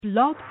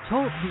Blog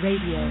Talk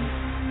Radio.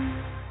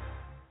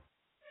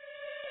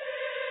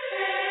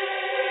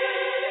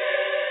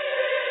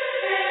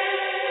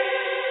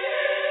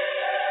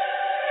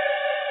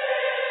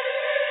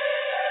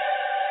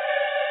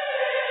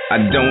 I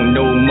don't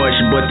know much,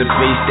 but to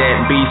face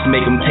that beast,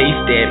 make them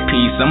taste that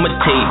peace. I'ma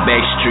take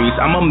back streets,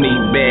 I'ma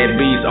meet bad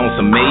beasts on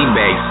some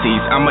Maybach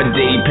seats. I'm a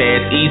day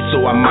past east,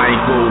 so I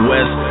might go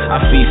west. I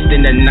feast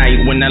in the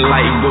night when the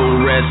light go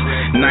rest.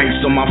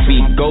 Nights on my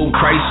feet, gold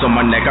Christ on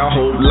my neck. I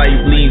hope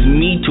life leads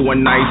me to a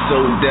nice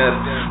old death.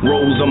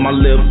 Rose on my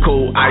lip,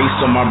 cold ice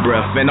on my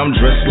breath. And I'm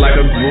dressed like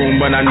a groom,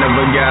 but I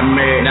never got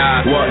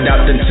mad. Walked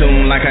out the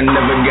tomb like I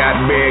never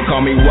got bad. Call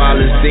me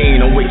Wallace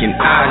Dean, I'm waking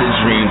out of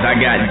dreams. I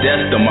got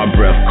death on my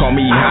breath. Call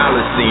me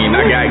Holocene.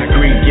 I got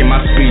Greek in my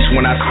speech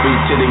when I speak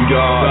to the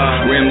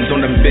God. Rims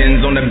on the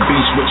bends on the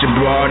beach with your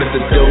broad. If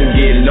the dough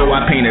get low,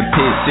 I paint a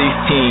pit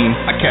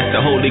 16. I catch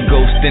the Holy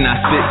Ghost, then I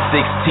spit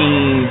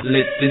 16.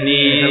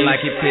 Litanies are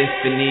like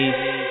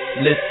epiphanies.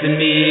 Listen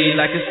me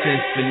like a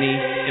symphony.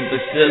 In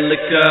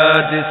Basilica,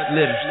 this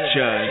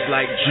literature is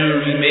like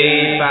jewelry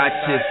made by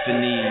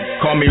Tiffany.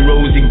 Call me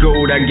Rosie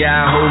Gold, I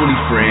got holy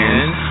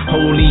friends.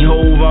 Holy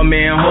Hove, I'm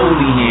in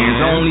holy hands.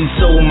 Only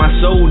sold my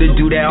soul to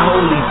do that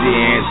holy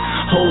dance.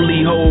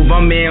 Holy Hove,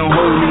 I'm in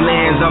holy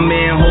lands. I'm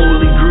in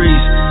holy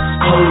Greece.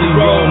 Holy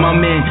Rome, I'm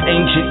in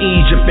ancient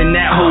Egypt in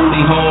that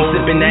holy home,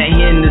 sipping that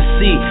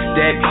Hennessy,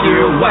 that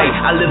pure white.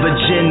 I live a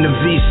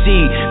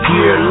Genovese,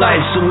 pure life.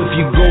 So if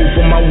you go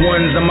for my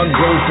ones, I'ma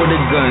go for the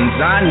guns.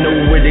 I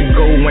know where to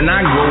go when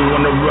I go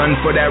on the run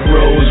for that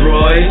Rolls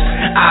Royce.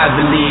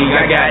 Ivy League,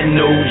 I got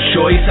no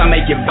choice. I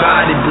make your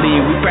body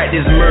bleed. We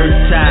practice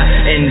Murtai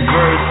and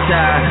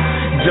Vertai.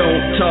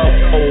 Don't talk,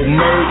 oh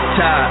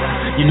Murtai.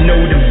 You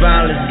know the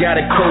violence got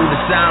a code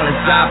of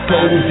silence. I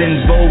pose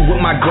in vogue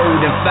with my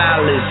golden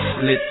phallus.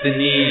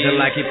 Litanies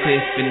are like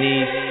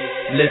epiphanies.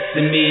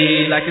 Listen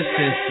me like a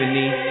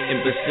symphony.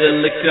 In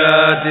Basilica,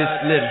 this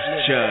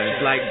literature is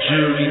like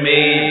jewelry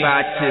made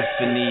by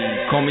Tiffany.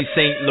 Call me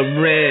Saint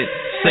Laurent,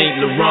 Saint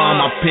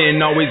Laurent. My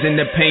pen always in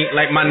the paint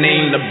like my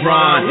name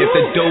LeBron. If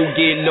the dough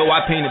get low,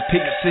 I paint a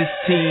pic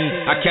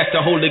 16. I catch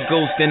the Holy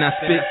Ghost, then I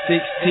spit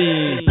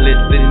 16.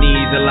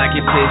 Litanies are like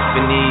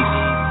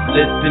epiphanies.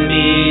 Listen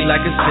me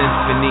like a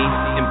symphony.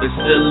 In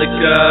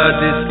Basilica,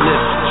 this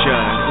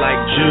literature is like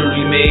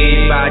jewelry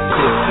made by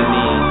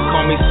Tiffany.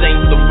 Call me Saint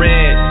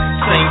Laurent,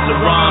 Saint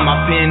Laurent. My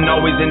pen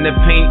always in the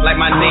paint like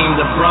my name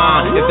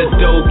LeBron. If the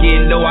dough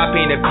get low, I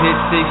paint a pit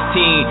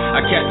 16.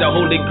 I catch the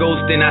Holy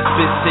Ghost, then I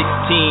spit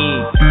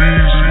 16.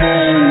 Beast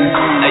mode.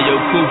 Hey yo,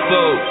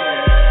 Kufo,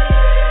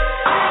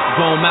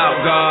 Boom out,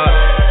 God.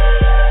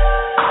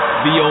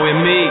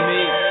 VOME,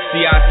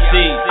 CIC.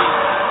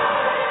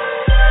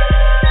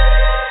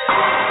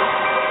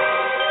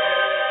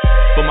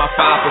 For my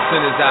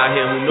 5%ers out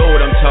here who know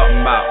what I'm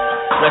talking about.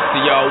 Rest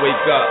of y'all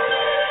wake up.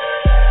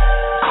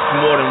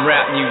 It's more than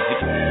rap music.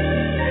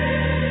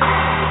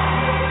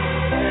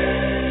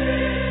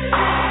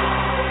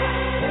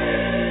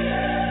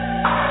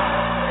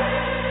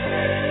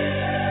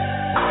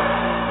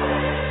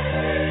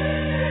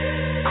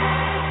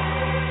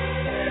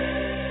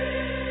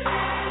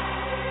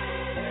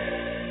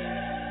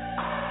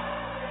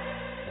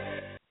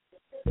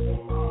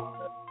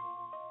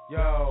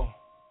 Yo,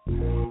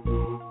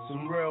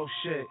 some real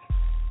shit.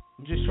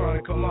 I'm just trying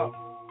to come up,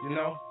 you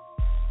know?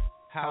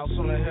 House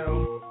on the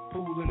hill,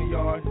 pool in the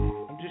yard.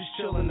 I'm just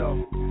chilling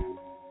though.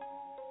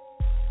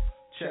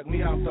 Check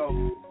me out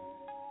though.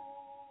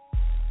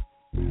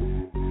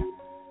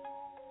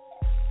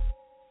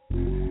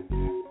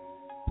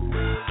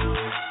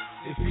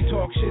 If you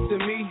talk shit to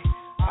me,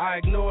 I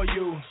ignore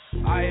you,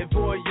 I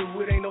avoid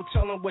you. It ain't no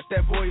telling what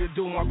that boy will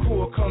do. My crew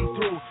will come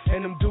through,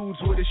 and them dudes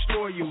will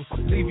destroy you,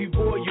 leave you,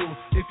 bore you.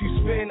 If you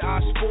spin, I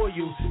spoil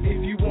you.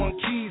 If you want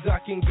keys, I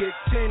can get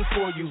 10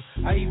 for you.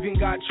 I even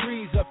got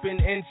trees up in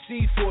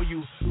NC for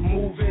you.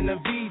 Move in a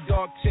V,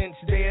 dark tints,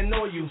 they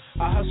annoy you.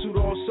 I hustled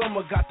all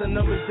summer, got the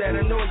numbers that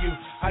annoy you.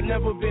 I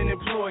never been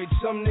employed,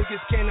 some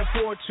niggas can't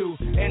afford to.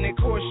 And it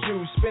cost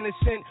you, spend a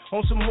cent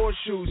on some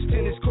horseshoes.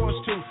 Tennis cost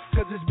too,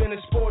 cause it's been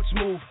a sports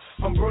move.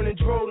 I'm burning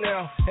dro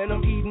now, and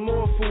I'm eating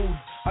more food.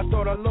 I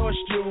thought I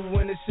lost you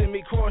when it sent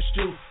me crossed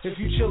you. If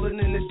you chillin'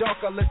 in the dark,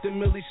 I let the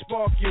millie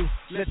spark you.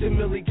 Let the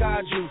millie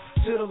guide you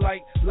to the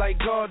light like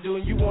God do.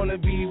 And you wanna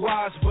be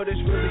wise, but it's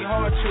really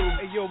hard to.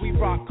 Hey yo, we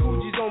rock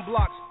Coogis on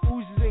blocks,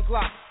 Uzis and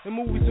Glock, and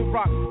movies to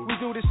rock. We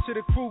do this to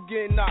the crew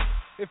getting knocked.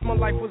 If my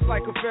life was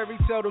like a fairy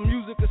tale, the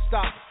music could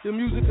stop. The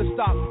music could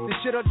stop. The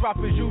shit I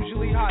drop is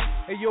usually hot.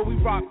 Hey yo, we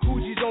rock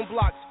Coogis on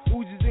blocks,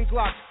 Uzis and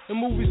Glocks,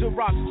 and movies of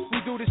rocks. We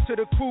do this to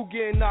the crew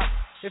getting knocked.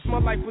 If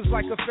my life was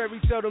like a fairy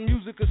tale, the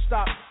music could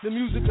stop. The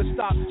music could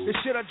stop. The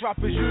shit I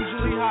drop is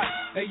usually hot.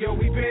 Hey yo,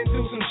 we been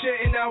through some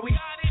shit and now we.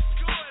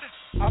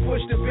 I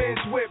pushed the Benz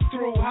whip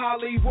through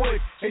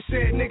Hollywood. They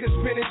said niggas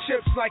spinning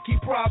chips like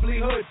he probably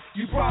would.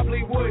 You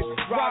probably would.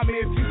 Rob me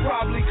if you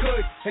probably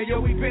could. Hey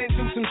yo, we been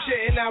through some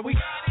shit and now we.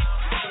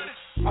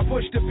 I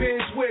pushed the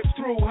Benz whip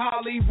through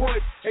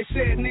Hollywood. They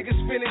said niggas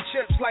spinning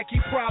chips like he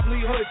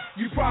probably would.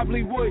 You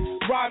probably would.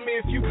 Ride me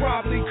if you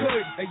probably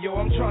could. Hey yo,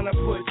 I'm trying to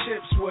put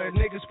chips where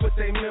niggas put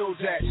their mills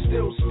at.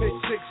 Still spit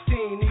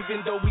 16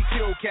 even though we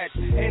kill cats.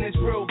 And it's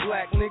real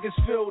black. Niggas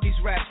feel these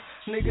raps.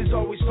 Niggas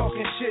always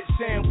talking shit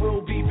saying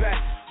we'll be back.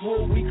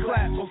 Will we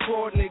clap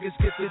before niggas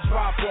get the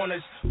drop on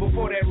us?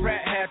 Before that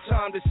rat had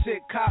time to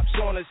sit cops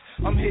on us.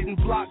 I'm hitting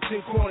blocks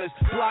and corners,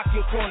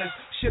 blocking corners.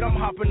 Shit, I'm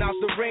hopping out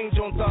the range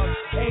on thugs,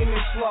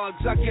 aiming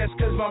slugs, I guess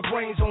cause my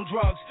brain's on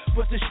drugs.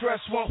 But the stress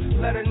won't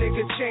let a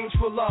nigga change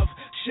for love.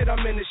 Shit,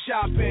 I'm in the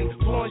shopping,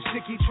 blowing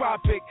sticky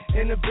tropic,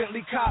 in the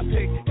Bentley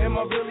cockpit. Am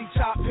I really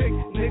top pick?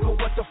 Nigga,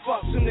 what the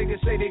fuck? Some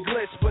niggas say they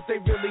glitz, but they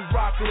really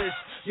rockless.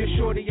 Your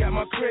shorty at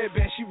my crib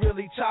and she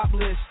really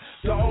topless.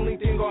 The only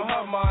thing on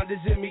her mind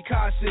is in me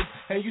Casas.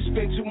 And you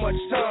spend too much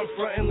time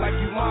frontin' like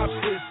you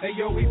mobsters. Hey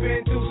yo, we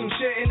been through some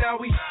shit and now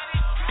we...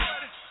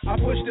 I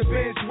pushed the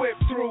Benz whip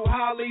through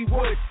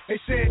Hollywood. They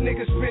said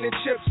niggas spinning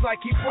chips like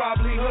he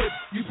probably would.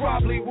 You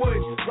probably would.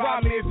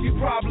 Ride me if you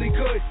probably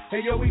could.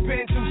 Hey yo, we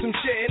been through some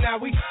shit and now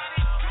we...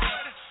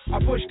 I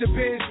pushed the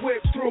Benz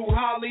whip through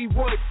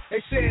Hollywood.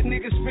 They said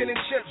niggas spinning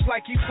chips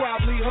like he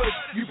probably would.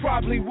 You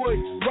probably would.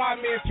 Ride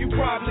me if you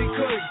probably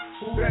could.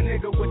 Who that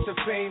nigga with the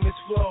famous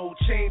flow?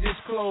 Change his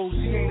clothes.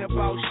 He ain't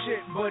about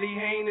shit, but he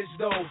ain't as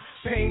though.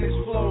 Pain is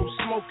flow,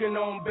 smoking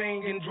on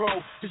bang and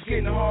dro. It's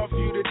getting hard for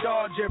you to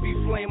dodge every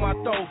flame I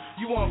throw.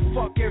 You want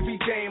fuck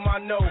every game I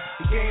know.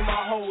 The game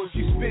I hold. If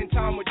you spend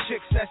time with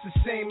chicks, that's the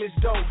same as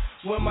dope.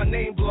 When my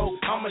name blow,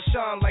 I'ma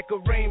shine like a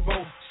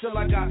rainbow. Still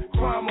I got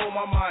crime on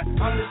my mind.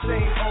 I'm the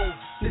same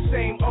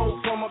O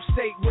from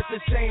upstate with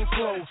the same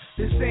flow.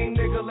 The same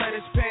nigga let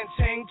his pants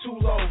hang too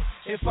low.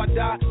 If I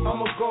die,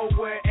 I'ma go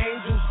where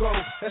angels go.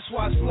 That's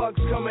why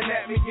slugs coming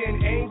at me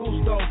in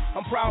angles though.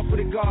 I'm proud for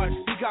the God.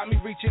 He got me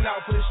reaching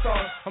out for the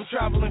stars. I'm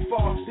traveling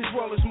far. This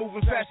world is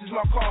moving fast as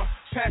my car.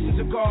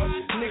 Passenger guards,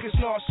 niggas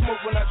know I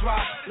smoke when I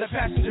drive. Let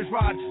passengers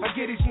ride. I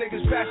get these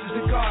niggas passes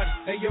to God.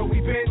 Hey yo,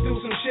 we been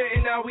through some shit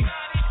and now we...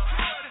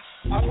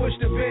 I pushed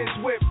the Benz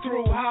whip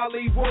through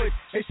Hollywood.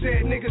 They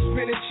said niggas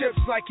spinning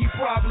chips like he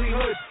probably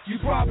would. You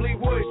probably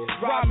would.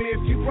 Ride me if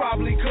you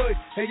probably could.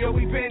 Hey yo,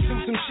 we been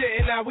through some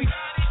shit and now we...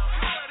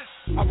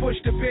 I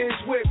pushed the Benz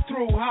whip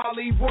through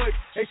Hollywood.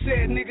 They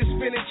said niggas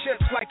spinning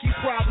chips like he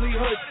probably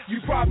would. You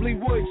probably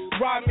would.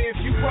 Ride me if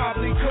you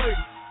probably could.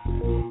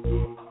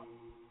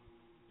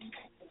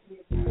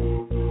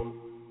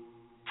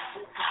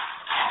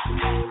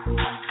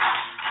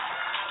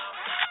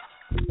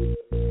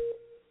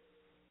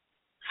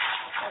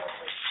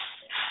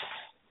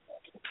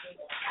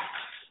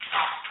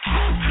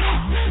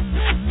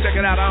 Check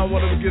it out, I don't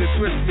want to get it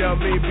twisted, you know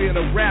what I mean? Being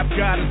a rap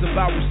god is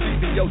about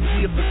receiving your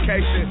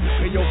deification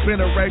and your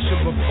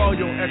veneration before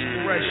your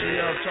expiration, you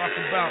know what I'm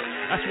talking about?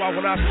 That's why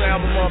when I say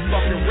I'm a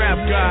motherfucking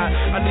rap god,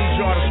 I need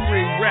y'all to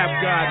scream rap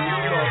god, you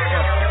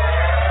motherfucker.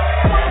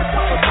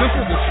 A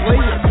simple display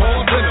of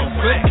cause and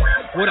effect.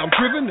 What I'm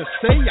driven to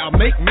say, I'll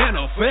make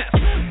manifest.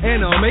 And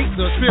I'll make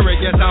the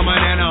spirit guess I'm an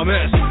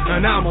animist.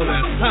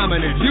 Anomalous,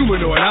 hominid,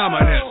 humanoid,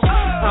 ominous.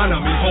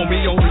 Honor me,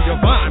 homie, only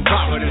divine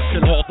providence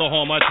can halt the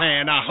harm at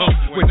hand. I hump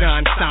with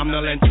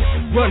non-somnolence.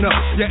 Run up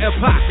your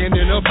epoch in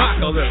an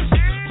apocalypse.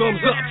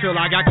 Thumbs up till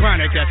I got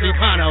chronic as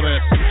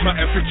eponymous. My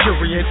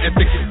Epicurean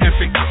ethic is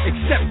epic,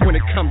 except when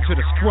it comes to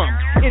the scrum.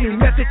 Any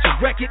method to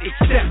wreck it,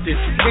 accepted.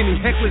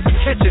 Any hecklers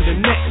catching the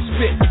next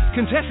spit.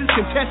 Contestants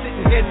contest it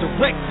and head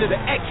direct to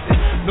the exit.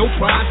 No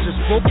prize, just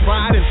full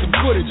pride and some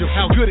footage of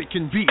how good it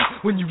can be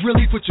when you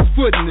really put your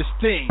foot in this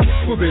thing.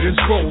 Forbidden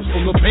scrolls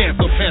from the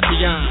Panther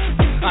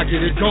Pantheon. I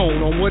get it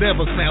going on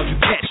whatever cloud you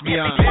catch me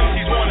on.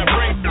 MCs wanna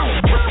bring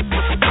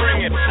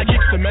it. I keep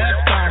the mask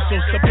on, so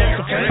supposed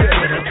to bring it.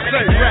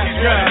 Say rap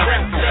god.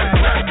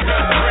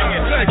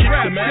 I keep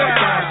the mask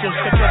on, so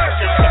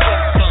supposed to.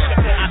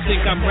 I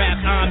think I'm rap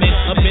Amin,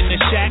 up in the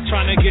shack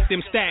trying to get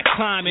them stacks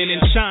climbing and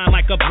shine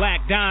like a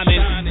black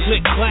diamond.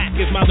 Click clack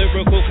is my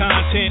lyrical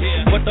content.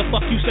 What the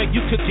fuck you say?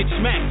 You could get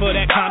smacked for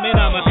that comment.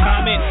 I'm a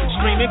comet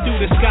streaming through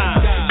the sky,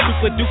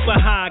 super duper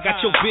high. Got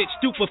your bitch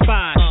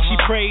stupefied. She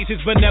praises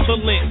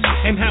benevolence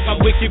and how I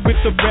wicked with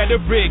the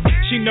rhetoric.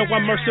 She know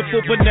I'm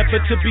merciful but never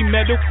to be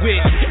meddled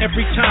with.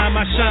 Every time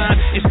I shine,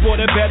 it's for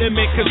the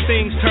betterment, cause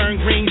things turn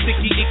green,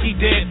 sticky, icky,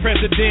 dead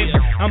president.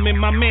 I'm in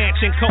my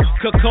mansion,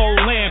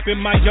 Coca-Cola lamp in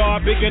my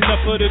yard, big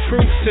enough for the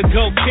crew to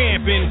go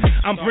camping.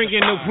 I'm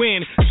bringing the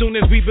wind, soon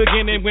as we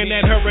beginning. When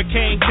that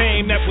hurricane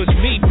came, that was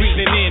me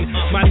breathing in.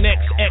 My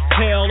next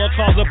exhale will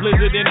cause a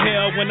blizzard in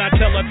hell when I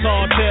tell a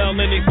tall tale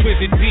in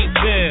exquisite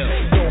detail.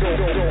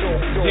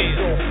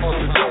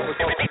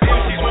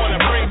 MCs wanna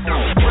bring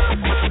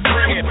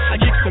it. I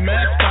keep the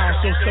mask on,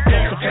 so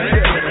supposed to bring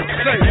it.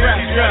 Say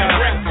rap god.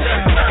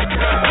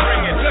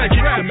 I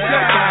keep the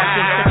mask on,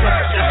 so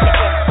supposed to.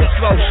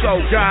 Flow so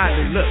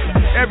godly, look.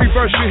 Every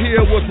verse you hear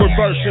was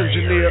reverse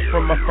engineered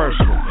from my first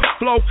one.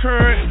 Flow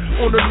current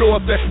on the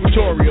North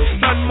Equatorial.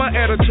 Son, my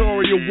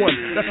editorial one.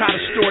 That's how the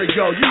story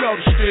go. You know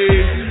the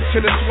steer.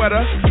 Tennis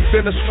sweater,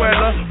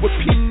 Venezuela with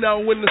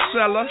Pinot in the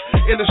cellar,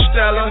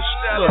 Interstellar.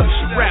 Look,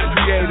 rap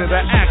creator, the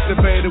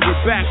activator with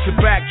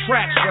back-to-back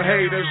tracks for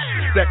haters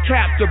that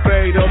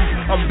captivate them.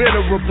 I'm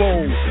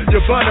venerable,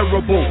 you're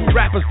vulnerable.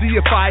 Rappers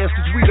deify us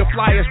 'cause we the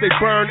flyers. They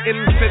burn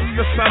incense,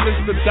 the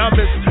summons, the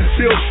dumbest.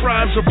 Build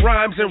shrines of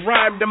rhymes and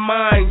rhyme the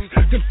minds.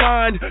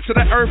 Confined to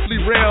the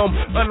earthly realm,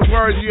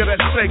 unworthy of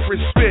that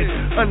sacred spit.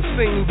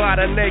 Unseen by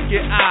the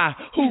naked eye.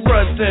 Who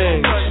run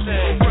things?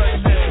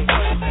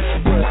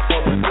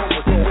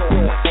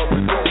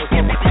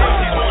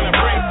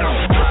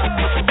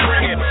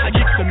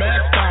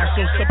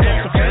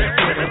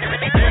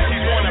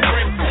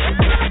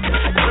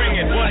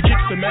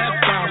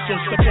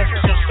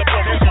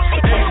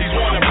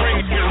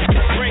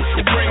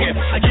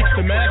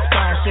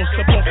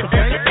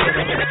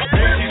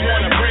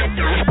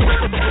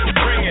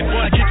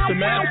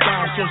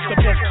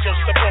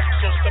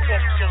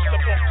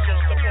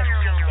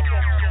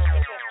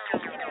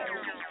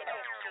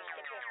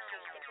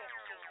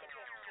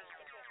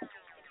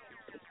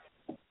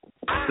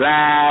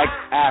 Black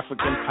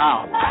African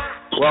Power.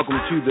 Welcome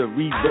to the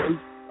rebirth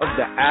of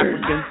the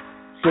African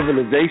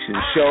Civilization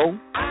Show,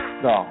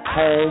 the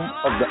home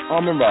of the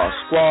Amun-Ra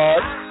Squad,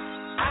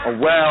 a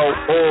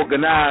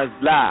well-organized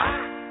lie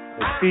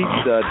that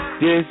feeds the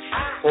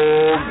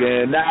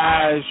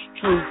disorganized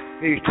truth.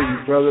 Peace to you,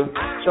 brother.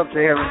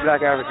 Sub-Saharan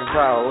Black African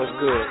Power. What's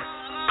good?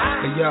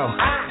 Hey yo,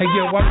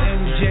 I'm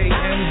MK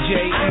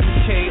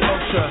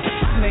Ultra,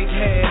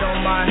 snakehead on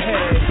my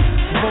head,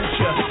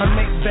 vulture. I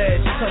make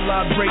beds till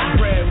I break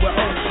bread with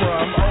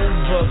Oprah. I'm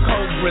over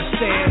Cobra,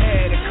 stay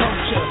ahead of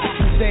culture.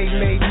 They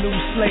made new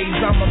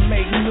slaves, I'ma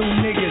make new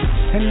niggas,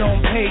 and on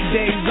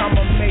paydays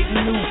I'ma make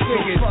new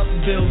figures. Fuck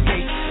Bill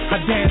Gates, I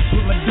dance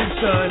with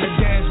Medusa, and the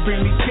dance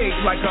bring me cake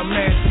like I'm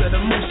Mansa the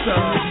Musa.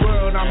 In this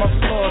world I'm a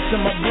floss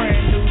in my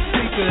brand new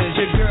sneakers.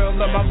 Your girl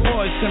love my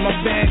voice and my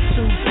band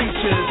two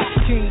features.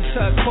 King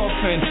Tut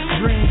coffin,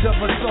 dreams of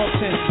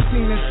assaulting.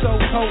 Meaning so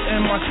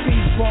potent, my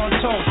seeds born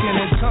talking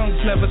and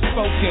tongues never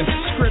spoken,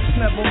 scripts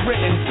never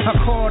written. I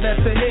call that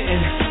the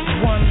hitting.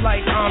 One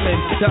like Amen,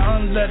 the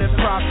unlettered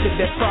prophet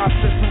that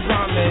profits from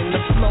rhyming.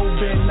 The flow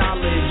been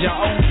knowledge, I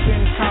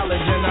open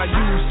college and I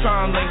use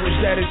sign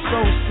language that is so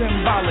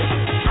symbolic.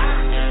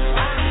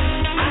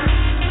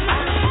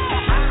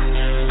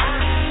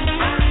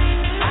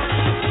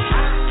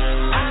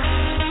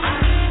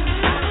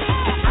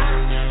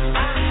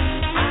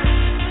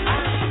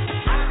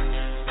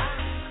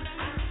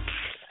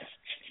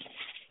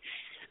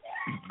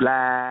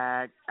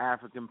 Black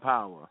African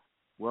Power.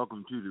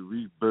 Welcome to the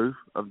rebirth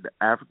of the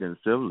African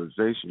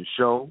Civilization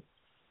Show,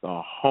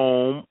 the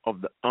home of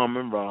the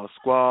Amun-Ra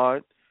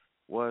Squad.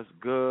 What's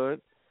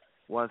good?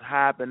 What's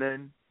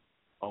happening?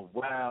 A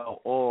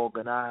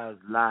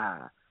well-organized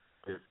lie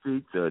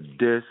defeats a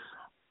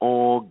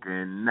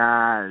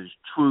disorganized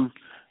truth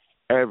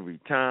every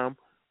time.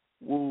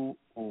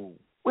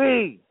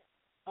 Woo-wee.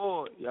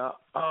 Boy, y'all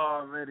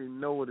already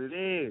know what it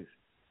is.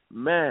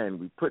 Man,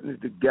 we putting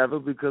it together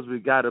because we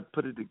got to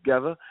put it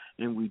together,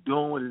 and we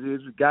doing what it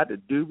is we got to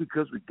do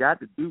because we got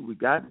to do what we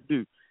got to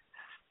do.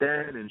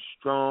 Standing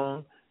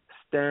strong,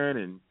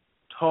 standing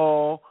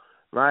tall,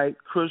 right?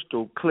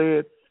 Crystal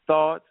clear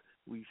thoughts.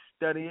 We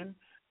studying.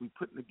 We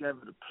putting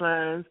together the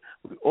plans.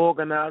 We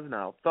organizing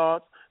our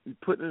thoughts. We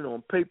putting it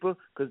on paper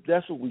because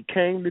that's what we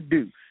came to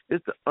do.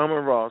 It's the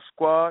Amun-Ra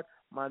Squad.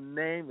 My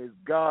name is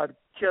God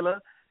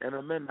Killer, and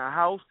I'm in the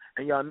house,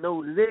 and y'all know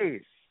what it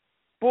is.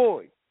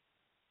 Boy.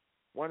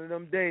 One of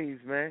them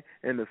days, man,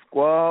 and the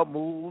squad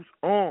moves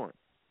on.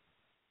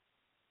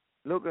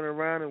 Looking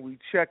around and we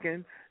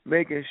checking,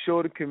 making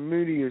sure the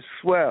community is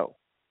swell.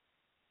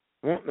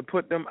 Wanting to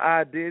put them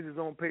ideas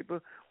on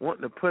paper,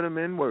 wanting to put them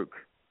in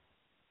work.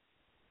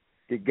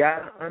 You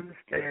got to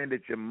understand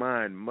that your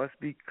mind must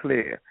be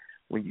clear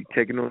when you're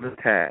taking on the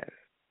task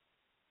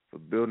for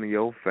building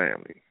your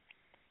family.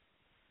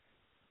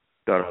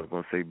 Thought I was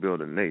going to say build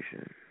a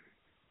nation.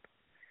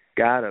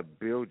 Got to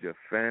build your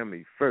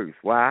family first.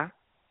 Why?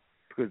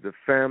 Because the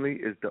family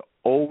is the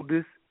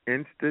oldest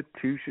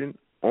institution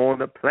on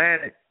the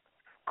planet.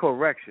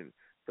 Correction,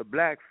 the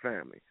black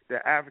family,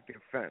 the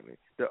African family,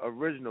 the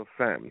original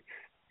family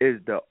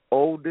is the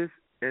oldest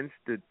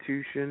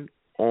institution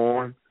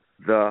on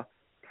the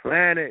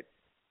planet.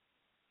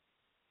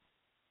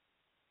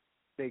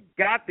 They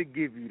got to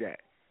give you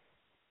that.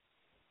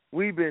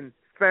 We've been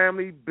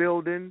family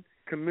building,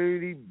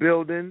 community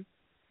building,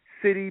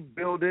 city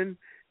building,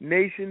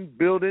 nation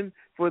building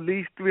for at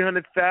least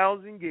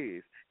 300,000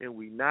 years. And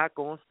we not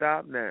going to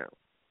stop now.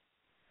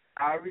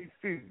 I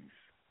refuse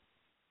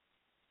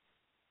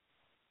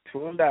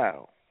to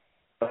allow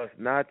us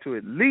not to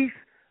at least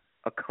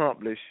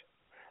accomplish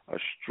a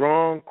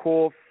strong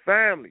core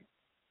family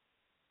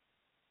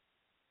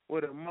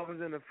where the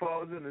mothers and the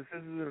fathers and the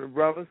sisters and the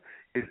brothers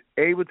is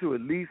able to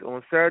at least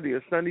on Saturday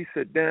or Sunday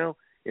sit down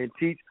and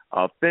teach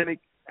authentic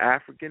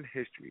African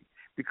history.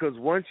 Because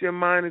once your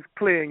mind is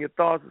clear and your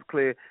thoughts is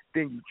clear,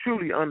 then you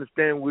truly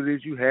understand what it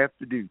is you have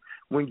to do.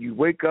 When you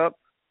wake up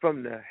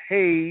from the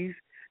haze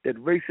that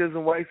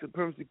racism, white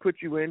supremacy put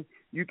you in,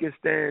 you can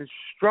stand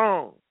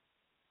strong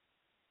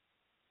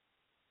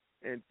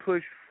and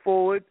push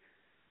forward,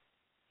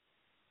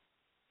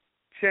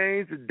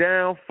 change the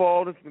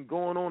downfall that's been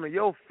going on in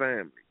your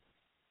family.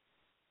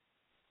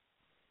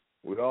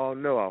 We all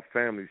know our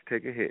families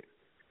take a hit.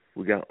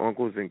 We got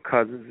uncles and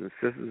cousins and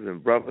sisters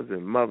and brothers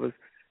and mothers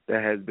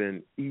that has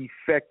been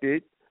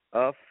affected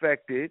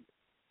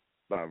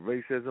by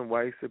racism,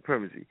 white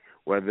supremacy,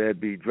 whether that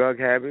be drug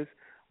habits,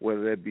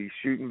 whether that be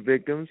shooting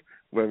victims,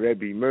 whether that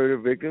be murder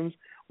victims,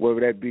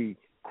 whether that be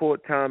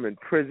court time in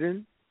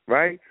prison,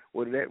 right?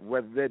 Whether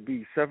that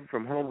be suffering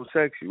from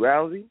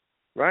homosexuality,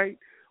 right?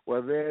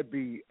 Whether that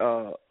be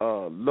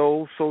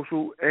low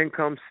social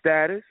income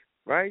status,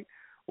 right?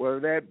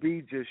 Whether that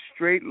be just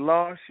straight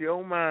lost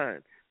your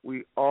mind.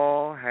 We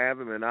all have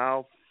them in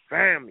our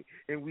family.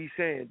 And we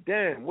saying,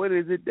 damn, what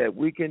is it that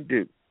we can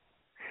do?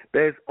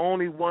 There's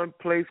only one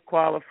place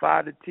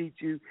qualified to teach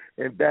you,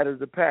 and that is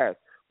the past.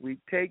 We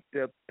take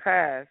the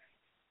past,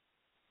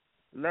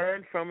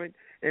 learn from it,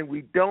 and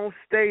we don't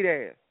stay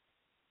there.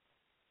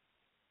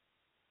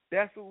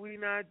 That's what we're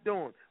not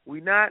doing.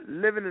 We're not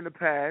living in the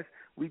past.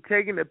 We're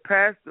taking the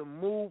past to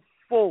move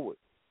forward.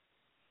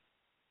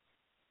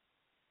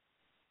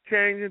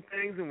 Changing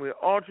things, and we're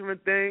altering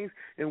things,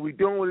 and we're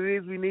doing what it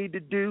is we need to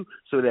do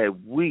so that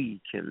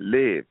we can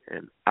live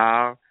in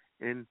our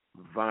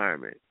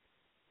environment.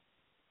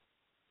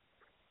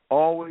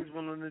 Always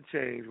willing to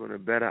change when a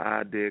better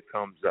idea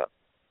comes up.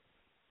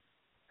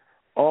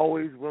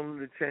 Always willing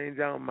to change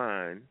our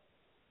mind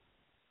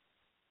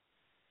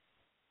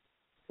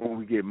when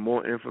we get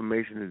more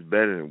information that's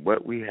better than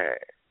what we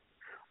had.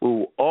 We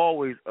will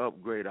always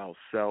upgrade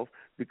ourselves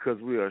because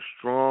we are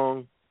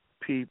strong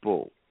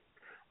people.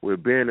 We're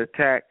being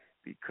attacked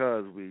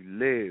because we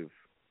live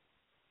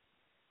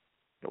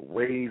the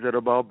ways of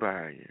the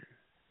barbarian.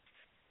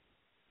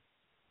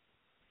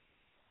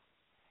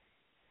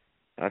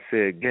 I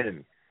say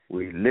again,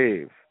 we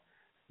live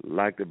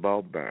like the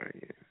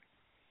barbarian.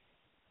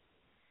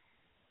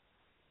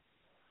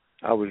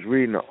 I was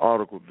reading an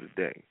article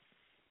today,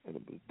 and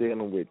it was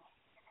dealing with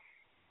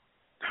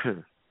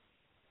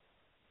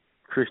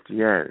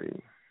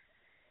Christianity.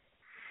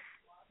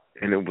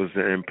 And it was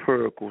an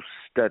empirical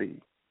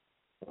study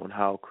on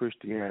how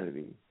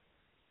Christianity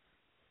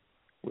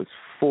was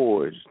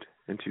forged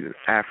into the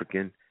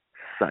African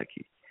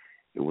psyche.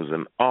 It was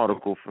an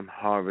article from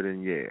Harvard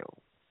and Yale.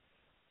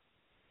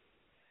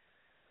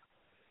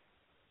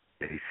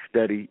 They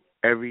study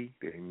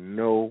everything,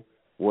 know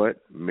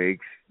what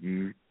makes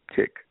you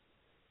tick.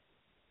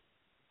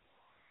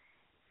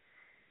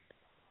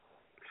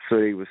 So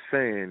they were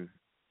saying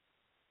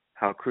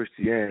how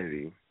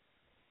Christianity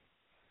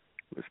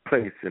was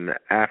placed in the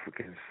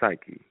African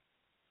psyche.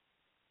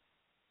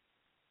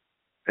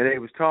 And they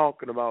was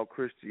talking about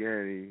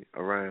Christianity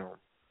around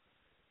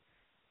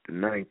the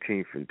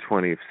 19th and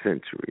 20th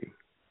century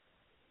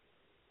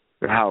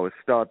and how it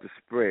started to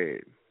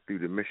spread through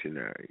the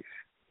missionaries.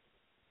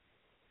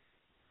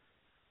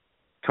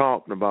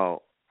 Talking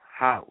about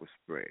how it was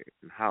spread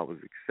and how it was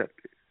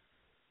accepted.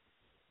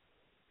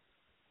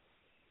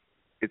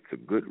 It's a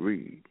good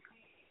read.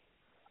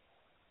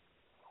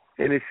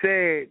 And it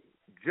said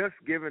just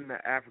giving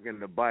the African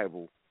the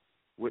Bible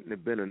wouldn't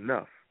have been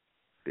enough.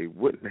 They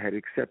wouldn't have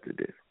accepted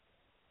it.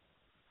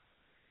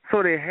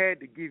 So they had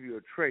to give you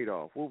a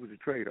trade-off. What was the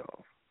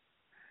trade-off?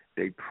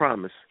 They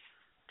promised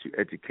to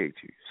educate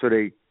you. So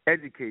they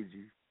educated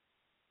you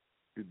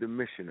through the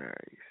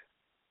missionaries.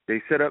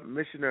 They set up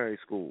missionary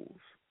schools.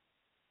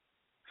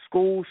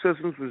 School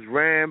systems was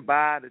ran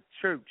by the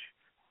church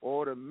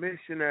or the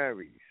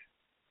missionaries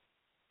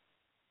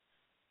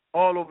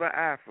all over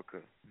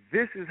Africa.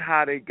 This is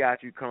how they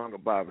got you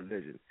conquered by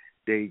religion.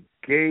 They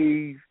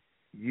gave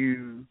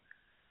you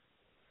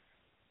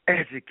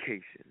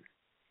education.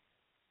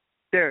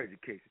 Their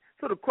education.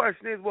 So the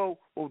question is, well,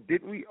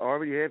 didn't we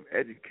already have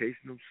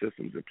educational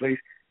systems in place?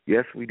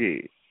 Yes, we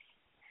did.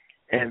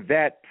 And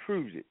that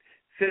proves it.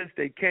 Since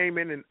they came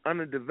in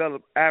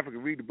underdeveloped Africa,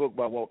 read the book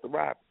by Walter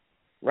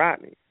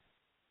Rodney.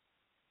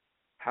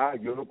 How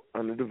Europe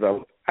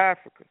underdeveloped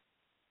Africa.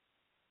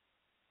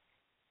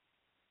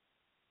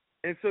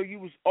 And so you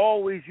was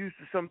always used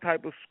to some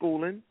type of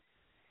schooling.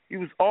 You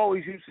was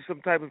always used to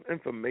some type of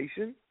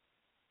information.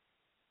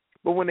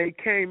 But when they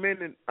came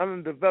in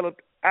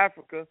underdeveloped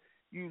Africa,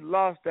 you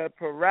lost that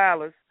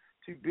paralysis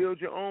to build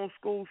your own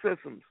school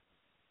systems.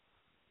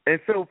 And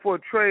so for a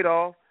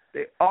trade-off,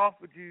 they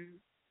offered you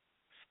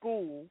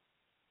school,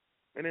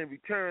 and in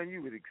return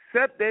you would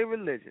accept their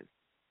religion.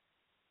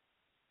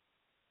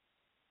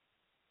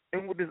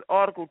 And what this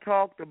article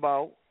talked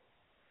about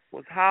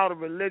was how the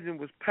religion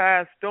was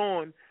passed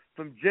on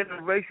from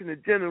generation to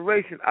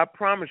generation. I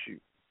promise you,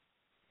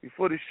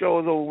 before the show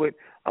is over with,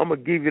 I'm going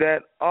to give you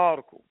that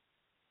article,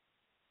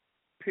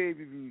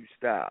 peer-review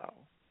style,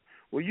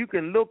 where you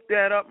can look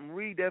that up and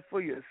read that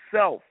for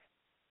yourself.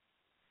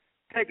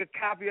 Take a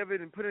copy of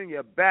it and put it in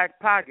your back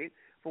pocket,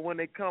 for when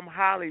they come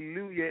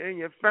hallelujah in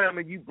your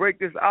family, you break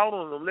this out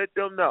on them. Let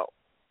them know.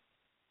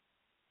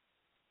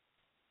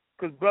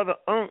 Because Brother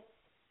Unk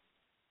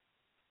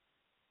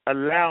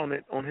allowing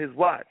it on his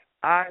watch.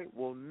 I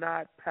will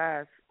not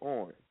pass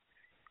on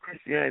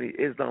Christianity,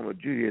 Islam, or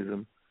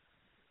Judaism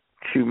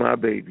to my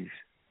babies.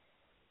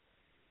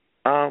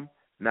 I'm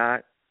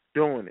not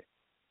doing it.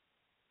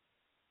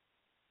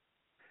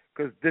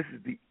 Because this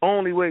is the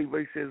only way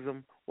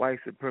racism, white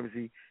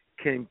supremacy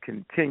can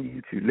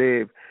continue to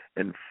live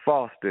and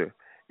foster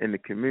in the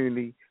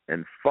community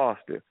and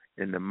foster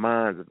in the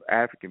minds of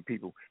African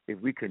people if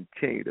we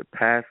continue to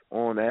pass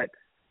on that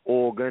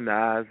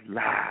organized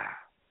lie.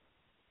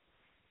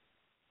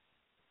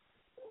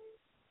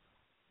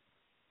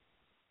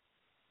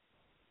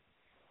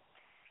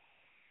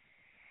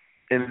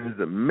 And it is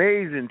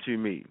amazing to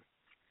me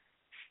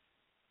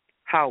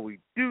how we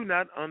do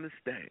not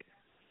understand.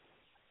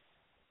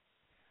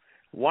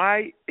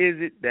 Why is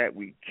it that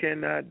we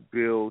cannot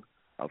build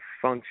a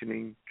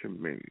functioning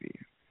community?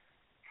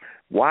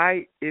 Why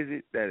is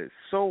it that it's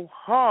so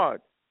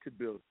hard to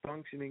build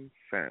functioning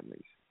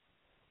families?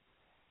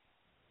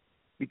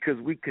 Because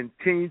we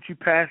continue to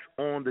pass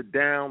on the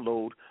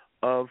download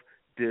of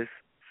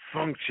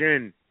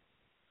dysfunction.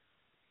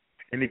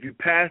 And if you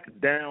pass the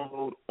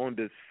download on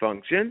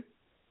dysfunction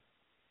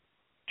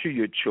to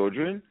your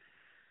children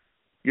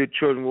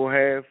will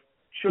have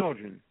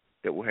children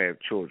that will have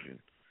children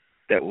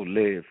that will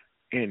live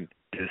in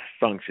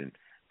dysfunction.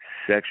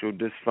 Sexual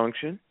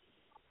dysfunction,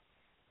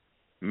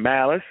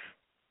 malice,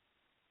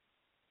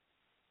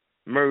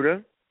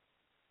 murder,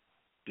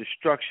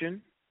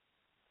 destruction.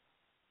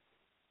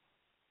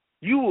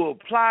 You will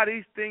apply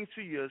these things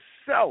to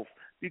yourself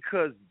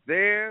because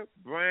their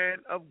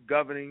brand of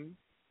governing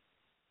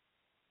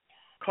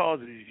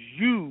causes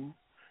you,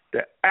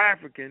 the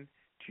African,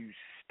 to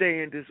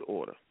stay in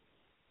disorder.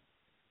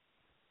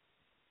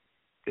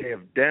 They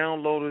have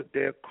downloaded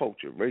their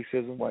culture,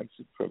 racism, white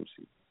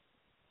supremacy,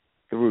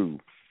 through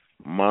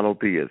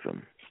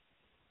monotheism.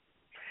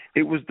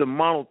 It was the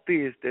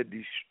monotheists that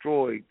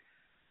destroyed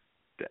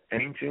the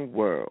ancient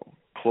world,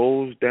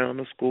 closed down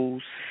the school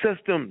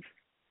systems.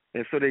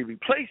 And so they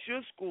replaced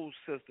your school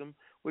system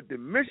with the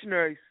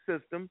missionary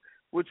system,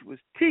 which was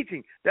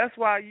teaching. That's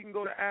why you can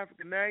go to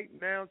Africa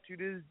now to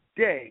this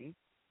day,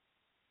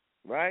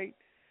 right?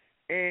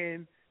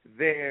 And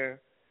their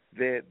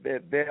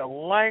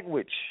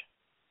language,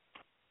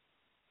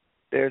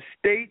 their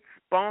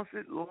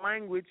state-sponsored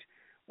language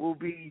will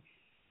be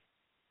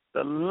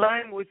the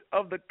language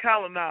of the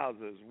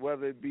colonizers,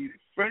 whether it be the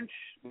French,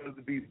 whether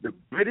it be the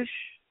British,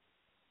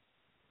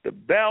 the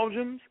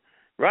Belgians,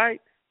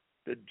 right?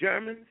 The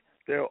Germans,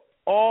 they'll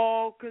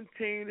all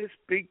continue to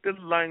speak the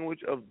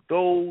language of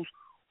those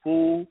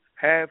who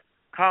have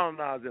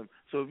colonized them.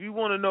 So if you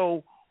want to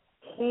know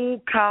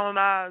who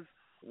colonized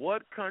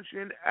what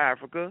country in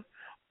Africa,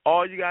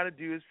 all you got to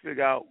do is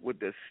figure out what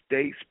the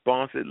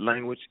state-sponsored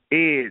language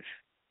is.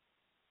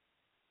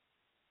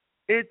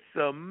 It's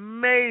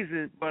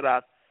amazing, but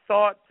I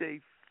thought they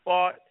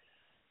fought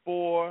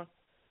for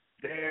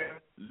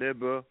their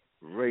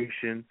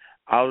liberation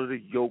out of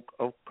the yoke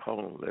of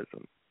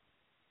colonialism.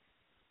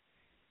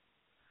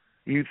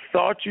 You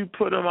thought you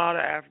put them out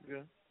of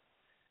Africa.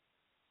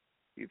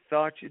 You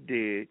thought you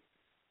did,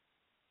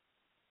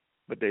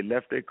 but they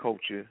left their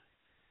culture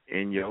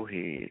in your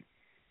head.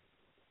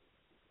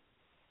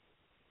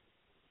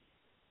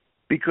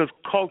 Because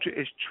culture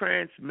is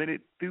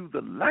transmitted through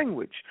the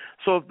language.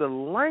 So if the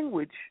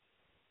language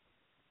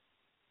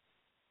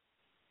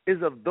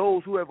is of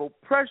those who have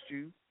oppressed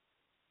you,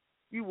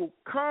 you will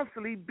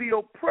constantly be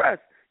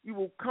oppressed. You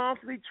will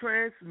constantly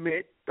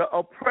transmit the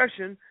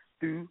oppression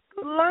through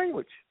the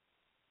language.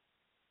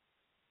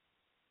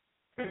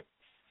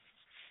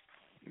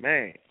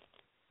 Man.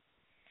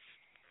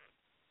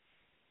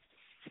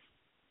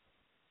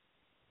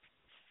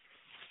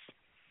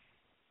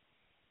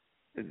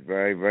 It's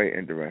very, very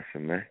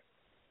interesting, man.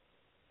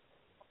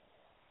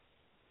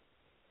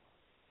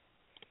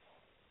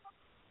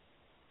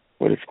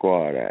 Where the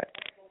squad at?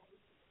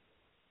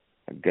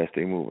 I guess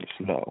they moving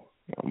slow.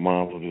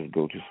 Mom will just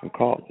go to some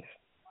callers.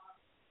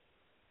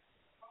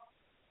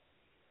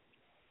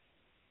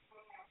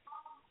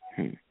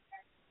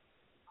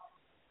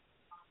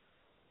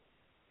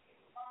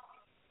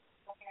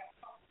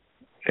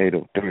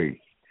 $803.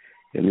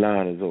 Your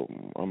line is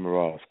open. I'm a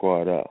raw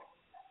squad up.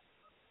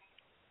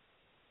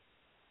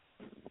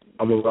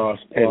 I'm a raw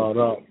squad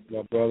up,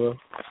 my brother.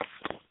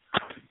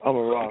 I'm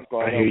a raw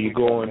squad up. I hear you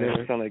going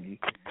there. Sound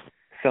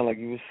like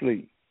you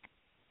asleep.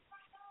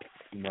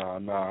 Nah,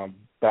 I'm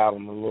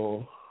battling a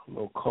little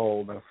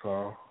cold, that's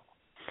all.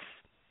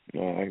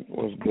 All right,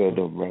 what's good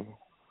though, brother?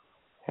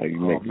 How you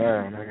make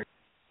man,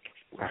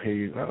 I hear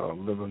you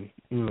living,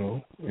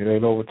 it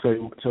ain't over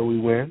till we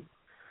win.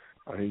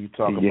 I hear you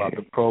talk about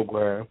the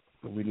program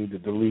that we need to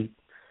delete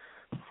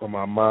from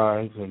our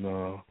minds and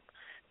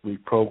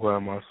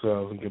reprogram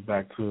ourselves and get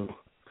back to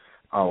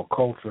our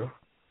culture.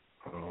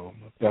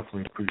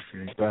 Definitely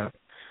appreciate that.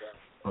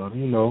 But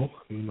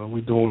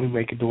we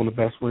doing the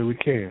best way we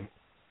can.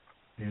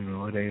 You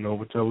know, it ain't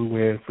over till we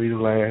win. Free the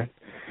land.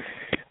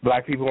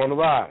 Black people on the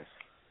rise.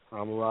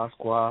 Samurai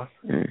Squad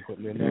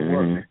putting in that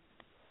work.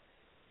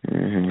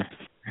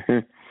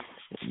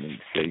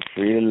 Say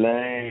free the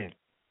land.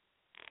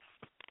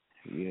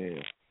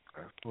 Yeah.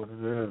 That's what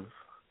it is.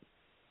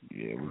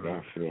 Yeah, we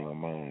gotta free our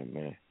mind,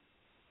 man.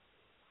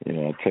 You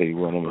know, I tell you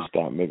what, I'm gonna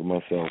stop making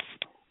myself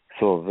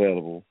so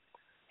available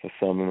for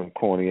some of them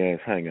corny ass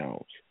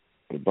hangouts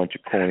with a bunch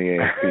of corny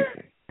ass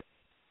people.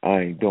 I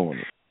ain't doing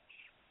it.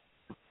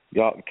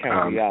 Y'all can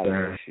count me out of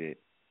that shit.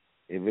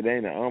 If it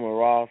ain't an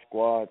Amara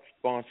Squad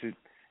sponsored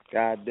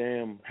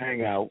goddamn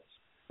hangout,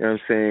 you know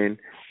what I'm saying,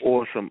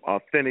 or some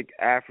authentic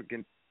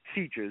African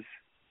teachers,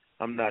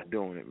 I'm not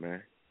doing it,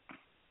 man.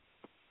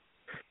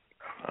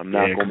 I'm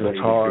not gonna be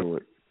able to do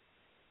it.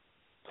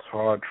 It's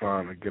hard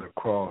trying to get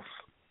across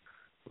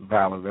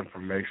valid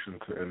information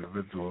to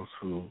individuals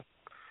who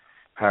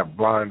have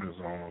blinders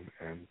on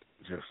and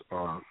just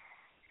are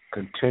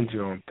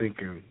contingent on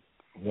thinking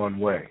one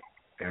way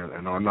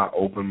and are not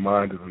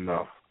open-minded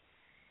enough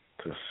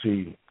to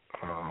see,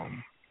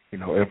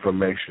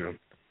 information,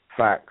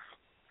 facts,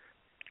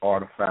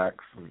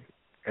 artifacts, and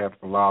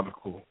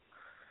anthropological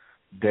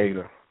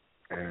data,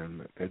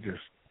 and they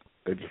just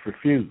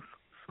refuse.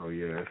 So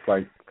yeah, it's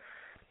like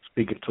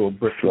speaking to a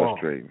brick wall.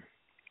 Frustrating.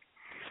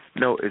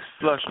 No, it's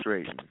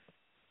frustrating.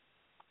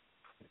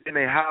 And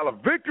they holler,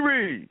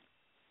 victory!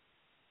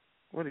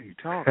 What are you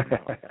talking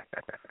about?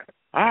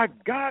 I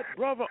got,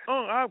 brother,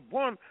 I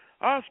won,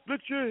 I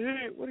split your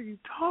head. What are you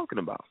talking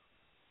about?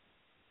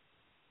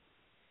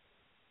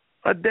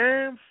 A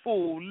damn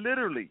fool,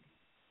 literally.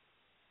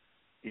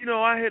 You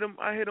know, I hit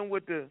him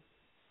with the,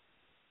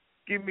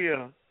 give me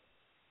a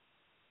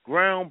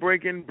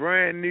groundbreaking,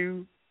 brand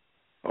new,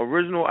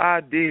 original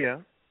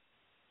idea,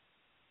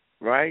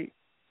 right,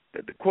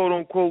 that the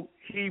quote-unquote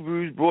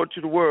Hebrews brought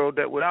to the world,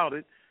 that without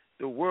it,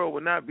 the world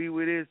would not be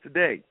what it is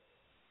today.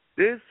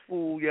 This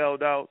fool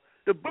yelled out,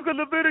 the book of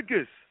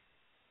Leviticus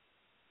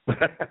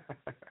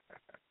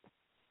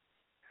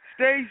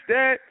states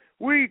that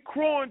we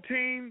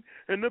quarantine,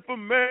 and if a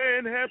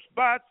man has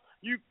spots,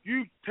 you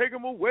take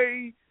him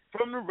away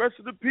from the rest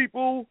of the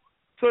people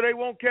so they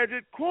won't catch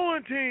it.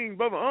 Quarantine,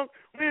 brother.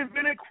 We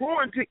invented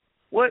quarantine.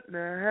 What in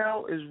the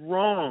hell is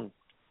wrong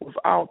with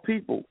our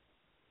people?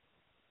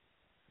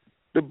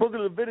 The book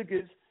of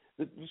Leviticus,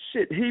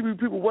 Hebrew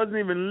people wasn't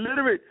even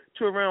literate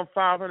to around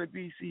 500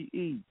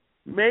 BCE.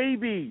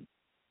 Maybe.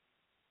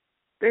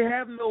 They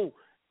have no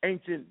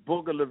ancient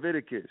book of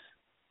Leviticus.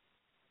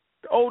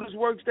 The oldest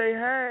works they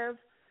have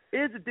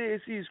is the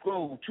Dead Sea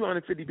Scroll,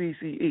 250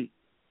 BCE.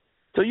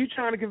 So you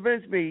trying to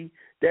convince me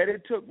that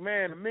it took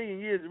man 1 million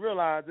years to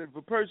realize that if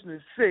a person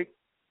is sick,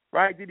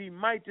 right, that he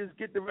might just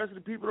get the rest of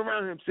the people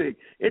around him sick.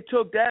 It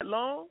took that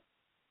long?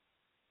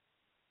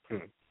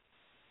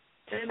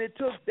 And it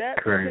took that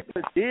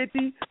particular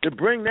deity to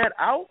bring that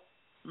out?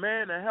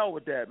 Man, the hell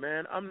with that,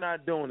 man. I'm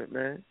not doing it,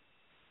 man.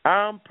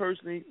 I'm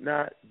personally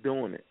not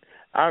doing it.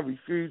 I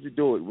refuse to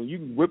do it. When you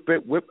can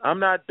whip, I'm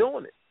not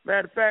doing it.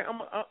 Matter of fact,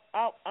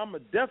 I'm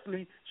going to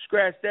definitely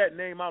scratch that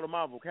name out of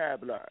my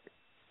vocabulary.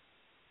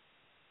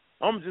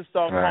 I'm going to just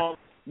start calling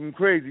them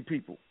crazy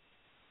people.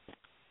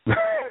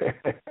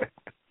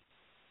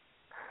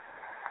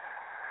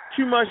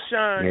 Too much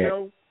shine,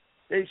 yo.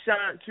 They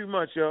shine too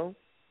much, yo.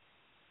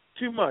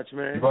 Too much,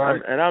 man.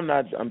 Right.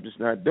 I'm just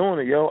not doing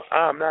it, yo.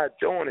 I'm not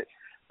doing it.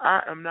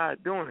 I am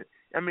not doing it.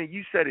 I mean,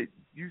 you said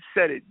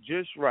it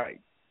just right.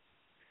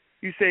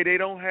 You say they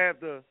don't have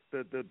the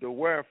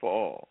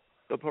wherewithal,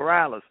 the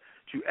paralysis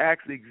to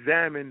actually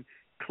examine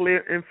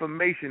clear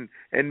information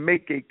and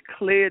make a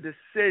clear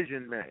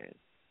decision, man.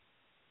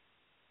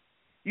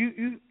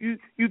 You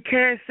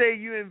can't say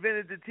you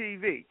invented the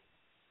TV,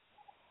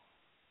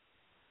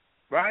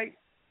 right?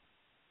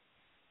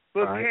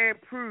 But can't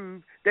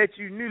prove that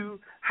you knew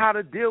how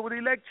to deal with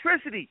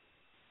electricity.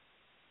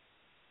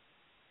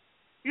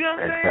 You know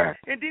what I'm saying?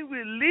 And then we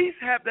at least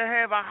have to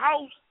have a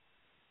house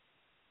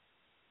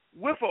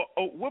with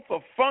a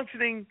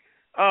functioning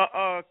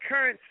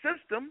current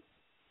system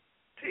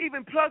to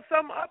even plug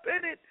something up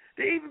in it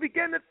to even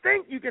begin to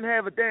think you can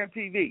have a damn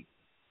TV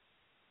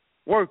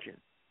working.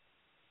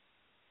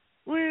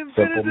 We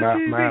invented the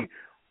TV.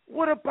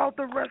 What about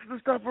the rest of the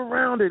stuff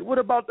around it? What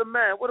about the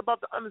math? What about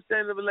the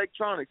understanding of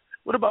electronics?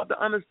 What about the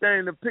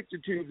understanding of picture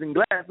tubes and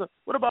glass?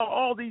 What about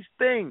all these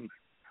things?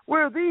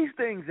 Where are these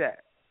things at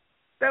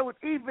that would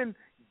even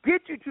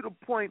get you to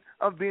the point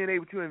of being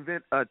able to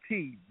invent a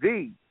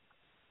TV?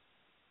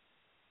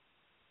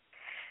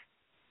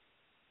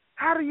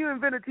 How do you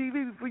invent a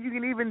TV before you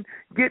can even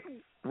get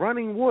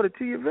running water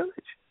to your village?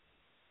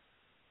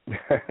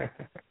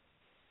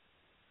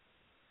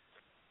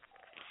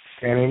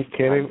 Can't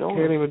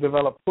even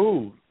develop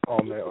food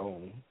on their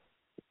own.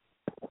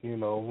 You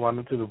know,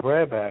 running to the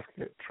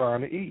breadbasket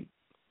trying to eat.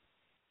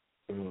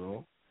 You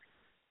know,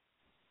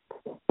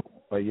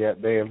 but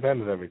yet they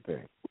invented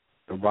everything: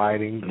 the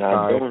writing, the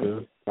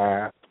sciences,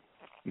 math.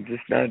 I'm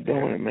just not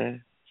doing it,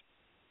 man.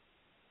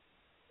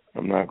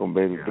 I'm not gonna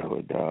be able to do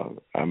it,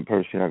 dog. I'm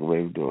personally not gonna be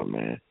able to do it,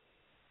 man.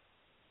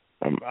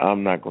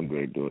 I'm not gonna be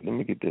able to do it. Let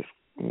me get this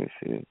Let me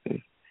see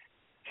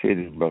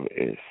this brother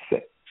is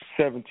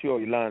 7-2.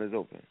 Your line is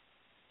open.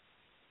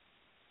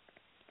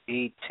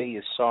 E.T.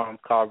 is Sarum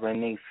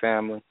Carveni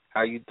family.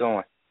 How you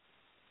doing?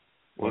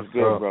 What's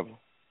good, brother?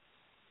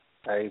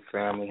 Hey,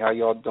 family. How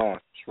y'all doing?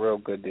 It's real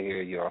good to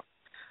hear y'all.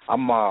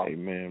 Hey,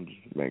 man,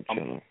 just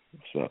chilling.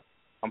 What's up?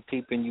 I'm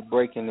peeping you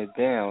breaking it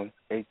down.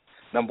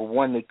 Number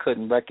one, they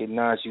couldn't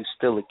recognize you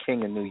still a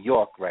king of New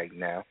York right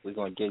now. We're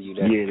going to give you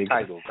that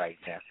title right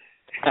now.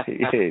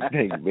 Yeah,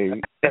 thank you,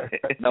 baby.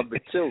 Number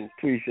two,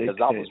 because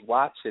I was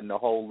watching the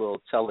whole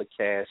little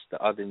telecast the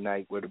other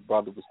night where the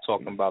brother was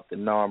talking about the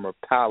Narmer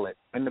palette,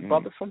 and the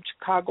brother from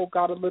Chicago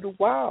got a little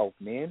wild,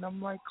 man.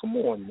 I'm like, come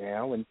on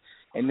now. And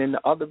then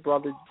the other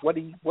brother, what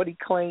he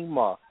claim?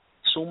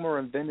 Sumer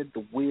invented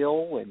the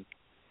wheel and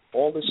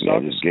all this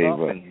other stuff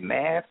and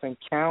math and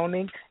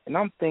counting. And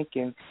I'm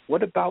thinking,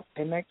 what about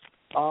the next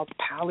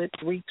palette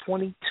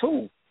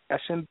 322?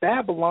 That's in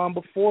Babylon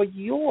before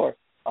your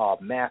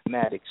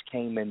mathematics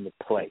came into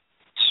play.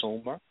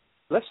 Sumer.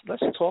 Let's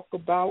talk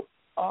about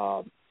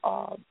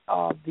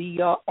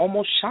the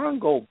almost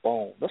Shango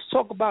bone. Let's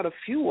talk about a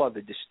few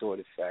other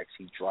distorted facts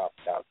he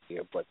dropped out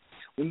there. But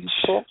when you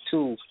talk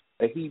to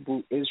a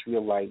Hebrew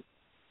Israelite,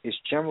 it's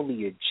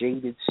generally a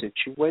jaded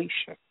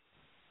situation.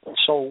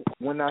 So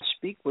when I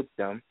speak with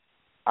them,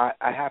 I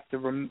have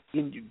to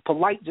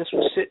Polite just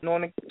was sitting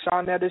on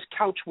his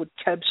couch with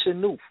Keb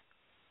Sanouf.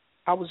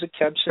 I was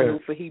a Keb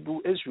Sanouf, a Hebrew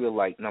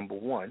Israelite, number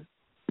one.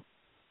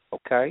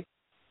 Okay?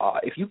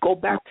 If you go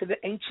back to the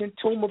ancient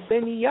tomb of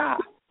Beniyah,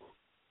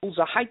 who's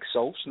a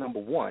Hyksos, number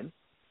one,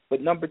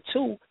 but number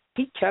two,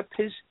 he kept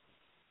his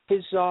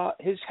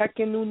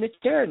Hekenu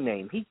Neter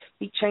name. He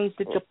changed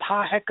it to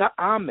Paheka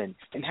Amen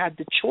and had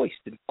the choice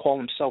to call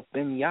himself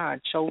Beniyah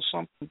and chose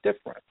something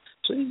different.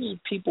 So these are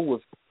people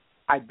with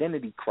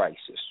identity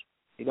crisis.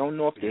 They don't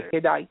know if they're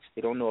Hittites.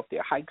 They don't know if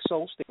they're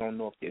Hyksos. They don't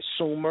know if they're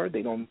Sumer.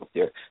 They don't know if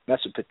they're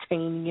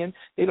Mesopotamian.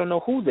 They don't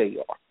know who they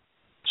are.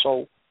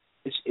 So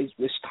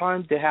it's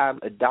time to have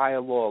a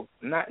dialogue,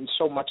 not in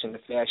so much in the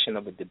fashion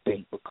of a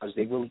debate, because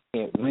they really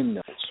can't win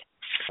those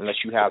unless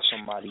you have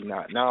somebody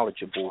not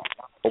knowledgeable.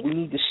 But we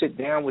need to sit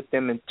down with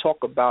them and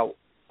talk about,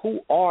 who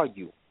are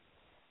you?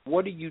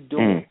 What are you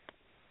doing?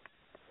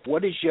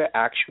 What is your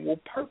actual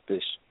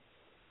purpose,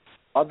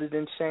 other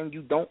than saying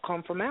you don't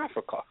come from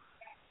Africa?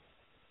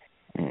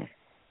 You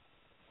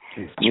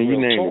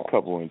named a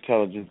couple of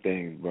intelligent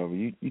things, brother.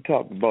 You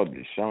talked about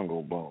the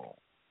Shango bone.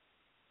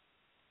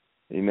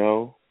 You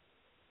know,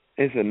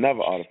 it's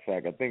another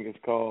artifact. I think it's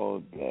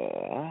called,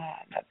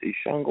 not the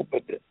Shango,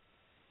 but the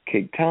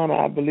Kektana,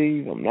 I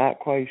believe. I'm not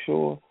quite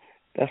sure.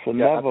 That's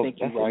another.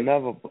 That's right.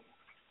 Another.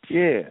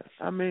 Yeah,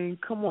 I mean,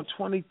 come on,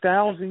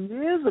 20,000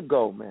 years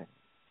ago, man.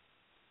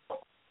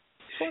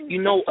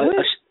 You know, a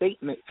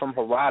statement from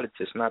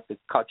Herodotus, not to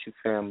cut you,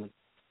 family.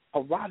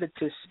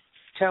 Herodotus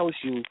tells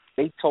you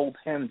they told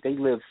him they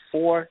lived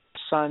 4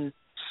 sun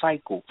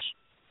cycles.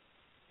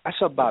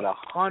 That's about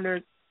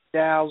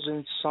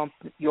 100,000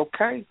 something. You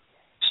okay?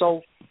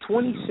 So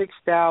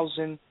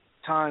 26,000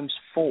 times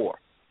 4.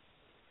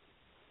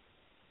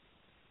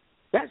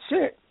 That's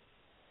it.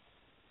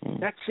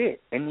 That's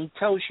it. And he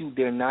tells you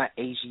they're not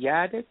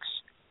Asiatics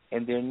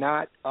and they're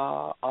not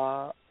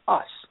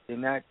us. They're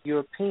not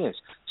Europeans.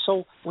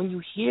 So when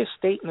you hear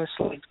statements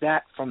like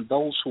that from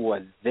those who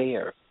are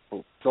there,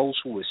 those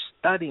who are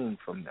studying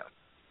from them,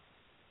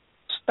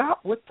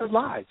 stop with the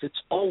lies. It's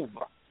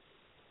over.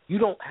 You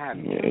don't have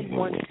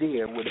anyone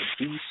there with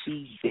a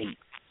BC date.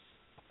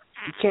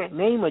 You can't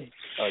name a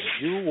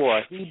Jew or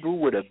a Hebrew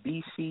with a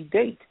BC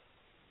date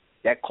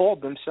that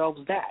called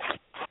themselves that.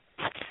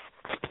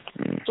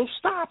 So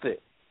stop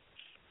it.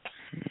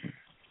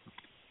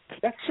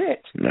 That's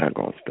it. Not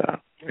gonna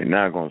stop. They're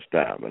not gonna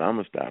stop, but I'm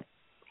gonna stop.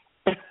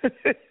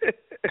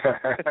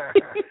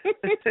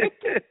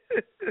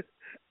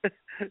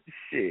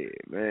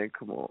 Shit, man,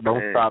 come on. Don't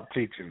man. stop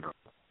teaching them.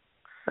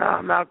 No,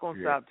 I'm not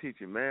gonna stop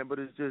teaching, man. But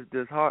it's just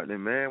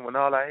disheartening, man. When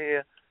all I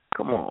hear,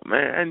 come on,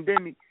 man. And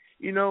then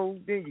you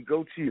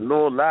go to your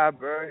little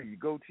library, you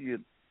go to your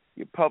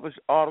published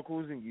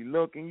articles, and you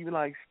look, and you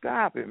like,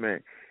 stop it,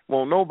 man.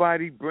 Won't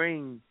nobody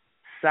bring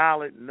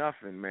solid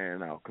nothing, man,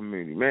 in our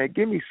community, man.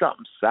 Give me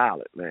something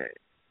solid, man.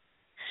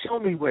 Show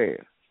me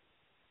where.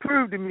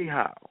 Prove to me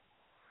how.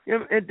 You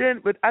know, and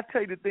then, but I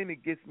tell you the thing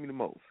that gets me the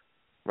most,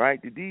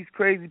 right? That these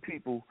crazy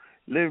people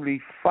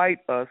literally fight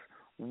us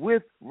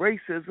with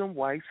racism,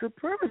 white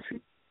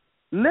supremacy.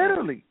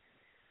 Literally.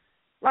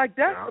 Like,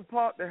 that's the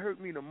part that hurt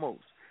me the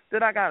most.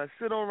 That I got to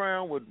sit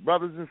around with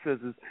brothers and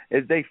sisters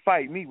as they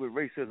fight me with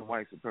racism,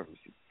 white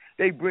supremacy.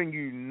 They bring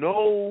you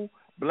no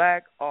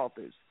black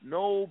authors,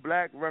 no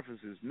black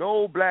references,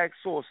 no black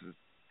sources.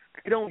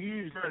 They don't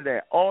use none of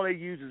that. All they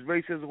use is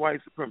racism,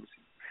 white supremacy.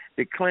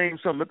 They claim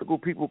some mythical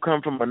people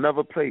come from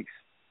another place.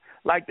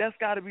 Like, that's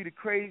got to be the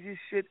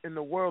craziest shit in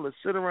the world, to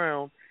sit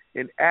around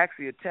and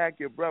actually attack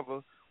your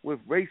brother with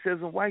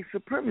racism, white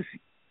supremacy.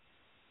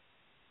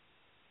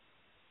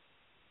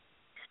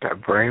 It's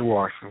that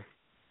brainwashing.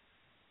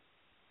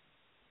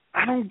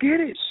 I don't get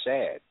it.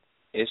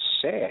 It's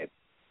sad.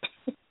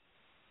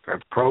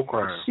 That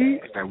program. See,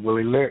 that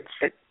Willie Lynch.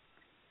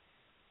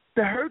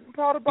 The hurting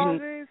part about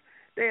it is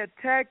they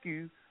attack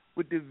you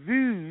with the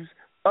views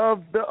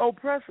of the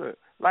oppressor.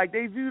 Like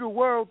they view the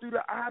world through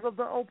the eyes of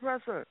the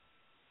oppressor.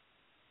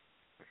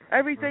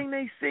 Everything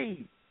they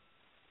see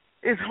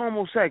is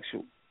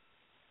homosexual.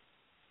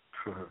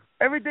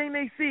 Everything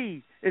they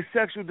see is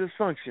sexual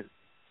dysfunction.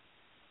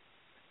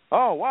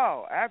 Oh,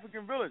 wow,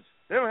 African village.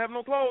 They don't have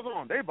no clothes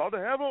on. They about to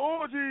have an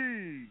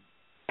orgy.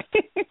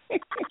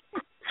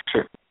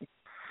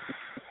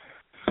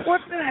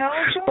 What the hell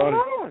is going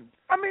on?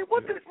 I mean,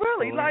 what the,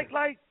 really? Like,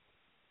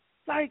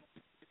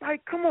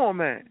 come on,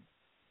 man.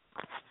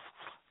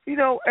 You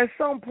know, at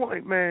some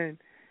point, man,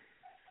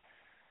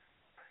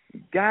 you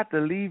got to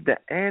leave the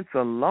ants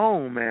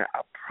alone, man.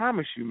 I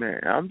promise you,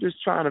 man. I'm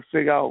just trying to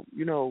figure out,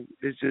 you know,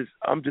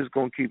 I'm just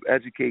gonna keep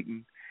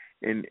educating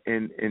and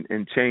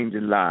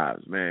changing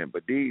lives, man.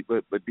 But these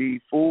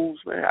fools,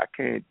 man, I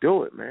can't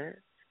do it, man.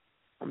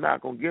 I'm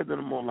not gonna give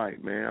them more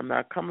light, man. I'm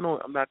not coming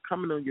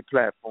on your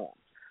platform.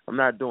 I'm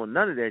not doing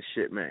none of that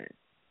shit, man.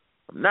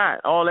 I'm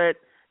not. All that,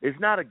 it's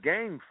not a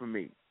game for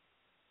me.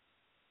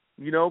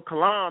 You know,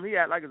 Kalam, he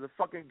act like it's a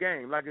fucking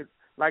game, like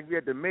we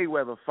at the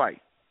Mayweather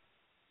fight.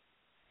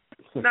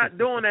 Not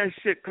doing that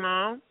shit,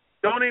 Kalam.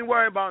 Don't even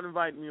worry about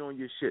inviting me on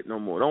your shit no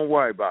more. Don't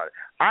worry about it.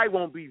 I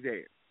won't be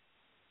there.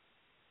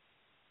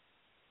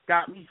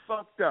 Got me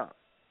fucked up.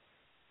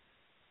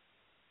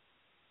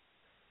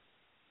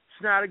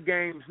 It's not a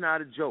game. It's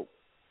not a joke.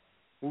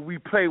 When we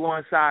play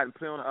one side and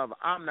play on the other,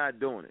 I'm not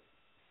doing it.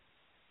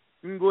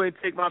 You can go ahead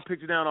and take my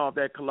picture down off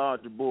that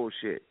collage of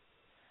bullshit.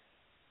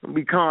 Don't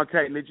be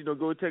contacting it. You know,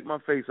 go ahead and take my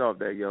face off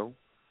that, yo.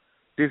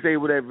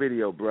 Disable that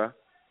video, bruh.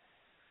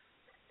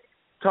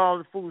 All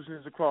the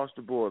foolishness across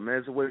the board, man.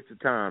 It's a waste of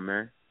time,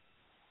 man.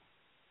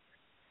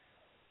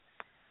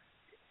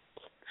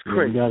 It's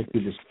crazy. You gotta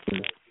keep this.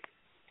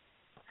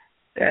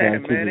 Yeah,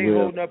 man, they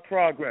holding up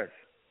progress.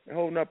 They're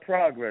holding up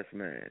progress,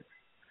 man.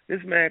 This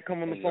man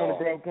come on the phone,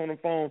 broke on the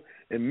phone,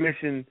 and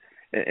mention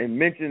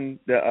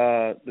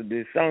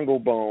the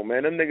Sango bone,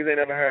 man. Them niggas ain't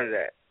never heard of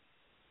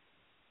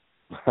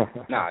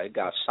that. Nah, it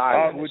got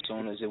silent as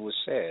soon as it was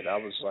said. I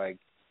was like,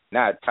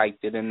 I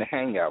typed it in the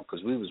Hangout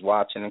because we was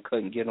watching and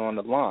couldn't get on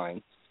the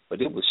line,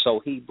 but it was so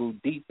Hebrew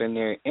deep in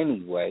there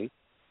anyway.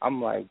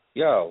 I'm like,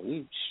 yo,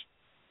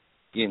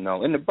 you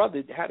know, and the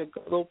brother had a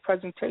good little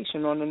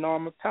presentation on the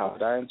Norma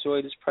Palette. I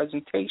enjoyed his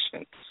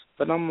presentation,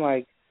 but I'm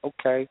like,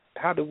 okay,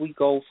 how do we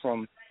go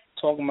from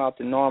talking about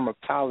the Norma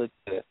Palette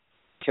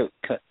to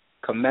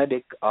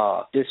comedic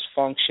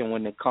dysfunction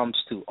when it comes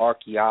to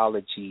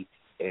archaeology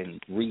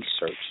and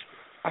research?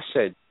 I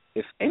said,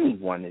 if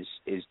anyone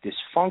is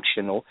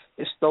dysfunctional,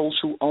 it's those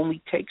who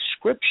only take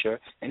scripture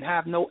and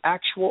have no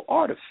actual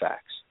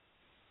artifacts.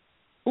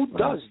 Who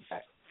does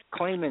that?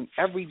 Claiming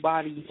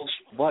everybody else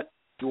but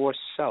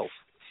yourself.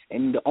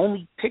 And the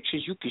only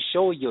pictures you can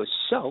show of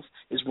yourself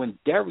is when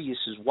Darius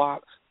is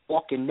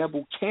walking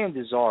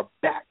Nebuchadnezzar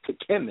back to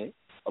Kemet,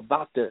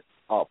 about to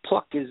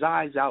pluck his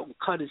eyes out and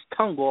cut his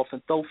tongue off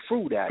and throw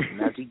fruit at him,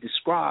 as he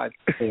described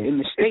in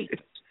the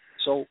statements.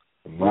 So,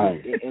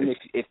 and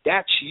if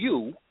that's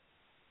you,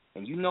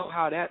 and you know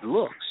how that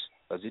looks,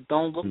 because it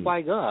don't look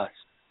like us,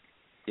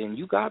 then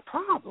you got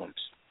problems.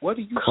 What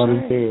are you saying? Cut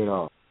his head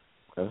off.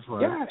 That's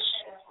right. Yes.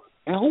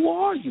 And who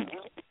are you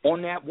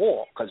on that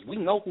wall? Because we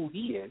know who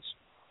he is.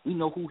 We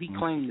know who he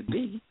claimed to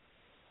be.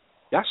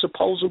 That's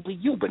supposedly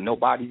you, but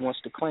nobody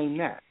wants to claim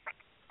that.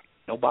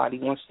 Nobody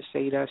wants to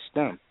say that's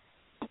them.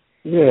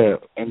 Yeah,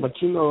 but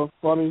you know,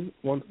 funny,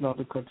 not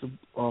to cut you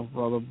off,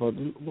 brother, but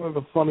one of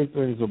the funny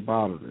things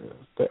about it is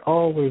they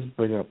always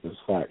bring up this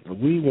fact that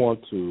we want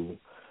to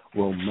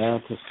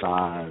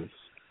romanticize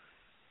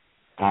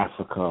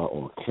Africa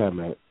or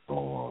Kemet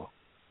or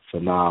the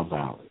Nile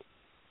Valley.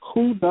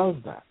 Who does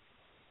that?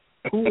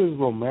 Who is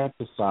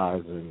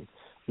romanticizing?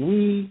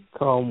 We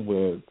come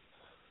with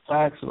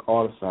facts and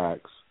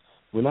artifacts.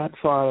 We're not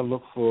trying to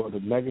look for the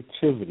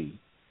negativity,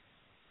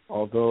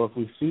 although if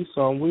we see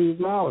some, we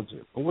acknowledge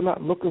it. But we're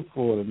not looking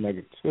for the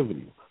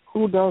negativity.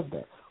 Who does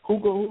that?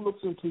 Who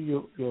looks into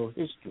your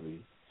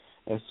history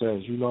and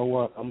says, you know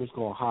what, I'm just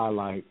going to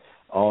highlight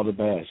all the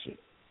bad shit.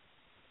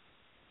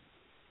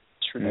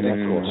 And that's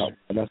going to help.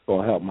 And that's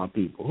going to help my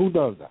people. Who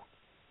does that?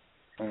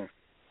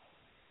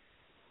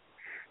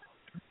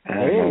 I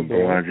don't know,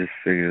 bro. I just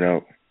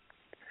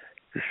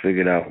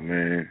figured out,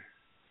 man,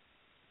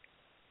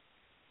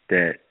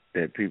 that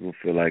people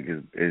feel like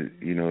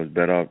it's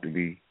better off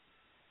to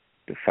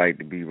fight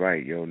to be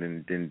right, yo,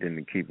 than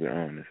to keep it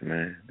honest,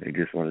 man. They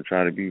just want to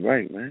try to be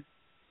right, man.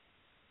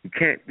 You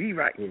can't be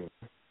right. Yeah.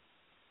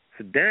 It's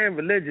a damn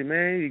religion,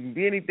 man. You can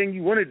be anything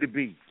you want it to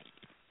be.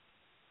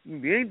 You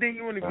can be anything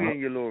you want to be in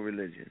your little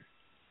religion.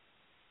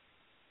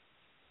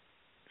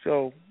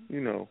 So,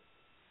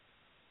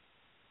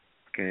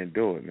 can't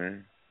do it,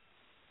 man.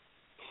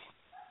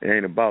 It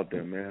ain't about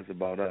them, man. It's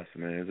about us,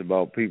 man. It's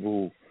about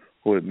people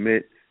who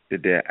admit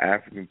that they're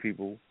African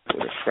people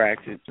with a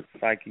fractured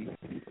psyche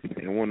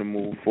and want to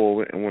move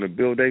forward and want to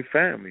build their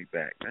family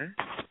back, man.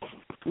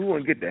 We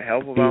want to get the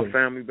health of our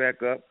family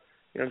back up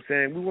You know what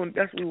I'm saying?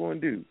 That's what we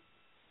want to do.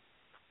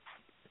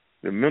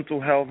 The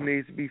mental health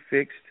needs to be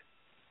fixed.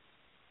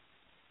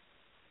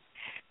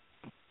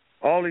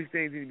 All these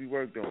things need to be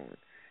worked on.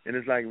 And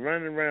it's like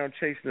running around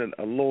chasing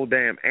a little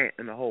damn ant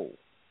in a hole.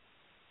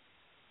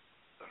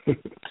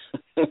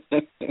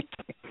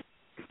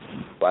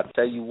 Well, I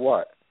tell you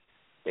what,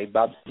 they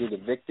about to get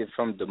evicted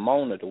from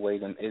Dimona the way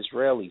them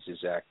Israelis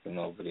is acting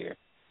over there.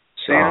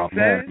 See what I'm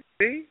saying?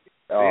 See?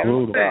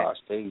 Oh, gosh.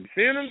 See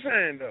what I'm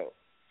saying, though?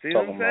 See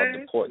talking what I'm saying?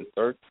 about deporting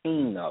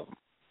 13 of them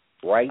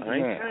right now. I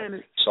ain't saying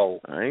it. So,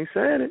 I ain't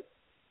saying it.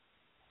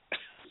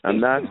 I'm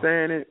not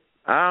saying it.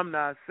 I'm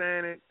not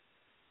saying it.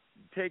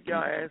 Take your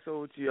ass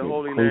over to your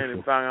holy land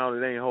and find out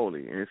it ain't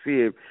holy, and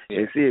see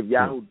if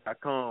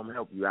Yahoo.com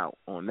help you out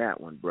on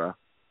that one, bruh.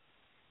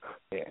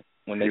 Yeah.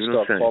 When they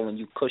start calling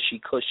you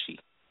cushy,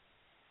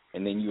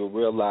 and then you'll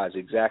realize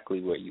exactly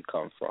where you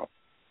come from.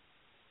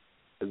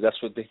 Because that's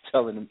what they're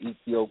telling them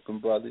Ethiopian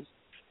brothers,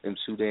 them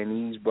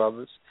Sudanese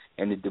brothers,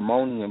 and the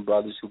Demonian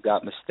brothers who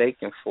got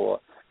mistaken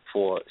for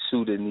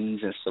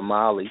Sudanese and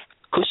Somali.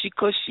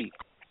 Cushy.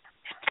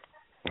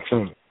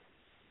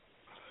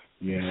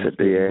 Yeah. Sit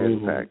their ass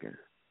packing.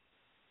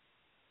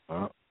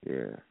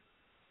 Yeah.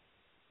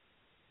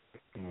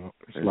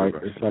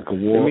 It's like a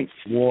war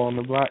on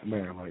the black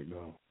man right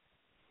now.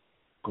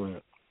 Go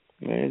ahead.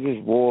 Man,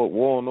 just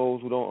war on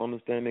those who don't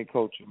understand their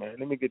culture, man.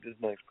 Let me get this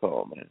next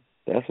call, man.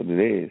 That's what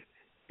it is.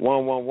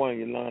 111,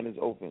 your line is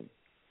open.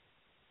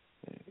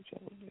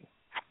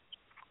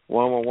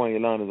 111,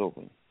 your line is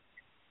open.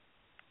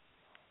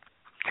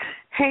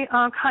 Hey,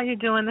 Unc, how you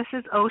doing? This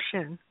is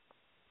Ocean.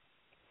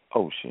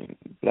 Ocean,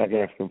 Black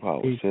African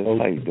Power.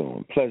 How you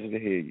doing? Pleasure to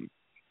hear you.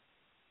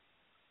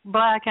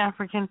 Black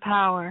African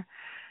Power.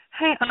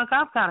 Hey, Unc,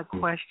 I've got a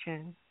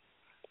question,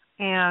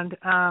 and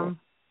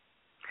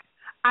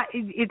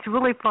it's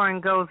really for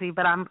Ngozi,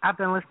 but I've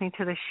been listening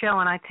to the show,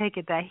 and I take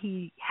it that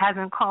he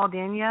hasn't called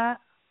in yet.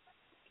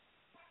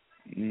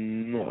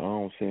 No, I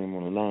don't see him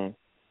on the line.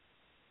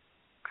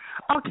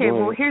 Okay,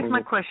 well, here's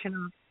my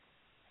question.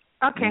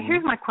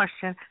 Here's my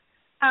question.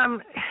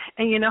 And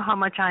you know how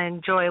much I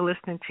enjoy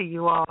listening to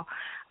you all.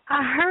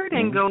 I heard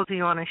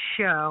Ngozi on a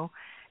show,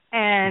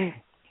 and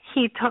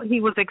he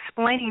was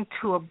explaining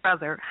to a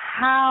brother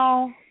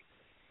how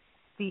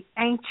the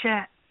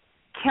ancient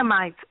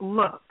Kemites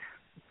looked.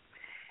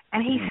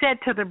 And he said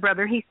to the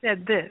brother, he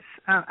said this,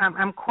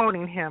 I'm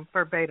quoting him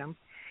verbatim.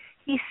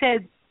 He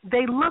said,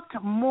 they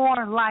looked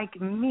more like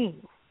me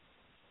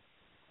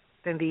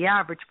than the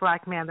average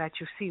black man that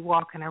you see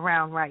walking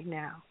around right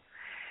now.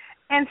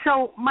 And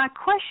so my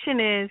question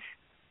is,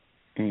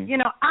 you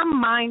know, I'm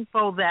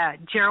mindful that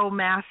Gerald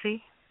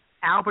Massey,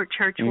 Albert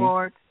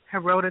Churchward,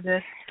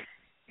 Herodotus,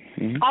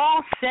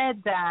 all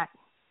said that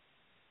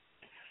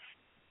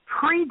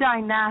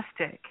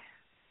pre-dynastic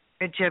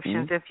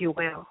Egyptians, if you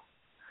will,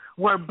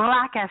 were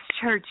black as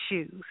church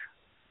shoes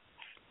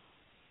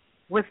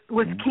with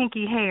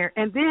kinky hair.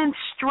 And then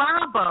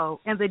Strabo,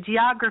 in the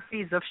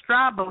geographies of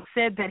Strabo,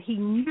 said that he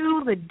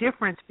knew the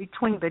difference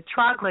between the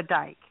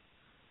troglodyte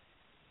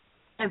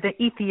and the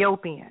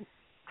Ethiopian,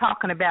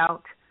 talking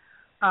about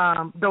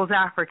those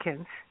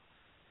Africans,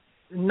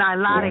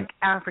 Nilotic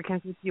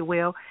Africans, if you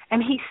will.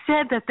 And he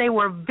said that they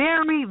were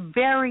very,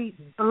 very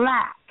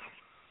black,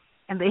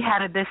 and they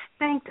had a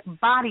distinct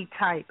body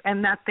type,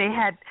 and that they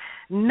had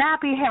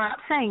nappy hair.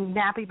 I'm saying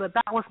nappy, but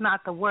that was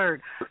not the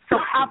word. So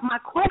my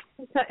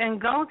question to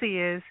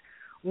Ngozi is,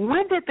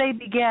 when did they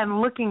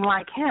begin looking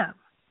like him?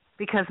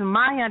 Because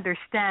my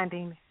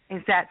understanding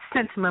is that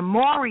since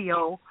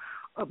memorial,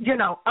 you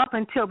know, up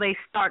until they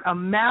start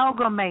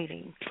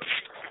amalgamating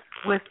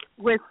with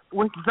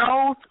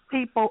those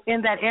people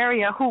in that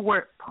area who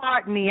were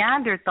part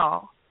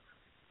Neanderthal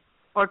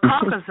or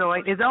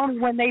Caucasoid, is only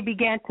when they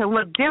began to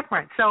look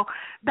different. So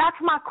that's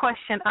my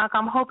question, Unc.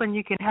 I'm hoping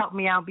you can help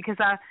me out because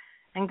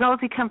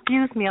Ngozi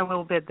confused me a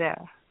little bit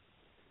there.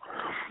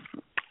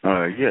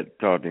 Yeah,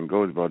 talk to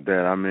Ngozi about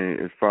that. I mean,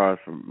 as far as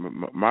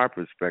from my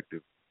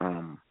perspective,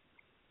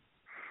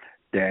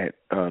 that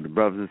the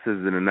brothers and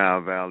sisters in the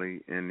Nile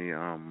Valley and the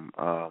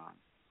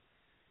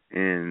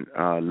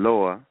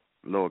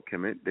Lower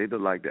Kemet, they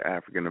look like the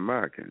African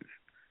Americans.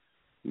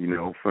 You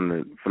know, from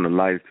the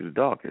lightest to the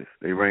darkest,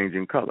 they range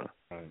in color.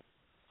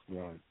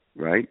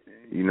 Right.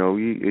 You know,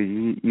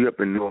 you up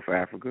in North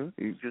Africa,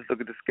 you just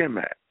look at the skin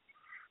map.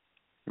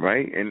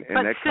 Right, and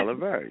that color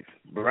varies: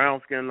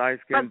 brown skin, light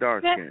skin,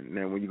 dark skin.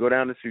 Now, when you go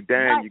down to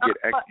Sudan, you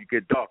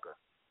get darker.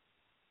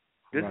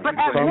 This but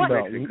at what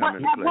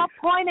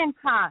point in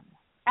time?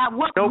 At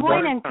what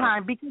point in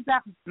time? Because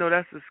no,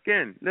 that's the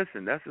skin.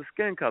 Listen, that's the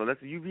skin color.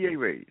 That's the UVA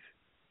rays.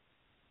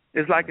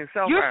 It's like in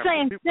South Africa. You're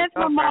saying since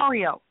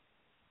memorial.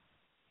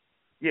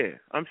 Yeah,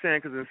 I'm saying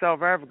because in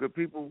South Africa,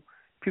 people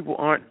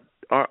aren't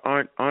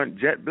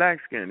jet black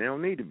skin. They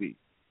don't need to be.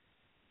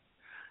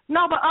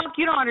 No, but Unc,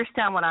 you don't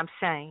understand what I'm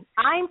saying.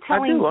 I'm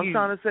telling you. I'm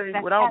trying to say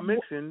without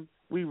mixing,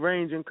 we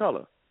range in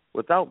color.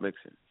 Without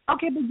mixing.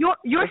 Okay, but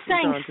you're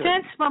saying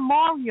since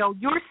memorial.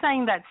 You're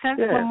saying that since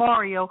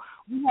memorial,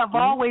 we have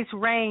always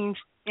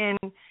ranged in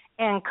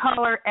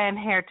color and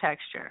hair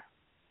texture.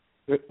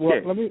 Let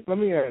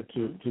me add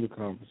to the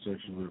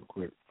conversation real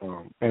quick.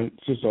 And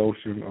just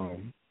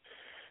Ocean,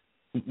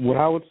 what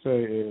I would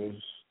say is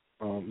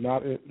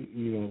not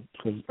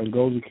because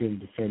Ngozi can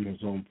defend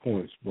his own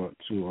points, but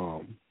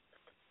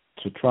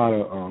to try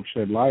to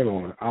shed light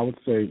on it, I would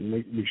say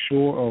be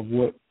sure of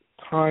what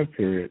time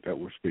period that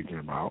we're speaking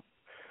about,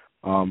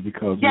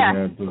 because we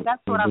had the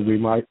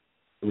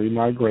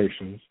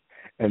remigrations,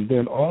 and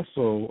then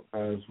also,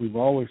 as we've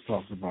always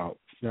talked about,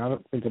 now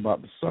think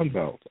about the Sun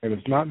Belt, and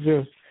it's not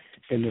just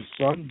in the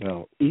Sun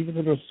Belt. Even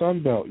in the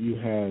Sun Belt, you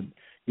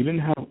didn't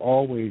have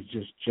always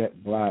just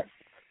jet black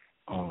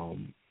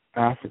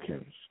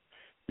Africans,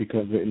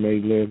 because they may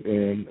live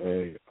in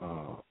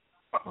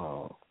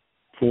a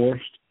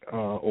forest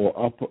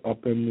or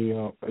up in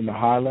the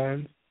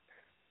highlands,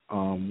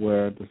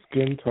 where the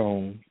skin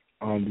tone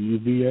on the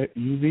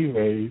UV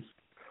rays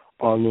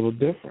are a little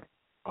different,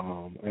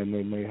 and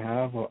they may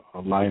have a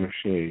lighter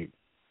shade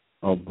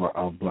of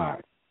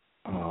black.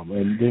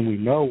 And then we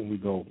know when we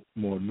go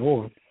more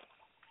north,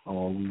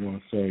 or we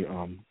want to say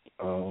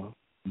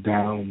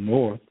down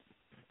north,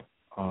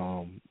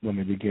 when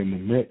they begin to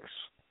mix,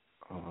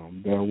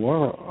 there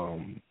were.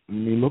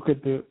 Look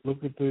at the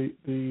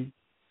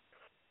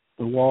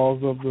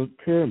walls of the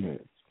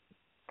pyramids.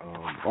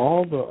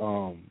 All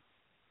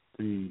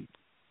the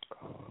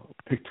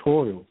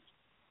pictorials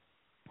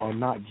are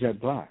not jet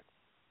black.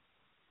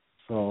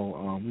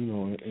 So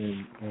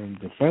in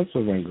defense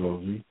of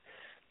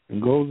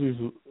Ngozi's,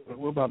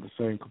 we're about the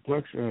same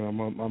complexion. I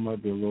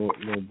might be a little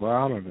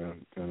browner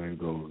than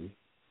Ngozi,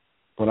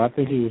 but I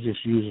think he was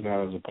just using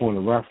that as a point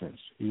of reference.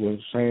 He was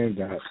saying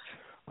that.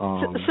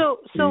 Can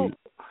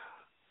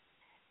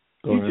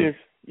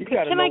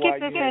I get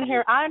this in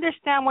here? I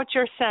understand what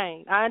you're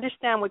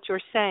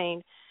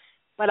saying.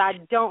 But I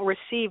don't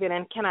receive it,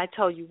 and can I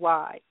tell you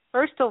why?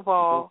 First of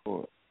all,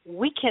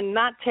 we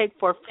cannot take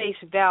for face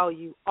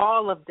value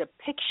all of the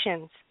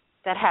depictions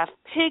that have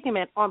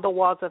pigment on the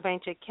walls of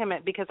ancient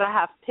Kemet, because I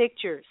have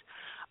pictures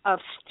of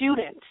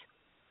students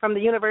from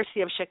the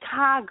University of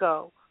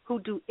Chicago who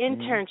do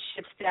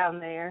internships down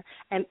there,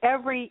 and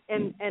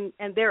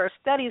and there are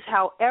studies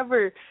how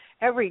every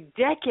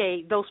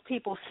decade those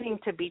people seem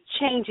to be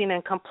changing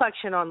in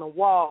complexion on the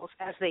walls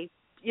as they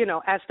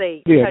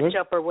touch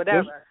up or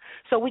whatever.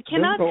 So we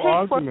cannot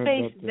take for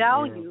face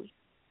value.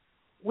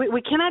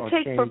 We cannot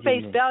take for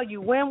face value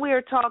when we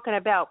are talking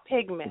about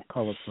pigment.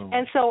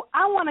 And so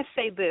I want to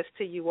say this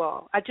to you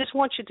all. I just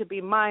want you to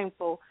be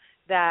mindful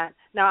that,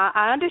 now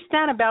I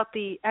understand about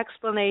the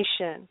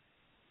explanation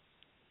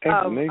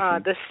of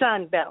the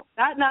Sun Belt.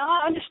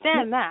 Now I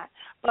understand that,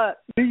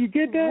 but do you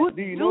get that?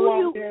 Do you know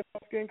why we have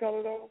skin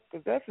color though?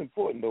 Because that's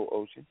important though,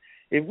 Ocean.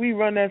 If we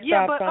run that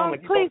stop sign,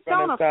 please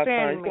don't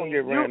offend me.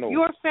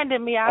 You're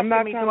offending me.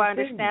 Asking me, do I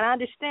understand? I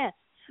understand.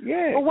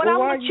 Yeah. But what I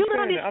want you to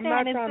understand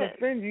I'm not trying to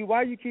offend you.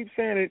 Why you keep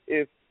saying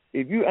it?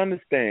 If you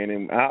understand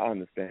and I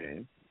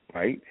understand,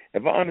 right?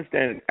 If I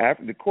understand,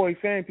 the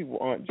Khoisan people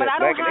aren't just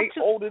black.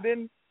 They older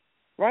than,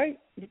 right?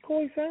 The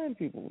Khoisan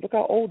people. Look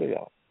how old they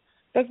are.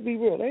 Let's be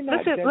real. They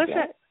not just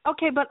black.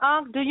 Okay, but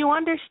do you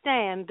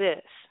understand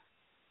this?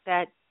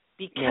 That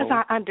because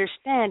I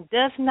understand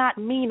does not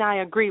mean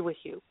I agree with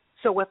you.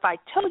 So if I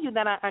tell you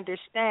that I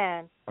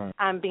understand,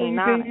 I'm being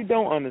honest. Then you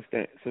don't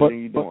understand. Then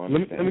you don't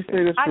understand. Let me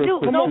say this real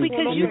quick. No,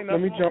 because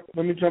let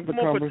me jump the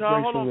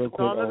conversation real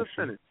quick. Let us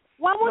finish.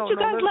 Why won't you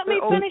guys let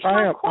me finish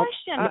my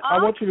question? I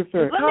want you to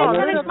finish. Let me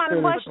finish my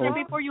question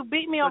before you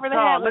beat me over the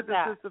head with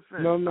that.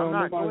 No,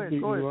 nobody's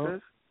beating you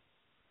up.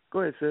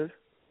 Go ahead, sis.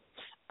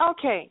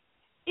 Okay,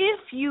 if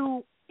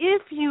you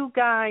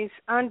guys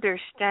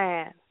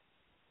understand,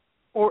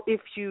 or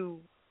if you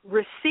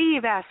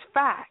receive as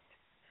fact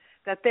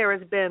that there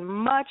has been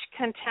much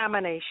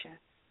contamination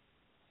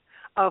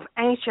of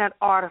ancient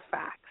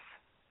artifacts,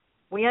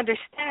 we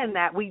understand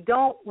that.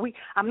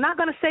 I'm not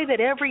going to say that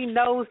every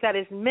nose that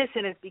is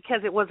missing is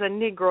because it was a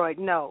Negroid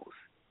nose,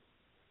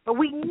 but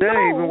we know that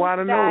ain't even why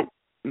the that. Nose.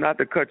 Not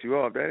to cut you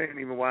off, that ain't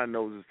even why the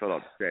noses fell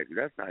off the statue.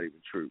 That's not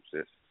even true,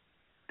 sis.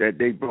 That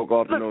they broke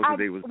off the nose and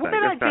they was black. What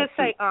did I just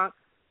say, Unc?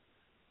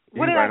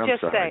 What did I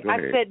just say? I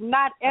said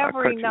not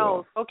every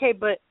nose. Okay,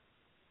 but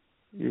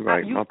you're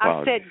right. My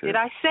apologies. I said, did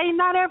I say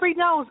not every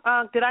nose?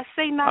 Did I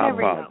say not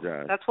every nose?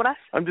 That's what I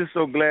said. I'm just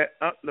so glad.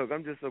 Look,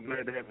 I'm just so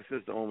glad to have a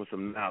sister on with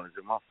some knowledge.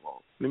 It's my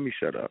fault. Let me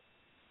shut up.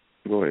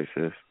 Go ahead,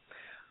 sis.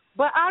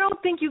 But I don't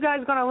think you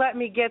guys are going to let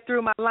me get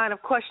through my line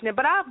of questioning.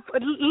 But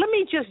let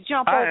me just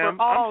jump over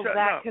all of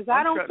that because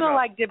I don't feel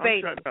like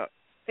debating.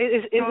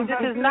 This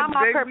is not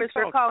my purpose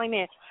for calling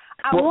in.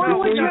 I want to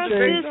address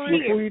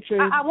this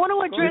here. I want to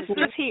address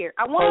this here.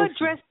 I want to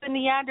address the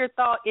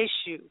Neanderthal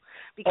issue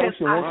because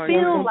I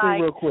feel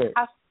like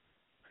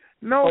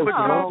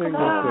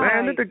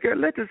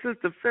let the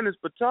sister finish.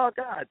 But y'all,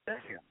 God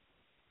damn.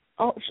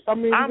 Oh, I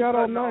mean, we got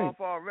all night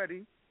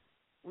already.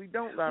 We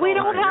don't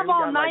have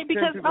all night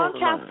because Unc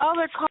has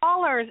other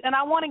callers, and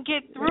I want to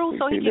get through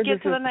so he can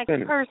get to the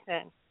next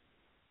person.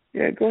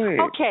 Yeah, go ahead.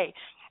 Okay.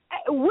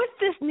 with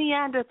this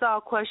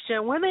Neanderthal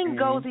question, when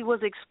Ngozi was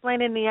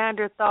explaining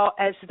Neanderthal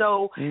as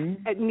though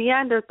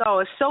Neanderthal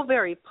is so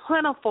very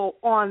plentiful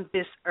on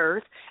this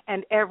earth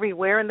and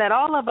everywhere, and that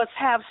all of us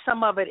have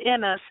some of it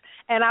in us.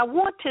 And I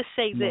want to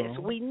say this: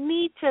 we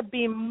need to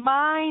be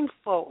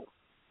mindful,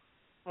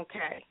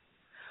 okay,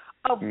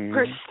 of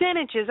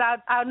percentages.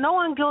 I know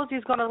Ngozi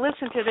is going to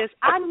listen to this.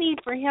 I need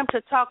for him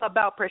to talk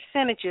about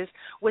percentages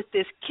with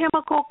this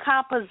chemical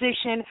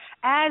composition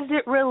as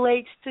it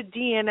relates to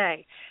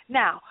DNA.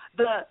 Now,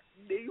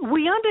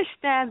 we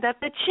understand that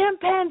the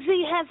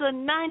chimpanzee has a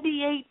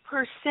 98%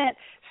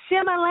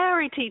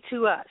 similarity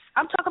to us.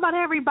 I'm talking about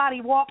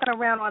everybody walking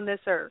around on this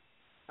earth,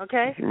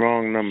 okay? It's the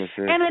wrong number,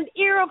 sis. And an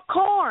ear of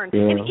corn.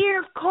 An ear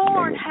of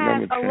corn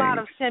has a lot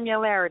of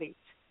similarities,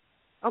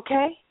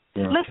 okay?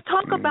 Yeah. Let's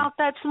talk about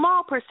that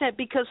small percent,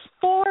 because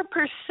 4%,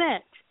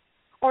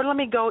 or let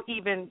me go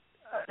even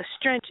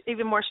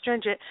more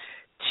stringent,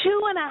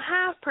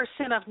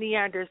 2.5% of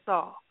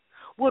Neanderthal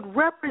would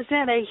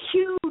represent a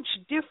huge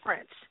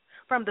difference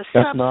from the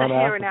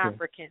sub-Saharan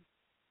African.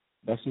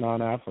 That's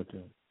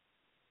non-African.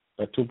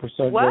 That 2%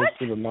 goes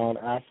to the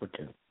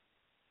non-African.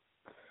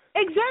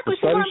 Exactly.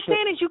 So what I'm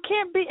saying is you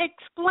can't be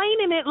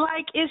explaining it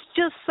like it's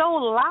just so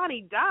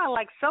la-di-da,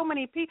 like so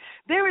many people.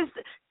 There is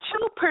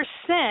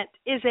 2%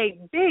 is a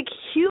big,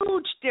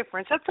 huge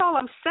difference. That's all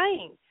I'm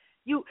saying.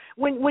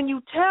 When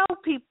you tell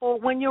people,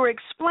 when you're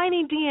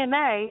explaining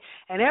DNA,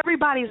 and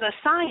everybody's a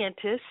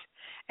scientist,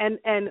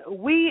 and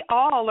we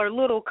all are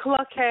little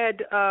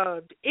cluckhead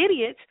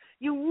idiots,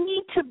 you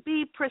need to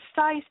be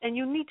precise, and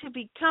you need to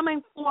be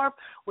coming forth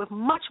with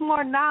much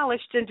more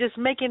knowledge than just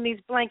making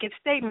these blanket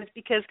statements,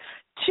 because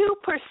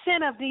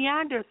 2% of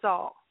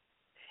Neanderthal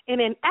in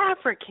an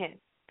African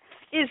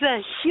is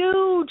a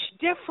huge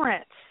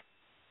difference.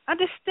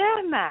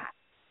 Understand that.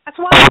 That's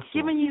why I'm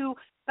giving you.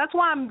 That's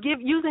why I'm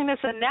using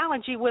this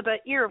analogy with an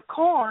ear of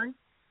corn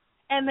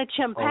and the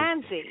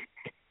chimpanzee.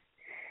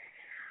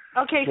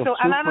 Okay, so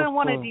and I don't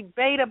want to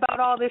debate about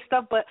all this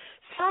stuff, but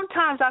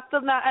sometimes I feel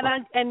that,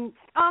 and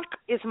Unc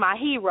is my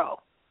hero.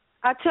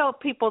 I tell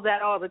people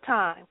that all the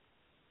time.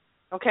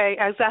 Okay,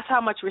 as that's how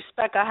much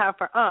respect I have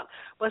for Unc.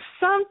 But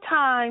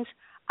sometimes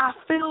I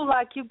feel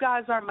like you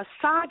guys are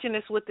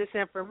misogynist with this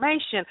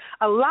information.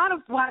 A lot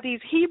of why the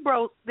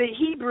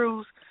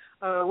Hebrews,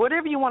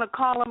 whatever you want to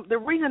call them, the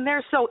reason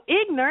they're so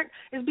ignorant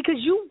is because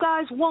you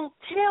guys won't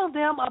tell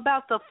them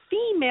about the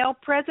female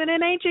present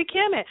in ancient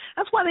Kemet.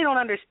 That's why they don't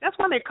understand. That's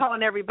why they're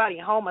calling everybody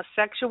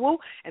homosexual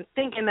and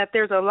thinking that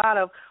there's a lot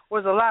of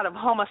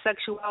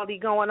homosexuality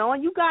going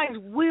on. You guys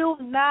will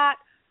not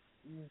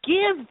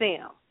give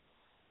them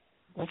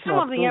some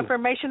of the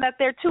information that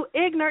they're too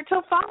ignorant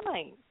to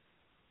find.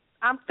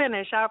 I'm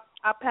finished.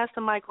 I'll pass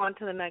the mic on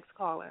to the next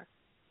caller.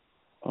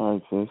 All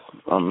right, sis.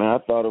 I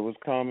thought it was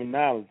common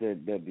knowledge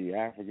that the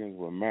Africans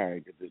were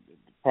married. The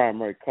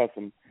primary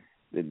custom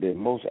that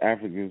most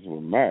Africans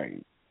were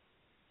married.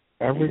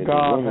 Every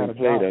god had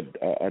played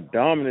a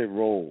dominant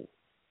role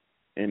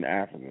in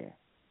Africa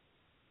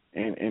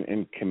and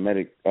in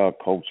Kemetic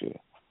culture.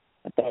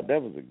 I thought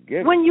that was a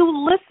gift. When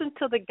you listen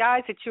to the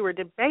guys that you were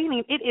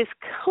debating, it is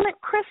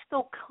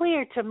crystal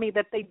clear to me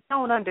that they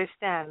don't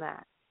understand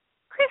that.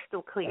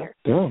 Crystal clear.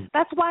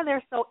 That's why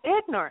they're so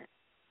ignorant.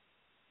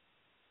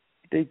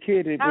 They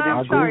kidded.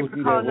 I'm sorry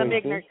for calling them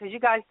ignorant, because you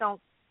guys don't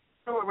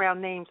throw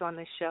around names on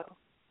this show.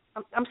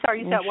 I'm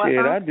sorry, you said what? Shit,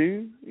 I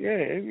do.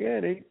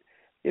 Yeah. They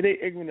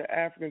ignorant of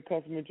African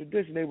custom and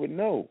tradition. They would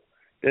know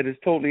that it's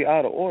totally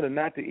out of order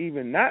not to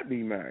even not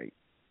be married.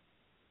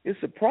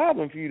 It's a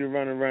problem for you to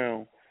run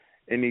around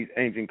in these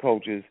ancient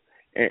cultures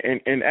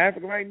in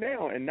Africa right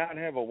now and not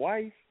have a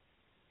wife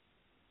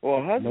or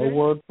a husband. No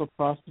word for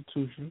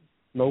prostitution.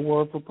 No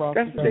word for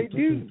prostitution. That's what they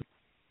do.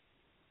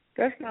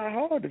 That's not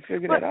hard to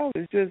figure that out.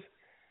 It's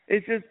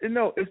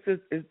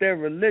their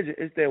religion.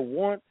 It's their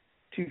want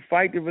to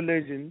fight the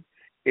religion.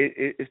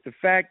 It's the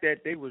fact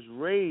that they was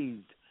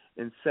raised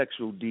in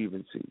sexual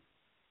deviancy,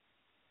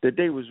 that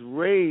they was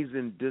raised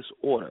in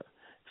disorder,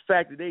 the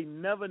fact that they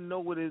never know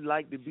what it's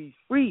like to be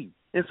free.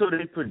 And so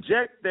they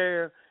project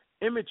their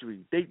imagery.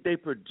 They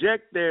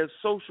project their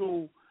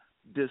social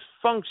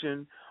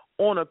dysfunction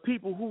on a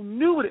people who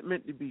knew what it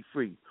meant to be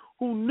free,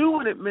 who knew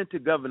what it meant to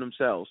govern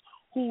themselves,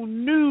 who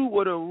knew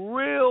what a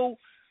real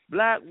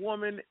black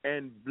woman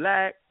and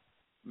black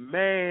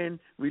man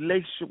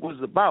relationship was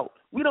about.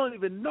 We don't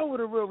even know what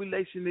a real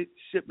relationship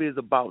is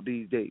about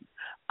these days.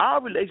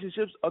 Our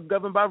relationships are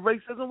governed by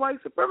racism,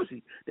 white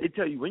supremacy. They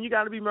tell you when you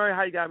got to be married,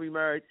 how you got to be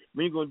married,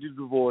 when you're going to do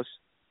divorce.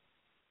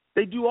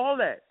 They do all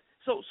that.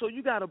 So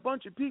you got a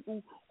bunch of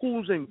people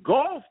who's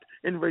engulfed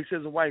in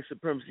racism, white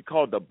supremacy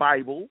called the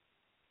Bible,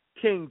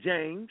 King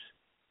James,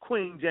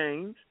 Queen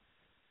James.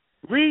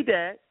 Read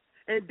that.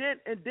 And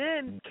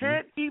then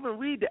can't even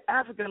read the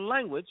African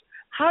language.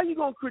 How you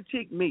gonna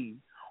critique me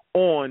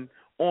on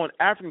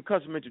African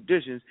custom and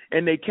traditions,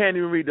 and they can't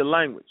even read the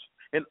language?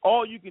 And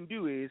all you can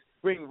do is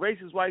bring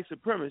racist white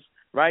supremacists,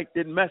 right,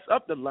 that mess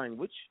up the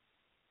language,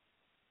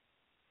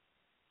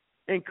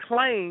 and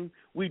claim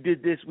we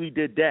did this, we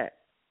did that.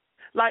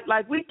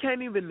 Like we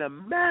can't even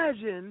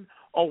imagine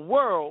a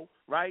world,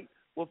 right,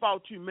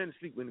 without two men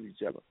sleeping with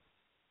each other.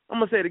 I'm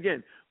going to say it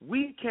again.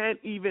 We can't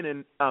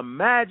even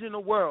imagine a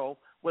world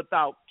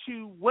without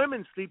two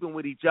women sleeping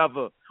with each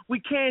other. We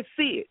can't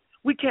see it.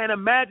 We can't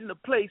imagine a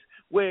place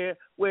where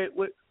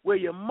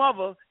your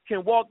mother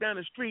can walk down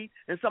the street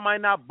and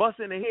somebody not bust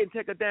in the head and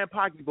take a damn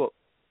pocketbook.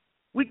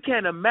 We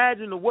can't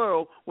imagine a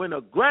world when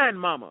a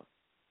grandmama,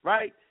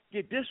 right,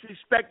 get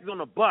disrespected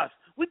on a bus.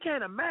 We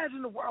can't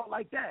imagine a world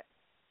like that.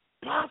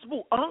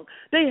 Possible,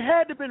 They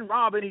had to have been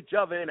robbing each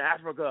other in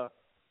Africa.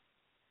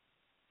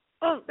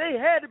 They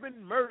had to have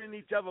been murdering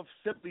each other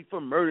simply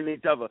for murdering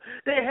each other.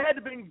 They had to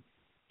have been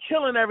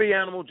killing every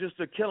animal just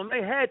to kill them.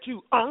 They had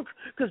to,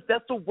 because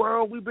that's the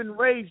world we've been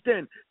raised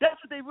in. That's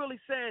what they really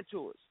saying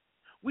to us.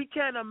 We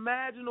can't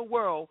imagine a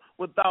world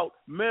without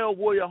male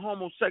warrior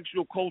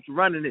homosexual culture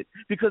running it,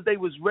 because they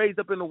was raised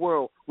up in a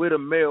world where the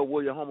male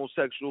warrior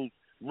homosexuals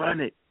run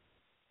it.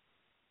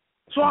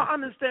 So I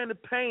understand the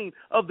pain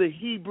of the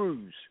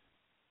Hebrews.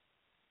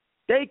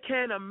 They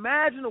can't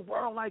imagine a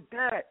world like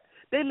that.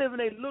 They live in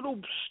a little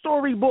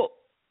storybook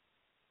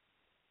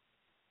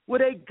where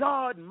their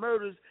God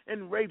murders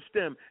and rapes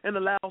them and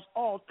allows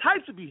all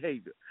types of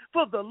behavior.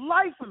 For the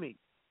life of me,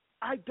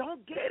 I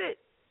don't get it.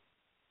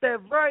 Their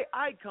very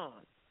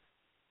icon,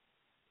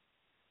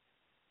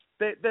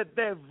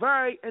 their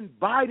very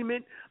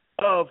embodiment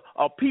of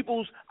a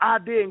people's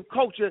idea and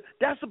culture,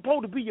 that's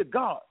supposed to be your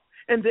God.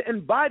 And the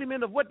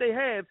embodiment of what they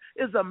have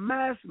is a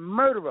mass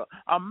murderer,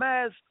 a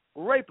mass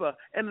raper,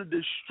 and a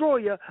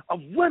destroyer of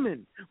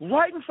women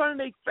right in front of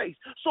their face.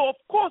 So, of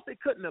course, they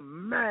couldn't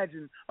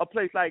imagine a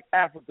place like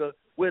Africa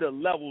where the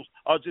levels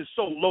are just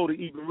so low to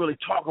even really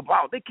talk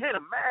about. They can't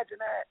imagine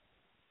that.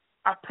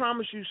 I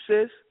promise you,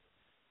 sis,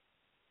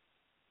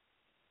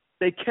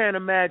 they can't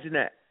imagine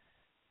that.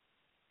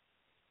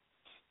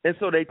 And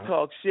so they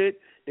talk shit,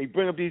 they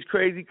bring up these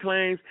crazy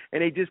claims,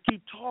 and they just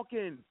keep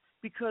talking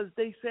because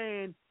they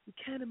saying, you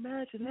can't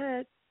imagine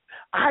that.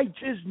 I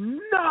just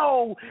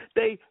know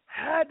they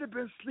had to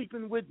been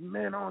sleeping with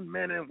men on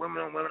men and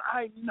women on women.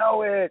 I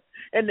know it.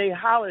 And they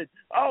hollered,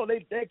 oh,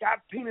 they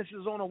got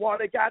penises on the wall.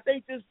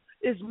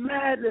 It's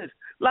madness.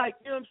 Like,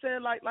 you know what I'm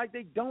saying? Like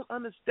they don't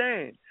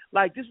understand.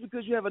 Like, just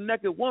because you have a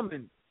naked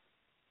woman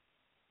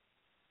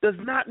does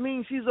not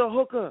mean she's a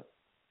hooker.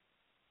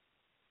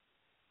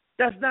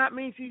 Does not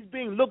mean she's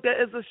being looked at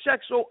as a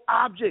sexual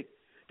object.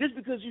 Just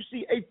because you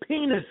see a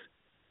penis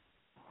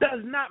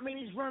does not mean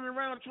he's running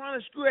around trying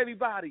to screw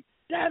everybody.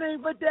 That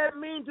ain't what that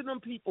means to them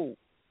people.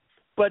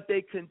 But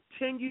they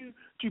continue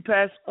to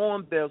pass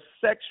on their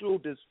sexual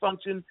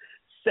dysfunction,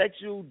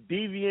 sexual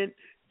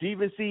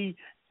deviancy,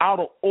 out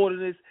of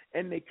orderness,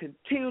 and they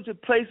continue to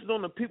place it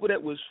on the people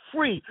that was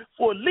free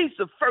for at least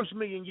the first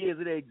million years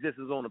of their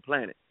existence on the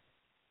planet.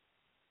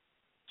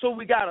 So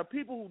we got a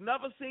people who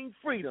never seen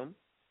freedom,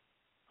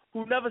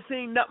 who never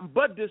seen nothing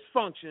but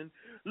dysfunction,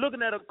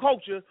 looking at a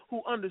culture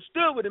who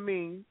understood what it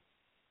means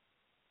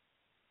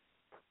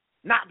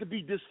not to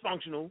be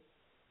dysfunctional,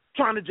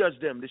 trying to judge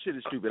them. This shit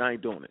is stupid. I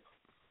ain't doing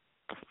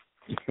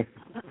it.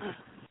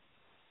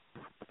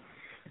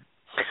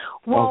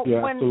 Well,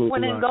 when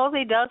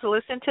Ngozi does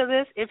listen to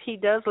this, if he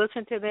does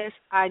listen to this,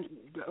 I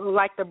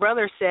like the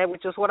brother said,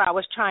 which is what I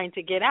was trying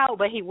to get out,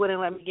 but he wouldn't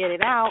let me get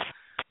it out.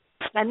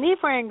 I need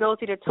for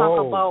Ngozi to talk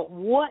about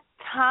what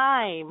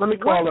time. Let me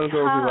call Ngozi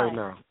right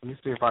now. Let me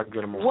see if I can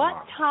get him on.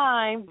 What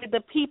time did the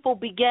people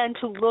begin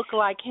to look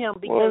like him?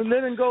 Because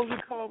let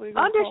Ngozi call me.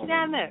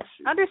 Understand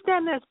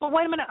this. But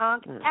wait a minute,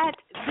 Unc.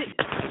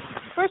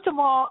 First of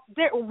all,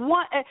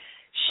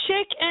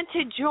 Sheikh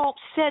Anta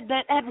said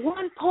that at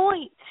one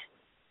point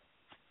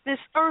this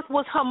earth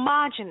was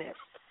homogenous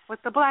with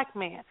the black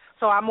man.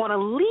 So I'm going to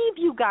leave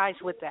you guys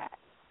with that.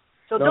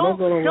 So don't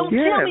tell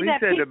me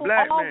that people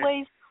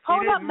always.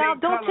 Hold up now.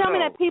 Don't tell me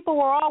that people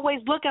were always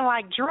looking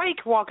like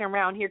Drake walking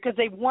around here, because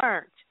they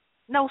weren't.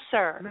 No,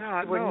 sir.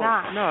 We're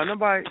not. No,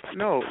 nobody.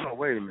 No,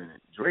 wait a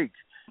minute. Drake.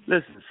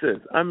 Listen, sis.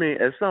 I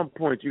mean, at some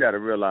point you got to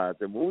realize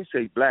that when we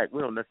say black,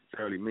 we don't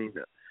necessarily mean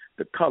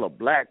the color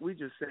black. We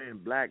just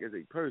saying black as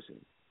a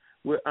person.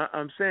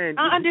 I'm saying.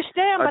 I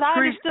understand, but I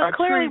understood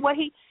clearly what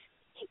he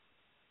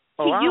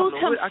used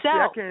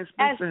himself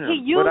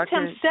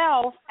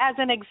as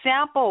an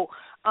example,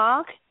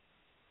 Unc.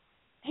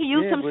 He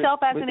used himself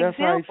as an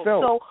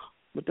example.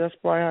 But that's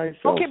probably how he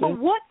felt. Okay, but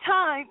what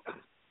time,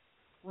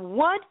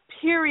 what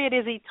period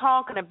is he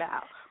talking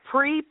about?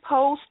 Pre,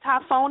 post,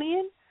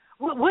 Typhonian?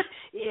 What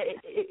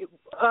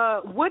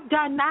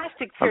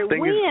dynastic period?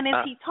 When is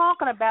he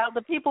talking about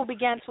the people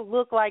began to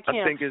look like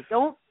him?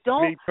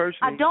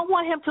 I don't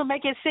want him to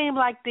make it seem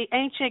like the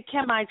ancient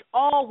Kemites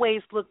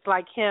always looked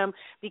like him,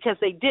 because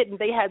they didn't.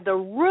 They had the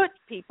root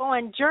people,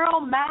 and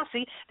Gerald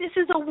Massey, this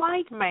is a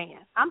white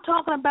man. I'm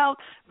talking about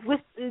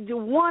with 100%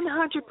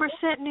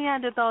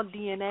 Neanderthal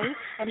DNA,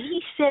 and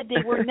he said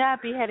they were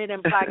nappy-headed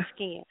and black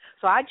skin.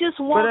 So I just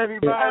want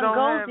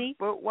Ngozi.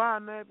 But why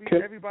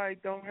nappy? Everybody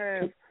don't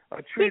have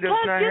a tree because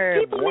does not just have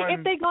people, one.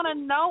 if they're going to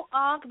know,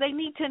 Unc, they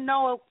need to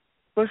know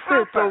But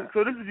sis,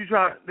 so this is you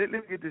trying. Let me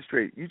get this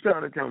straight. You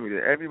trying to tell me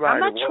that everybody? I'm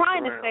not that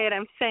trying around, to say it.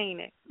 I'm saying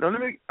it. No,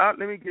 let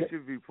me get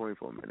your viewpoint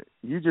for a minute.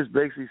 You just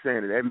basically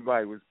saying that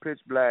everybody was pitch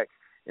black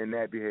and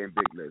nappy hair and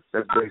big lips.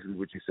 That's basically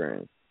what you're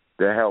saying.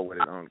 The hell with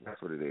it,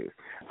 that's what it is.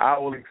 I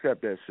will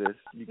accept that, sis.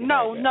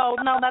 No,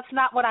 that's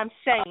not what I'm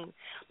saying.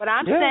 But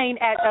I'm saying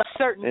at a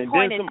certain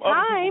point in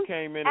time,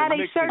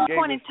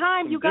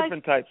 you guys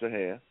different types of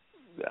hair.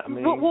 I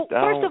mean, well,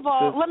 first of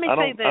all, let me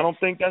say this. I don't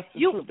think that's the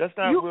truth. That's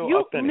not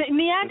real authentic.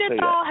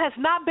 Neanderthal has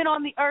not been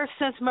on the earth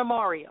since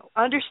memorial.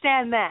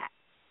 Understand that.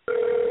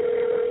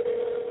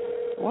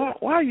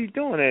 Why are you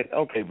doing that?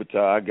 Okay, but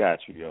I got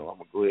you, yo. I'm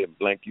gonna go ahead and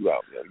blank you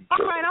out. Yo.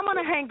 All right, I'm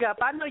gonna hang up.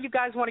 I know you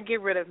guys want to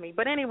get rid of me,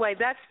 but anyway,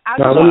 I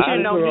just want you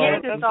to know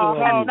Neanderthal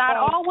has not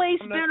always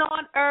been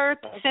on Earth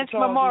since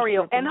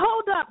memorial. And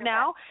hold up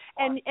now,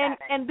 and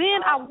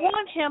then I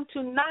want him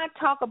to not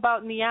talk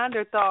about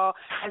Neanderthal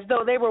as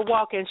though they were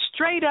walking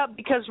straight up,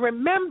 because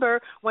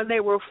remember when they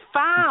were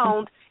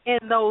found in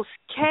those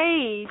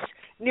caves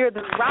near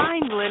the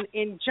Rhineland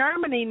in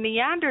Germany,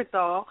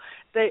 Neanderthal,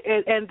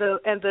 and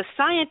the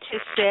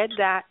scientists said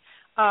that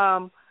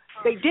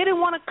they didn't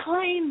want to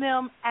claim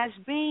them as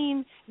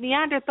being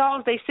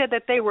Neanderthals. They said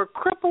that they were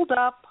crippled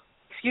up,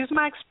 excuse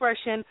my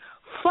expression,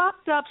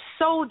 fucked up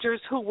soldiers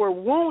who were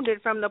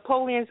wounded from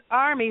Napoleon's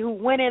army who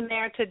went in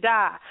there to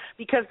die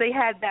because they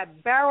had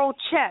that barrel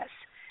chest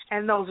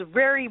and those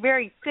very,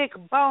 very thick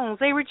bones.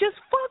 They were just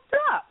fucked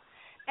up.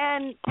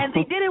 And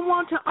they didn't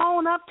want to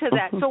own up to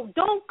that. So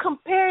don't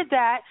compare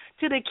that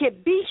to the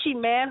Kibishi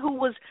man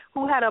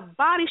who had a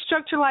body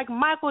structure like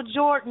Michael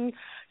Jordan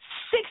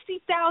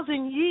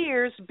 60,000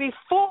 years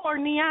before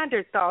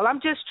Neanderthal.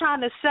 I'm just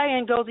trying to say,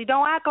 Ngozi,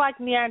 don't act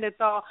like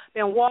Neanderthal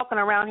been walking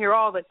around here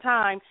all the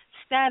time,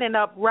 standing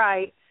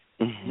upright,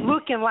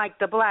 looking like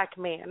the black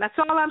man. That's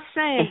all I'm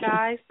saying,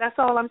 guys. That's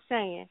all I'm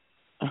saying.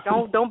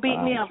 Don't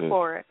beat me up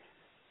for it.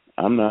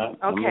 I'm not. Okay.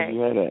 I'm gonna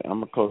hear that. I'm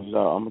gonna close it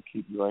out. I'm gonna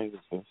keep you right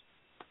here, sis.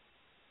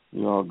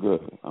 You all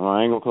good.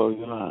 I ain't gonna close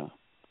your line.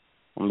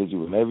 I'm gonna let you,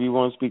 whenever you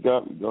want to speak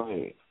up, go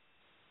ahead.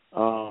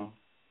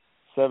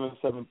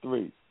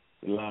 773.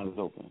 The line is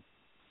open.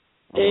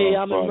 Hey,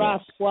 I'm in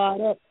Ross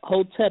Squad Up.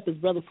 Hotep is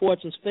Brother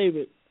Fortune's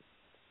favorite.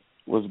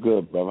 What's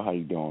good, brother? How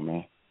you doing,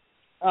 man?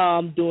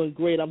 I'm doing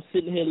great. I'm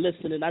sitting here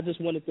listening. I just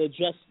wanted to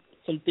address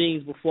some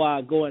things before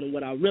I go in. And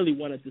what I really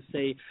wanted to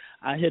say,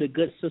 I heard a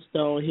good sister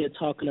on here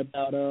talking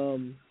about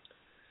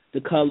the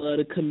color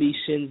of the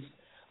commissions.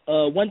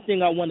 One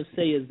thing I want to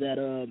say is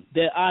that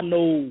there are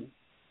no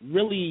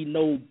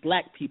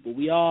black people.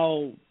 We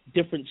all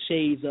different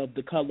shades of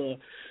the color,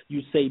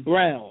 you say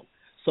brown.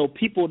 So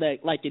people that,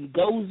 like in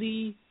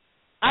Ngozi,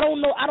 I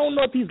don't know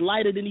if he's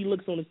lighter than he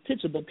looks on his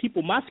picture, but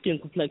people my skin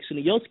complexion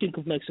and your skin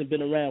complexion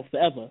been around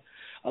forever,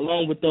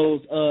 along with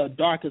those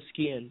darker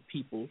skinned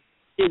people.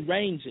 It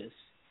ranges,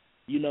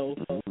 you know.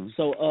 Mm-hmm.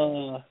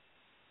 So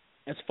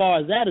as far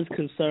as that is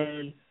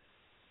concerned,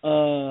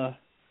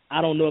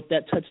 I don't know if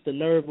that touched the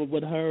nerve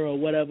with her or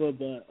whatever,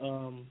 but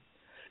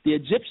the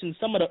Egyptians,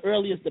 some of the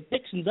earliest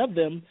depictions of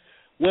them,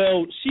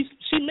 well,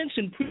 she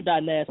mentioned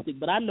pre-dynastic,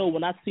 but I know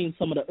when I seen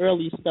some of the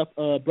early stuff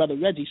Brother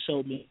Reggie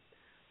showed me,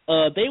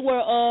 they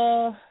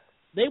were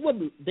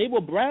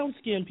brown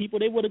skinned people.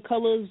 They were the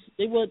colors.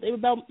 They were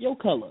about your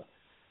color,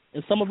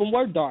 and some of them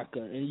were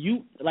darker. And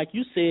you, like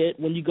you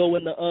said, when you go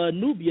into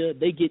Nubia,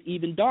 they get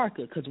even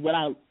darker. Because what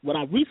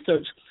I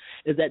researched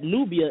is that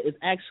Nubia is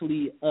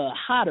actually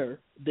hotter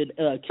than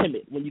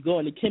Kemet. When you go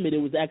into Kemet, it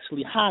was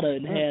actually hotter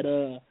and had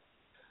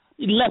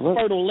less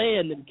fertile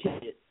land than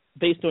Kemet,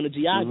 based on the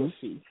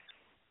geography.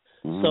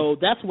 Mm-hmm. So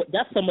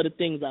that's some of the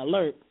things I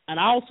learned. And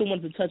I also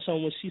wanted to touch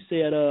on when she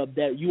said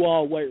that you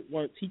all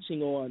weren't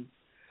teaching on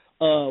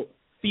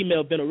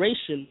female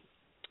veneration.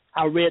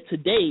 I read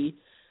today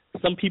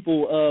some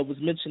people was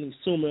mentioning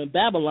Sumer and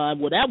Babylon.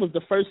 Well, that was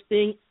the first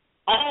thing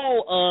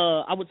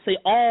I would say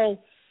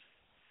all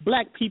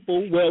black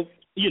people, well,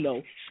 you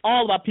know,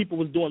 all of our people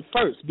was doing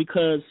first,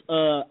 because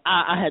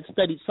I had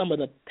studied some of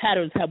the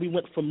patterns, how we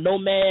went from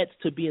nomads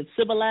to being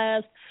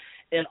civilized,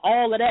 and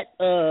all of that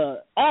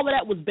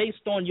was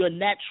based on your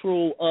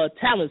natural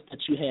talents that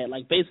you had.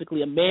 Like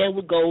basically, a man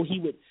would go, he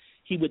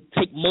would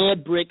take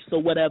mud bricks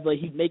or whatever,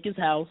 he'd make his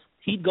house,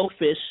 he'd go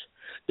fish.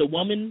 The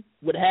woman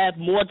would have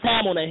more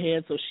time on her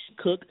hands, so she'd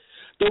cook.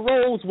 The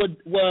roles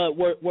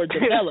were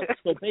developed.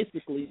 So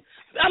basically,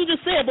 I'm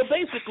just saying, but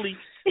basically,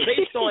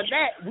 based on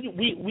that,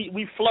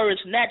 we flourish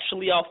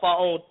naturally off our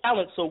own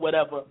talents or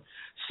whatever.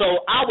 So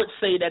I would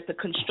say that the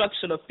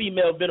construction of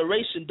female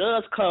veneration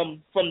does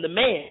come from the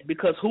man,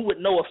 because who would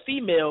know a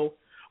female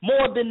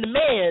more than the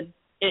man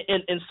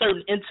in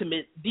certain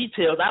intimate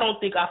details? I don't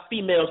think our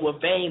females were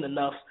vain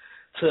enough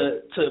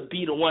to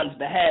be the ones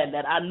that had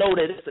that. I know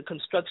that it's a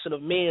construction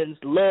of men's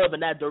love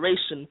and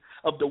adoration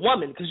of the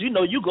woman, because you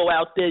know, you go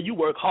out there, you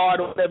work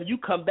hard or whatever, you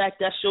come back,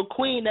 that's your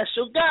queen, that's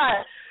your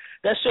guy,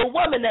 that's your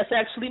woman that's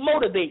actually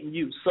motivating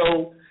you.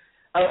 So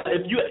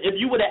if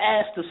you would have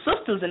asked the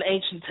sisters in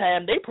ancient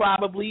time, they're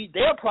probably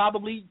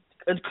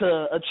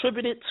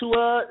attributed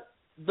to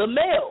the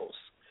males.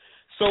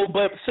 So,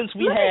 but since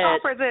we Let me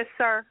offer this,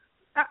 sir.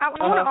 I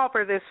want to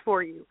offer this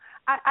for you.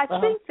 I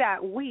think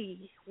that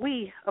we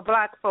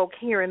black folk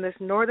here in this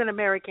Northern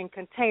American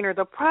container,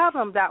 the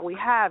problem that we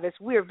have is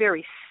we're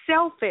very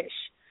selfish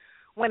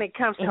when it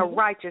comes to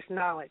righteous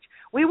knowledge.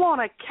 We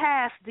want to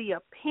cast the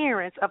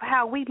appearance of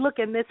how we look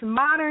in this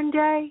modern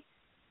day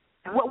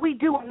and what we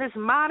do in this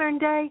modern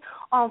day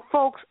on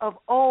folks of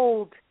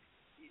old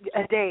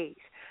days.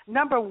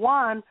 Number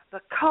one,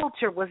 the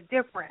culture was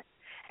different.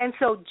 And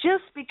so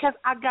just because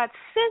I got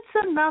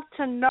sense enough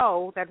to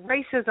know that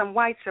racism,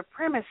 white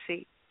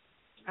supremacy,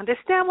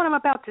 understand what I'm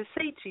about to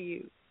say to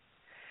you,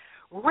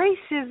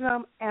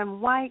 racism and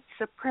white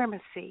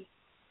supremacy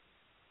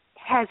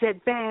has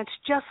advanced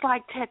just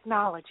like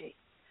technology.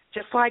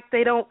 Just like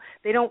they don't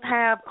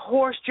have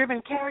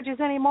horse-driven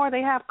carriages anymore,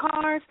 they have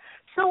cars,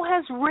 so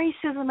has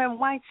racism and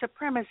white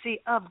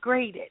supremacy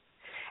upgraded.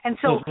 And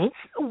so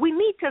we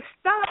need to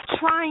stop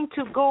trying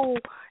to go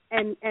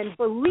and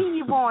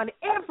believe on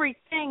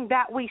everything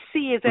that we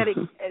see as that it,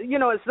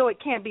 as though it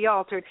can't be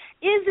altered.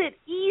 Is it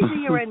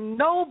easier and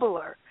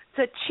nobler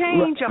to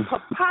change a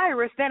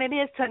papyrus than it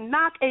is to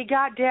knock a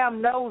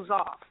goddamn nose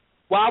off?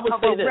 Well, I would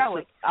say this.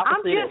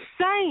 I'm just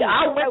saying.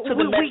 I went to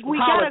the we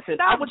got to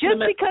stop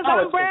just because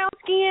I'm brown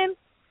skinned.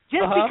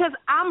 Just because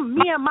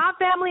me and my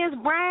family is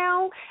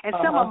brown and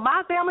some of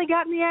my family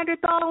got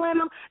Neanderthal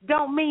in them,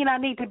 don't mean I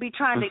need to be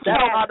trying to cast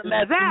that on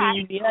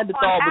Africans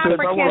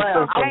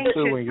of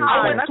ancient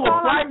time. That's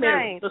all I'm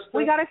saying.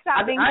 We got to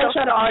stop being I ain't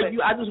so trying to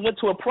argue. I just went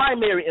to a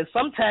primary, and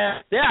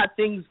sometimes there are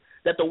things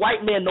that the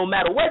white man, no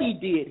matter what he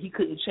did, he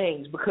couldn't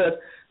change because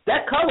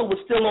that color was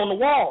still on the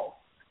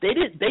wall.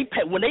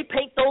 When they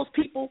paint those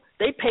people,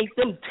 they paint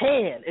them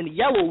tan and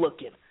yellow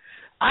looking.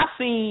 I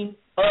seen.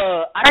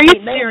 Are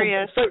you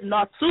serious? A certain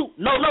North suit.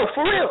 No,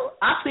 for real.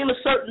 I seen a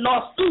certain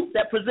North suit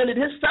that presented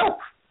himself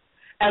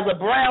as a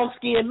brown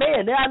skinned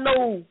man. There are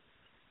no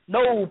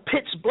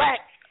pitch black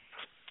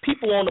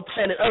people on the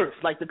planet Earth.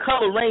 Like the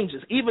color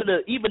ranges. Even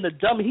the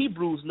dumb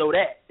Hebrews know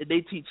that.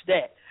 They teach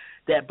that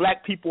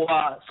black people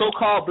are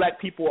so-called black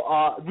people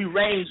are we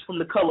range from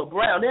the color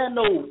brown. There are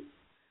no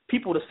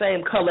people the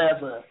same color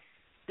as a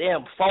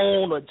damn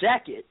phone or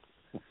jacket.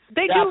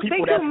 They do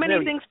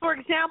many things. For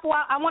example,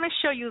 I want to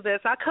show you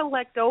this. I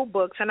collect old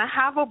books, and I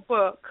have a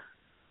book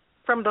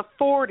from the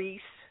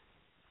 40s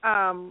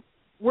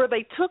where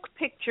they took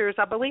pictures.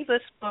 I believe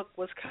this book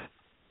was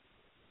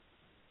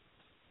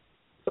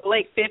the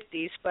late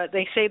 50s, but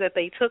they say that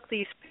they took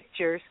these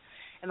pictures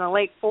in the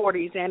late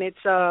 40s, and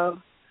it's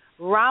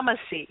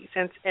Ramesses.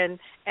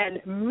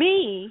 And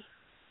me,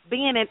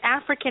 being an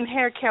African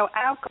hair care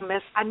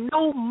alchemist, I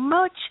know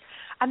much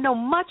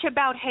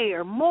about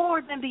hair,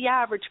 more than the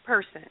average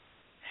person.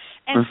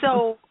 And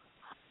so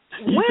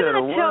when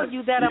I tell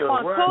you that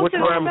upon close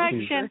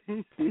inspection...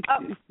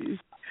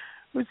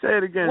 we say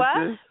it again,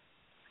 what?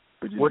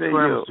 Sis. What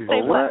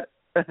say what?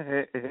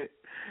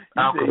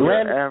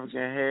 African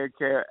hair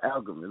care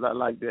alchemist. I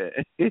like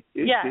that.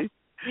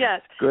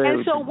 Yes.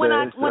 And so when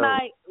I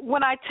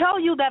tell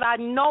you that I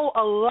know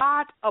a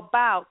lot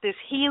about this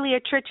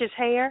heliotrichous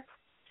hair,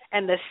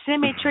 and the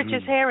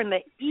semi-trichous hair and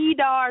the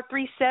EDAR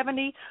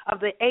 370 of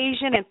the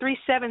Asian and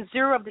 370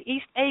 of the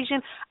East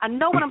Asian, I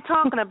know what I'm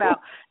talking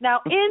about. Now,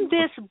 in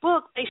this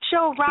book, they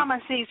show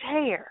Ramesses'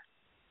 hair.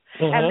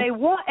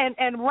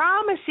 And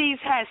Ramesses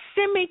has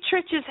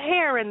semi-trichous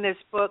hair in this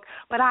book,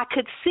 but I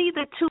could see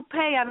the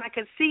toupee and I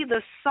could see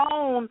the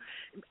sewn.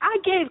 I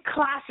gave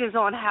classes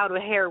on how to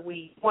hair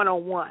weave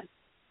 101.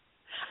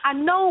 I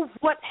know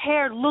what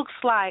hair looks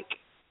like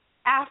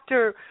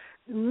after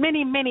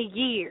many, many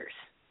years.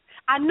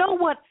 I know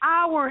what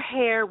our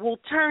hair will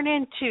turn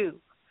into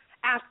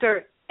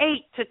after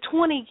 8 to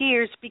 20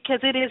 years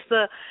because it is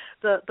the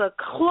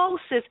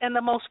closest and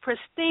the most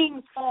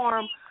pristine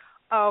form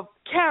of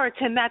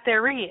keratin that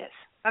there is.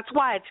 That's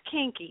why it's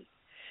kinky.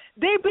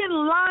 They've been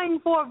lying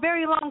for a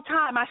very long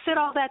time. I said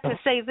all that to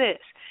say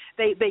this.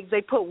 They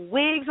put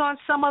wigs on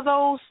some of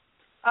those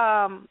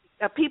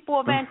people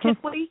of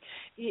antiquity.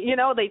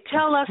 They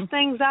tell us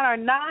things that are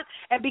not,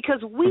 and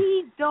because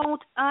we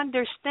don't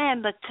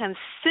understand the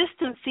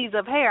consistencies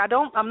of hair.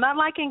 I'm not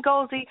like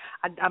Ngozi.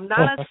 I'm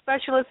not a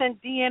specialist in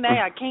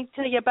DNA. I can't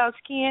tell you about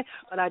skin,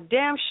 but I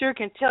damn sure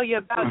can tell you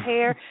about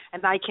hair,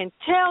 and I can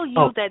tell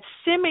you that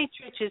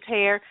semi-trichous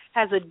hair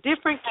has a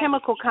different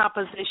chemical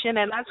composition,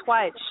 and that's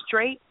why it's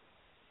straight.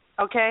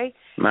 Okay?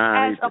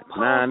 As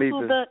opposed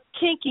to the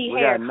kinky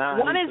hair.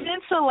 One is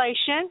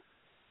insulation.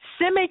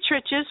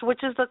 Semi-trichous,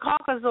 which is the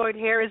Caucasoid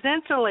hair, is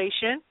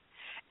insulation,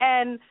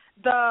 and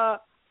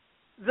our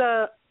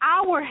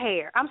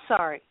hair. I'm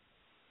sorry,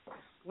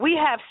 we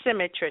have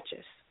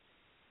semi-trichous.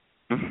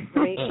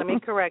 Let me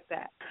correct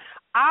that.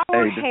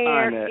 Our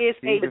hair is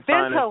a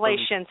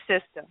ventilation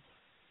system.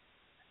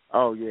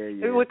 Oh yeah.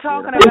 We were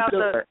talking about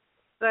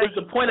Is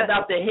the point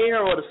about the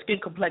hair or the skin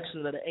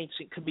complexion of the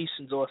ancient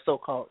Cabesians or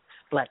so-called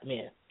black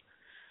men?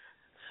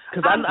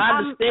 Because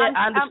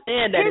I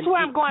understand that. Here's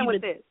where I'm going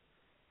with this.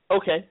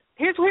 Okay.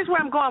 Here's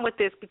where I'm going with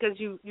this because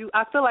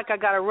I feel like I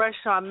got to rush,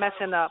 so I'm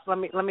messing up. Let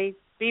me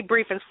Be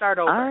brief and start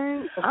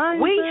over.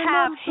 We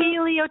have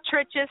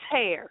heliotrichous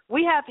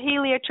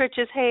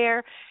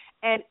hair.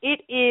 And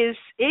it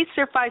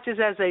suffices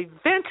as a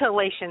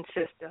ventilation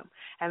system.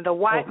 And the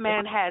white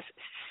man has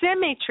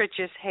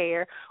semitrichous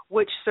hair,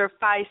 which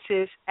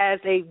suffices as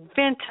a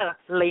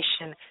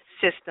ventilation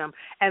system.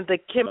 And the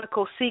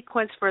chemical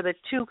sequence for the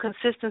two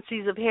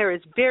consistencies of hair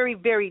is very,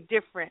 very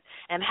different.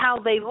 And how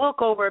they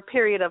look over a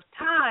period of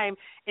time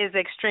is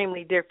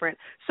extremely different.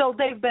 So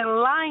they've been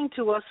lying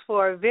to us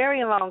for a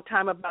very long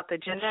time about the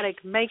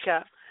genetic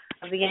makeup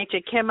of the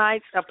ancient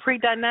Kemites, a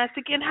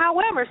pre-dynastic. And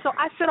however, so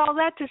I said all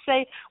that to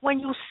say, when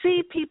you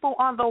see people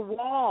on the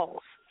walls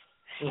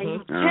and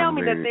you tell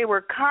me that they were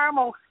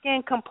caramel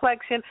skin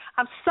complexion,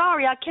 I'm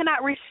sorry, I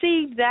cannot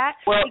receive that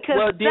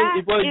because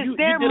that is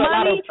their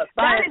money.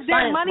 That is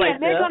their money,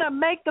 and they're going to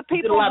make the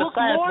people look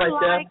more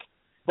like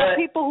the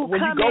people who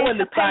come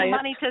in to pay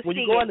money to see it. When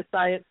you go into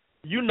science,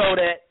 you know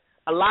that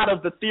a lot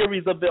of the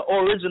theories of the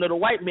origin of the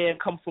white man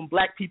come from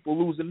black people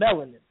losing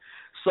melanin.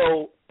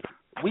 So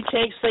we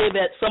can't say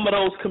that some of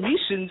those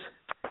Cometians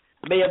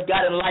may have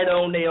gotten lighter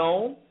on their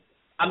own.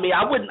 I mean,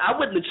 I wouldn't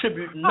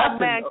attribute nothing. Oh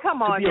man,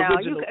 come on now!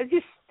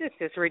 This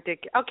is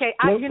ridiculous. Okay,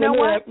 you know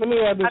what?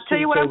 I'll tell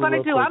you what I'm going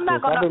to do. I'm not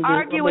going to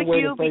argue with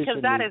you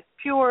because that is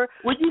pure.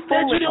 Well, you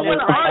said you didn't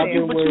want to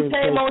argue, but you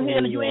came on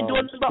here and you ain't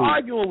doing nothing but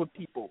arguing with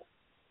people.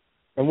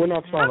 And we're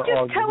not trying to argue.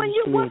 I'm just telling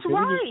you what's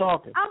right.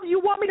 You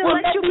want me to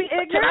let you be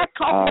ignorant?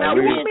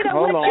 You want me to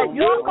let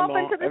you walk off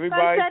into the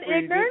sunset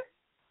ignorant?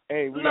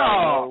 Hey, we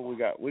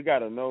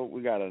gotta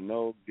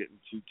know getting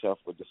too tough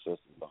with the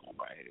sisters on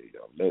right here,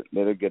 yo.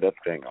 Let her get her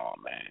thing on,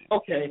 man.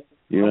 Okay.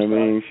 You know what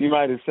I mean? She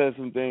might have said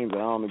some things that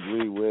I don't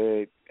agree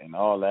with and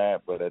all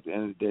that, but at the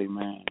end of the day,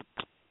 man,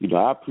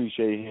 I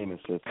appreciate hearing the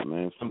sister,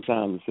 man.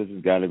 Sometimes the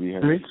sister's gotta be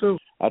heard. Me too.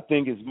 I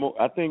think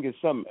it's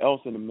something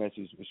else in the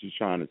message what she's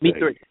trying to say. Me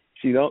too.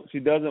 She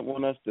doesn't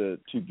want us to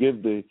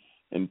give the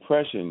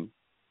impression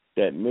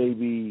that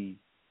maybe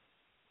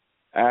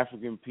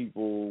African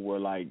people were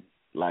like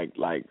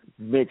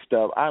mixed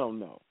up. I don't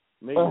know.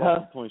 Maybe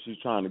that's the point she's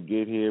trying to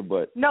get here,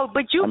 but no.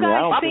 But you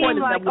guys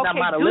seem like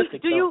okay.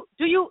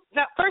 Do you?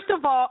 Now, first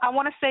of all, I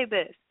want to say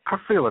this. I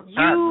feel it.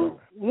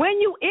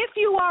 If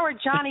you are a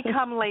Johnny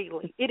Come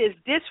Lately, it is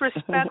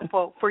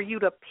disrespectful for you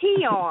to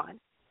pee on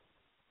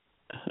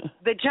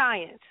the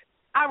Giants.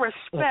 I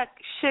respect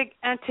Shig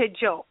and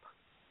Tijop.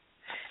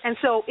 And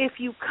so if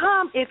you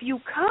come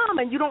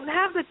and you don't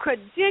have the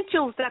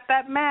credentials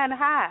that man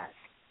has,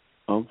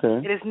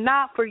 okay, it is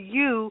not for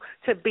you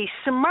to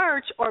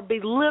besmirch or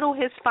belittle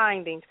his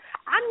findings.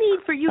 I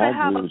need for you to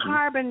have a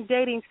carbon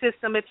dating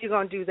system if you're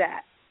going to do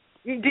that.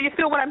 Do you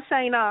feel what I'm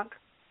saying, Unc?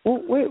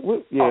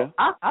 Wait, yeah.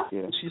 I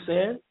feel what she's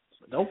saying.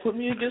 Don't put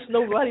me against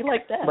nobody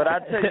like that. But I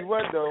tell you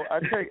what, though. I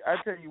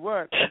tell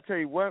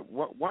you what.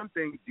 One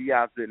thing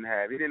Diop didn't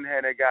have. He didn't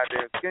have that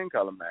goddamn skin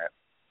color map.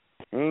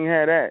 He ain't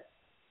had that.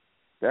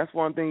 That's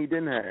one thing he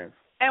didn't have.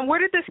 And where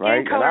did the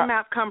skin color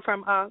map come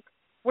from, Unc?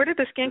 Where did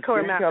the skin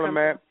color map come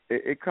from?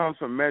 It comes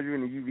from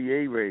measuring the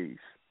UVA rays.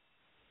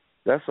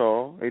 That's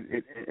all.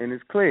 And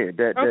it's clear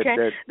that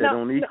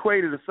on the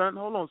equator, the sun.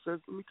 Hold on, sis.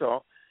 Let me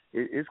talk.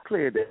 It's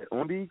clear that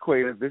on the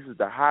equator, this is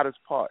the hottest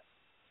part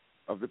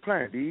of the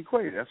planet. The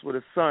equator. That's where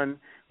the sun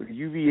with the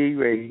UVA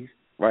rays,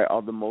 right,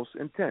 are the most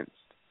intense.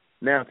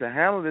 Now, to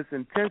handle this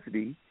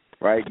intensity,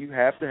 right, you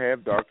have to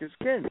have darker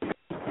skin.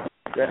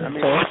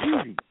 It's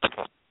easy.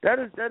 That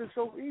is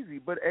so easy.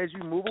 But as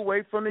you move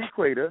away from the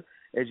equator,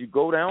 as you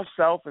go down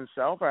south in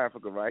South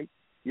Africa, right,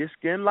 your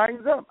skin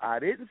lightens up. I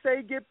didn't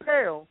say get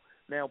pale.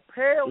 Now,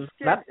 pale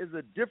skin is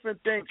a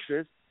different thing,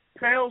 sis.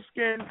 Pale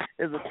skin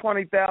is a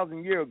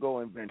 20,000 year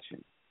ago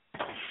invention.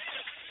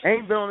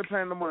 Ain't been on the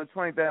planet no more than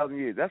 20,000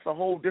 years. That's a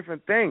whole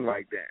different thing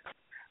right there.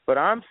 But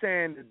I'm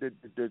saying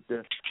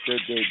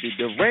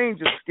the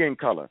range of skin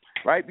color,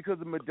 right? Because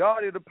the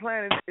majority of the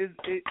planet is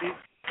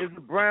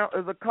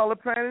a color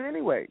planet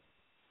anyway.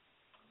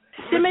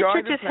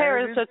 Symmetricious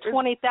hair is a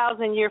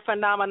 20,000 year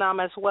phenomenon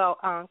as well,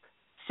 Unc.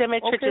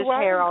 Symmetricious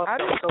hair also.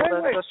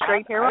 The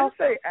straight hair also.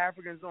 I didn't say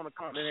Africans on the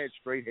continent had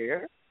straight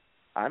hair.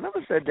 I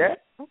never said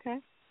that. Okay.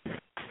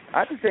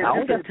 I just said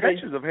different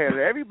textures of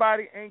hair.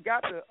 Everybody ain't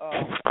got the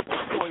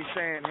boy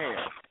sand hair.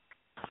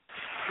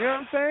 You know what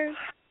I'm saying?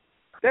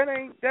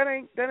 That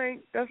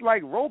ain't. That's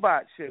like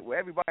robot shit where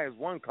everybody has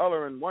one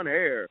color and one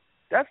hair.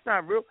 That's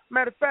not real.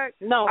 Matter of fact,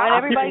 no,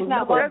 everybody's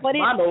not. But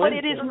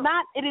it is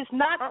not. It is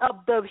not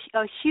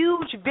a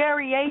huge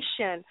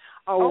variation,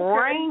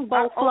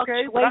 rainbow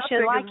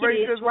fluctuation like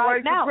it is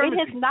right now. It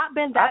has not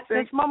been that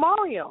since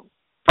memorial.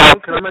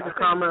 Can I make a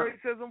comment?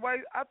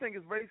 I think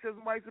it's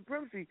racism, white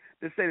supremacy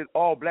to say that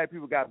all black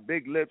people got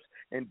big lips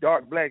and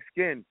dark black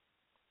skin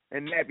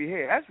and nappy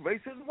hair. That's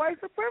racism, white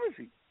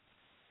supremacy.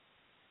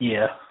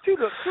 Yeah. To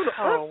the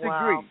nth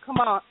degree. Come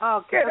on.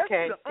 Okay.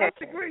 To the nth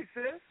degree,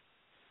 sis.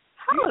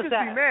 How is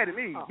that? Be mad at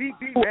me. Be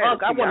mad at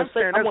me. I want to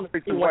say one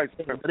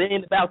thing, but it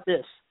ain't about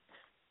this.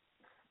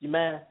 You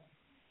mad?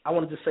 I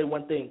wanted to say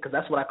one thing because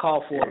that's what I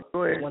called for. Yeah,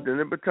 go ahead. Then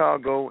let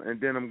Batar go, and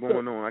then I'm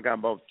going on. I got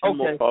about two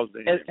more calls to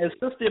and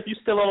sister, if you're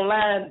still on the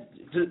line,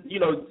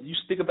 you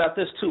speak about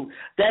this too.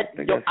 That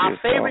our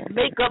favorite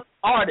makeup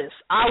artist,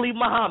 Ali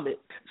Muhammad,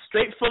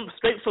 straight from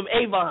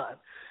Avon,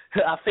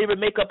 our favorite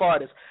makeup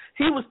artist.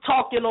 He was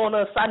talking on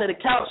a side of the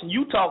couch, and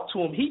you talked to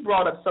him. He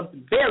brought up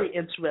something very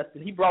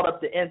interesting. He brought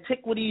up the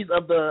antiquities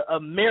of the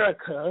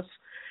Americas.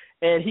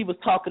 And he was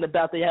talking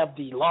about they have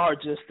the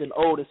largest and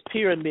oldest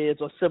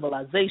pyramids or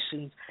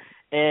civilizations,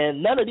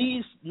 and none of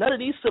these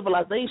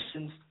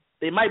civilizations,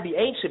 they might be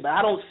ancient, but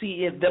I don't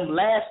see them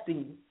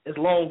lasting as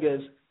long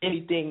as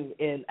anything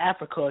in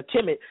Africa or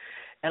Kemet.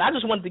 And I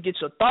just wanted to get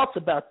your thoughts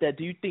about that.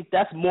 Do you think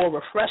that's more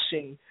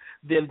refreshing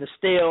than the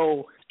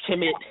stale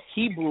Kemet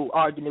Hebrew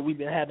argument we've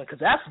been having?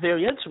 Because that's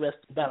very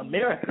interesting about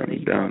America.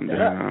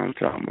 I'm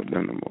talking about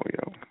them no more,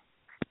 yo.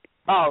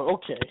 Oh,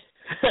 okay.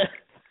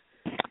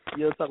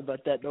 You don't talk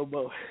about that no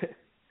more.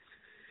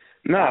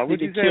 No,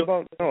 what you saying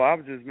about? No, I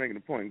was just making a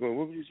point. Go ahead.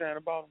 What were you saying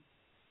about him?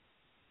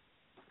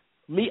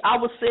 Me, I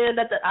was saying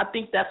that I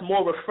think that's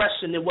more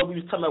refreshing than what we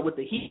was talking about with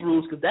the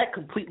Hebrews, because that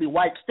completely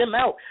wipes them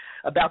out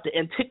about the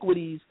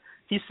antiquities.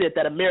 He said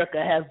that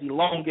America has the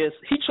longest.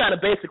 He's trying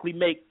to basically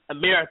make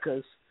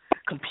America's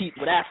compete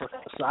with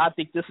Africa. So I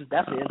think that's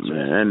interesting.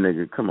 Man, that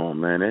nigga, come on,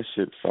 man, that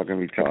shit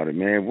fucking retarded,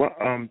 man. What?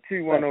 T10,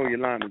 your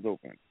line is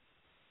open.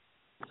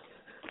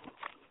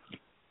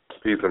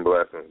 Peace and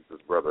blessings. This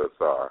is Brother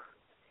Asar.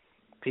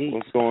 Peace.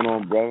 What's going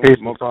on, brother? Peace,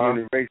 Smoke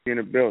Community Racy in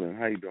the building.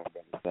 How you doing,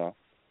 Brother Asar?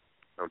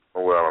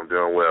 I'm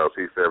doing well.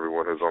 Peace to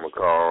everyone who's on the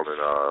call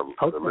and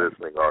the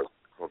listening on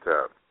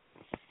tap.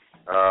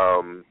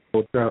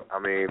 I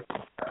mean,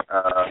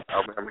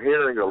 I'm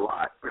hearing a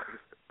lot,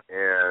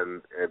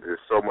 and there's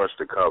so much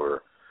to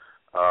cover.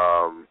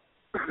 I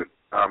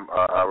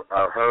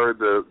heard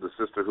the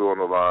sister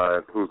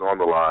who's on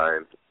the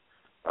line,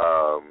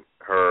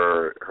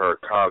 her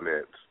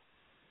comments.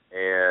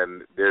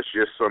 And there's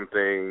just some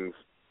things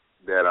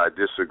that I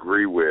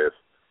disagree with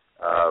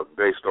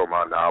based on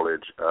my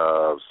knowledge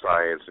of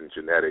science and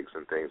genetics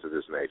and things of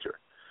this nature.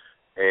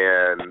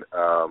 And,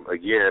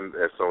 again,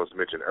 as someone's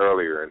mentioned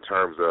earlier, in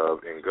terms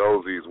of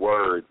Ngozi's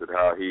words and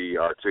how he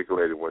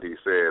articulated what he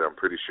said, I'm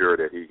pretty sure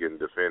that he can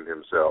defend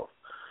himself.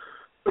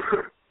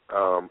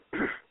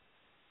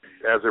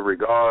 As it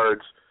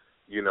regards,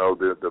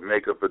 the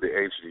makeup of the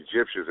ancient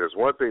Egyptians, there's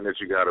one thing that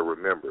you got to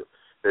remember,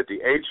 that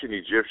the ancient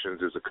Egyptians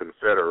is a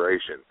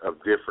confederation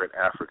of different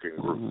African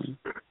groups.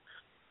 Mm-hmm.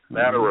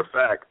 Matter of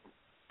fact,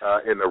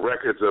 in the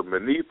records of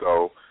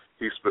Manetho,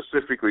 he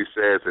specifically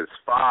says it's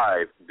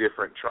 5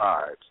 different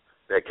tribes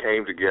that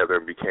came together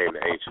and became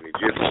the ancient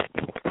Egyptians.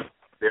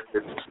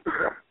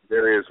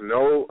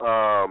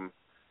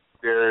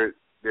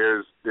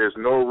 There's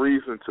no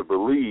reason to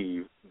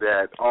believe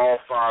that all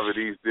 5 of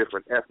these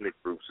different ethnic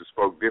groups who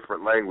spoke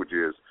different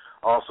languages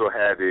also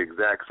had the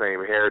exact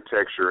same hair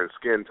texture and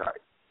skin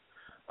type.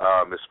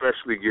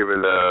 Especially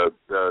given the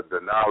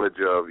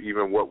knowledge of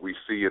even what we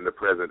see in the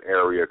present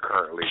area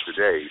currently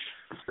today,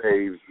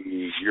 save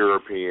the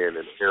European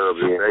and Arab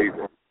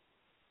invasion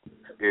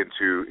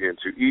into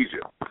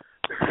Egypt.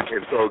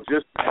 And so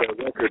just the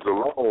records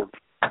alone,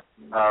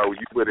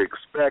 you would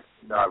expect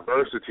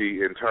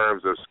diversity in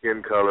terms of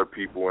skin color,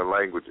 people, and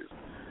languages.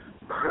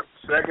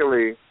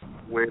 Secondly,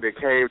 when it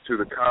came to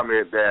the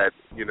comment that,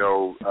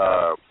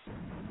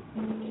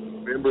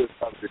 members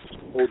of the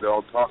show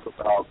don't talk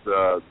about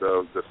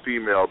the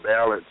female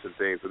balance and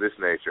things of this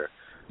nature.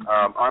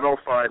 I don't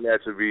find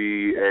that to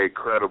be a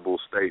credible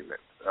statement.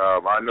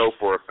 I know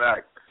for a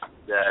fact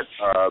that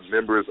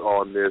members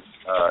on this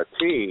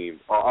team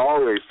are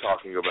always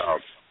talking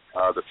about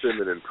the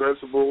feminine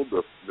principle,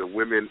 the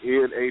women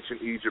in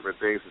ancient Egypt and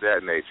things of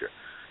that nature,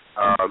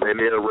 and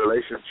their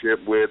relationship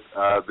with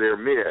their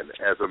men.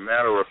 As a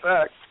matter of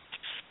fact,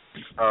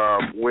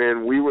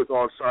 when we was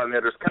on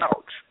Sarnetter's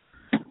couch,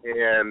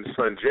 and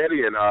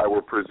Sanjetti and I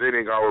were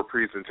presenting our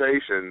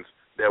presentations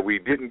that we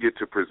didn't get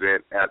to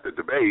present at the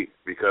debate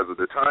because of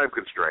the time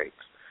constraints.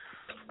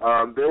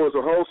 There was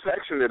a whole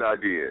section that I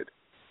did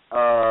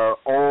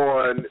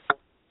on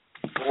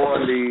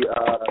the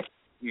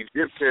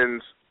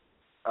Egyptians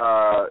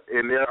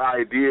and their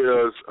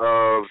ideas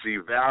of the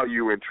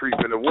value and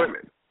treatment of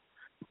women.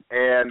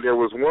 And there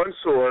was one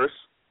source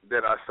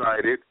that I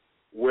cited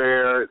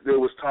where there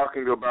was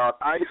talking about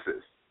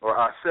Isis or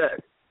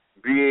Aset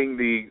being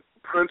the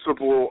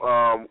principal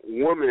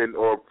woman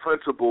or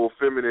principal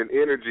feminine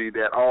energy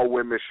that all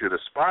women should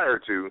aspire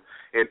to.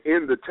 And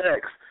in the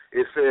text,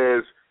 it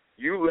says,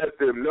 you let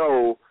them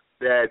know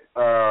that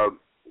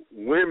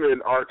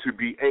women are to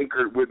be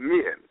anchored with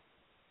men,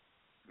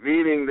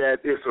 meaning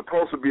that it's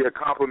supposed to be a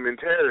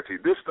complementarity.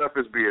 This stuff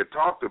is being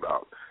talked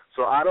about.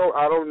 So I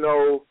don't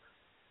know,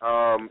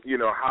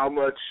 how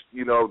much,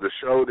 the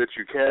show that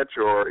you catch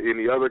or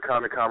any other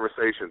kind of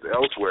conversations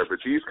elsewhere, but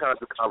these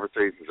kinds of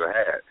conversations are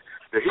had.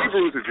 The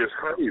Hebrews are just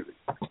crazy,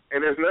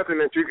 and there's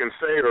nothing that you can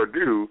say or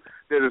do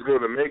that is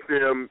going to make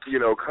them,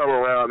 come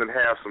around and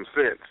have some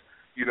sense,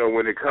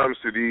 when it comes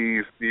to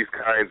these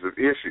kinds of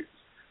issues.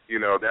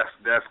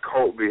 That's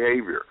cult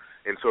behavior.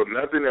 And so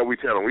nothing that we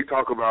tell them, we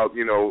talk about,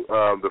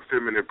 the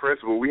feminine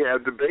principle, we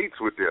have debates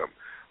with them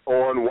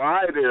on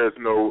why there's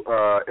no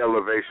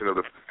elevation of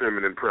the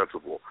feminine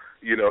principle,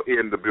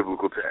 in the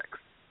biblical text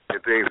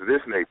and things of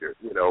this nature.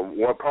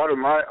 One part of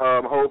my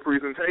whole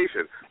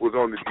presentation was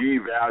on the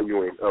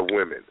devaluing of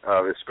women,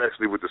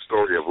 especially with the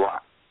story of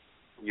Lot,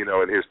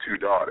 and his two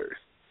daughters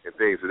and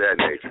things of that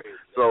nature.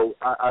 So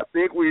I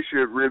think we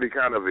should really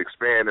kind of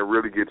expand and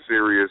really get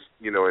serious,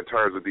 in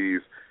terms of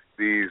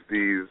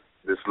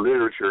this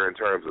literature in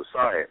terms of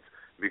science,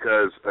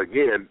 because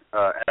again,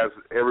 as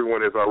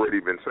everyone has already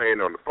been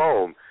saying on the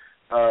phone,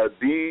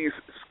 these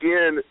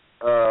skin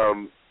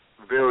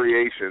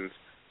variations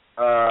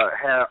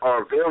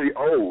are very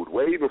old,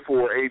 way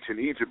before ancient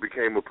Egypt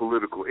became a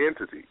political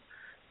entity,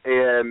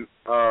 and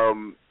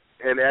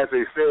as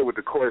they said, with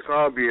the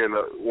Khoisan being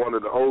one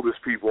of the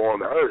oldest people on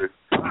the earth,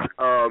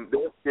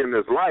 their skin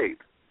is light.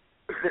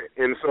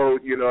 And so,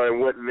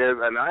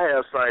 and I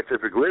have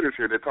scientific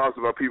literature that talks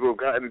about people have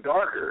gotten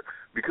darker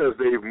because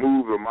they've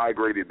moved or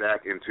migrated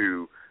back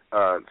into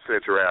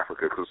Central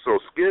Africa. So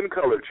skin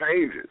color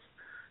changes,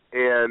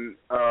 and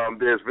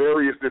there's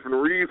various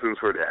different reasons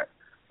for that.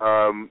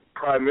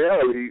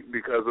 Primarily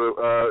because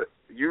of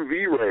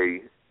UV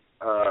ray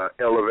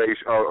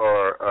elevation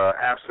or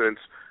absence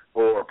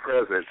or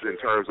presence in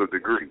terms of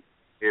degree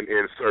in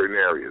certain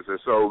areas. And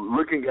so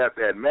looking at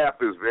that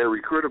map is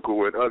very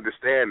critical in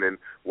understanding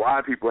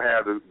why people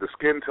have the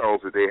skin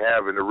tones that they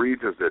have in the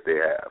regions that they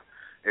have.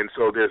 And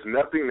so there's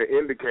nothing to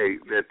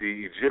indicate that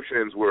the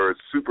Egyptians were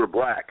super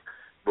black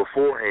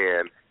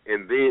beforehand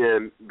and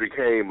then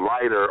became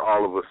lighter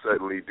all of a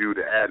sudden due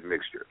to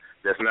admixture.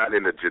 That's not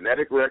in the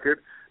genetic record.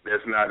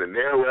 That's not in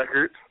their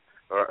records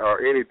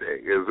or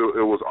anything.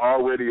 It was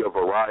already a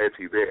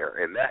variety there,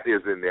 and that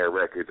is in their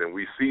records, and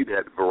we see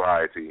that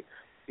variety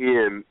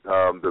in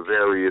the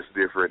various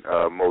different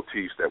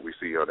motifs that we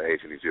see on the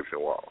ancient Egyptian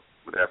walls.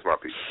 But that's my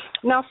piece.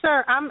 Now,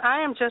 sir,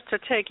 I am just to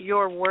take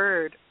your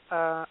word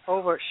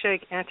over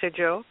Sheikh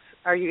Antijoke.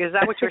 Is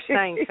that what you're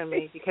saying to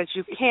me? Because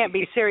you can't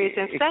be serious.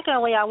 And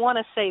secondly, I want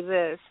to say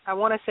this. I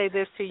want to say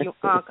this to you,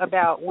 Unc,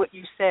 about what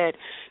you said,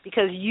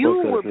 because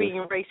you were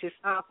being racist,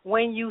 Unc,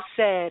 when you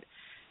said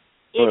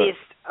it is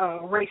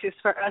racist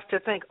for us to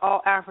think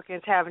all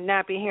Africans have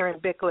nappy hair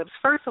and big lips.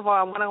 First of all,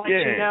 I want to let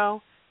you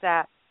know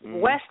that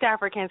West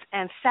Africans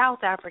and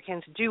South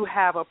Africans do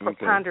have a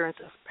preponderance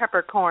of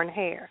peppercorn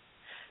hair.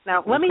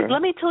 Now, let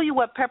me tell you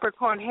what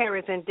peppercorn hair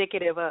is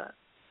indicative of.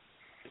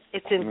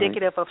 It's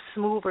indicative of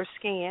smoother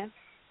skin,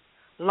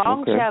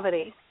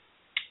 longevity,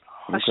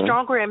 a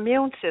stronger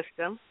immune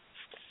system.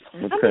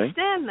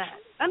 Understand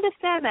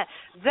that.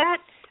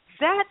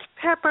 That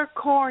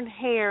peppercorn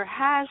hair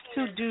has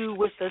to do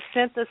with the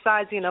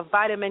synthesizing of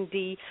vitamin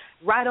D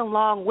right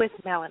along with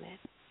melanin.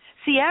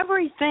 See,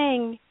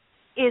 everything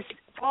is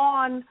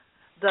on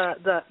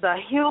the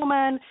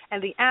human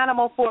and the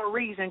animal for a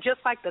reason. Just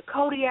like the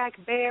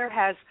Kodiak bear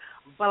has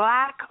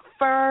black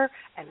fur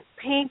and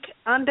pink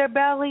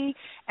underbelly,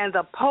 and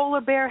the polar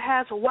bear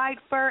has white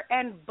fur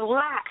and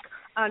black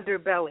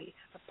underbelly.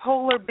 The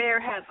polar bear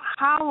has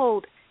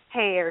hollowed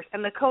hairs,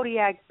 and the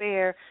Kodiak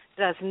bear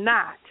does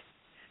not.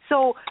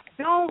 So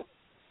don't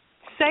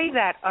say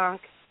that,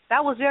 Unc.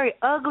 That was very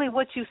ugly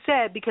what you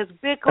said, because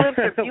big lips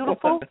are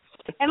beautiful.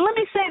 And let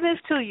me say this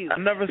to you. I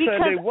never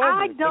said they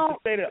wasn't. I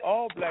say that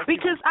all black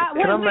people.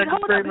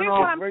 Hold up. Here's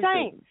what I'm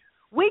saying.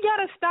 We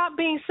got to stop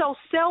being so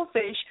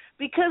selfish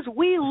because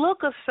we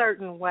look a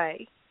certain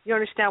way. You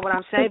understand what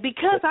I'm saying?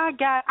 Because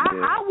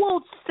I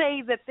will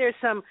say that there's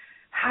some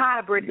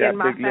hybrid in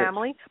my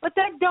family, but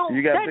that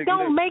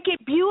don't make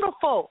it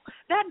beautiful.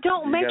 That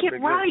don't make it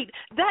right.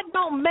 That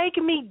don't make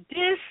me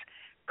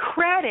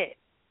discredit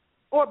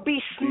or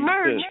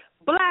besmirch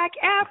Black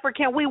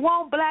African. We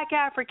want Black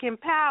African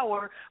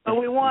power, but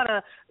we want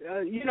to,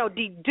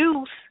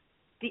 deduce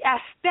the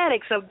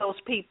aesthetics of those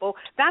people.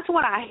 That's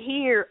what I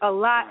hear a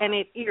lot, and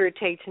it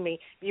irritates me.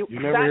 That's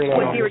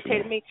what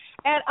irritated me.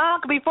 And,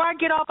 Unc, before I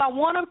get off, I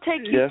want to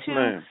take you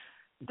to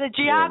the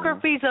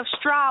geographies of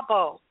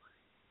Strabo.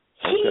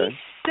 He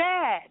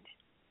said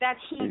that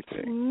he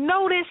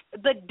noticed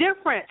the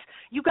difference.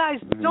 You guys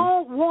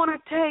don't want to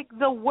take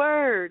the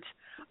words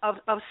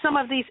of some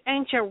of these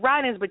ancient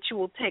writings, but you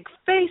will take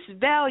face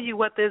value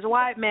what this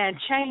white man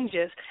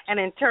changes and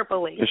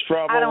interpolates.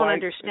 I don't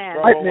understand.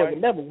 White man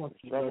never wants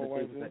to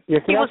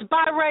He was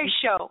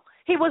biracial.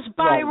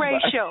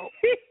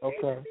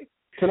 Okay.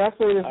 Can I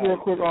say this real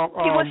quick?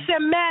 He was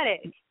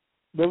Semitic.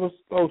 There was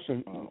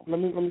Ocean. Let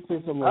me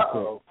say something real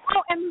quick.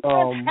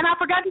 Oh, and I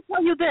forgot to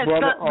tell you this.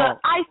 The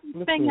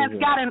ISIS thing has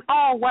gotten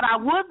all. What I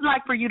would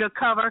like for you to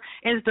cover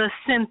is the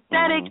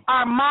synthetic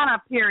Armana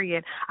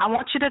period. I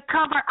want you to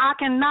cover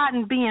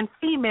Akhenaten being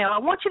female. I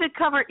want you to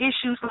cover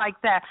issues like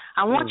that.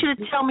 I want you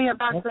to tell me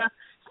about the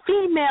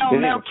female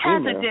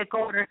Melchizedek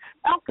order.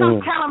 Don't come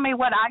telling me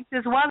what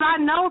ISIS was. I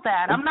know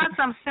that. I'm not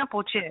some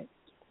simple chick.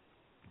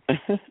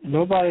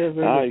 Nobody has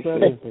ever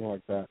said anything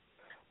like that.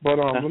 But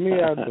let me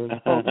add this.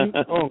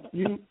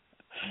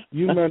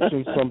 You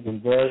mentioned something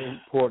very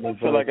important. I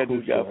feel like I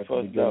just got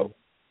fussed out.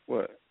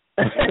 What?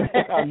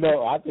 I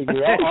know. I think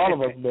all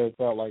of us may have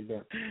felt like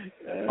that.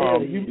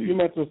 You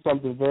mentioned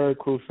something very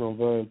crucial and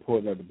very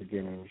important at the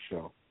beginning of the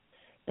show,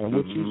 and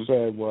what you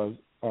said was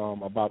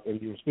about,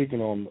 and you were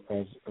speaking on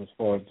as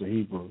far as the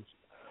Hebrews,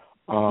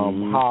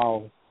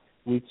 how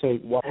we'll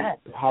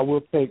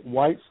take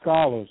white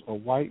scholars or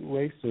white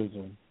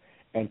racism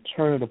and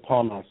turn it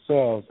upon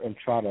ourselves and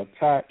try to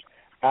attack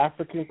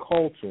African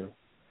culture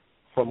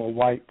from a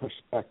white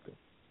perspective.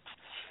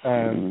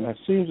 And it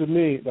seems to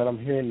me that I'm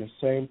hearing the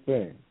same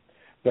thing,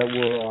 that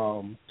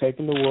we're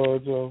taking the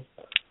words of,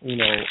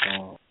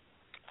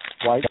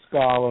 white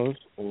scholars,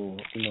 or,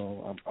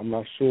 I'm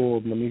not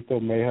sure,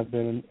 Manetho may have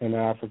been an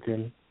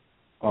African,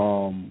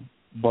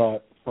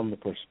 but from the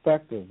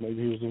perspective,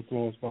 maybe he was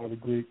influenced by the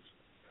Greeks,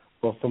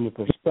 but from the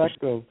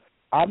perspective,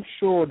 I'm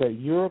sure that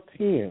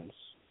Europeans,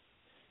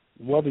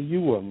 whether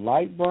you were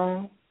light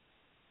brown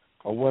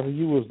or whether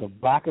you was the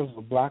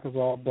blackest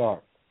all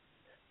dark,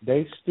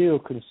 they still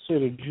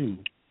considered you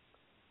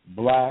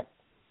black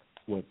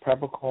with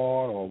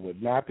peppercorn or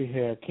with nappy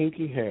hair,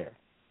 kinky hair,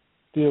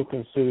 still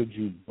considered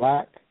you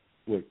black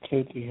with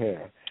kinky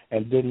hair,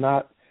 and did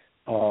not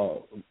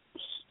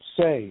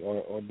say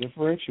or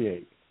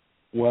differentiate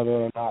whether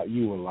or not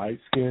you were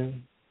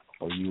light-skinned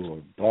or you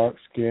were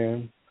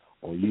dark-skinned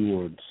or you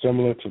were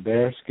similar to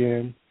their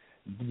skin.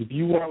 If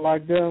you weren't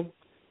like them,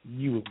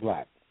 you was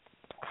black.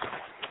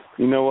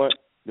 You know what?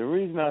 The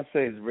reason I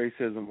say it's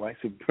racism, white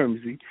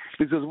supremacy,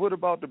 because what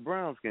about the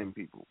brown-skinned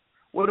people?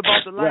 What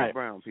about the light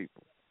brown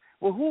people?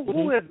 Well,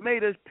 who has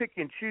made us pick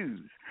and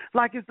choose?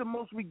 Like, it's the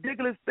most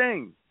ridiculous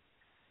thing.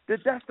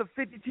 That's the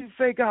 52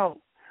 fake out.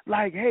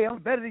 Like, hey, I'm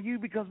better than you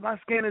because my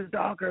skin is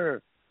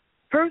darker.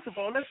 First of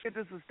all, let's get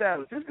this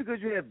established. Just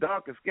because you have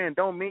darker skin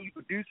don't mean you're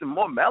producing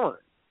more melanin.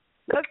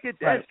 Let's get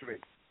that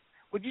straight.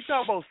 When you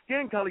talk about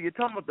skin color, you're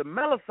talking about the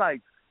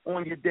melanocytes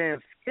on your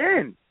damn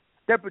skin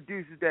that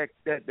produces that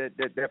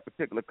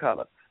particular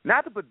color,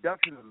 not the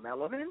production of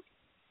melanin.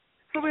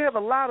 So we have a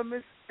lot of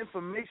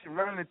misinformation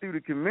running through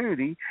the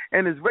community,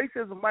 and it's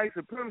racism, white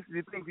supremacy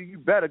to think that you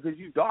better because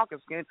you darker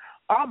skinned.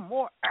 I'm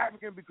more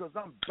African because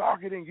I'm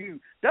darker than you.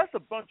 That's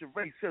a bunch of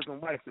racism,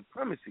 white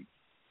supremacy.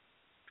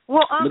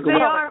 Well, they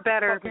are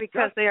better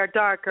because they are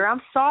darker.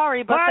 I'm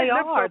sorry, but they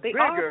are. They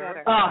are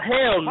better. Oh,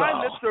 hell no.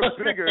 My lips are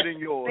bigger than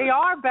yours. They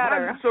are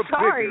better.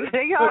 Sorry,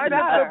 they are better.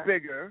 My lips are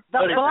bigger.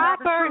 The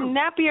blacker,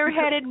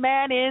 nappier-headed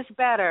man is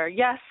better.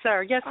 Yes,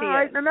 sir. Yes, he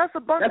is. And that's a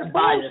bunch of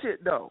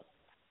bullshit, though.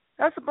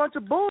 That's a bunch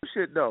of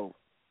bullshit, though.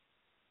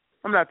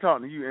 I'm not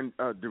talking to you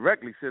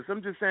directly, sis.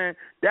 I'm just saying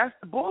that's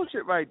the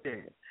bullshit right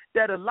there.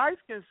 That a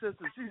light-skinned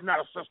sister, she's not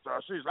a sister.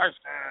 She's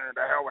light-skinned.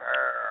 The hell with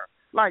her.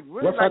 Like,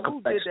 really, like,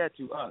 who did that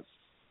to us?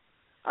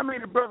 I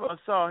mean, the brother I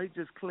saw, he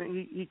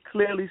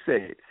clearly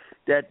said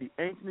that the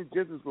ancient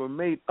Egyptians were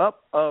made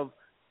up of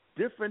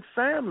different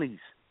families.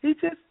 He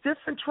just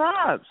different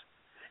tribes.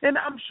 And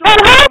I'm sure some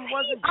of them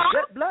wasn't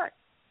jet black.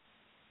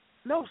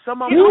 No,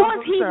 some of them Who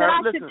is he that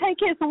I should take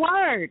his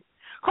word?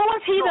 Who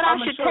is he that I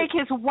should take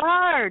his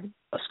word?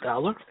 A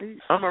scholar?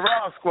 I'm a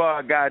Raw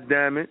Squad,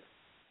 goddammit.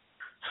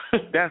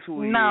 That's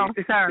who he is. No,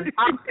 sir.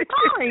 I'm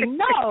sorry.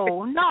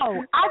 No.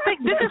 I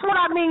think this is what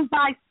I mean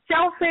by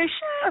selfish.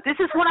 This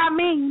is what I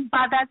mean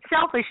by that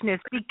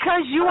selfishness.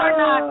 Because you are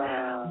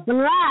not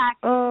black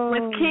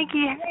with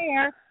kinky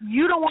hair,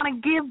 you don't want to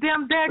give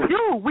them their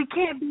due. We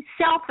can't be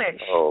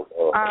selfish.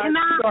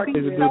 Cannot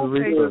be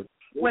selfish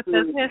with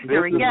this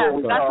history. Yes,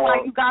 that's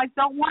why you guys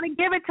don't want to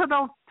give it to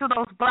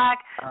those black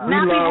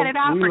nappy-headed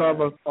Africans. We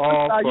love us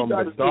all from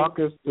the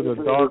darkest to the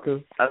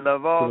darkest. I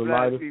love all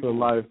black people. To the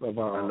lightest of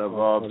our. I love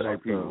all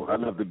black people. I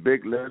love the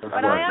big list.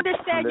 But I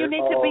understand you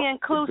need to be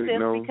inclusive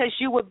because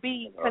you would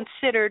be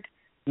considered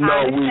we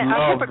love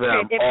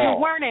hypocrite if you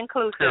weren't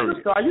inclusive.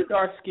 So are you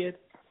dark skinned?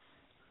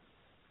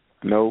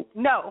 No.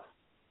 No.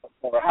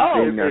 Okay.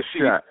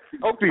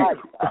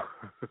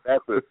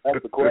 That's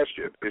the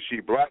question. Is she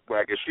black?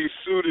 Is she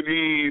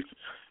Sudanese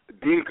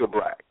Dinka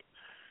black?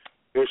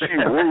 Is she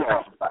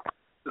Wolof black?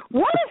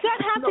 What does that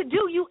have to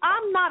do?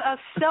 I'm not a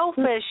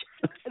selfish.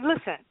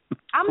 Listen,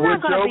 I'm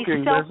not going to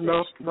be selfish.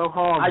 There's no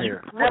harm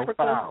here. No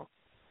foul.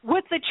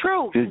 With the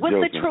truth,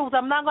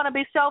 I'm not going to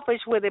be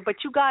selfish with it.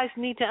 But you guys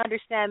need to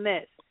understand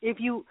this. If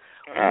you,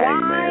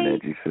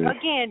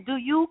 again, do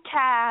you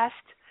cast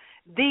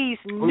these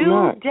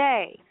new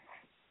day?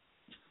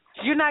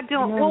 You're not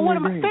doing well. What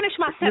am I? Finish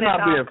my sentence. You're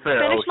not being fair.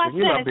 Finish my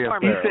sentence for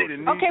me.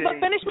 Okay, but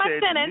finish my day,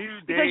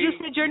 sentence because you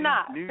said you're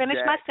not. Finish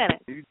my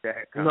sentence.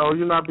 No,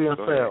 you're not being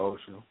fair,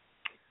 Ocean.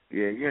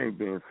 Yeah, you ain't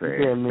being fair.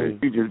 You're being mean.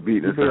 You just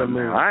beating us up now.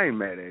 mean. I ain't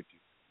mad at you.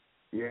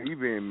 Yeah, you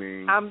being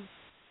mean.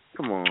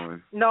 Come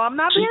on. No, I'm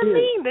not being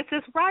mean. This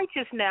is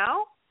righteous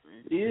now.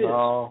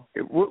 No.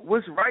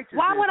 What's righteous?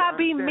 Why would I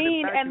be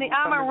mean? And the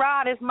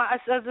Amarad is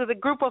the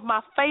group of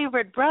my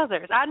favorite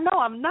brothers. I know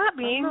I'm not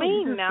being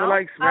mean now.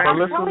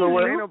 Listen to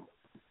what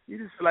You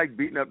just feel like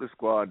beating up the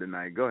squad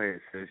tonight. Go ahead,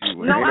 sis.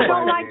 No, I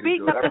don't like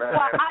beating up the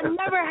squad. I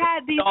never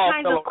had these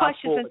kinds of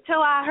questions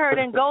until I heard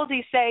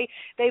Ngozi say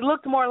they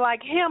looked more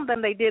like him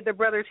than they did the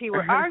brothers he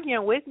were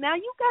arguing with. Now,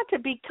 you got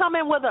to be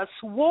coming with a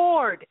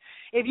sword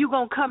if you're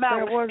going to come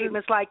out with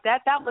statements like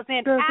that. That was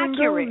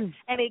inaccurate,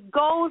 and it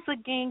goes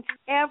against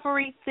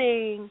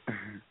everything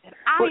that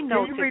I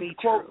know to be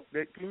true.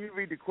 Can you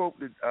read the quote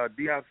that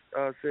Diaz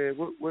said?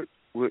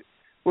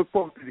 What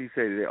quote did he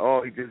say that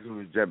all he did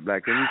was jet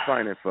black? Can you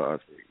find it for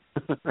us, please?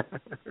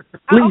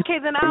 Okay,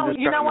 then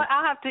you know what?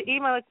 I'll have to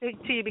email it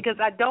to you because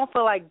I don't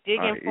feel like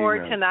digging for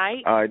it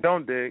tonight. All right,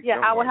 don't dig.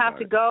 Yeah, I would have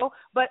to go.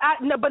 But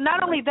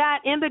not only that,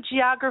 in the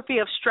geography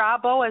of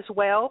Strabo as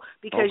well,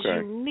 because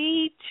you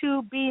need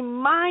to be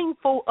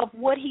mindful of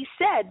what he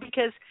said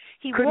because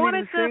he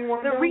wanted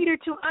the reader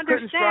to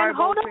understand.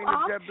 Hold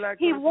on,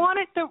 he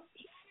wanted the.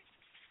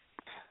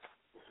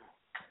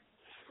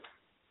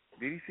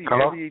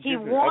 He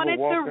wanted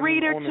the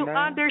reader to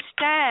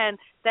understand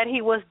that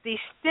he was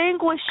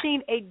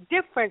distinguishing a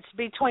difference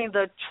between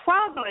the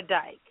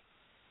troglodyte,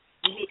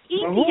 the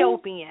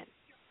Ethiopian.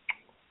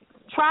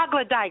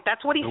 Troglodyte,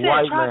 that's what he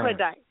said,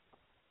 troglodyte.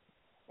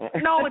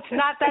 No, it's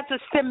not. That's a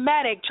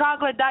Semitic.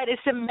 Troglodyte is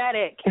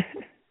Semitic.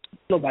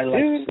 Nobody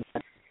likes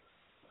it.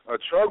 A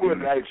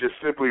troglodyte just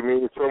simply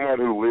means someone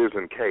who lives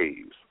in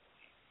caves.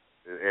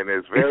 And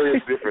there's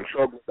various different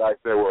troglodytes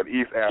that were in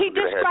East Africa. He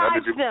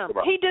describes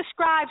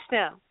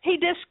them. He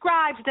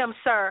describes them,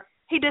 sir.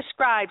 He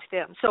describes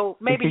them. So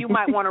maybe you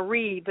might want to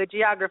read the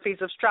geographies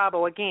of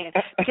Strabo again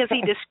because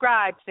he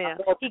describes them.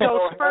 He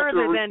goes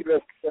further than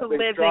who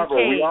lives in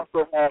caves. We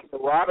also have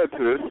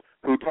Herodotus,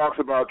 who talks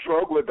about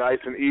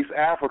troglodytes in East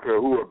Africa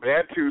who are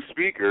Bantu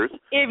speakers.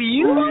 If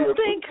you don't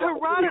think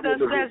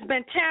Herodotus has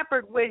been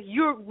tampered with,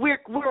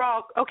 we're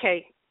all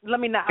okay. Let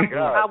me not.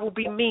 I will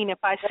be mean if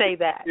I say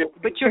that.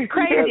 But you're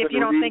crazy if you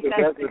don't think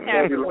that's been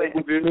tampered with.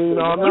 You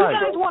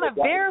guys want to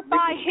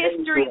verify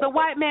history, the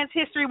white man's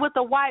history, with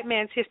the white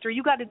man's history.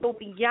 You got to go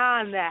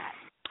beyond that.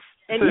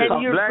 And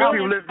you're black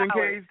people lived in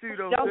caves too,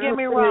 though. Don't get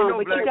me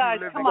wrong, but you guys,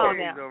 come on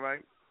now.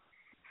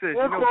 Sis, you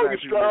know black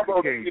people lived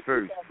in caves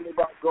first.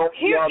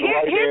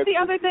 Here's the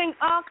other thing,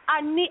 Unc.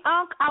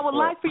 I would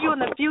like for you in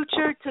the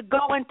future to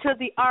go into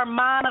the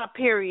Armana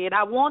period.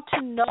 I want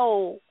to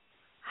know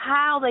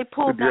how they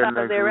pulled that out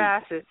of their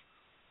asses.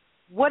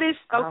 What is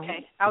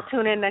okay? I'll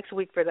tune in next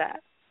week for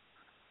that.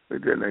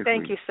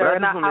 Thank you, sir.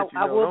 And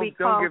I will be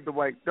calm.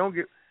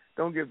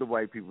 Don't give the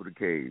white people the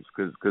caves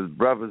because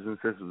brothers and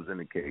sisters was in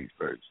the caves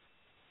first.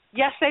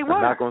 Yes, they were.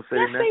 I'm not gonna say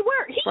yes, they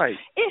were. Right.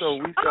 So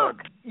we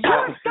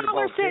your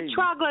scholar said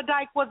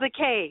troglodyte was a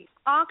cave.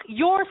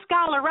 Your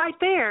scholar right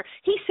there,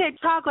 he said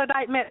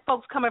troglodyte meant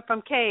folks coming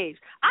from caves.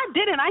 I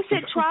didn't. I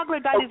said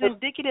troglodyte is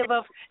indicative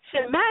of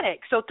Semitic.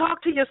 So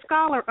talk to your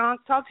scholar,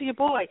 talk to your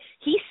boy.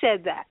 He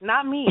said that,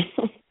 not me.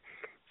 All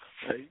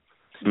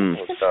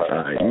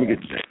right, let me get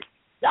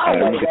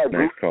the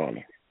next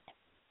caller.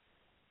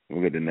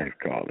 We'll get the next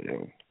caller,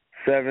 yo.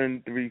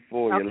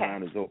 734, your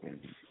line is open.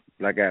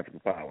 Black Africa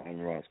Power. I'm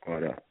Ross.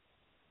 Caught up.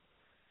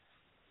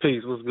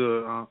 Peace. What's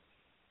good?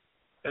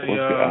 Hey,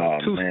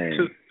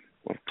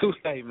 two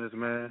statements,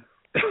 man.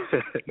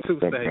 Two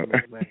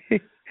statements, man.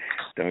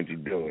 Don't you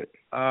do it.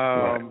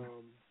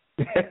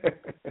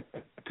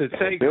 To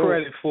take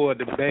credit for a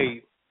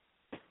debate,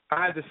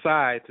 I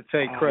decide to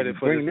take credit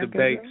for this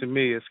debate. To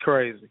me, it's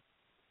crazy.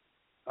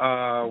 When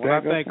I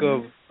think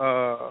of,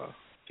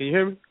 can you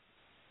hear me?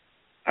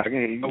 I can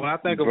hear you. When I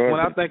think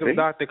of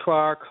Dr.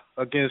 Clark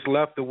against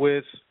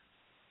Lefkowitz,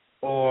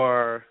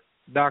 or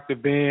Dr.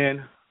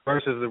 Ben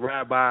versus the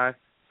rabbi,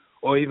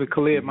 or even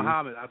Khalid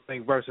Muhammad, I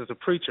think, versus a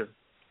preacher.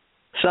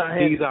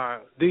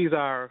 These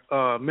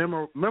are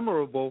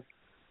memorable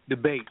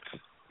debates.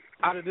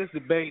 Out of this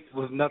debate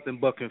was nothing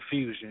but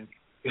confusion.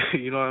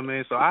 You know what I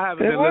mean? So I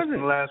haven't been listening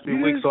the last few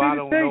weeks, so I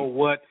don't know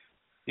what,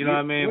 you know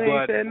what I mean?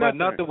 But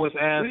nothing was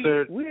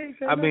answered.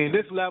 I mean,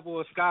 this level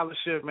of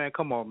scholarship, man,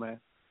 come on, man.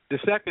 The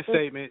second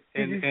statement,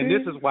 and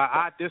this is why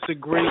I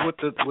disagree with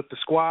the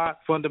squad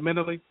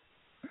fundamentally,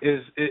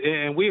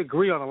 and we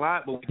agree on a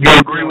lot, but you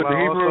agree with the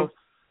Hebrew?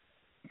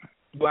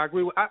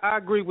 Well, I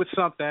agree with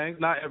some things,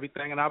 not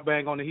everything, and I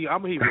bang on the Hebrew.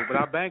 I'm a Hebrew, but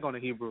I bang on the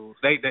Hebrews.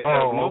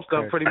 Most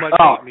of them pretty much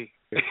hate me.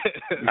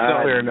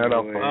 Clearing that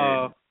up.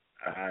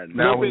 A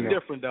little bit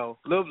different though.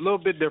 Little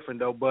bit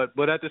different though.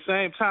 But at the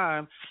same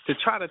time, to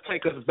try to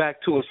take us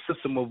back to a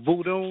system of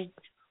voodoo,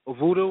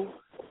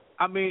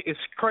 I mean, it's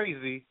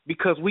crazy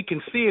because we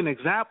can see an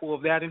example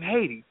of that in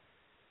Haiti.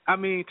 I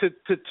mean, to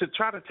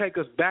try to take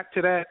us back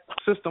to that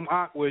system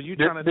where you're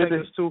trying to take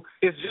us to,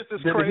 it's just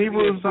as crazy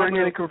as some of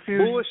the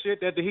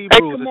bullshit that the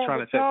Hebrews are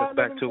trying to take us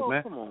back to,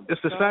 man.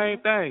 It's the same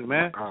thing,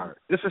 man.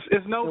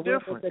 It's no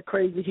different.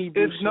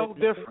 It's no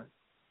different.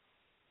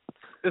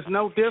 It's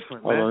no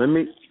different,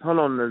 man. Hold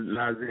on,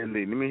 Nazir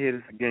Lee. Let me hear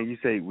this again. You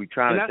say we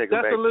trying to take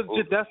us back.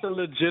 That's a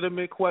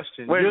legitimate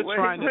question. You're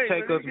trying to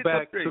take us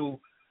back to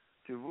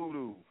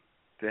voodoo,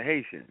 to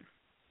Haitian.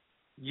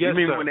 Yes,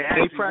 you mean sir. when they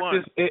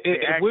practice.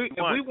 If we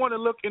want to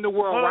look in the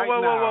world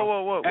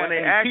now, when they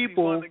actually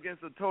people won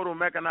against a total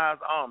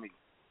mechanized army,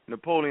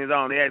 Napoleon's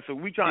on the act. So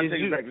we trying to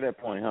take it back to that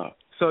point, huh?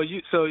 So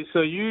you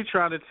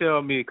trying to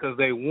tell me because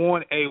they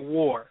won a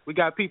war? We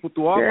got people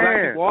through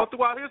black people all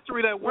throughout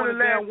history that won a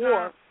damn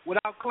war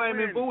without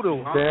claiming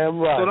voodoo. Huh? Damn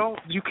right. So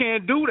you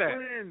can't do that.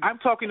 I'm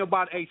talking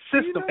about a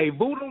system, a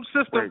voodoo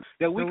system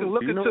that we can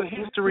look into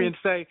history and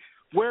say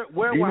where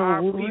were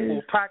our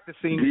people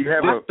practicing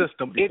this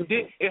system?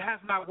 It has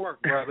not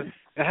worked, brother.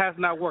 It has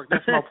not worked.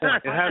 That's my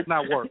point. It has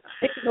not worked.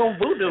 No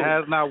voodoo. It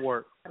has not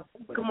worked.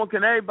 Come on,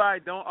 can everybody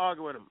don't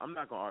argue with him? I'm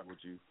not gonna argue with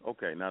you.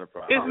 Okay, not a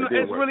problem.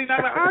 It's really not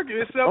an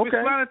argument. It's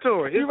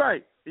self-explanatory. You're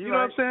right. You know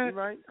what I'm saying? You're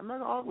right. I'm not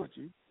gonna argue with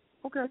you.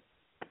 Okay.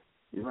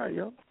 You're right,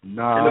 yo.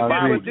 Nah,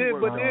 but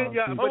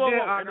then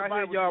I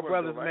hear y'all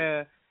brothers,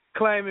 man,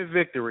 claiming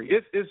victory.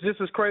 It's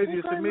just as crazy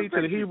as to me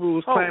to the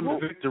Hebrews claiming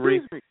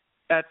victory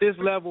at this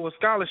level of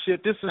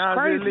scholarship. This is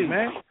crazy,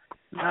 man.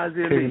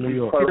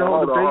 Hold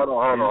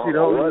on.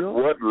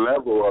 What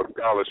level of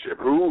scholarship?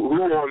 Who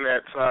on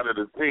that side of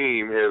the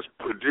team has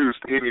produced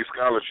any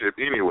scholarship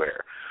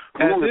anywhere?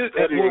 Who is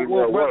studying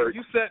their work?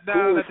 You sat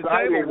down at the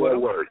table with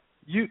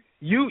them.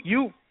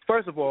 You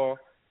first of all,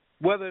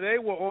 whether they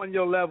were on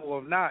your level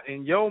or not,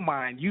 in your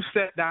mind, you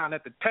sat down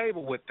at the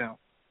table with them.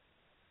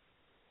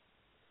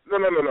 No.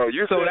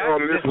 You said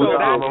on this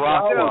level.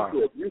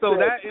 So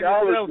that in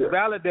itself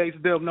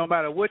validates them no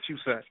matter what you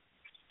say.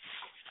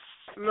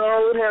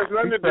 No, it has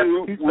nothing to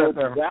do with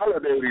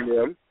validating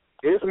them.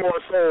 It's more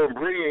so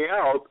bringing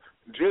out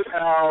just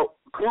how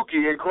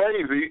kooky and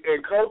crazy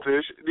and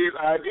cultish these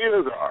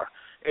ideas are.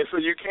 And so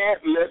you can't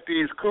let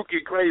these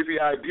kooky, crazy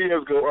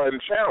ideas go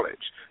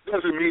unchallenged.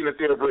 Doesn't mean that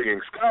they're bringing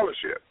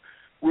scholarship,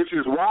 which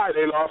is why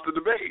they lost the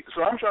debate.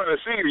 So I'm trying to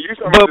see, you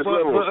talking about this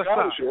level of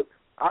scholarship,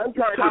 I'm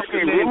trying to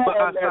see who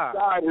on that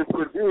side has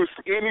produced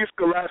any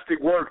scholastic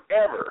work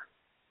ever.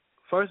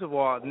 First of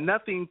all,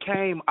 nothing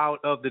came out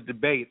of the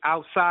debate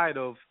outside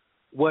of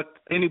what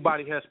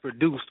anybody has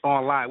produced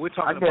online. We're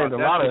talking about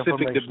that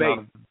specific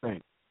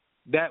debate.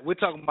 We're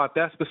talking about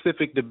that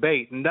specific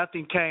debate.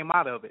 Nothing came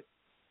out of it.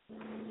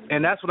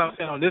 And that's what I'm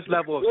saying on this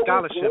level of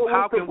scholarship.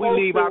 How can we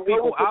leave our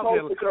people out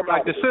here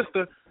like the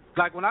sister?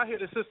 Like when I hear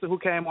the sister who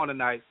came on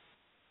tonight,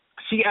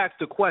 she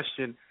asked a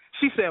question.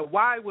 She said,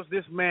 "Why was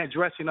this man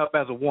dressing up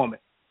as a woman?"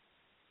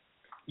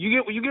 You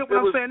get what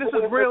I'm saying? This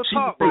is real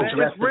talk, man.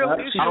 It's real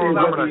issues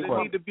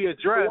that need to be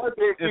addressed.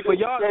 And for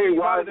y'all to be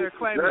out there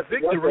claiming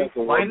victory,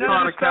 why you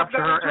trying to capture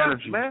her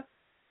energy, man?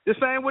 The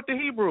same with the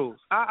Hebrews.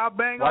 I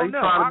bang on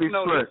them. Why you trying to be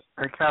slick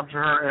and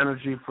capture her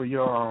energy for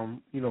your,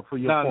 for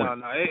your point?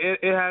 No.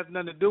 It has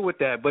nothing to do with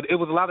that. But it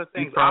was a lot of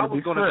things I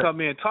was going to come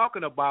in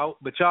talking about,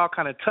 but y'all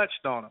kind of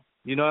touched on them.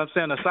 You know what I'm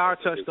saying? Asar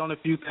touched on a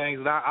few things,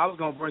 and I was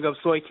going to bring up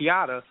Soy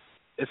Kiata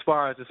as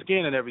far as the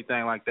skin and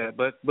everything like that.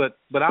 But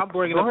I'm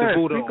bringing up the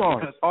Buddha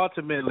because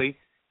ultimately,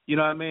 you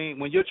know what I mean,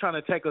 when you're trying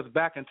to take us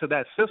back into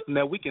that system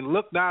that we can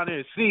look down there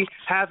and see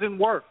hasn't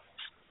worked.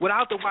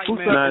 Without the white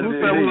man,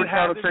 it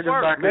hasn't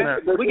worked,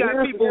 man. We got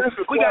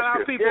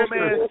our people,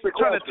 man,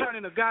 trying to turn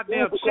into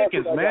goddamn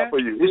chickens, man.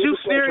 Is you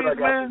serious,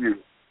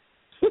 man?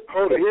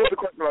 Hold on, here's the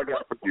question I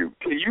got for you.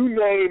 Can you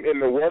name in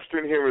the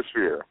Western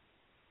Hemisphere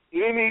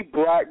any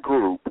black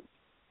group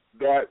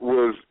that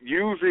was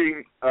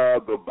using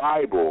the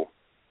Bible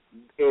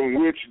in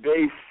which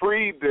they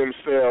freed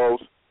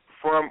themselves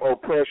from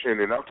oppression,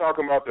 and I'm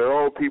talking about their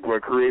own people,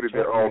 and created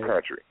their own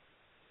country?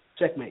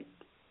 Checkmate.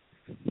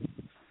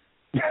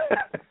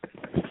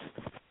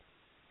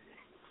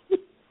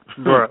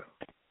 Bruh.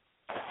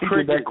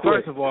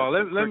 First of all,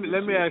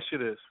 let me ask you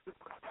this.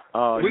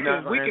 We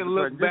can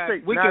look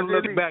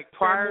back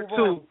prior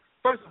to.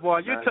 First of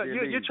all, you're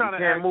trying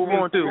to move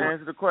on to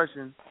answer the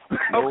question.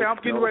 Okay, I'm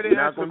getting ready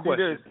to answer the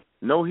question.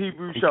 No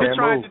Hebrew show. You're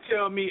trying to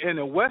tell me in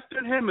the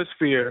Western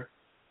Hemisphere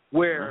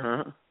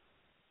where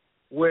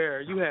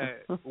you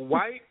had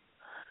white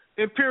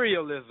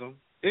imperialism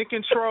in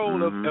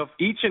control of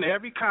each and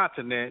every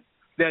continent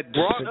that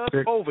brought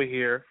us over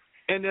here,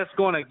 and that's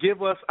going to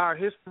give us our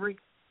history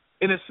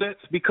in a sense,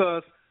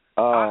 because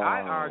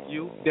I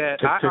argue that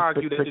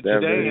the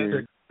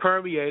Judeans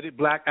permeated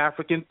black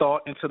African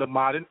thought into the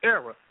modern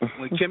era.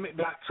 When Kemet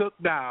got took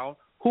down,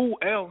 who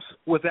else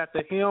was at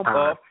the helm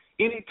of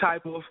any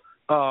type of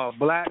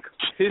black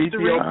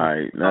history,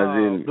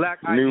 black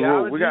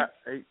ideology? We got,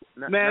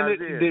 man,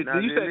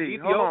 you said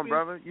Ethiopia? Hold on,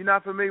 brother. You're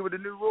not familiar with the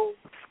new rule?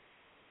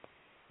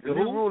 The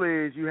new rule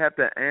is you have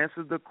to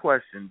answer the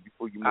question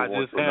before you move on to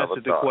another thought. I just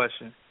answered the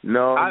question.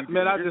 No, I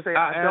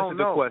answered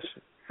the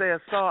question. Say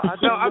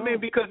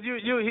because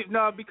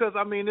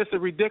it's a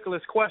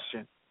ridiculous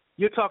question.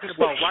 You're talking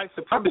about white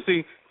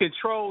supremacy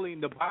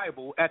controlling the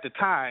Bible at the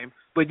time,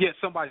 but yet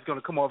somebody's going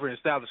to come over and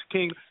establish a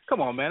king.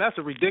 Come on, man, that's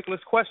a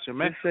ridiculous question,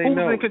 man. Who's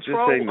in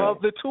control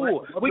of the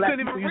tool? We couldn't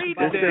even read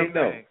the damn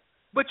thing.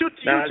 But you're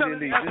telling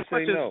me that's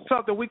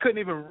something we couldn't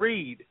even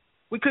read.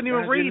 We couldn't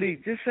even read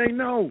it. Just say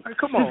no. Hey,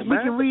 come on, man.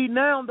 We can read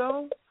now,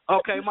 though.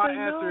 Okay, my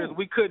answer is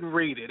we couldn't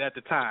read it at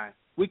the time.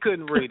 We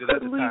couldn't read it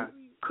at the time.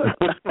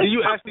 Do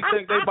you actually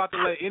think they about to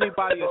let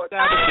anybody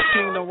establish the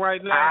kingdom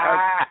right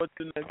now? What's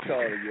the next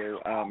caller, yo?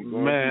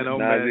 Man, oh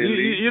man.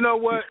 You know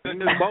what?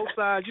 Both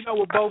sides. You know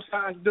what both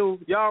sides do?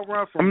 Y'all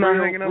run from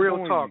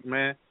real talk,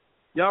 man.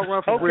 Y'all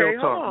run from real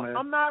talk, man.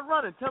 I'm not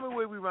running. Tell me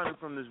where we running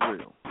from this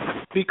real.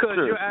 Because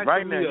you're actually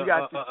right now, you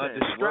got a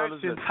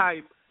distraction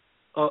type.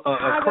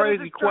 A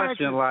crazy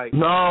question like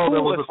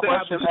there was a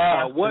question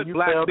asked, what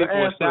black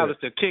people established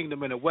the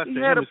kingdom in the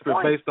Western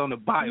Hemisphere based on the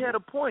Bible. He had a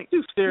point.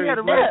 You serious? He had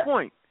a real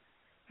point.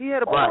 He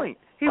had a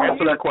point. He was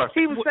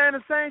saying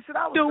the same shit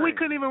I was saying. Dude, we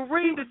couldn't even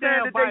read the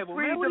damn Bible,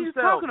 man. What are you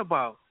talking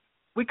about?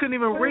 We couldn't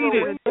even read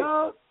it.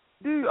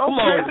 Dude,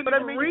 okay, but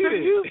that means you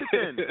couldn't use it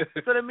then.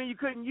 So that means you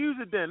couldn't use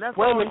it then. That's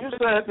wait a minute, you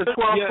said the 12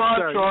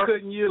 tribe chart. You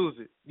couldn't use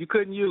it. You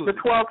couldn't use it.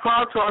 The 12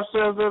 tribe chart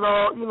says that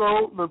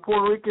the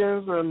Puerto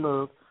Ricans and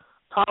the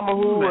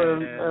Tamahu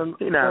and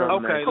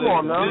okay, come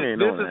on now.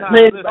 This is how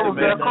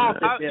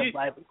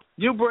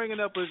you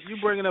bringing up a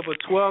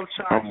 12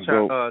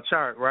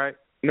 chart, right?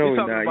 No, you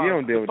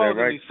don't deal with that,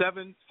 right?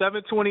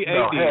 720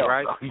 AD,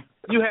 right?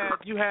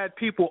 You had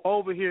people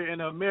over here in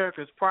the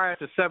Americas prior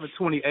to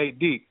 720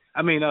 AD.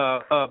 I mean,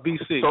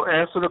 BC. So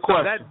answer the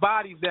question. So that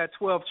bodies that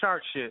 12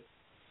 chart shit.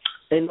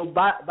 Ain't no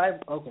Bible.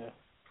 Okay.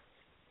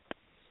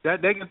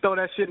 That they can throw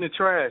that shit in the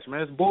trash,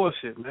 man. It's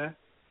bullshit, man.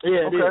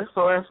 Yeah. Okay.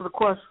 So answer the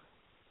question.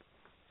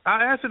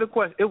 I answer the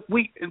question. If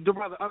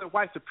under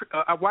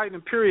white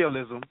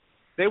imperialism,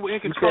 they were in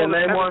control of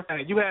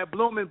everything. You had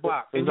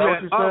Blumenbach and you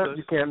had others.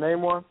 You can't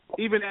name one.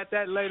 Even at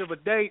that late of a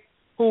date,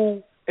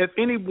 who, if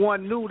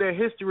anyone knew their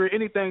history or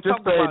anything, talk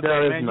about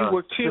that, man, you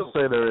were killed. Just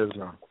say there is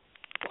none.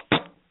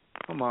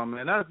 Come on,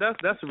 man.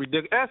 That's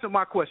ridiculous. Answer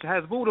my question.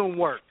 Has voodoo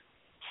worked?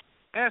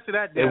 Answer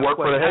that damn question. It worked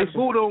for the Haitians. Has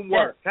voodoo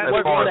worked? As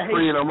far as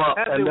freeing them up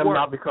and them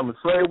not becoming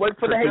slaves. It worked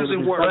for the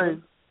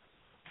Haitians.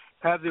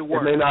 Has it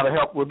worked? It may not have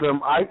helped with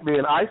them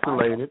being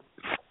isolated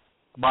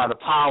by the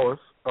powers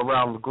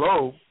around the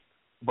globe,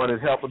 but it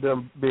helped with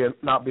them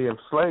not being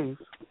slaves.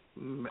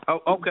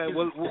 Okay,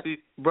 well,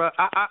 bro,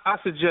 I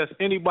suggest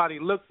anybody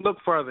look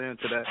further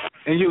into that,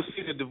 and you'll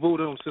see that the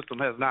voodoo system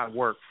has not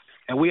worked.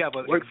 And we have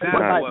an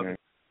example of it.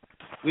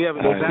 We have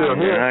an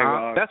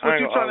example. That's what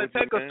you're trying to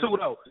take us to,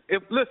 though.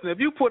 If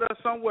you put us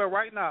somewhere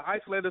right now,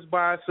 isolate us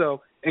by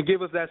ourselves, and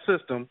give us that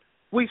system,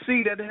 we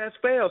see that it has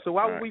failed. So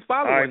why would we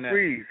follow that? All right,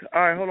 freeze.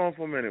 All right, hold on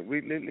for a minute.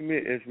 Let me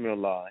Ishmael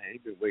Law.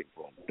 He's been waiting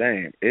for him.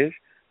 Damn, Ish.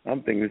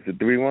 I'm thinking it's the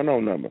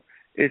 310 number.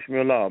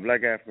 Ishmael Law,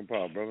 Black African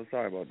Power, brother.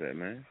 Sorry about that,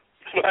 man.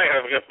 Black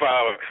African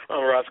Power.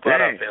 I'm Ross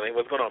Crowd family.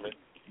 What's going on, man?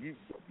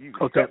 You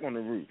stuck on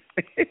the roof.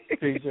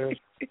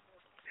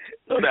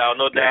 No doubt.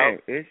 Damn,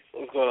 Ish.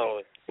 What's going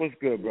on? What's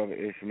good, brother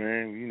Ish,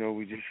 man? You know,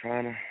 we just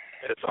trying to...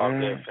 It's all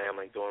good,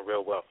 family. Doing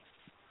real well.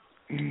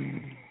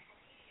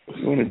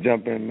 You want to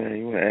jump in, man?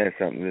 You want to add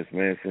something to this,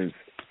 man, since...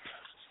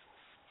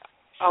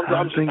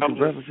 Brother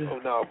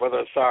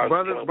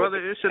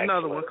Ish,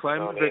 another one.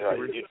 Claim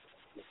victory.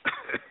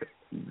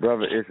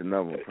 Brother Ish,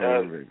 another one.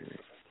 Claim victory.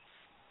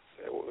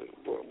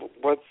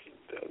 What's...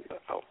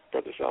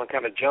 brother sound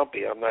kind of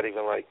jumpy. I'm not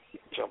even,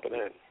 jumping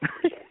in.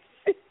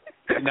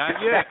 Not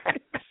yet.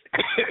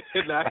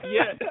 Not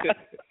yet.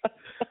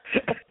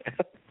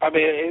 I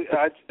mean,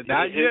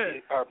 not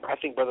yet. I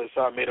think Brother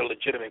Assad made a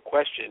legitimate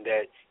question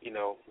that,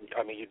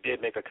 you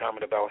did make a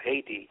comment about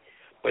Haiti,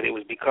 but it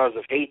was because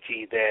of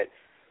Haiti that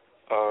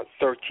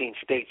 13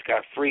 states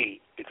got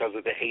freed because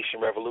of the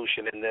Haitian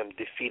Revolution and them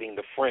defeating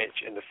the French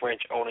and the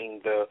French owning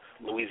the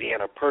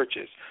Louisiana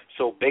Purchase.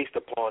 So based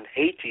upon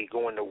Haiti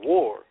going to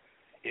war,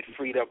 it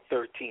freed up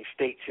 13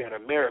 states here in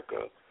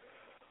America.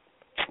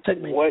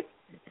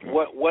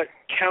 What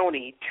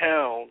county,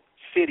 town,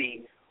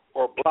 city,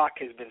 or block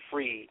has been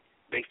freed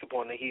based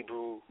upon the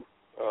Hebrew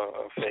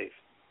faith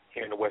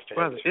here in the Western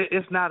Hemisphere?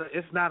 It's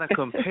not a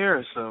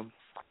comparison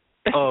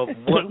of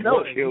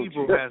what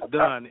Hebrew has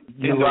done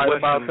in the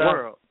Western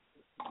world.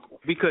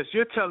 Because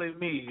you're telling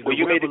me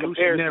you made the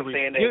comparison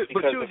saying that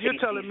because of you're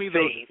telling me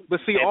faith, but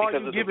see, all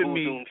you're of giving the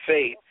me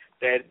faith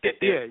that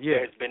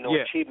there's been no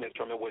achievements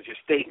from it was your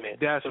statement.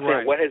 That's so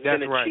right. What has That's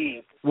been right.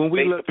 achieved when we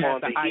based look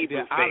upon at the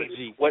Hebrew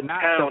faith? What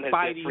town has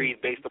been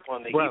freed based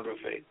upon the Hebrew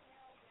faith?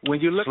 When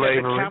you look Slavery,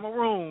 at the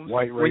Cameroons,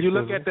 when you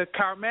look at the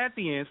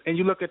Carmathians, and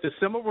you look at the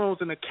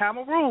Cimarroons and the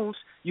Cameroons,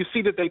 you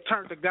see that they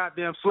turned the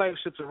goddamn slave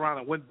ships around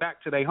and went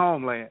back to their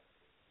homeland.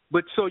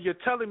 But so you're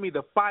telling me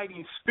the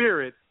fighting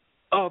spirit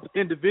of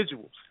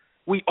individuals.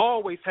 We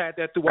always had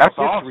that throughout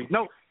history.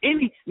 Awesome.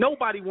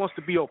 Nobody wants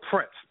to be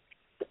oppressed.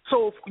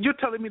 So if you're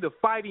telling me the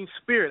fighting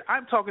spirit,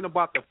 I'm talking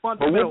about the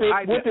fundamental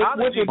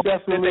ideology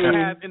that they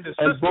have in the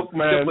system.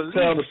 Bookman,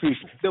 tell the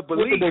people. The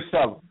belief. What did they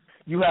tell them?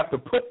 You have to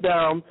put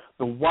down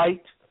the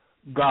white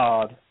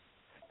God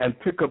and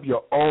pick up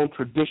your own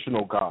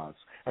traditional gods.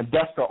 And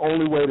that's the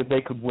only way that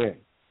they could win.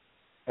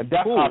 And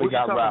that's how they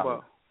got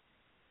routed.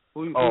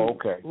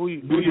 Okay. Who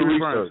you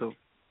referring to?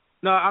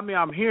 No, I mean,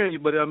 I'm hearing you,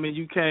 but I mean,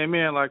 you came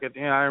in like at the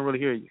end, I didn't really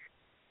hear you.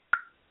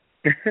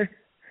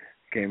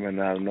 Came in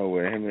out of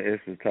nowhere. Him and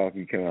Issa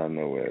talking came out of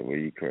nowhere. Well,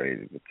 you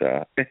crazy,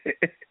 but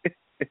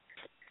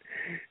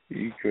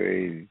you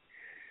crazy.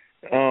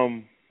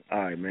 All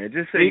right, man.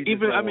 Just say the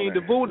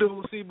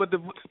voodoo. But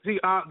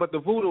the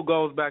voodoo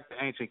goes back to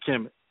ancient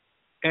Kemet,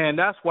 and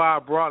that's why I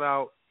brought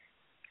out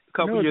a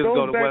couple years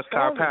ago the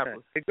Westcott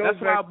Papyrus. That's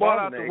why I brought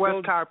out the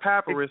Westcott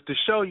Papyrus to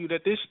show you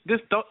that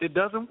it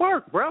doesn't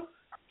work, bro.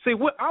 See,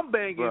 what I'm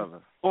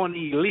banging on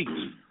the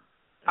elites.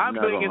 I'm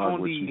banging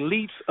on the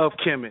elites of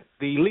Kemet.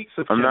 The elites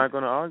of Kemet. I'm not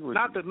going to argue with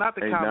you. Not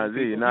the common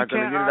people. You're not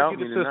going to get it out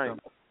me tonight.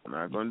 System. I'm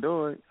not going to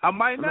do it. I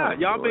might not.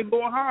 Y'all been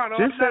going hard all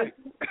night.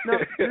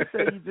 Just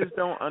say you just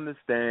don't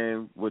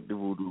understand what the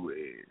voodoo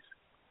is.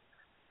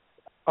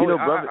 Oh,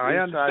 brother, I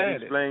understand tried to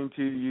explain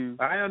to you.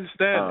 I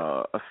understand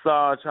it.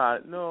 Assad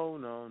tried. No.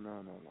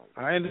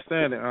 I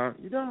understand it.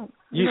 You don't.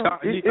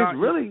 It's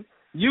really.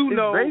 You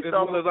know as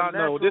well as I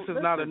know, this is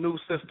not a new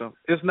system.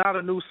 It's not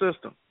a new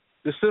system.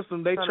 The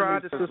system, they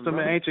tried the system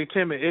in ancient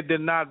Kemet. It did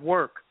not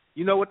work.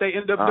 You know what they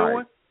ended up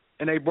doing?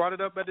 And they brought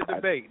it up at the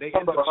debate. They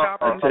ended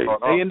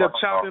up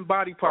chopping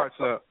body parts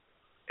up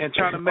and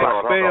trying to make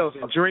spells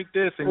and drink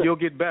this and you'll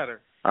get better.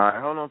 All right,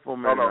 hold on for a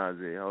minute,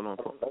 Isaiah. Hold on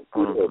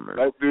for a minute.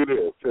 Let's do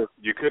this.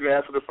 You couldn't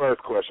answer the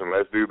first question.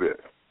 Let's do this.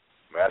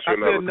 I said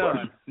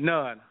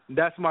none.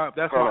 That's my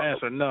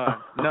answer.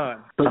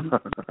 None.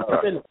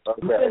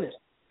 Okay.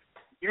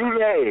 You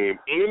name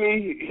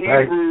any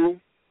Hebrew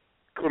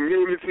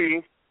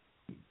community,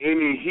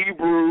 any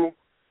Hebrew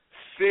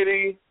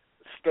city,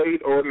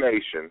 state, or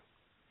nation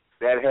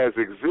that has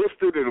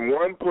existed in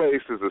one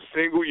place as a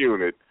single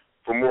unit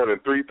for more than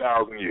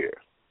 3,000 years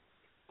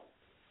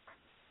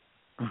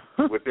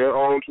with their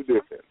own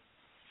tradition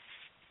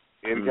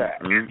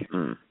intact.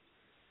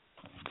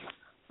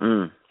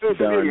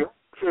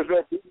 Since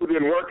that people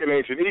didn't work in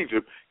ancient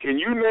Egypt, can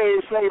you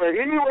name somewhere,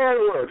 anywhere in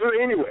the world, just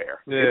anywhere?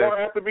 Yeah. It don't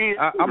have to be.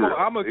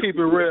 I'm gonna keep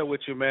it real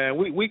with you, man.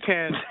 We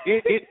can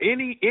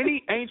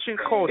any ancient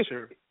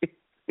culture,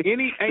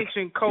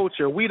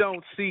 we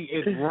don't see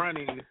it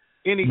running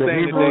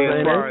anything today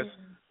as far as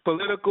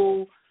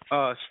political,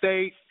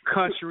 state,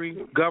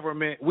 country,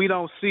 government. We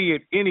don't see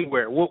it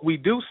anywhere. What we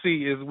do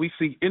see is we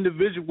see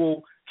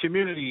individual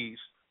communities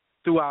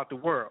throughout the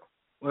world.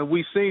 When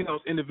we've seen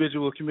those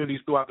individual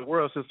communities throughout the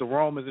world since the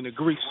Romans and the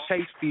Greeks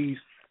chased these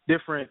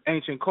different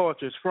ancient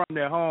cultures from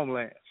their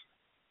homelands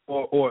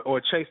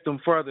or chased them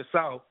further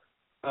south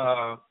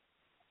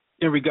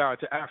in regard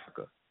to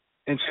Africa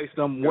and chased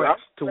them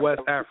west to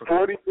West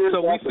Africa.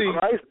 So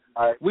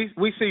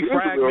we see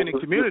fragmented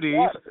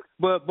communities,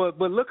 but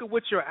look at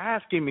what you're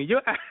asking me.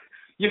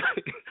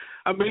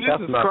 I mean, this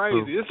is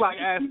crazy. It's like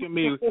asking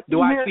me, do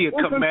I see a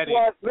Kemetic?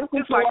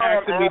 It's like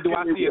asking me, do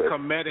I see a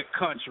Kemetic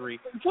country?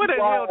 Where the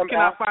hell can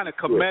I find a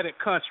Kemetic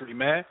country,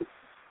 man?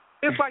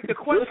 It's like the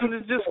question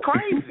is just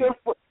crazy. You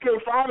can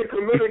find a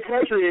Kemetic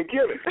country and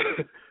kill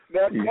it.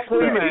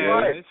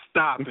 Man,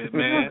 stop it,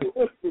 man.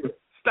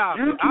 Stop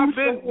it. I've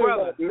been,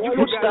 brother. You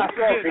forgot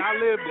again. I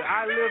live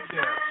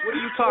there. What are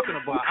you talking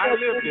about? I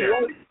live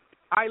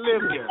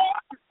there.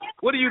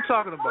 What are you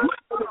talking about?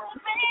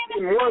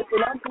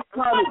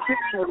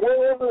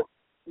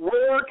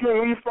 Where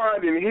can we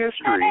find in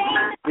history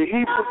the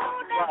Hebrew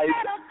Israelites?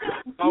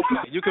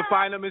 Okay, you can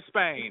find them in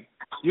Spain.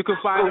 You can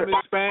find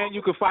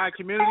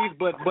communities,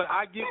 but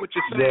I get what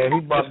you're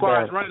saying. As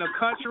far as running a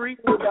country,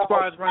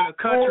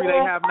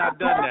 they have not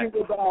done that.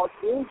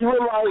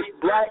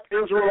 Black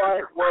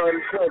Israelite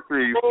run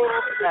countries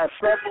have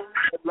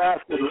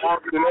lasted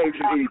longer than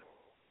ancient Egypt.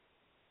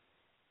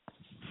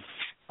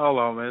 Hold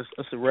on, man.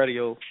 That's the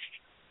radio.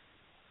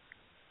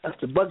 That's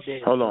the bug day.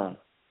 Hold on.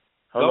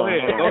 Go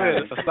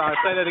ahead. Asar,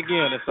 say that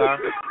again, Asar.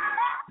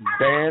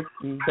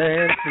 Dancing.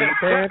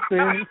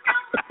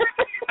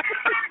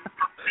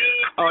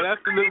 Oh,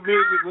 that's the new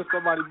music with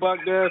somebody buck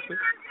dancing.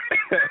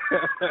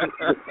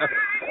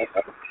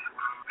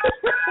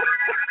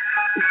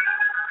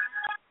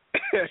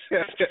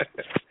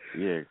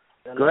 Yeah.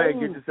 Go ahead and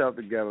get yourself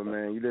together,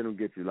 man. You let him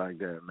get you like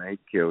that, man. He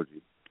killed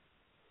you.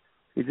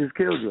 He just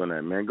killed you on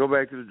that, man. Go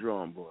back to the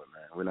drawing board,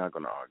 man. We're not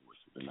going to argue with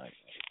you tonight.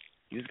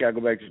 You just got to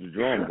go back to the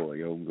drawing board,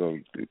 yo.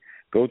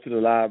 Go to the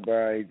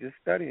library, just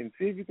study and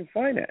see if you can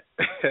find that.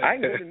 I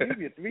can go to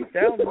Namibia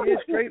 3,000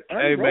 years straight.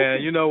 Hey,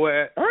 man, you know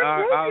what?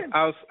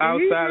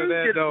 Outside of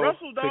that, though,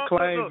 to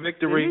claim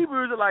victory. The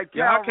Hebrews are like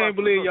cow I can't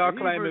believe y'all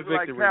claiming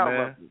victory,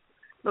 man.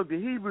 Look, the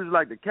Hebrews are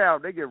like the cow.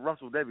 They get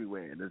rustled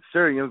everywhere. The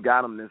Syrians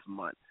got them this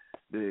month.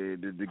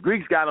 The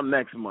Greeks got them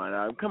next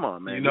month. Come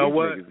on, man. You know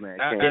what? Niggas, man,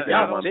 I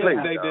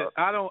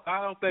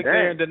don't think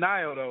they're in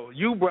denial though.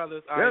 You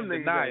brothers are in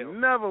denial.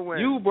 Never win.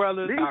 You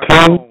brothers are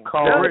gone.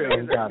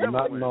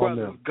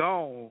 Brothers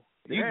gone.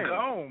 You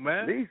gone,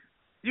 man.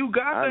 You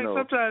got things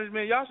sometimes,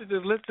 man. Y'all should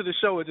just listen to the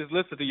show and just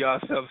listen to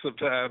yourselves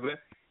sometimes, man.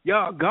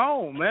 Y'all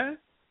gone, man.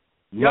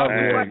 Y'all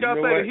like y'all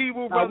say the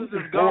Hebrew brothers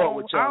is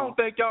gone. I don't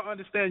think y'all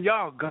understand.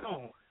 Y'all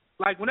gone.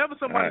 Like whenever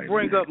somebody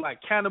brings up like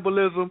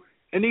cannibalism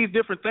and these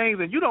different things,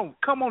 and you don't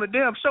come on the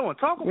damn show and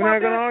talk about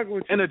that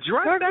and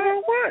address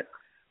that. What?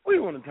 What do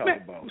you want to talk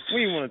about? What do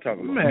you want to talk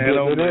about?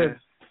 Man,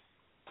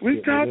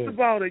 we talked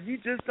about it. You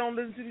just don't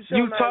listen to the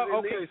show.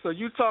 So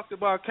you talked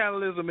about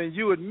cannibalism, and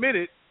you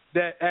admitted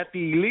that at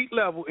the elite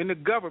level in the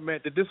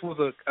government that this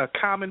was a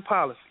common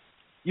policy.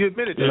 You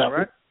admitted that,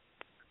 right?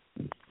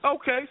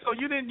 Okay, so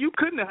you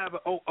couldn't have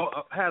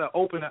had an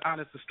open and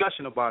honest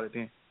discussion about it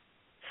then.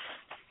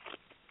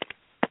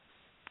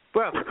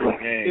 Brother,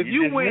 if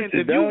you win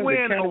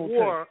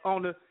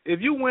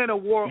a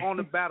war on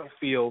the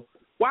battlefield,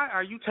 why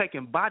are you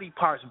taking body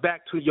parts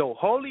back to your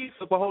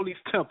holiest of the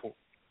holiest temple?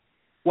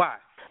 Why?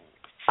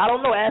 I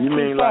don't know. Ask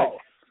me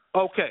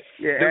Okay.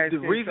 Yeah, the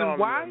reason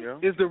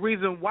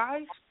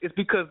why is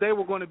because they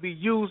were going to be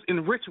used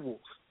in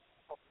rituals.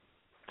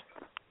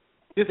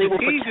 This is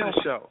easy to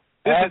show.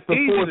 Ask the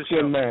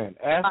foreskin man.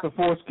 Ask the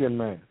foreskin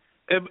man.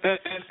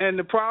 And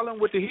the problem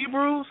with the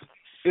Hebrews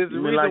is the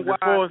reason like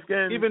why,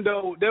 even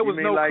though there was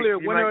no clear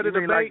winner of the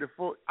debate,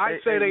 I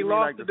say they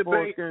lost the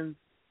debate.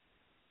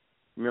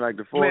 You mean like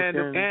the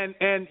foreskin? Man,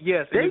 and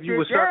yes, and if you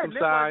were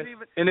circumcised,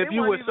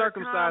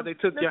 they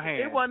took your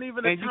hand. It wasn't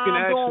even a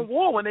time during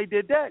war when they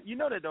did that. You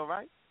know that though,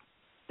 right?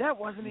 That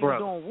wasn't even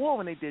during war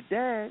when they did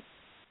that.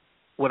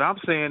 What I'm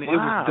saying, it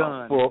was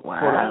done for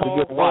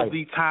all of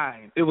the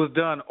time. It was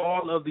done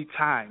all of the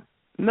time.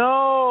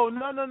 No.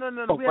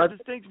 We have a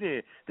distinction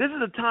here. This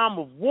is a time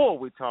of war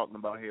we're talking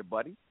about here,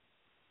 buddy.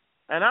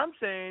 And I'm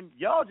saying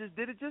y'all just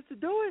did it just to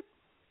do it.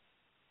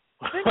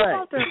 Think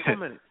about that for a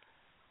minute.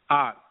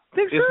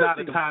 It's not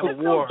a time of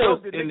war. How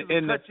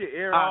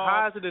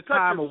is it a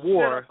time of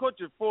war? Cut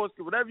your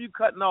foreskin, whatever you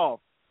cutting off,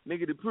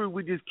 nigga, to prove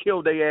we just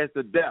killed their ass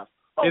to death.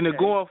 Okay. In the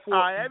going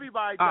forward,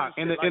 everybody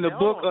in the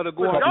book of the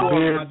going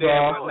forward,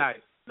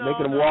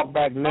 making them walk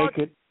back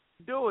naked.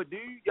 Do it,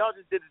 dude. Y'all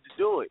just did it to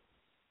do it.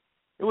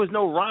 There was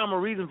no rhyme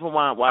or reason for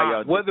why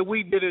y'all did it. Whether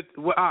we did it,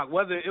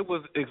 whether it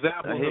was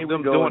examples of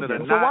them doing it or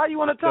not. So why you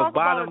want to talk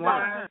about it? The bottom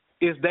line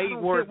is they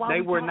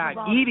were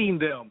not eating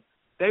them.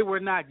 They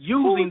were not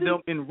using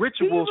them in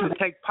rituals to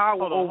take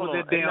power over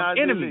their damn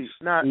enemies.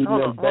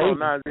 Hold on,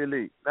 Nazi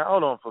Elite. Now,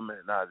 hold on for a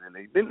minute, Nazi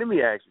Elite. Let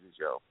me ask you this,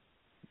 yo.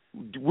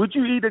 Would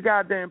you eat a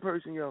goddamn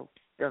person, yo?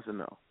 Yes or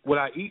no? Would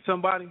I eat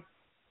somebody?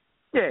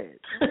 Yeah.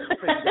 You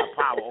got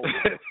power over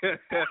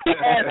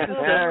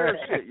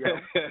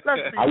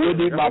I would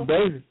eat my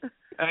baby.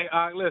 Hey,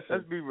 listen.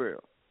 Let's be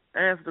real.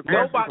 Answer the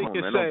question. Nobody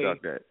can say,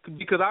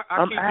 because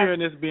I keep hearing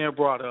this being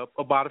brought up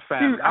about a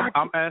famine.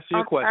 I'm answering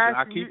your question.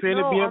 I keep hearing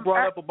it being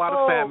brought up about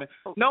a famine.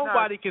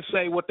 Nobody can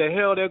say what the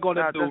hell they're going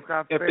to do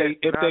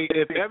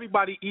if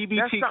everybody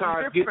EBT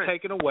cards get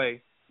taken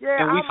away. Yeah,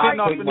 and we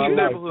sitting off in these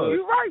neighborhoods,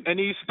 and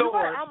these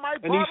stores,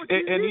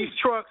 and these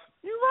trucks,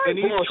 and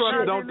these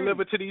trucks don't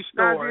deliver to these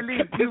stores.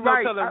 There's no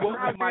telling what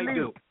we might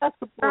do.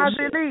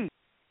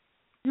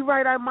 You're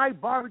right. I might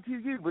barbecue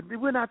you, but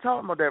we're not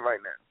talking about that right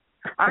now.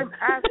 I'm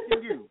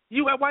asking you.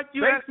 You asked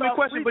me a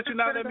question, but you're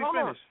not letting me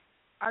finish.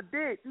 I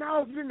did.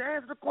 No, you didn't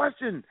answer the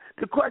question.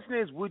 The question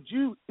is, would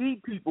you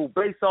eat people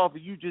based off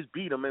of you just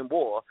beat them in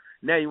war?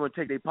 Now you want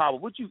to take their power.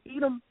 Would you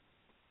eat them?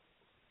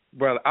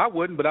 Brother, I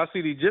wouldn't, but I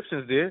see the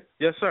Egyptians did.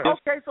 Yes, sir.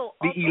 Okay, so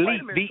the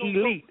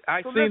elite.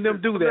 I seen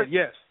them do that.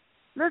 Yes.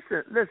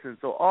 Listen.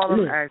 So all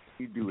I'm asking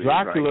you to do is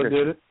Dracula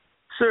did it.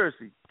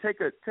 Seriously, take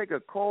a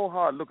cold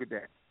hard look at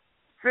that.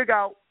 Figure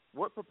out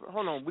what.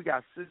 Hold on, we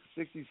got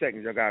 60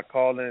 seconds. Y'all got to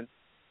call in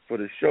for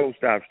the show.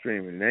 Stop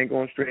streaming. It ain't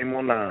gonna stream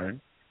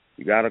online.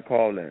 You got to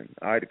call in.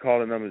 All right, the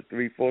calling number is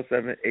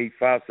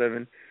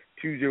 347-857-2055.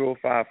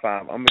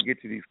 I'm going to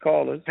get to these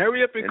callers.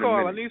 Hurry up and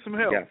call. I need some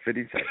help. Yeah,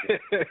 50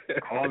 seconds.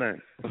 Call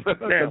in.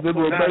 Now,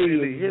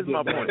 here's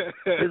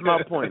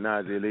my point,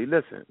 Najee.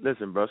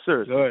 Listen, bro.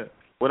 Seriously. Go ahead.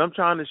 What I'm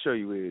trying to show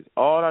you is,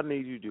 all I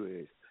need you to do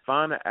is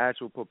find the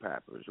actual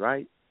papyrus,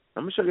 right?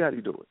 I'm going to show you how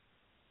to do it.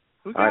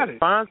 We got it.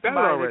 Find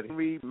somebody that can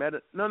read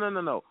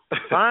No.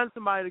 Find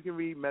somebody that can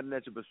read Meta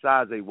Nature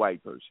besides a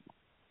white person.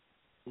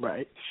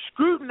 Right.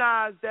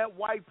 Scrutinize that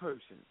white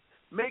person.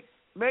 Make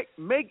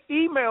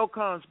email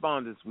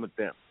correspondence with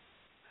them.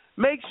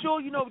 Make sure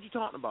you know what you're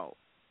talking about.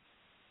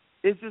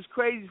 It's just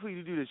crazy for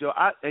you to do this, yo.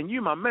 And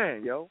you, my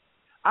man, yo.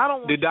 I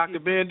don't. Did Dr.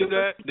 Ben do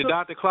that? Did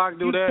Dr. Clark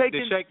do that?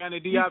 Did Sheikh Anna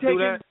Diop do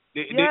that?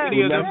 Did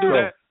any of them do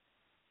that?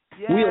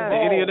 Yeah. Did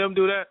any of them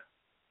do that?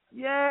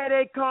 Yeah,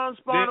 they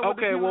correspond.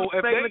 Okay, well,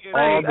 if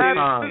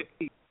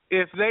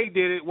they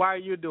did it, why are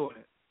you doing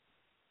it?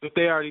 If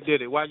they already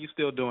did it, why are you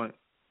still doing it?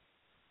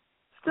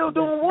 Still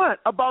doing what?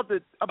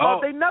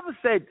 They never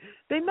said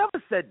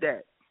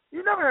that.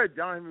 You never heard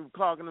John Henry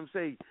Clark and them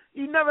say.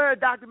 You never heard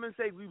Dr. Ben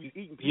say we was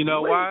eating people. You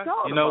know why?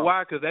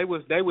 Why? Because they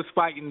was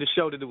fighting to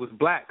show that it was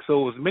black.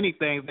 So it was many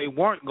things they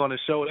weren't going to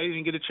show. They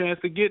didn't get a chance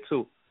to get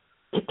to.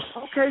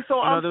 Okay, so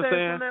I'm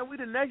saying, man, we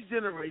the next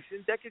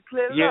generation that can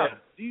clear it up.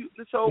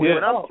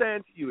 What I'm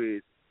saying to you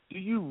is, do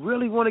you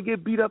really want to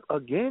get beat up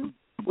again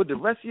with the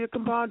rest of your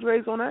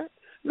compadres on that?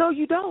 No,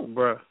 you don't,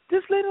 bro.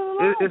 Just leave it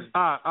alone.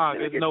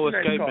 There's no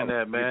escaping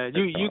that, man.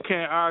 You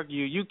can't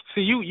argue. You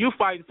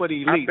fighting for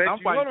the elite. I'm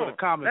fighting for the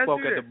common folk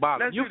at the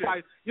bottom. You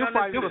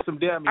fighting for some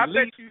damn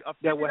elite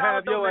that will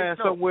have your ass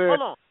somewhere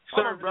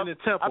serving in the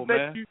temple,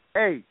 man.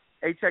 Hey,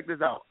 check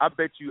this out. I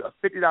bet you a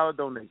 $50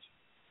 donation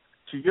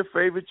to your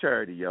favorite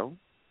charity, yo,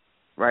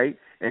 right?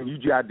 And you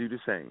gotta do the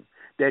same.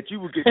 That you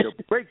would get the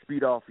brakes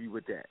beat off you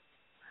with that.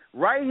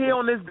 right here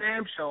on this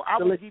damn show.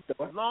 I will keep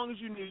as long as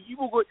you need. You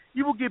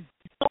will get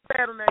so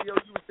bad on that, yo.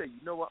 You will say,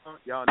 you know what,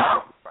 y'all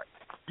know this is right.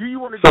 Do you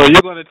want to? So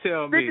you're gonna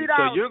tell me?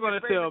 So you're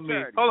gonna tell me?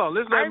 Hold on,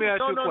 let me ask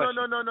you a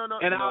question.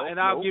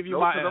 No. I'll give you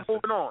my answer. I'm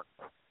moving on.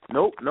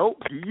 Nope.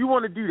 Do you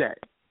want to do that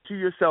to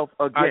yourself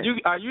again?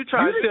 Are you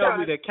trying to tell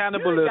me that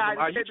cannibalism?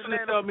 Are you trying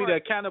to tell me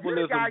that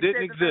cannibalism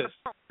didn't exist?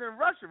 In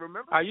Russia,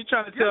 remember? Are you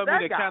trying to tell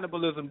me that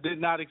cannibalism did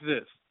not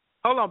exist?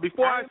 Hold on,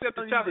 before I accept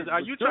the challenge,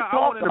 are you trying? I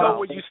want to know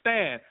where you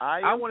stand.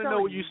 I want to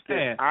know where you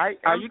stand.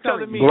 Are you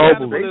telling me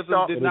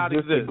cannibalism did not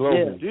exist?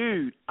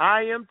 Dude,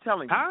 I am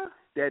telling you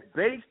that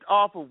based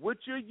off of what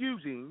you're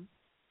using,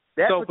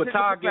 that so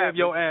Patal gave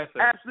your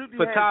answer. Absolutely.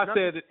 Patal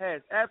said it.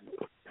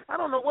 I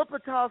don't know what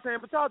Patal's saying.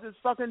 Patal just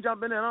fucking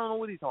jumping in. I don't know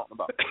what he's talking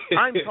about.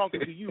 I'm talking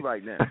to you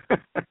right now.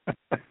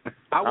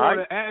 I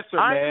want an answer,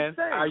 man.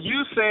 Are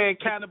you saying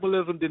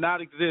cannibalism did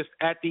not exist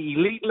at the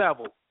elite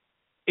level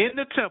in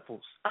the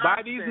temples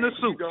by these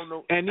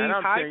Nasuks and these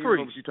high priests? You don't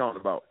know what you're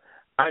talking about.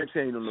 I'm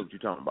saying you don't know what you're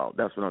talking about.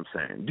 That's what I'm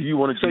saying. Do you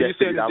want to? So you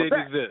said it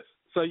didn't exist.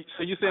 So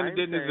you saying it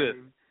didn't exist?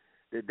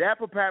 That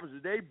papyrus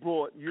that they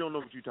brought, you don't know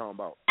what you're talking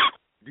about.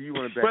 Do you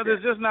want to bet Brother,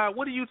 that? it's just not.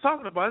 What are you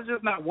talking about? It's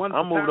just not one.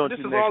 I'm moving on this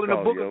to is the all next in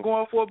the book call, of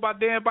going forth by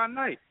day and by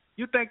night.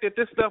 You think that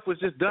this stuff was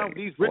just done?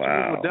 These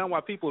rituals were done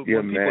while people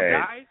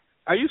died?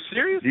 Are you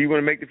serious? Do you want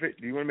to make the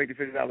 $50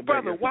 bet?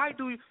 Brother, why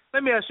do you?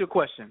 Let me ask you a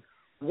question.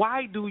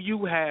 Why do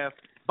you have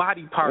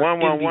body parts in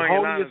the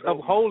holiest of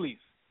holies?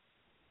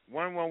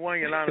 111,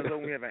 your line is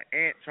open. We have an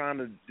ant trying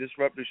to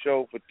disrupt the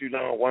show for too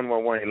long.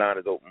 111, your line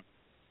is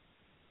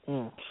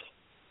open.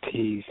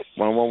 Peace.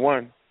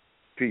 111.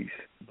 Peace.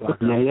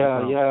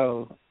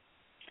 Yo.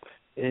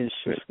 It's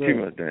too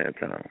much damn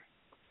time.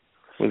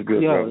 What's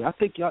good, yo, bro? I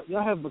think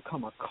y'all have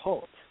become a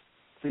cult.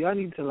 So y'all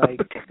need to like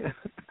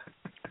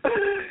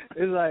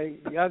it's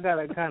like y'all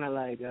gotta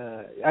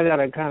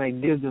kinda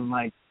give them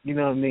like, you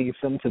know what I mean,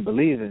 something to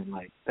believe in.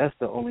 Like that's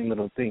the only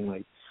little thing.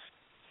 Like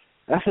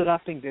that's what I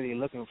think that they're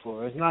looking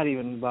for. It's not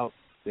even about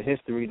the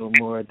history no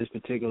more at this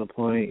particular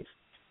point.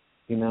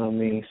 You know what I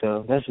mean?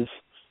 So that's just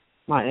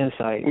my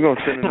insight. We're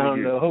gonna send them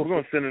to you. We're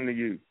gonna send them to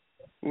you.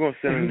 We're gonna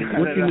send them to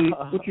you.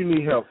 What you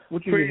need help?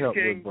 What you need help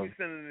with, bro? We're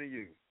sending them to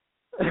you.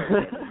 You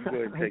go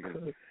ahead and take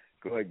them.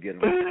 Go ahead and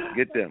get them.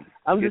 Get them.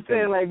 I'm just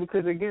saying, like,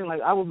 because again, like,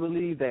 I would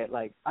believe that,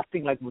 like, I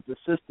think, like, with the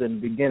sister in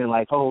the beginning,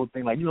 like, the whole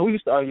thing, like, you know, we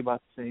used to argue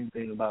about the same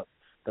thing about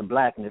the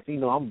blackness. You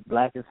know, I'm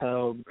black as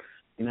hell.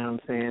 You know what I'm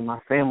saying? My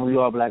family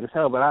all black as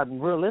hell, but I'm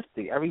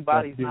realistic.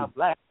 Everybody's not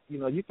black. You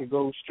know, you could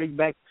go straight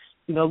back.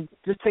 You know,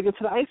 just take it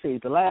to the Ice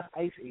Age, the last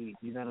Ice Age.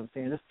 You know what I'm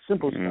saying? Just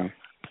simple stuff.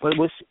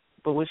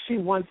 But what she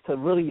wants to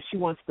really, she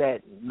wants that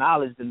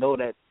knowledge to know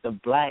that the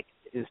black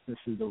this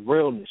is the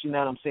realness. You know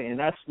what I'm saying? And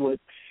that's what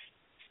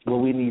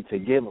we need to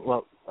give.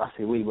 Well, I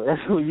say we, but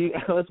that's what we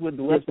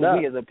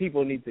as a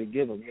people need to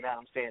give them. You know what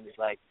I'm saying?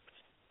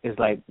 It's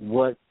like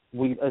what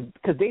we,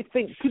 because they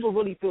think people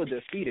really feel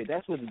defeated.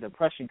 That's where the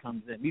depression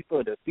comes in. We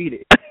feel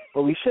defeated,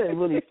 but we shouldn't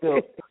really feel.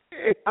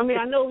 I mean,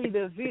 I know we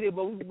defeated,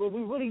 but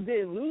we really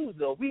didn't lose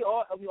though.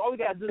 All we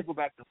gotta do is go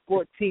back to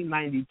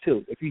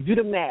 1492. If you do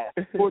the math,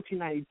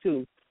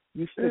 1492,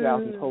 you figure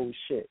out this whole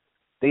shit.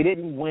 They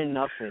didn't win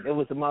nothing. It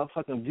was a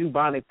motherfucking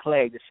bubonic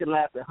plague. The shit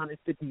lasted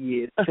 150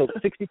 years, killed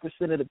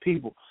 60% of the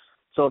people.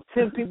 So if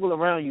 10 people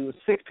around you and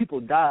 6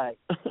 people died,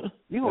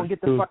 you're going to get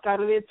the fuck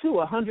out of there too.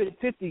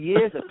 150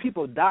 years of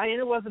people dying.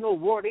 It wasn't no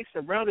war. They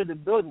surrounded the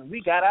building.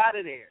 We got out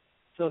of there.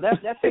 So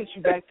that takes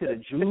you back to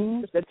the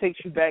Jews. That takes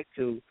you back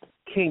to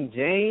King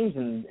James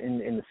and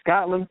the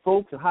Scotland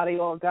folks and how they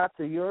all got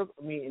to Europe.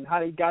 I mean, and how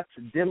they got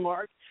to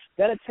Denmark.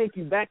 That'll take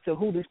you back to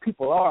who these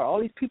people are. All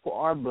these people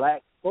are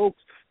black folks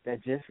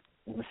that just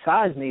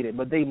misognated,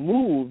 but they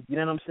moved. You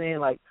know what I'm saying?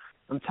 Like,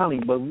 I'm telling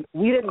you, but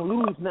we didn't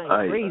lose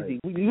nothing crazy.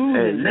 We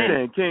lose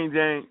saying King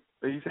James.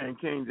 Are you saying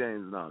King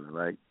James is on it,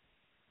 right?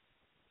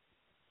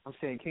 I'm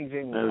saying King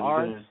James was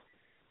ours.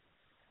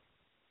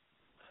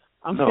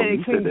 I'm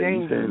saying King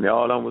James. You saying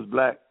all of them was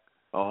black.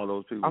 All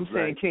those people. I'm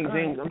saying King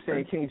James. I'm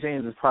saying King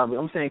James is probably.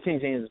 I'm saying King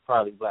James is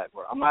probably black,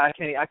 bro. I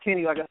can't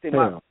even, like I said.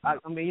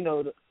 I mean, you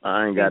know.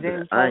 I ain't got the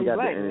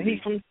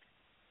energy.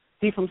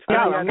 He from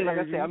Scotland. I mean, like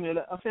I said, I'm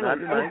saying,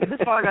 this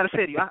is all I got to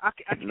say to you. I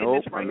can get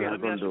this right here.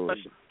 Let me ask you a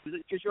question.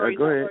 Because you already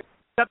know,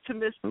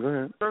 Septimus,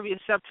 Servius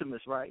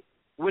Septimus, right?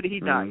 Where did he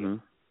die at?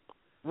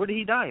 Where did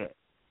he die at?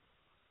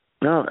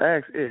 No,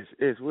 ask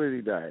Ish. Where did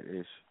he die at,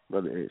 Ish?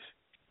 Brother Ish.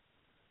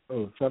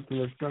 Oh,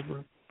 Septimus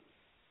Septimus?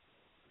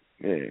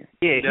 Yeah.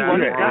 Yeah,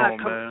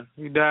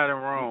 he died in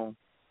Rome.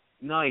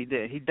 No, he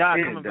did. He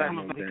died coming back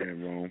from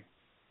Rome.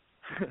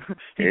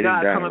 He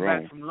died coming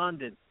back from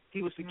London.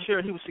 He was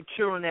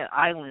securing that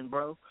island,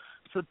 bro.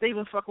 So if they've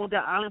been fucking with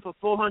that island for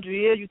 400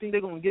 years, you think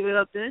they're gonna give it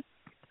up then?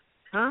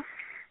 Huh?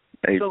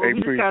 Hey, so we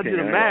just gotta do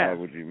the math. I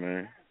ain't gonna argue with you,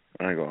 man.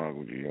 I ain't gonna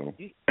argue with you, yo.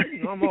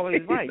 You know, I'm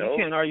always right. You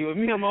can't argue with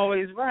me. I'm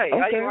always right.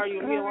 How you argue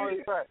with me? I'm always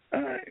right.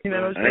 You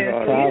know what I'm saying?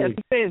 I'm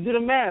saying, do the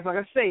math. Like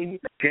I say,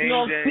 we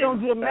don't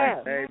do the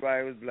math.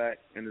 Everybody was black,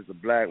 and it's a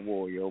black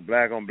war, yo.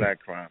 Black on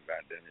black crime,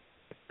 goddamn it.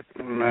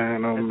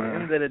 Man, oh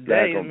man. At the end of the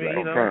day, I mean,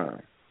 you know.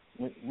 Crime.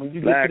 When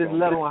you get to this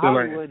level in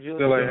Hollywood, you'll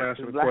still ain't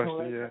answer the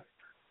question yet.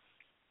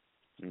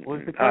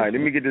 What's the question? All right,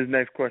 let me get this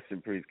next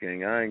question, Priest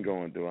King. I ain't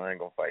going to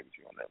fight with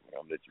you on that one.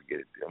 I'm gonna let you get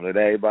it. I'm gonna let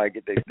everybody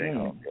get their thing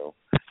off, yo.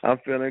 I'm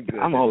feeling good.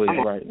 I'm always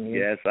right, man.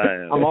 Yes, I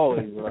am. I'm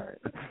always right.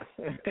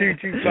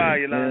 225,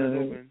 your line is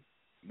open.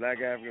 Black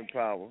African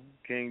Power.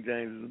 King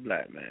James is a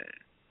black man.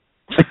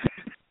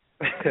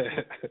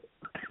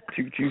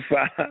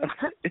 225.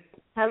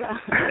 Hello.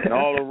 And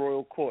all the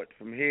royal courts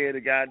from here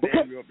to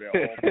goddamn Europe, they're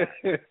all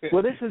black.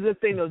 Well, this is the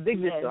thing, though.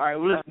 Dig this. All right,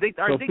 well, let's dig.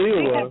 All right, dig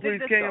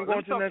Priest King, I'm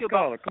going to the next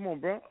caller. Come on,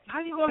 bro.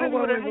 How you gonna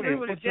hit me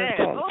with a jab?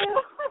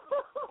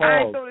 I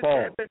ain't throwing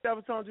the jab. That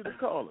was telling you the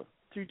caller.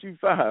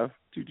 225.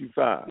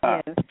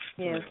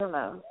 Yes,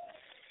 hello.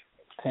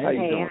 How you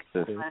doing,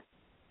 sister?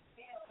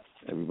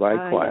 Everybody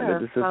quiet.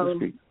 Let the sister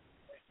speak.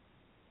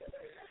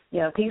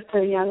 Yeah, peace to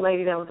the young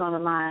lady that was on the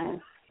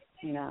line.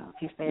 You know,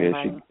 peace to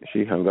everybody. Yeah,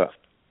 she hung up.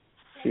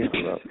 Okay.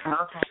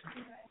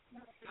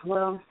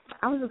 Well,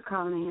 I was just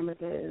calling in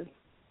because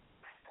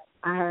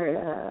I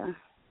heard,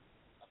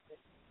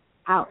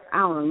 I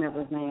don't remember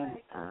his name.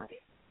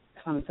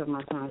 It's on the tip of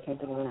my tongue, I can't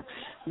think of it.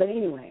 But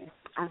anyway,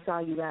 I saw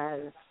you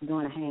guys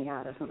doing a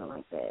hangout or something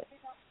like that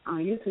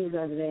on YouTube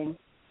the other day,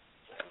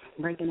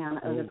 breaking down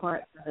the other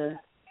parts of the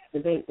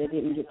debate that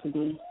didn't get to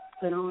be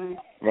put on.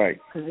 Right.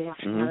 Because they have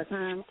a lot of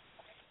time.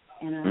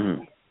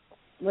 And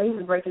well, he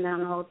was breaking down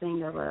the whole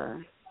thing of,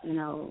 you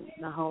know,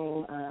 the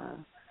whole,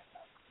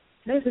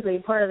 basically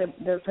part of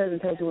the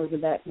presentation was the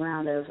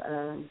background of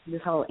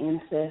this whole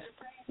incest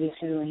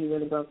issue, and he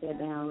really broke that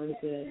down really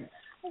good.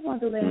 I just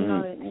wanted to let him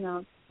know that, you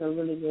know, so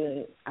really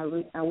good. I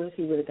wish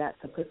he would have got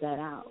to put that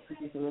out,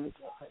 because it's a really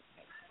good presentation.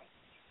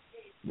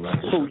 Right.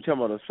 Who, you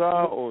talking about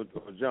Asar or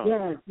John?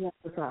 Yeah,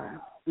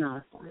 Asar. No,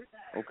 Asar.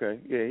 Okay,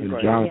 yeah, he's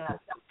right. Yeah,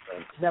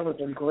 that was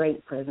a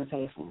great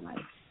presentation. Like,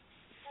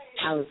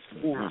 I was,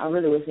 you know, I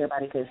really wish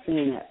everybody could have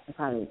seen that. It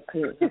probably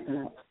cleared something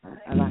up for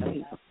a lot of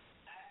people.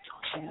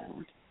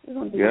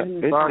 Yeah,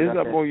 it's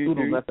up on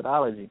YouTube.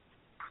 Methodology.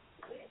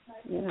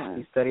 Yeah.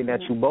 He studied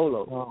that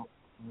Chubolo.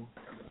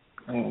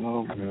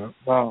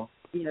 Wow.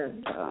 Yeah.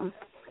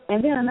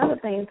 And then another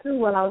thing too,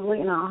 while I was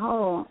waiting on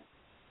hold,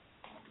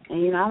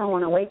 and you know, I don't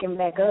want to wake him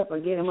back up or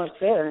get him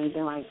upset or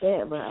anything like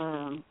that, but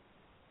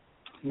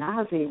now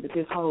I see that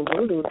this whole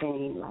voodoo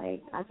thing,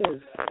 like I can't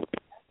respect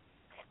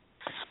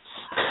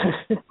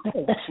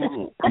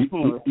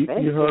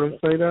you heard him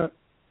say that?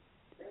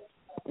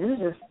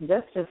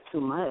 That's just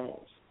too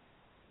much.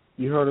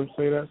 You heard him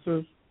say that,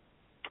 sis?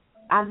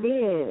 I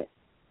did.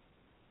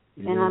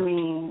 Yeah. And I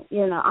mean,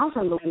 you know, I'm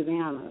from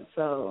Louisiana,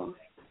 so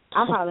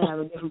I probably have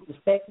a different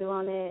perspective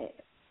on that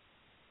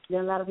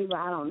than a lot of people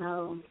I don't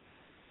know.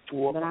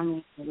 But I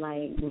mean,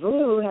 like,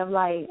 voodoo have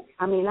like,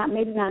 I mean, not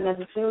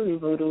necessarily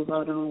voodoo,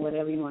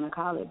 whatever you want to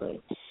call it, but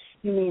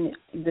you mean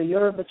the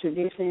Yoruba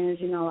traditions,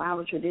 you know,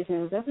 our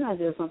traditions, that's not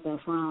just something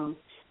from,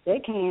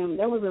 that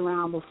was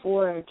around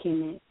before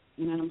Kemet,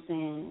 you know what I'm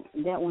saying?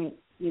 That went,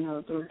 you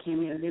know, through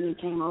Kemet, then it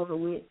came over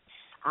with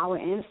our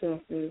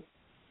ancestors,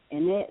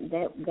 and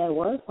that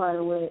was part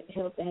of what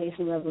helped the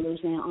Haitian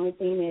Revolution. The only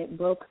thing that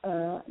broke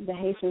the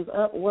Haitians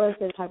up was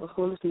the type of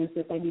foolishness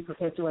that they be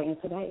perpetuating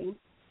today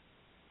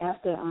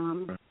after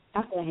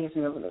the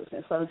Haitian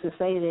Revolution. So to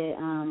say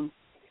that,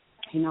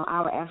 you know,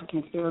 our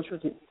African spiritual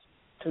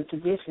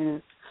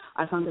traditions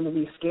are something to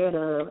be scared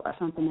of, or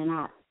something to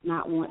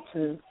not want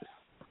to,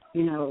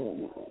 you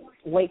know,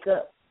 wake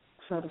up,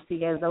 so to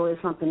speak, as though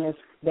it's something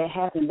that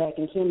happened back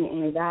in Kenya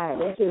and it died.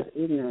 That's just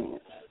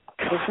ignorance.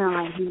 It sounds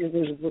like he was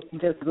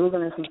just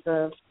Googling some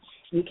stuff.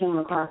 He came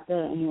across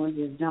that and he wanted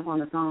to just jump on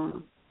the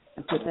phone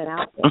and put that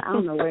out there. I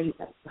don't know where he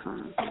got it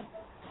from.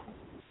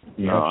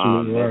 Yeah,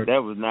 right.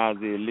 That was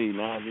Nazir Lee.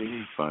 Nazir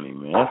Lee's funny,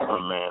 man. That's my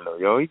man, though.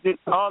 Yo, he did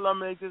all of them.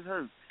 They just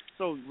hurt.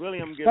 So really,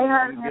 I'm giving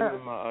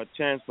them a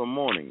chance for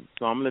morning.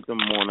 So I'm gonna let them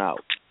mourn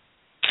out.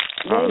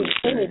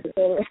 They need to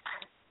say it.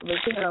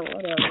 But you know,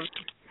 whatever.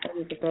 They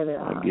need to say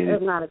that.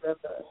 It's not a good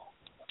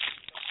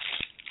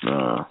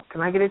look.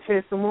 Can I get a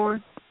chance for more?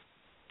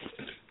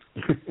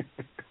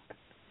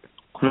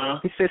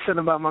 He said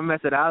something about my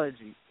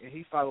methodology, and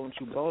he followed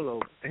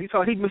Chubolo, and he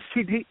tried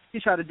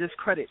to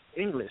discredit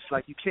English,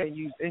 like you can't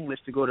use English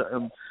to go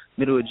to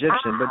Middle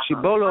Egyptian, but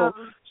Chubolo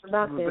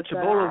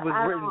was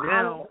written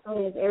down.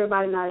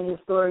 Everybody not a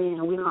historian,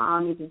 and we don't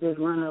all need to just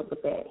run up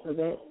with that. So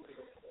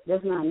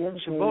that's not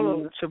necessary.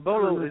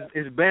 Chubolo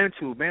is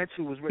Bantu.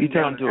 Bantu was written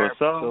down. You talking to us?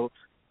 So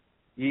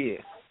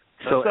yeah.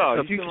 So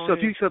if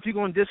you're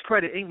gonna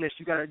discredit English,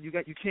 you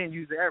can't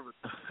use the Arabic,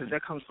 because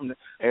that comes from the.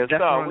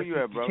 Where you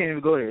at, bro? You can't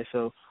even go there.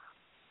 So.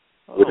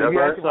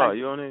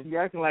 You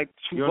acting like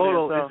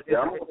Chubolo is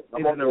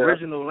an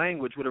original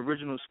language with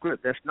original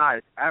script. That's not.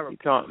 It's Arabic.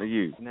 He's talking to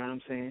you. You know what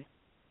I'm saying?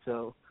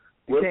 So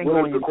you can't go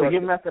on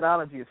your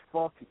methodology is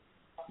faulty.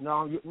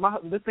 No,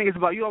 the thing is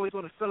about you always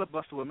want to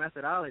filibuster with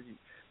methodology,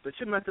 but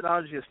your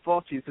methodology is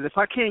faulty, because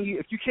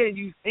if you can't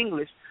use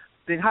English,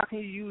 then how can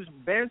you use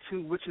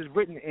Bantu, which is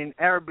written in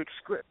Arabic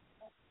script?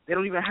 They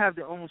don't even have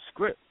their own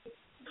script.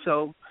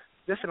 So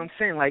that's what I'm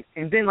saying. Like,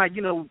 and then, like,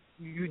 you know,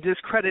 you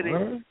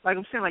discrediting, like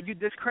I'm saying, like you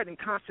discrediting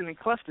constant and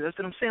cluster. That's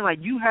what I'm saying. Like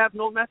you have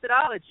no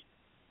methodology.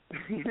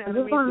 You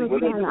know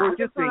I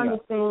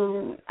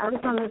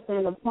just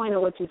understand the point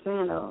of what you're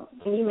saying, though.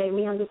 Can you make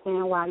me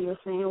understand why you're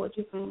saying what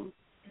you're saying?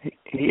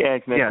 He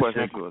asked that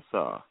question to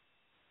Asar.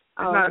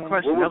 It's not a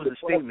question. That was a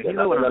statement. You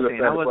know what I'm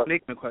saying. I wasn't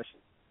making a question.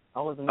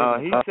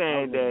 He's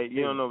saying that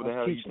you don't know what the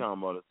hell he's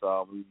talking about,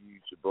 Asar.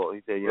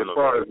 He said you don't know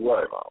what he's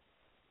talking about.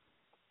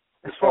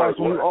 As far as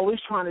when you're always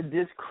trying to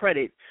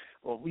discredit,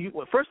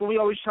 first when we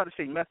always try to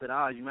say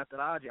methodology,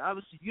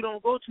 obviously you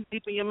don't go too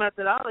deep in your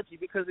methodology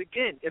because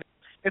again, if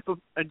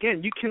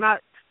you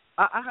cannot.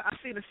 I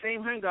see the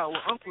same hangout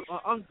where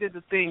Uncle did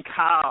the thing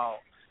Kyle,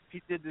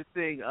 he did the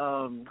thing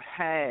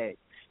Had,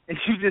 and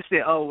you just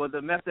said, oh well,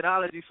 the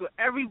methodology. So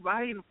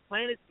everybody in the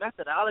planet's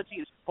methodology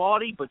is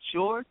faulty but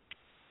yours,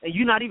 and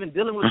you're not even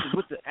dealing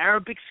with the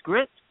Arabic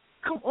script.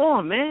 Come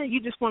on, man. You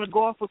just want to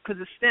go off because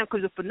it's STEM,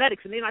 because of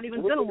phonetics, and they're not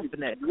even dealing with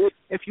phonetics.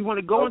 If you want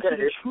to go into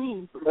the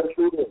truth. Let's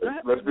do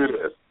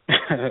this.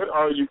 What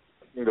are you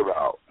thinking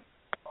about?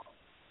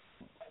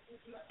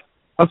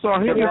 So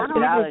he just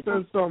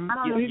said something.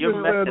 He just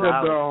said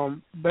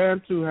that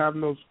Bantu have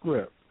no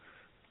script.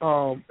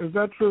 Is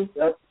that true?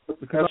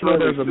 Because I know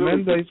there's a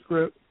Mende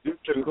script. The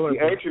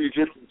ancient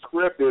Egyptian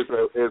script is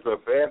a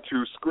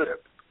Bantu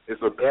script.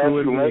 It's a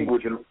Bantu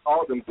language, and they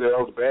call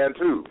themselves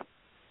Bantu.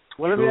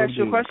 Well, let me ask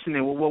you a question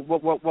then.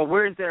 Well,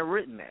 where is that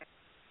written at?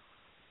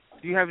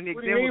 Do you have any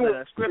examples of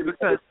that script?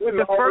 Because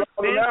the first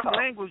Bantu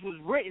language was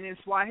written in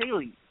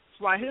Swahili.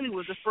 Swahili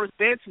was the first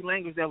Bantu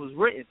language that was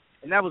written,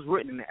 and that was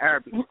written in the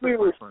Arabic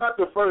script. It's not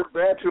the first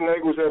Bantu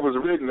language that was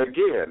written.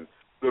 Again,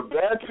 the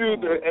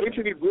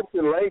ancient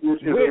Egyptian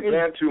language is a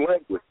Bantu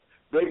language.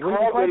 They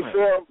call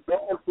themselves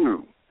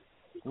Bantu.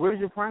 Where's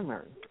your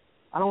primary?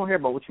 I don't want to hear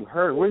about what you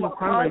heard. Where's your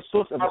primary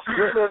source of the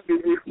script? The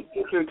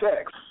Egyptian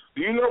text.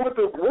 Do you know what's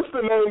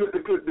the name that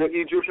the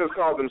Egyptians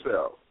call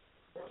themselves?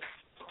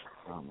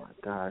 Oh my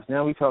gosh!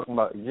 Now we talking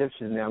about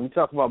Egyptians. Now we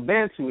talking about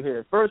Bantu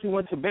here. First we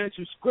went to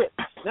Bantu script.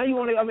 Now you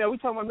want to? I mean, are we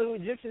talking about Middle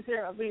Egyptians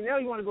here? I mean, now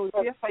you want to go?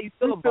 See, that's how you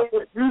feel about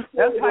it.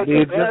 That's how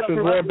the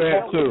Egyptians were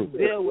Bantu.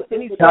 Deal with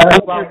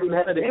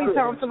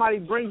anytime somebody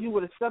brings you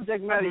with a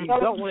subject matter, you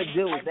don't want to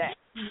deal with that.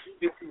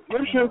 The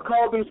Egyptians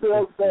call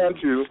themselves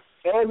Bantu,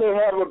 and they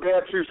have a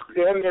Bantu,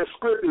 and their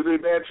script is a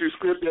Bantu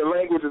script. Their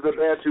language is a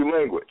Bantu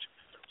language.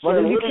 But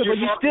you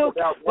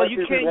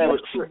can't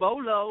use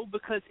Chibolo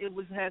because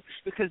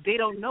because they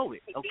don't know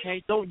it.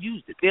 Okay, don't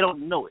use it. They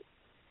don't know it.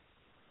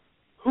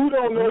 Who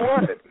don't know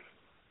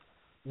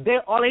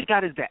what? All they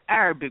got is the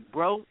Arabic,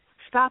 bro.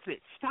 Stop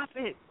it.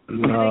 Where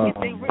did they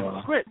get their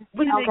written script?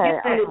 Where did they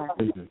get that?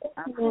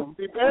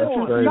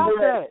 Stop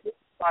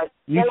that.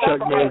 You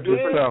checkmate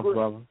yourself,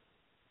 brother.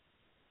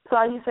 So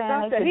are you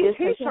saying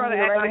he's trying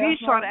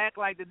to act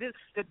like that this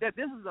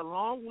is a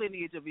long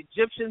lineage of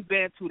Egyptian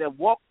Bantu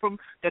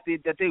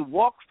that they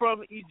walked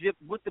from Egypt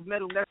with the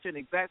metal nectar in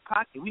their back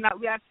pocket. We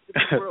actually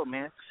the world,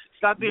 man.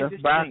 Stop being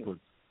That's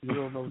backwards. You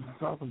don't know what you're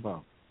talking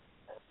about.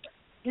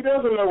 He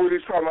doesn't know what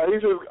he's talking about.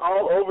 He's just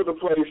all over the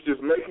place,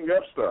 just making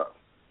up stuff.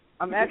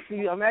 I'm asking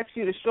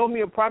you to show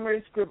me a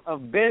primary script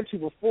of Bantu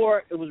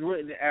before it was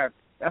written in Arabic.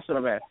 That's what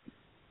I'm asking.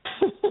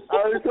 I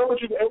already told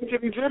you the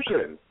ancient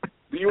Egyptian.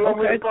 Do you want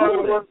me to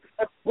call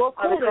it? Well,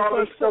 cool.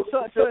 So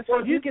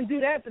if you can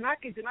do that, then I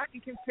can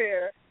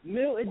compare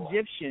Middle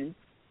Egyptian.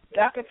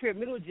 I compare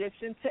Middle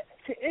Egyptian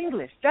to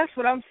English. That's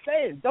what I'm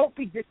saying. Don't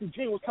be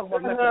disingenuous talking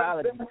about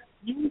methodology.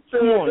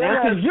 Come on,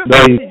 now,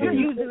 you're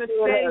using the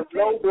same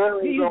thing.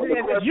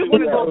 If you're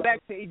going to go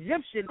back to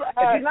Egyptian, if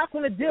you're not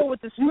going to deal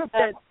with the script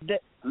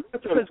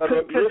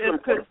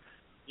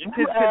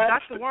because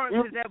Dr. Warren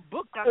says that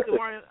book, Dr.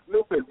 Warren.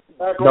 Listen,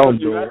 don't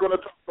do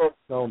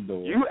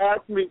it. You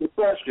asked me the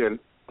question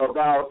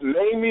about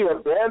name me a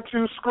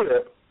Bantu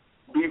script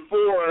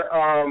before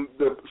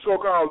the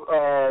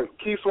so-called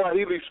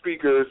Kiswahili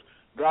speakers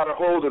got a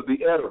hold of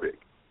the Arabic.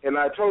 And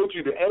I told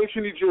you the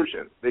ancient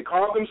Egyptians, they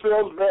called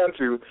themselves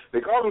Bantu. They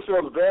called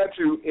themselves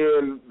Bantu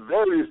in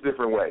various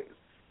different ways.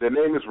 Their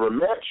name is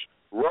Ramech,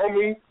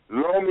 Romi,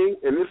 Lomi,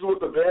 and this is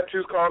what the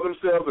Bantus call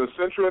themselves in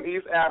Central and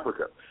East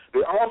Africa. They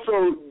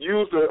also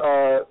use the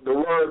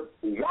word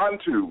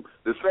Wantu,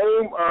 the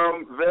same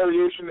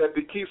variation that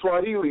the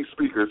Kiswahili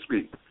speakers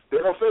speak. They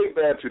don't say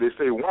Bantu, they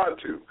say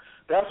Wantu.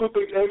 That's what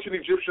the ancient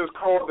Egyptians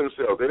called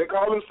themselves. They didn't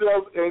call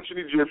themselves ancient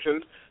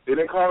Egyptians. They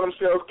didn't call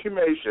themselves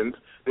Kemetians.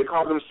 They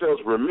called themselves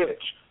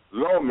Ramech,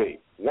 Lomi,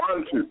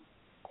 Wantu.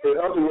 In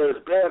other words,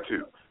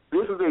 Bantu.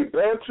 This is a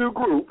Bantu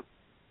group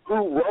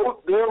who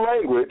wrote their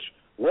language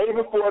way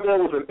before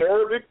there was an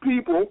Arabic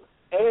people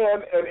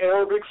and an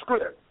Arabic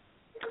script.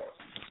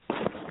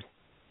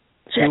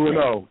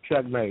 2-0,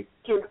 checkmate.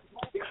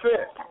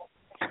 Except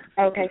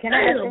Okay, can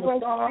I ask a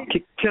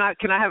question?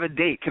 Can I have a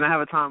date? Can I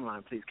have a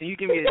timeline, please? Can you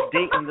give me a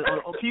date? Can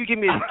you give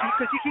me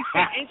because you keep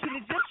saying ancient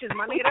Egyptians,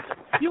 my nigga.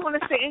 You want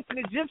to say ancient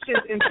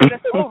Egyptians and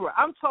that's over.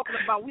 I'm talking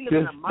about we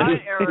live in a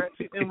modern era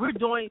and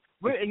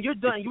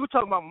you were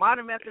talking about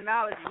modern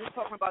methodology. We're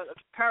talking about a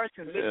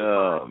comparison.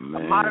 A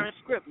modern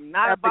script,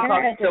 not about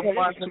the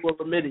Marshall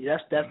Remedy.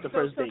 That's the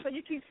first date. So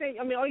you keep saying,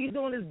 I mean, all you're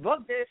doing is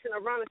buck dancing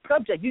around the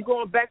subject. You're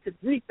going back to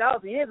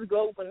 3,000 years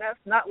ago, but that's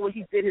not what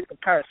he did his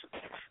comparison.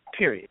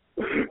 Period.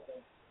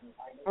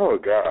 Oh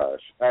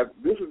gosh,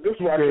 this is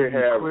why I can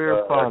have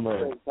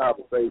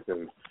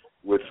conversations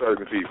with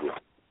certain people.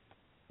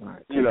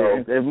 Right. You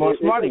know, they're more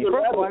smart. First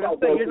of all, I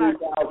say you're not.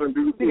 3,000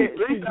 BC.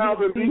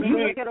 3,000 BC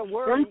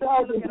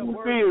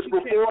is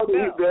before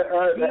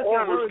the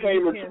Arabs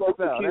came and spoke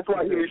to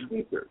Kiswahili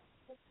speakers.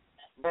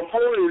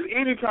 Before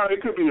any time,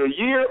 it could be a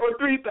year or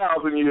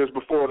 3,000 years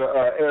before the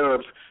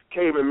Arabs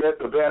came and met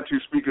the Bantu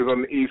speakers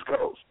on the East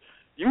Coast.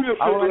 You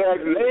just simply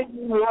asked, name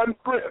me one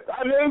script.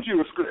 I named you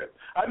a script.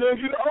 I named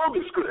you the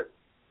oldest script.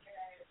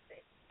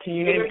 Can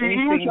you name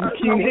anything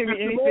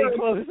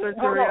closer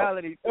to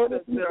reality? And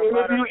if you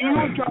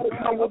even try to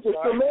come with the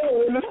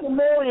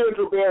Sumerians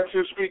are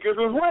Bantu speakers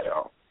as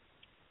well.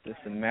 The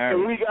Sumerians.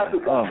 And we got the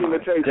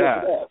documentation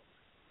of that.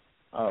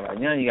 All right,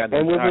 now you got the.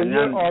 And within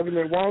your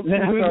argument, why don't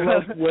you tell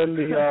us when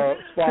the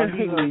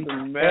Swahili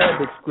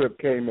Arabic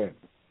script came in?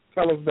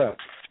 Tell us that.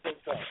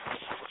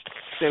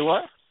 Say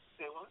what?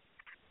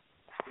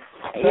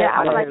 Yeah,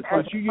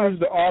 since you use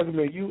the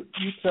argument, you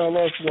tell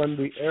us when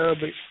the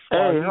Arabic.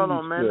 Hey, hold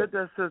on, man. Let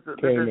that sister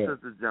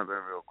jump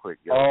in real quick.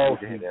 Yo. Oh,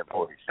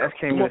 that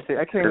came in the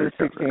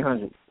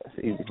 1600s. That's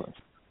an easy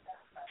question.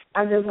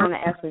 I just want to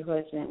ask a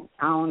question.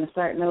 I don't want to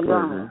start no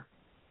drama,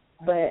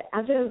 but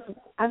I just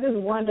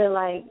wonder,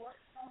 like,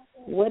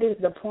 what is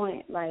the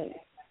point? Like,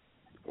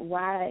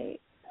 why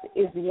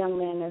is the young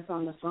man that's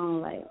on the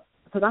phone, like,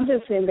 because I'm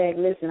just sitting back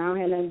listening. I don't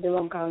have nothing to do.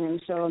 I'm calling in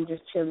the show. I'm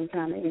just chilling,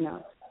 kind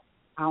of,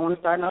 I don't want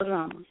to start no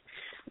drama.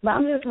 But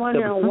I'm just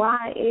wondering,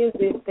 why is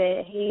it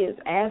that he is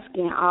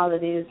asking all of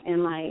this,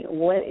 and, like,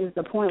 what is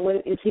the point?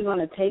 What, is he going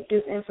to take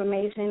this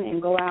information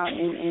and go out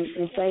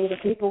and say to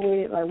people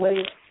with it? Like, what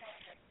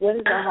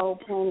is the whole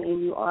point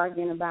in you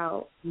arguing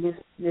about this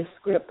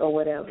script or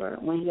whatever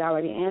when he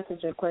already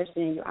answered your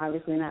question and you're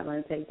obviously not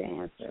going to take the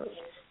answer?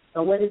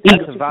 So what is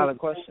that's a valid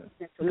question.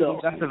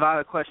 That's a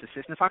valid question,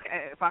 sis. And if I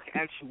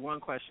can ask you one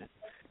question.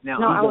 Now,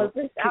 no, I was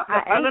just.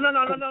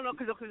 No,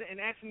 because in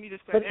asking me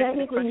this question. But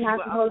technically, you're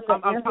not supposed to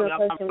answer a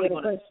question with a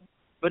question.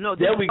 But no,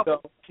 there we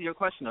go. To your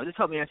question, though. Just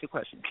help me answer your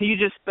question. Can you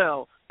just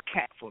spell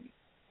cat for me?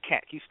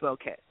 Cat. Can you spell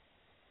cat?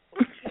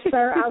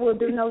 Sir, I will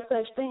do no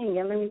such thing,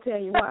 and let me tell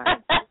you why.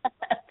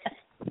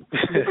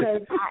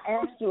 Because I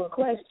asked you a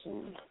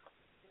question.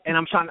 And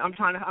I'm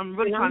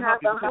really trying to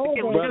help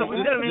you.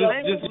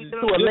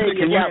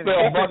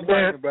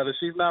 Brother,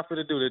 she's not for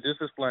to do that.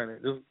 Just explain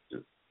it.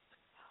 Just.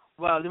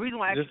 Well, the reason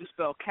why I actually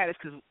spell cat is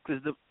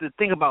because the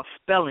thing about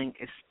spelling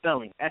is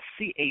spelling.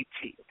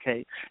 SCAT,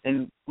 okay?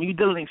 And when you're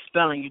dealing in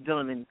spelling, you're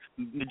dealing in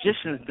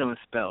magicians dealing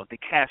spells. They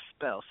cast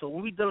spells. So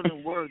when we're dealing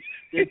in words,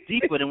 they're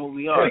deeper than what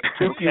we are.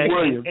 Okay?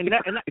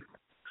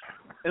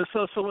 And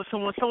so when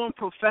someone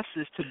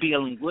professes to be a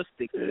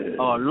linguistic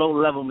or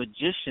low-level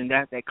magician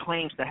that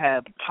claims to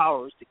have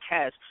powers to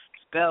cast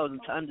spells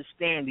and to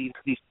understand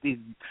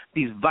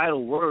these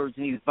vital words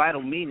and these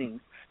vital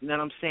meanings, you know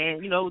what I'm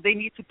saying? They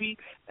need to be,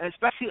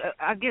 especially,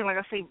 again, like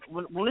I say,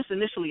 when this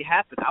initially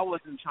happened, I was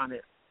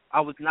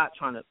not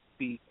trying to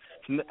be,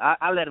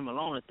 I let him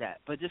alone at that.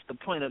 But just the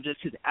point of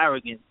just his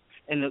arrogance,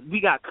 and we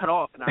got cut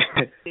off in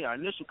our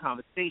initial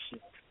conversation,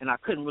 and I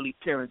couldn't really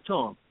tear into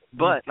him.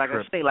 But like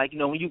I say, like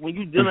when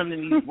you dealing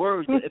in these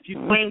words, if you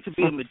claim to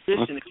be a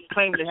magician, if you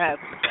claim to have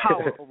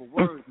power over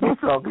words,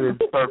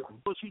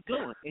 what you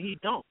doing, and he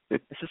don't.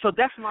 So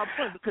that's my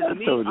point, because to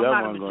me, I'm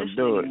not a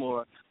magician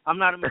anymore. I'm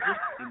not a magician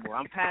anymore.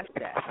 I'm past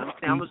that.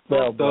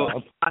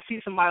 I see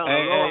somebody on a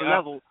lower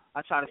level,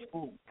 I try to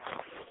school.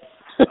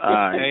 So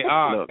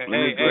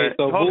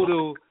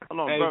Voodoo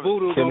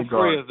gonna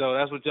free us though.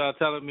 That's what y'all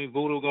telling me.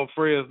 Voodoo gonna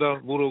free us though.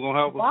 Voodoo gonna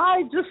help us.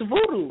 Why just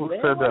Voodoo? Who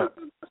said that?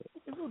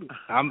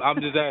 I'm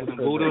just asking.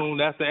 Voodoo,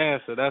 that's the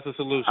answer. That's the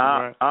solution,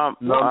 right? I'm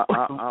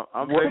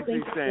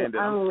basically saying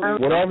that.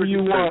 Whatever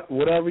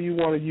you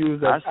want to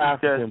use as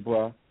African,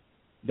 bro.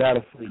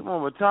 That'll free. Come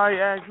on, but Ty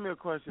asked me a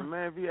question,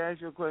 man. If he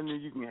asks you a question,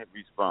 you can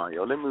respond,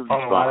 yo. Let me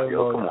respond,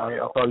 yo. Come on,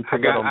 yo. I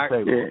got my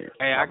cup.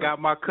 I got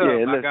my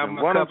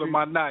cup and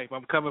my knife.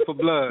 I'm coming for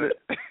blood.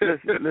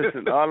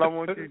 Listen. All I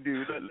want you to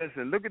do,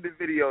 look at the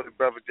video that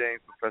Professor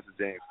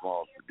James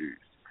Smalls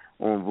produced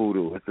on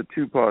Voodoo. It's a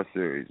 2-part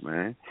series,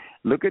 man.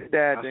 Look at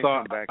that.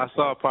 I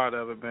saw a part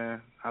of it, man.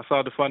 I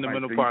saw the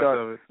fundamental parts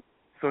of it.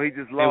 So he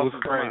just lost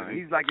his mind.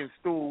 He's like in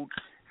stool.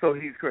 So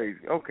he's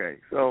crazy. Okay.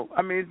 So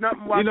I mean, it's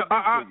nothing.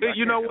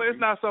 It's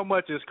not so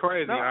much as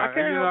crazy. No,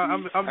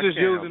 I'm just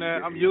using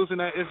that. I'm using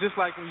that. It's just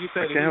like when you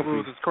say the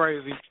Hebrews is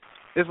crazy.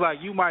 It's like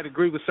you might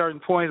agree with certain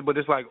points, but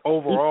it's like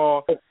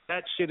overall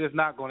that shit is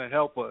not going to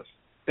help us.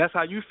 That's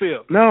how you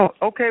feel. No.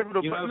 Okay.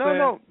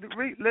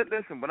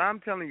 Listen. What I'm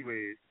telling you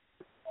is,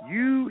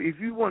 if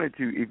you wanted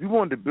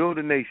to build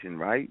a nation,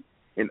 right,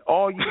 and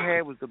all you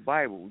had was the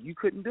Bible, you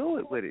couldn't do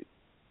it with it.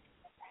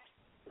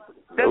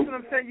 That's what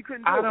I'm saying. You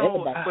couldn't do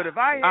it. But if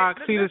I had,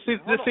 this is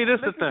the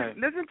thing.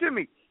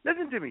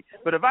 Listen to me.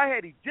 But if I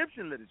had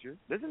Egyptian literature,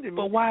 listen to me.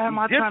 But why am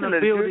I trying to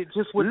build it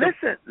just with?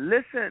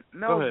 Listen.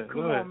 No,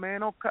 come on,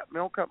 man. Don't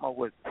cut my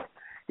wisdom.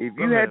 If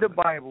you had the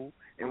Bible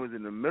and was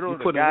in the middle of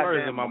the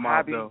goddamn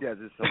Mojave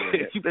Desert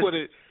somewhere,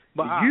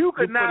 you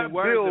could not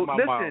build.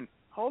 Listen,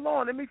 hold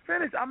on. Let me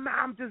finish.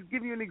 I'm just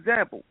giving you an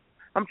example.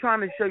 I'm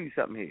trying to show you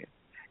something here.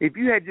 If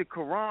you had your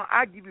Quran,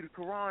 I give you the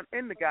Quran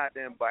and the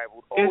goddamn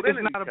Bible. It's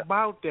not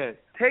about that.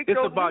 It's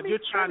about you're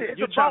trying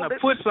to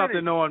put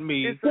something on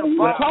me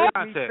without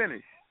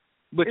context.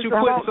 But you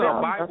put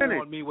some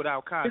Bible on me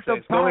without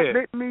context. Go ahead.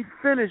 Let me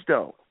finish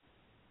though.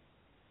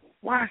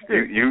 Watch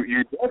this.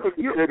 You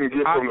definitely couldn't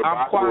get from the Bible.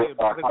 I'm quiet,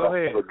 brother.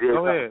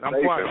 Go ahead.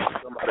 I'm quiet.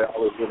 Somebody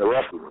always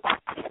interrupted me.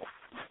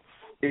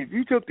 If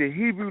you took the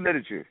Hebrew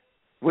literature,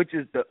 which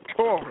is the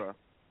Torah,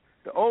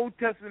 the Old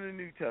Testament and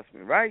the New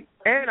Testament, right?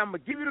 And I'm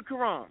going to give you the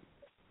Quran.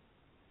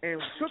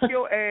 And took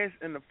your ass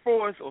in the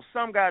forest or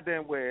some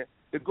goddamn where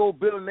to go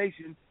build a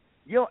nation,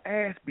 your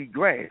ass be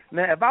grass.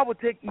 Now, if I would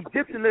take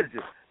Egyptian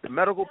literature, the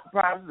medical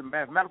papyrus, the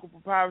mathematical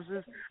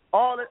papyruses,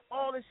 all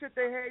the shit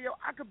they had,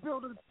 I could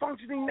build a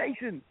functioning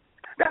nation.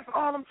 That's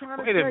all I'm trying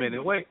to say. Wait a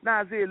minute, wait.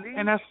 Nazir Lee.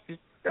 And that's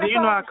do you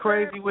know how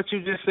crazy what you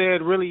just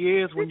said really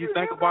is when you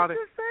think about it?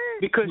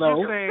 Because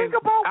you're saying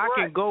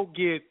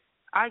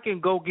I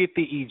can go get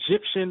the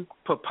Egyptian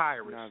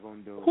papyrus.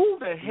 Who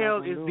the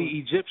hell is the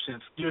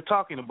Egyptians you're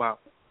talking about?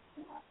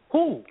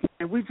 Who?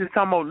 And we just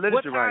talking about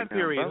literature right now. What time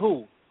period?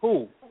 Bro.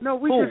 Who? No,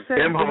 we just said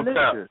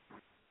literature.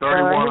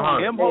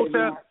 3100.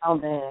 Imhotep.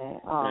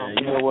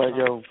 You know what,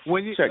 yo?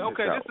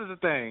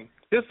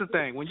 This is the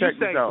thing. When you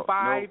say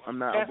five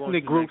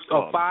ethnic groups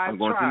or five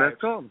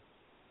tribes,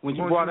 when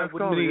you brought up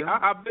with me,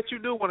 I bet you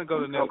do want to go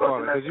to the next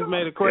caller because you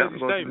made a crazy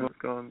statement,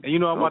 and you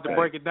know I'm about to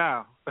break it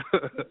down.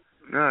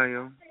 Nah,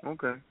 yo.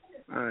 Okay.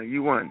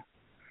 You won.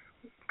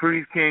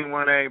 Priest King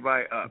won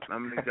everybody up.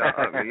 I'm gonna let y'all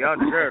up. Y'all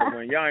deserve to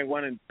win. Y'all ain't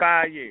won in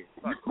 5 years.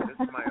 Fuck it.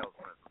 This is my else.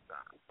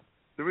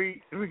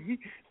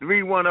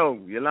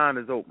 3-1-0. Your line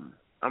is open.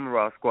 I'm a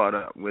raw squad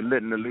up. We're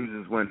letting the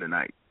losers win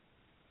tonight.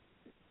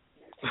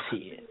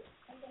 Shit.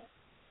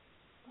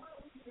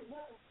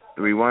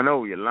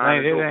 3-1-0. Your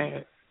line is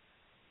open.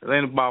 It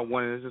ain't about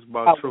winning. It's just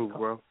about truth,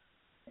 bro.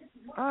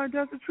 All right,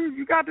 that's the truth.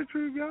 You got the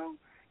truth, yo.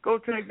 Go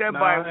take that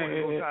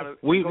Bible.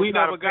 We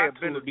never got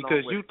to it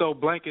because you throw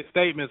blanket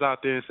statements out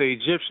there and say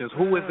Egyptians.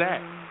 Who is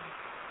that?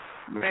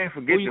 Man,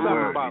 forget the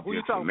word. Who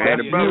you talking about?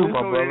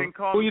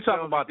 Who you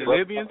talking about? The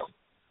Libyans?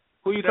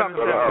 Who you talking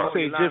about?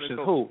 You say Egyptians.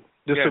 Who?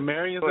 The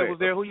Sumerians that was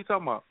there? Who you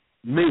talking about?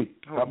 Me.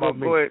 How about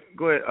me?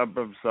 Go ahead,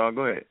 Brother Saul.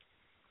 Go ahead.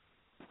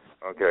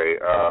 Okay,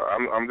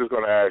 I'm just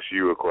going to ask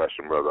you a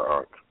question, Brother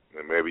Unc,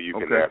 and maybe you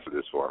can answer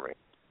this for me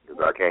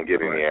because I can't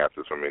get any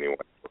answers from anyone.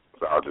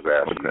 So I'll just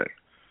ask you.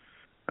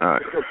 All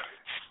right.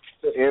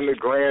 In the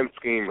grand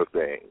scheme of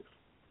things,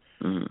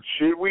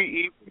 should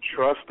we even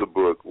trust the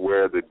book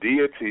where the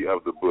deity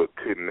of the book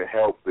couldn't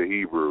help the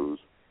Hebrews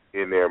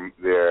in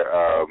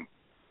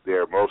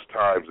their most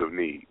times of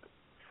need?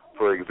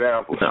 For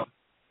example,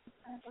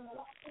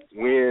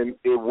 when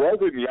it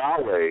wasn't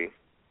Yahweh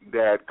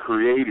that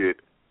created,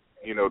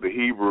 the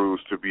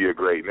Hebrews to be a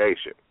great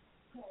nation,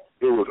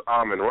 it was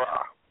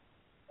Amun-Ra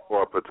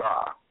or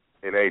Ptah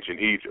in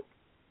ancient Egypt.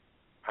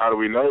 How do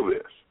we know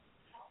this?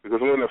 Because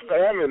when the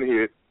famine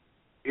hit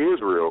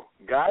Israel,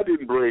 God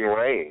didn't bring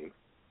rain.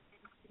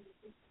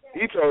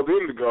 He told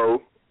them to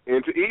go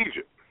into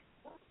Egypt.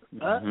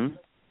 And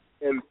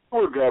they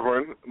were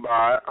governed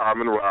by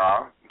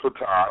Amun-Ra,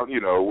 Ptah,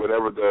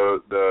 whatever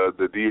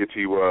the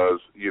deity was,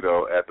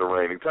 at the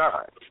reigning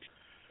time.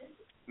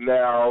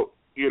 Now,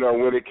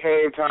 when it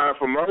came time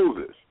for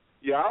Moses,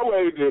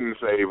 Yahweh didn't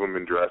save them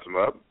and dress them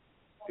up.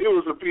 It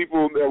was the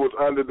people that was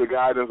under the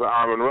guidance of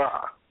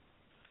Amun-Ra.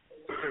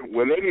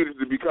 When they needed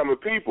to become a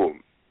people,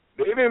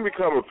 they didn't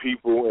become a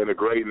people and a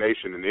great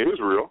nation in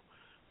Israel.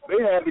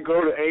 They had to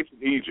go to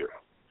ancient Egypt.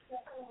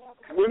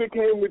 When it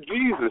came to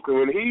Jesus and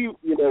when he,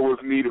 was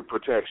needed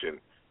protection,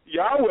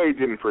 Yahweh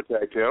didn't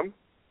protect him.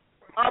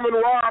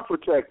 Amun-Ra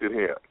protected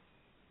him.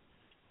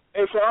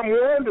 And so I'm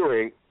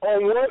wondering,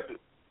 on what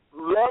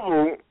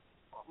level,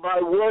 by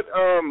what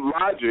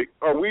logic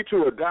are we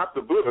to adopt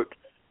the book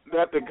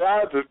that the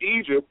gods of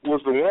Egypt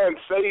was the one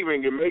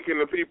saving and making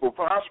the people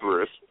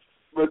prosperous,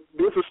 but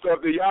this is stuff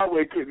that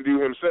Yahweh couldn't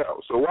do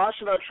himself. So why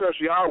should I trust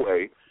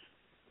Yahweh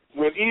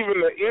when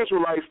even the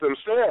Israelites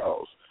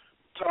themselves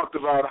talked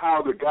about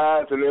how the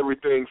gods and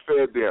everything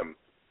fed them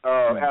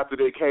after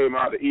they came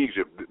out of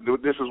Egypt?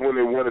 This is when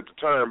they wanted to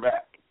turn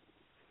back.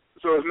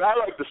 So it's not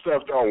like the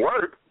stuff don't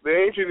work. The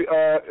ancient,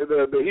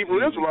 the Hebrew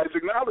Israelites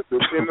acknowledge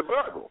this in the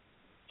Bible.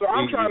 So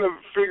I'm trying to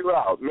figure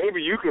out, maybe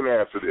you can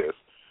answer this.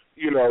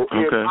 If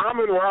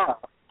Amun-Ra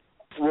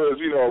was,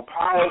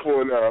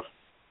 powerful enough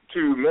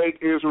to make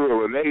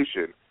Israel a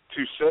nation,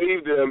 to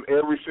save them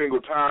every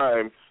single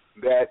time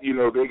that, you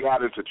know, they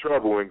got into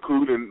trouble,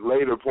 including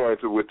later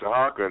points with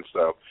Taharka and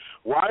stuff.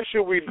 Why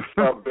should we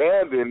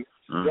abandon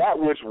that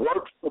which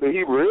works for the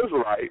Hebrew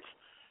Israelites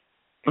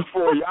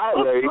for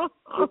Yahweh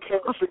who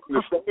can't seem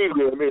to save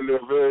them in their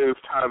various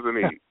times of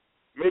need?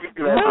 Maybe you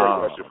can answer that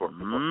question for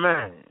me.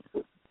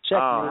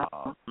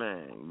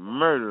 Man,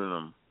 murder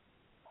them.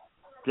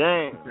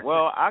 Dang.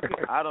 Well, I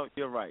don't.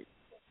 You're right.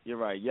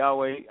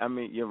 Yahweh. I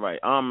mean, you're right.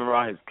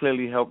 Amon-Ra has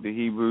clearly helped the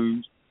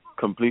Hebrews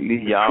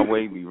completely.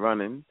 Yahweh be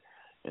running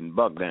and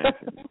buck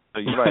dancing. So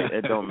you're right.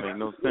 That don't make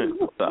no sense.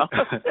 So,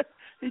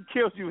 he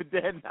killed you with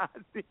that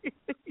Nazi. He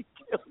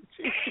killed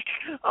you.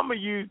 I'm gonna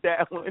use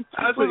that one.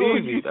 That's an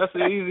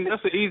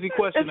easy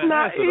question to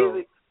answer.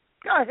 Easy.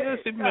 Go ahead.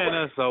 Man,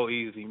 that's so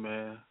easy,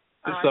 man.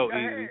 It's so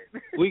easy.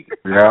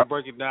 I'll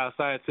break it down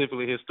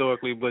scientifically,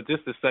 historically, but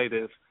just to say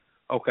this,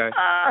 okay,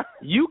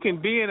 you can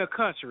be in a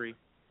country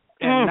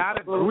and not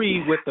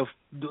agree with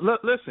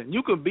listen,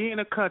 you can be in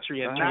a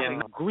country and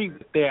not agree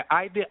with their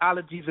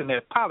ideologies and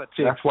their politics.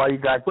 That's why you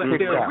got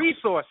their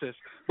resources.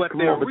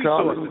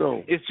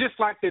 It's just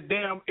like the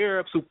damn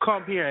Arabs who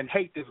come here and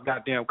hate this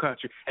goddamn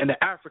country, and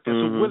the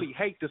Africans who really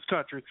hate this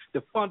country.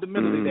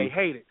 Fundamentally, they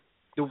hate it.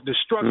 The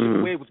structure,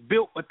 the way it was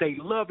built, but they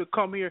love to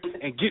come here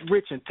and get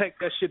rich and take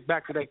that shit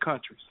back to their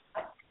countries.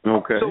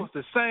 Okay. So it's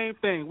the same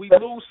thing. We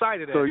lose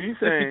sight of that. So you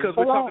saying because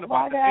we're talking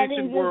about the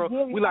ancient world,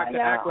 we like to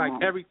act like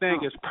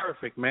everything is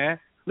perfect, man.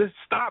 Let's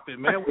stop it,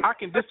 man. I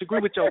can disagree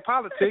with your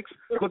politics,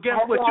 but guess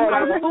what? You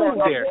got food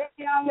there.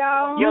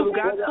 You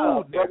got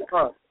food there.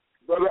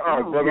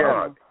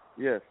 Brother,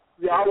 yes.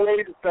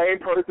 Yahweh, the same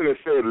person that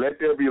said, "Let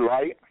there be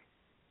light,"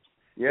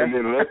 and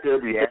then "Let there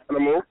be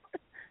animals."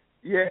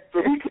 Yeah. So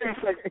he can't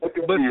say let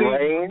there be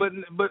rain.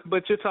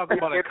 But you're talking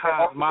about a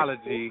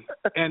cosmology,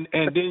 and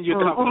then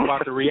you're talking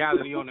about the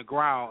reality on the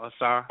ground,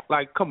 Asar.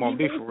 Like, come on,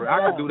 be for real.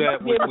 I can do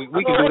that. We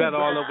can do that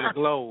all over the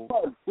globe.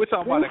 We're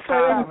talking about a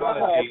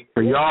cosmology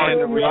and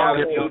the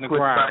reality on the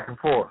ground. Back and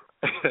forth.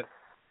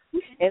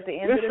 At the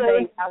end of the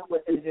day, I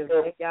would just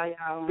make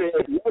y'all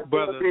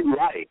brother.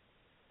 Right.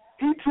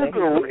 He took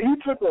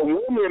a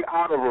woman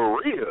out of a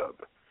rib.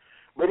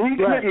 But he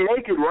couldn't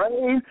make it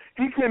rain.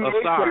 He couldn't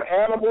make some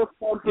animals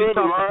come through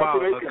the line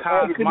so they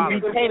could be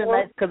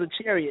Canaanites because of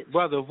chariots.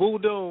 Brother,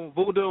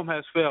 voodoo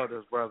has failed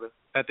us, brother.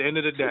 At the end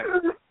of the day,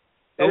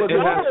 it has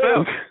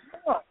failed.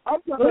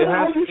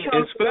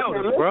 It's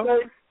failed us, bro.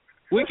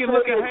 We can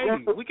look at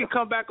Haiti. We can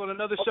come back on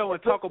another show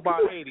and talk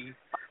about Haiti,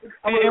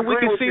 and we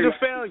can see the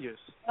failures.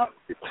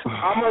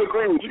 I'm gonna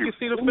agree with you. We can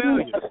see the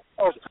failures.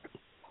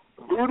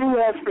 Voodoo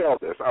has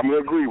failed us. I'm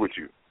gonna agree with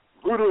you.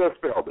 Voodoo has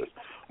failed us.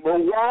 But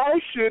why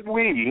should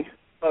we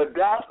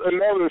adopt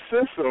another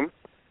system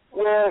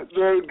where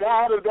the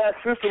God of that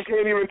system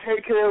can't even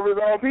take care of his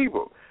own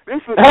people?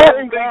 This is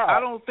I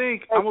don't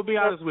think, I'm going to be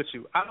honest with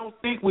you, I don't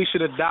think we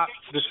should adopt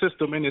the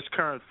system in its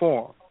current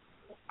form.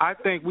 I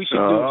think we should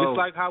do just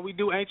like how we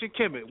do ancient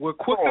Kemet. We're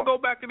quick to go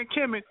back into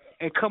Kemet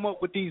and come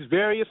up with these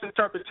various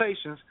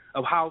interpretations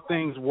of how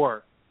things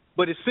work.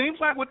 But it seems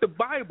like with the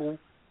Bible,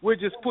 we're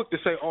just quick to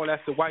say, oh,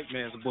 that's the white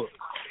man's book.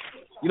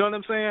 You know what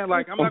I'm saying?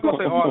 Like, I'm not going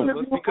to say all of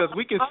us because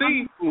we can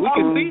see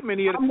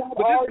many of them.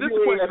 But this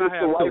is the question I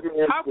have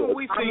too. How can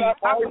we see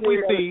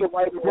people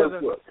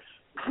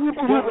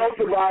who wrote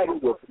the Bible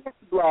were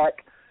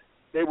black.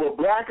 They were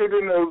blacker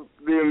than the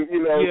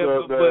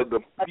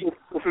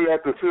person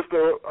that the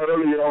sister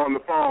earlier on the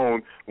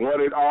phone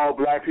wanted all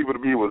black people to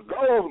be. Was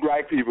those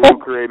black people who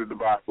created the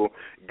Bible?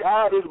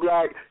 God is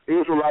black,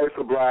 Israelites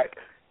are black,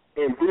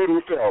 and voodoo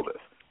failed us.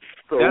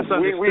 So that's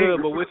understood,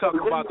 but we're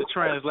talking about the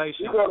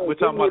translation. We're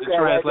talking about the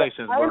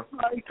translations, bro.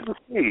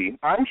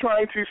 I'm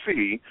trying to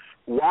see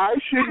why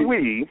should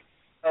we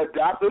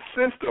adopt a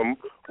system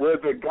where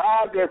the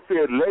God that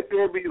said, "Let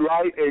there be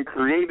light," and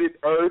created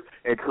earth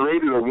and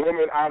created a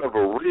woman out of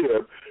a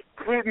rib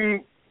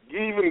couldn't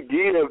even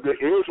give the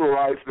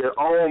Israelites their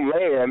own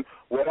land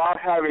without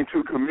having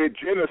to commit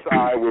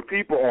genocide with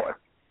people on it?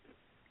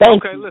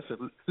 Okay,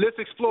 listen. Let's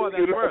explore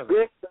that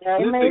further.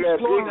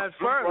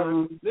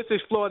 Let's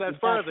explore that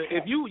further.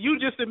 If you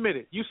just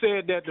admitted, you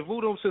said that the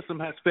voodoo system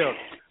has failed.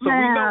 So we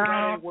know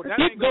that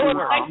ain't going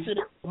to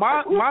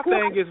work. My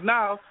thing is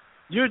now,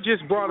 you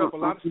just brought up a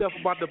lot of stuff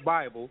about the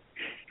Bible,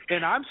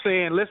 and I'm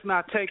saying let's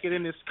not take it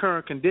in its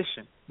current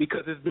condition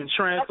because it's been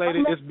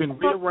translated, it's been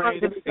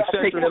rearranged,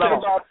 etc.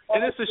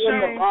 And it's a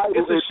shame.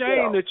 It's a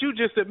shame that you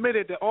just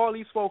admitted that all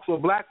these folks were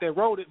black that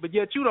wrote it, but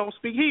yet you don't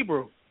speak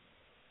Hebrew.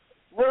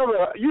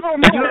 Brother, you don't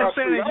know what I'm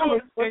saying?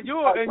 And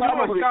you're a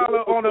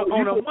scholar on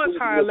a much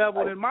higher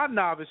level than my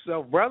novice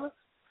self, brother.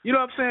 You know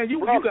what I'm saying?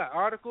 You got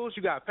articles,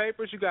 you got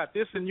papers, you got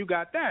this and you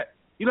got that.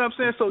 You know what I'm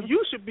saying? So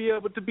you should be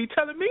able to be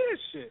telling me this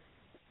shit.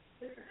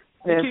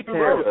 Keep it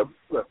real.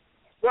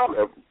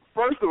 Brother,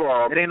 first of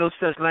all, it ain't no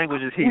such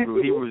language as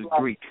Hebrew. Hebrew is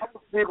Greek.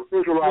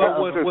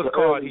 What's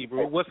called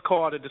Hebrew? What's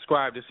called and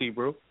described as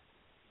Hebrew?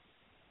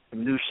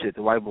 New shit,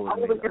 the white boys.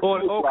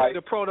 Or okay,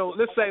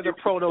 let's say the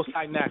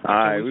Proto-Sinaitic.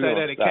 Right, we say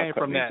that it came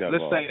from that.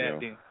 Let's say that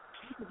then.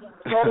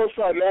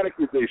 Proto-Sinaitic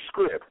is a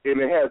script,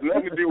 and it has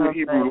nothing to do with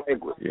Hebrew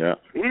language. Yeah.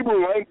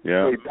 Hebrew language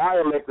is a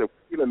dialect of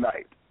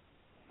Canaanite.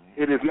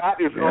 It is not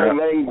its own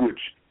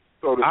language,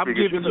 so to I'm speak.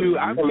 giving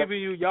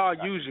you y'all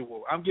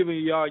usual. I'm giving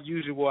you y'all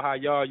usual how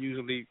y'all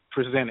usually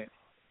present it.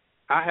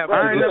 I have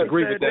to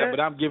disagree with that, but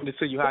I'm giving it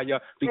to you how y'all,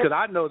 because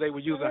I know they were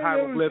using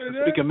hieroglyphs and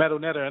speaking Metal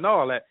Netter and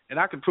all that, and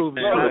I can prove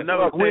it. We ain't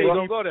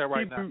gonna go there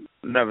right now.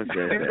 Never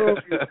said that.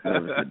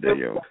 Never said that,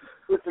 yo.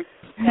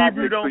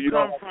 Hebrew don't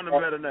come from the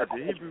Metal Netter.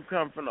 Hebrew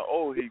come from the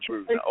old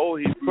Hebrew. The old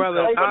Hebrew.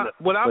 Brother,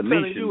 what I'm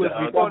telling you is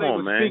before they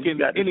were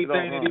speaking anything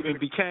that even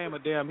became a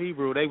damn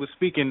Hebrew, they were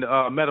speaking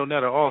Metal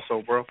Netter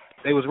also, bro.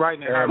 They was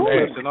writing in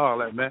hieroglyphs and all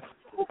that, man.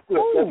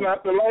 That's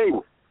not the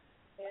language.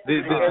 The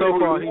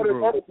so-called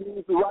Hebrew.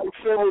 You to write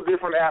several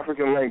different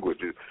African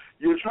languages.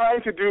 You're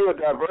trying to do a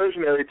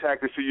diversionary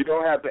tactic so you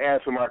don't have to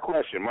answer my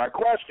question.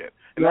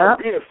 And I'm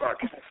being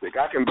sarcastic.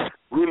 I can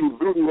really,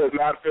 Voodoo has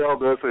not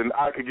failed us, and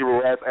I could give a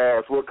rat's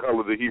ass what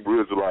color the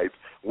Hebrew Israelites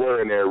were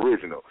in their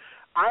original.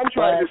 I'm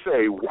trying to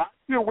say, why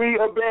did we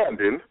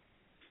abandon,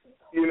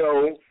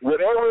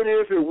 whatever it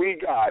is that we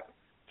got,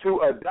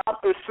 to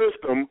adopt a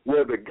system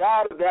where the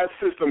God of that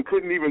system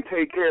couldn't even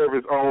take care of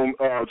his own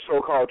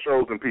so-called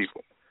chosen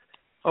people?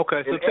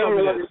 Okay, so tell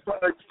me this.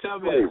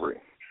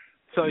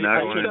 So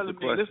you're telling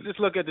me, let's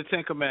just look at the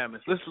Ten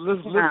Commandments. Let's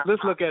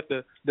look at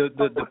the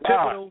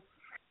pivotal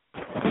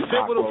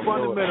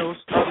fundamentals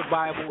of the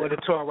Bible or the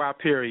Torah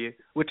period,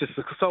 which is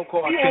the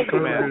so-called Ten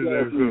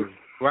Commandments,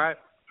 right?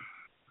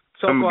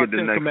 So-called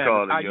Ten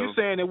Commandments. Are you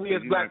saying that we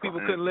as black people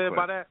couldn't live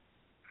by that?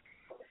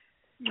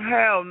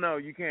 Hell no,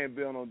 you can't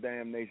build no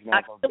damn nation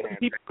off of damn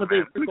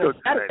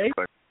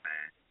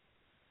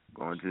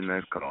Going to the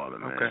next caller,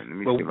 man. Okay.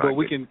 But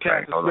we can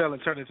cast a spell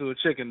and turn it into a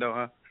chicken, though,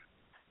 huh?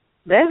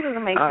 That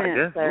doesn't make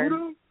sense, sir.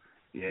 Voodoo?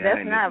 Yeah,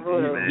 that's not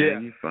voodoo.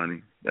 Man, you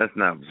funny. That's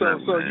not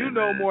voodoo. So you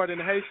know more than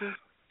the Haitians,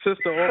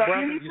 sister or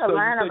brother? You need to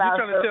learn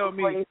about stuff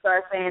before you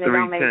start saying it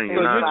don't make sense.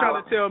 So you're trying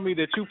to tell me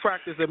that you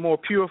practice a more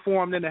pure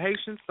form than the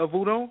Haitians of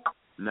voodoo?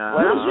 Nah,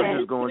 I'm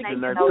just going to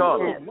the next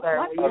caller.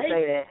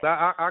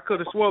 I could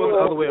have swore it the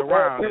other way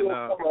around.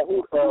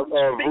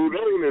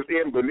 Voodoo is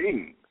in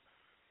Benin.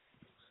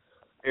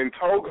 In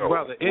Togo.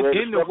 Brother,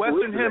 in the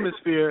Western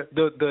Hemisphere,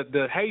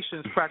 the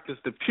Haitians practice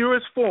the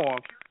purest form,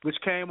 which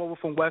came over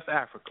from West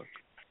Africa.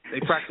 They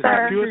practice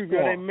the purest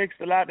form. They mixed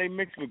a lot. They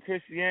mixed with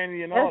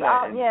Christianity and all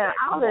that.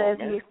 All of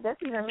that.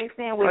 That's even mixed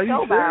in with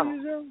your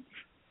Bible.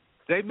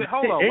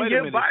 Hold on, wait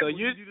a minute.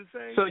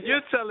 So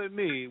you're telling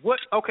me what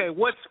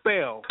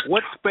spell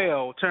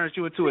turns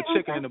you into a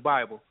chicken in the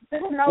Bible?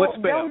 What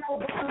spell?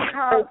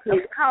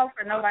 Call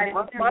for nobody.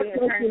 What spell?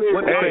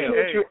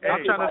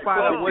 I'm trying to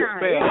find out what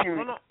spell.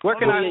 Where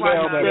can I find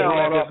a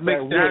spell that's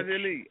mixed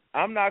in?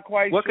 I'm not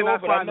quite sure,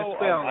 but I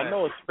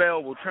know a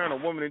spell will turn a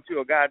woman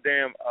into a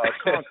goddamn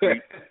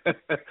concrete.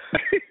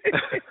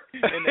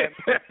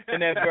 in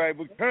that very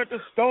book, turn to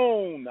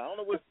stone. I don't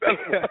know what spell.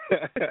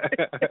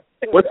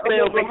 What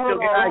spell makes your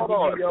guy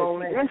give you your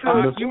name?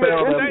 You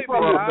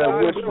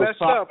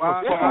messed up.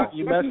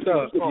 You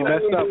just said you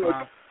messed up.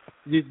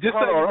 This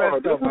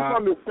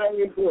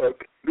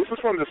is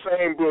from the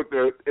same book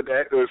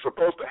that is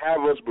supposed to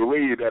have us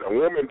believe that a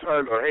woman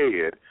turned her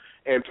head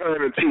and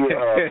turned into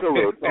a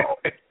pillar of salt.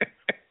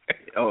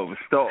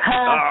 Stop.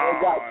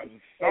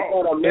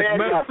 A man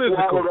got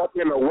swallowed up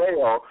in a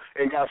whale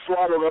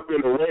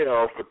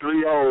for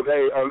 3 whole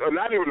days.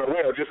 Not even a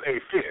whale, just a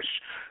fish.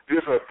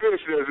 Just a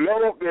fish. There's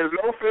no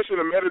fish in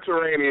the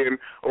Mediterranean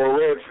or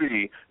Red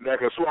Sea that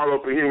can swallow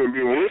up a human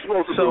being. We're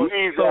supposed to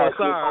believe that.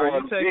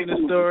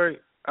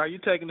 Are you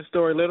taking the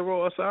story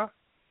literal, Asar?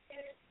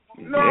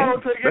 No, I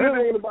don't take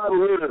anything about it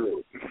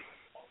literally.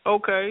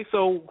 Okay,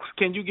 so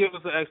can you give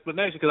us an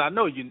explanation? Because I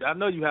know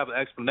you have an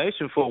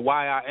explanation for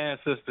why our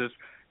ancestors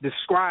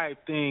describe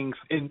things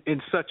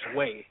in such a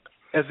way,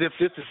 as if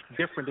this is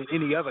different than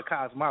any other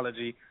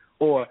cosmology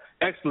or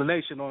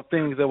explanation on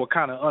things that were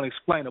kind of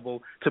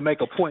unexplainable to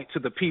make a point to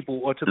the people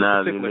or to the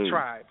particular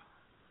tribe.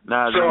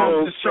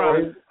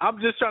 I'm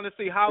just trying to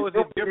see how is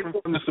it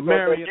different from the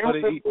Sumerian or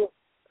the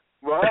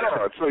Right.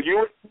 So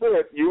you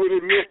would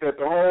admit that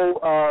the whole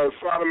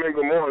Sodom and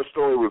Gomorrah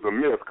story was a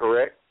myth,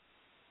 correct?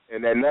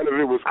 And that none of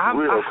it was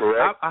real,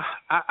 correct?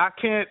 I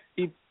can't.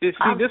 See,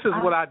 this is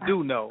what I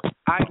do know.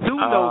 I do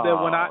know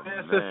that when our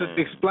ancestors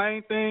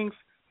explain things,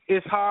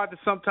 it's hard to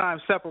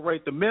sometimes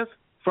separate the myth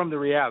from the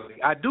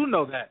reality. I do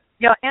know that.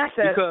 Your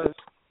ancestors. Because,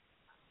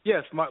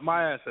 yes,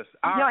 my ancestors.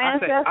 Your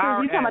ancestors?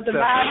 You talking about the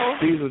Bible?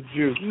 These are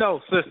Jews. No,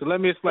 sister,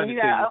 let me explain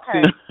it to you.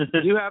 Okay.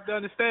 See, you have to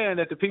understand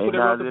that the people that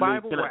wrote the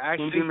Bible were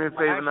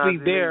actually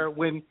there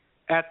when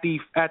at the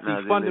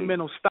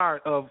fundamental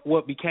start of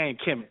what became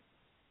Kemet.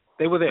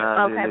 They were there.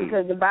 Okay,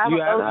 because the Bible,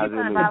 the Bible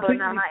is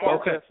not my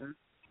ancestors.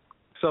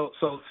 So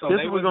this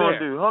they we're gonna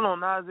do. Hold on,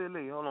 Nazir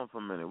Lee. Hold on for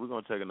a minute. We're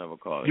gonna take another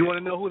call. You want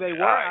to know who they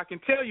were? I can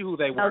tell you who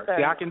they were. Okay.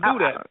 See, I can do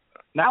that.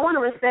 I want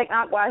to respect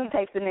Unc while he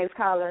takes the next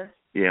caller.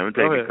 Yeah, I'm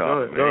taking a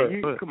call,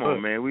 man. Come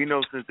on, man. We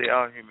know since they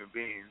are human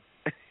beings.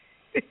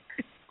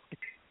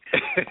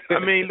 I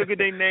mean, look at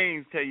their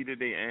names. Tell you that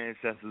their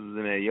ancestors was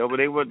in there, but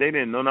they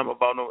didn't know nothing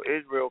about no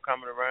Israel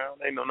coming around.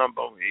 They know nothing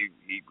about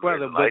Hebrew.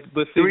 Brother,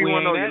 but see, we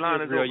ain't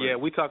at Israel yet.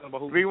 We talking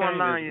about who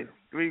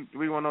 319.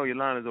 Your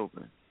line is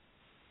open.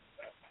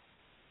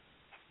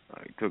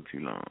 It took too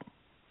long.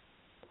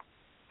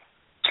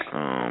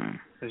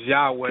 It's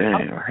Yahweh.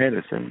 Damn, I had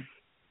it something.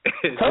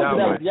 It's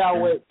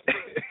Yahweh.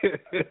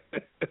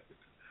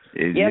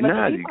 Yeah, but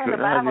the people in the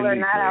Bible are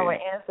not our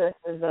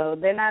ancestors, though.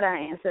 They're not our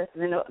ancestors.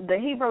 And the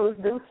Hebrews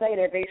do say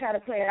that. They try to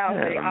play it out.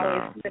 They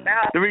always put it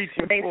out.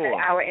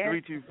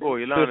 324.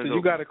 Listen,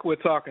 you got to quit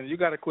talking. You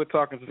got to quit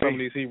talking to some of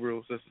these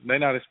Hebrews. They're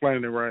not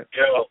explaining it right.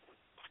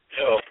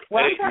 Yo.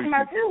 Well, I'm talking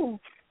about you.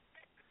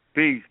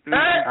 Peace.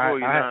 324.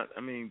 You're not.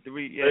 I mean,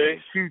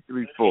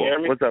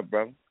 234. What's up,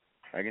 brother?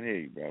 I can hear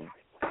you, brother.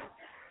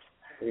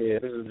 Yeah,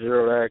 this is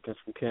Gerald Atkins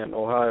from Canton,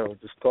 Ohio.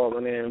 Just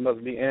calling in. It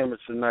must be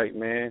amateur night,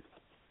 man.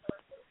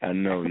 I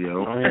know,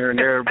 yo. I'm hearing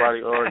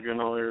everybody arguing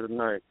on here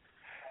tonight,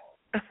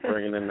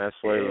 bringing in that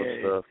slave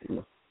stuff.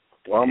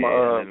 Well,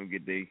 let them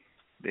get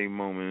their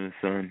moment in the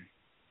sun.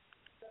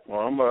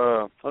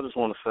 Well, I just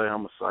want to say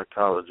I'm a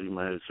psychology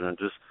major, and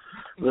just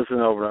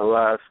listening over the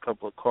last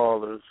couple of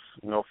callers.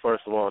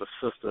 First of all, the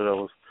sister that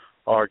was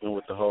arguing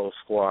with the whole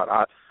squad.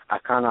 I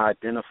kind of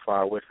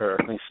identify with her.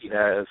 I think she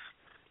has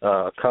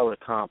a color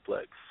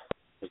complex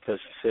because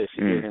she said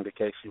she did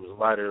indicate she was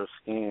lighter of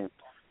skin.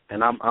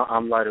 And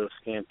I'm lighter of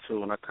skin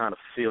too, and I kind of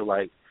feel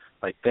like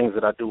things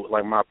that I do,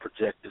 like my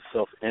projected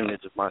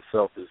self-image of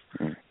myself is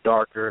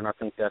darker, and I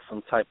think that's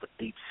some type of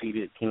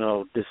deep-seated,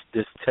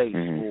 distaste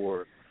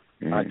for,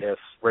 I guess,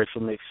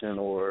 racial mixing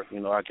or,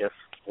 I guess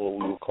what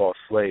we would call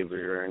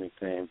slavery or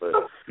anything. But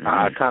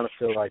I kind of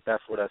feel like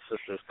that's where that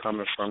sister is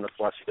coming from. That's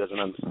why she doesn't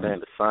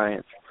understand the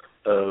science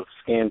of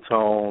skin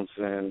tones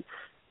and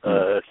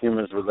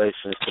humans'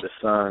 relations to the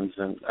sons,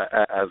 and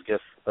as I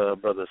guess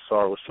Brother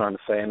Sar was trying to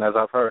say, and as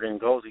I've heard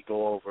Ngozi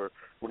go over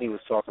when he was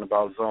talking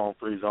about Zone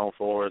 3, Zone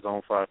 4,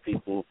 Zone 5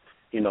 people,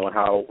 and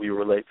how we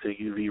relate to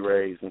UV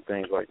rays and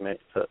things like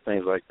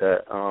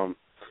that.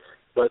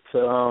 But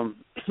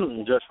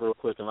just real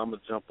quick, and I'm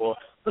going to jump off.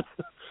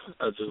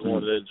 I just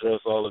wanted to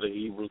address all of the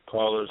Hebrew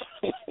callers.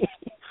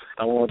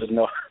 I wanted to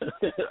know,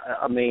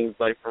 I mean,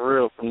 like for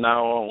real, from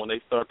now on, when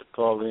they start to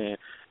call in,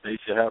 they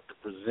should have to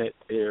present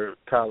their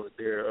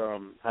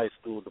high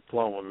school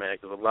diploma, man,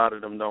 because a lot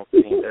of them don't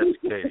seem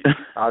educated.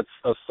 I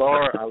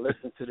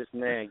listened to this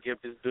man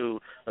give this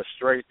dude a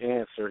straight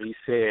answer. He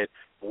said,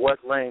 what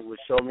language?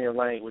 Show me a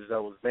language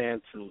that was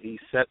Bantu. He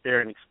sat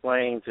there and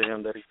explained to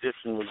him that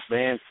Egyptian was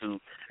Bantu,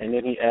 and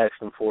then he asked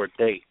him for a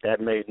date.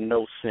 That made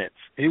no sense.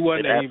 He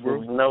wasn't a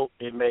Hebrew. No,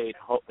 he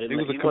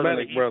was a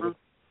Kemetic brother.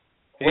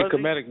 He was a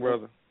Kemetic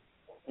brother.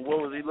 What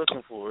was he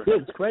looking for?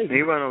 It's crazy.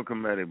 He wasn't no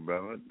Kemetic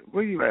brother.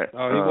 Where you at?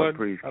 Oh, he wasn't?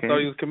 Priest I King? thought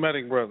he was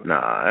Kemetic brother.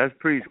 Nah, that's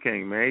Priest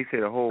King, man. He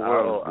said the whole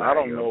world. I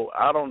don't know.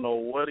 I don't know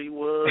what he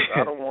was.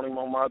 I don't want him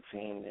on my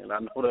team, and I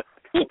know that.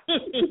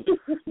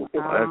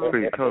 That's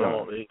pretty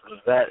cool.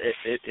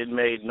 It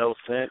made no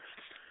sense.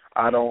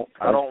 I don't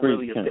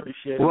really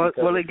appreciate it.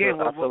 Well, again,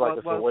 I feel like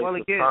it's a waste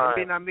of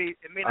time.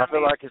 I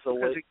feel like it's a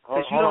waste.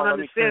 Because you don't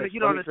understand it. You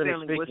don't understand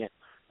linguistics.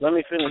 Let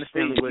me finish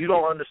speaking. If you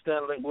don't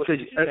understand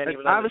linguistics, you can't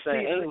even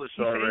understand English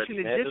already.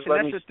 Just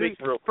let me speak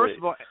real quick. First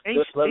of all,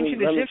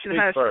 ancient Egyptian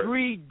has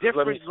 3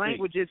 different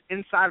languages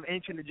inside of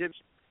ancient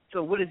Egyptian.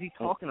 So what is he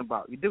talking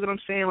about? You dig what I'm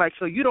saying? Like,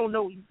 so you don't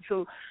know.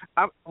 So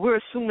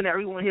we're assuming that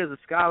everyone here is a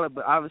scholar,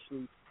 but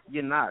obviously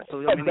you're not. So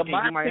I mean,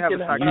 you might have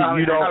a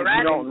psychologist. You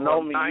don't know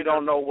me. You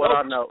don't know what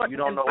I know. You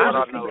don't know what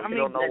I know. You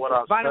don't know what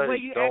I study. By the way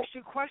you asked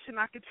your question,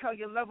 I could tell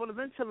your level of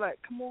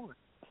intellect. Come on.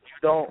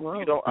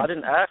 You don't. I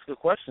didn't ask a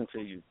question to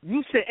you.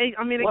 You said,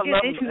 I mean, again,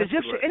 ancient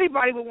Egyptian.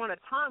 Anybody would want a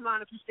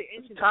timeline if you say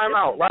ancient Egyptian. Time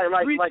out. Like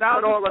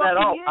cut all of that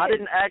off. I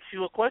didn't ask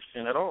you a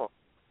question at all.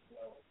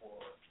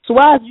 So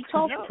why are you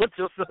talking?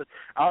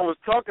 I was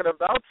talking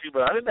about you,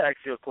 but I didn't ask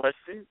you a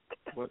question.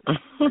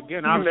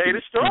 Again, you made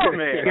a straw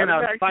man. Again,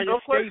 by your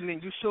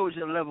statement, you showed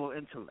your level of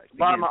intellect.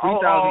 By my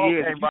 3,000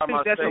 years. Okay, by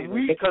my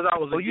statement. Because I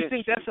was. You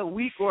think that's a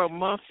week or a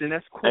month? Then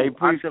that's cool. Hey,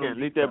 please,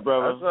 leave that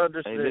brother. Let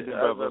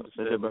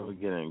that brother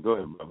get in. Go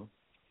ahead, brother.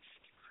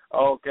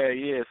 Okay,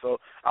 yeah. So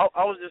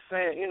I was just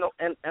saying,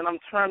 and I'm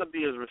trying to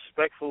be as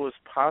respectful as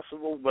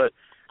possible, but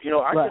I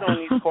get on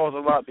these calls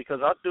a lot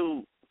because I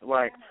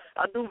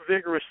do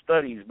vigorous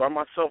studies by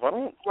myself. I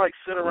don't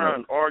sit around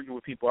and argue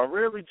with people. I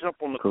rarely jump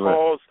on the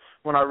calls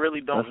when I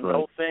really don't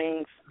know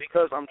things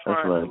because I'm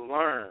trying to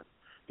learn.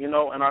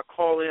 And I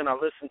call in, I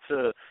listen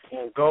to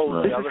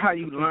Ngozi. This is how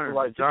you learn.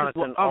 Like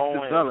Jonathan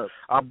Owen.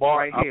 I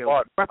bought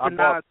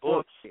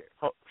books.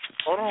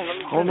 Hold on, let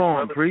me finish,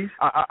 brother. Priest.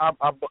 I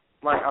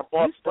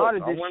bought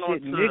started books.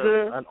 This shit,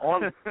 nigga.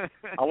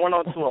 I went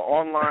onto an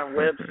online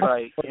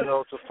website,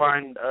 to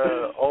find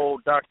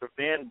old Dr.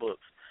 Ben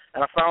books.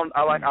 And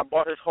I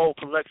bought his whole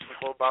collection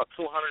for about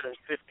 $250.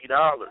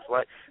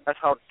 Like, that's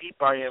how deep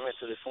I am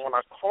into this. So when I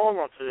call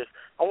onto this,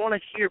 I want to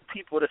hear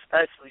people that's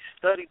actually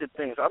studied the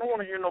things. I don't want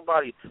to hear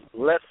nobody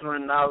lesser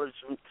in knowledge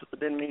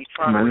than me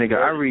trying to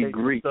nigga, I read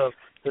Greek. Stuff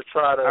to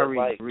try to, I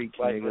read Greek,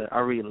 nigga. I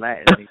read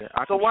Latin, nigga.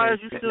 So why are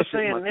you still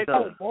saying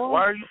nigga?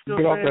 Why are you still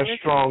saying nigga? Get off that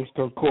Strong's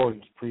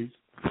Concordance, please.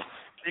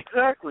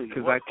 Exactly.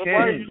 Because I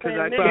can. Because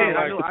I can.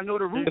 I know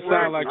the root word. It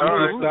sounds like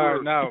you're just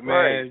starting out,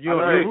 man. You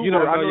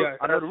don't know yet.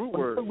 I know the root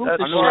word. Hey,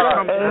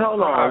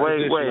 hold on.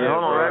 Wait.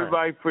 Hold on.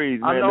 Everybody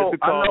freeze, man.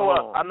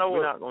 I know.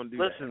 We're not going to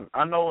do listen,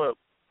 that. I know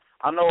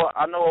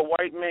a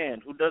white man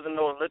who doesn't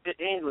know a lick of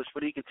English,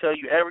 but he can tell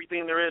you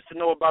everything there is to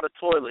know about a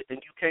toilet, and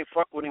you can't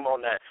fuck with him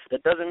on that.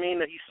 That doesn't mean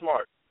that he's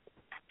smart.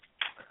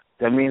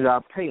 That means I'll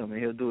pay him and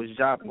he'll do his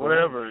job.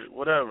 Whatever.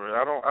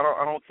 I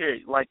don't care.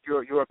 Like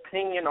your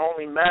opinion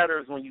only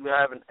matters when you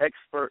have an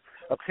expert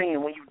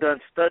opinion, when you've done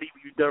study,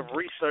 when you've done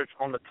research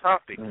on the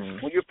topic.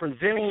 When you're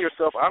presenting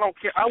yourself, I don't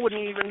care. I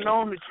wouldn't even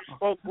know that you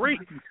spoke Greek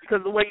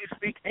because the way you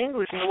speak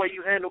English and the way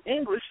you handle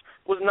English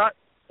was not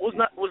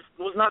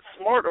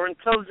smart or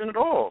intelligent at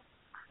all.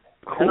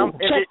 Cool.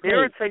 And it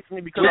irritates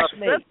me because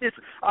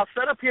I've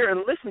sat up here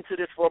and listened to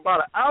this for about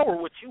an hour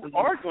with you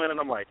arguing, and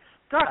I'm like,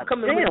 God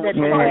damn,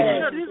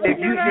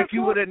 if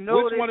you would have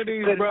noticed,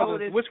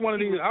 which one of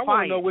these I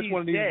want to know which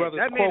one of these brothers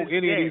quote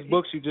any of these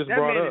books you just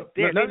brought up.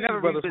 None of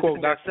these brothers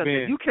quote Dr.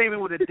 Ben. You came in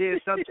with a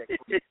dead subject.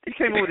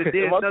 So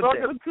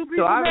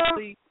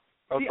obviously,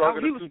 he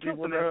was killed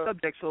on that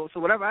subject. So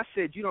whatever I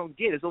said, you don't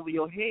get. It's over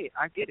your head.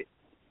 I get it.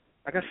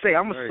 Like I say,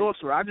 I'm a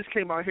sorcerer. I just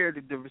came out here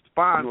to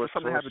respond to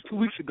something that happened 2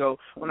 weeks ago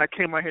when I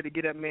came out here to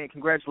get that man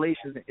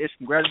congratulations and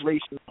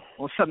congratulations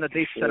on something that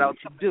they set out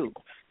to do.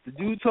 The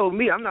dude told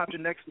me I'm not the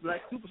next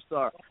black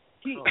superstar.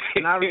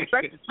 And I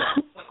respect it.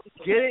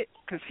 Get it?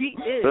 Because he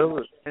is.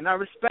 And I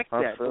respect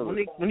that.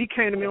 When he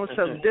came to me on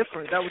something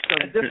different, that was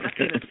something different. I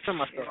can't tell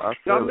myself. I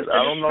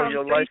don't know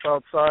your life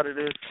outside of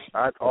this.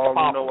 I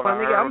know what I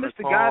heard on the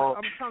call.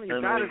 I'm telling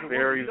you, God is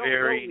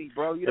very,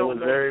 bro. It was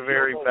very,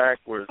 very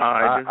backwards.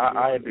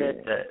 I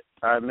admit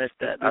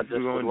that. I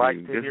just would like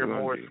to hear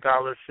more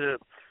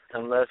scholarship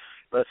and less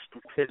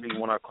stupidity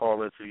when I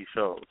call into these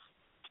shows.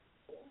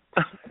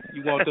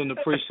 You want them to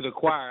preach to the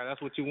choir.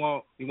 That's what you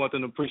want. You want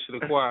them to preach to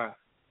the choir.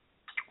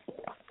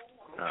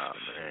 Oh,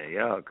 man,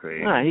 y'all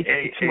crazy. Nah,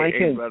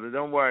 hey, brother,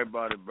 don't worry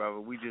about it, brother.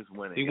 We just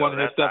winning. He wanted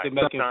to hear stuff to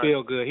make him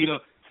feel good. He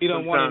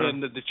don't want to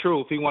hear the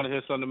truth. He want to hear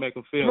something to make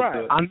him feel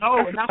good. I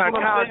know, and that's what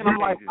I'm saying. I'm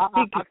like,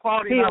 I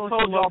called him. I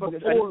told y'all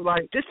before,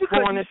 like, just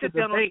because you sit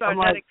down on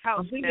the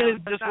couch, I'm thinking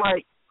it's just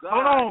like,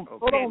 hold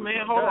on,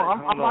 man, hold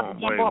on. I'm about to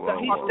jump off.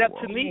 He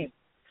stepped to me.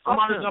 I'm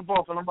about to jump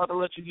off, and I'm about to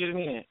let you get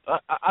in.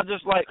 I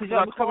just like, because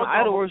y'all becoming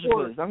idol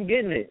worshipers. I'm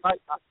getting it. All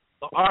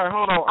right,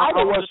 hold on.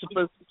 Idol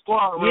worshipers.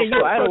 Yeah, you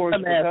idol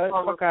worshipers.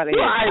 Fuck out of here.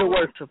 You idol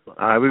worshipers.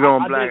 All right, we're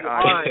going black. All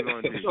right,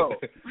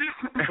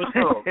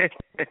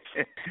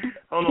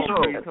 hold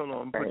on, hold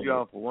on. Put you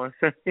off for 1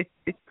 second.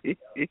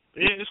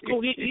 Yeah, it's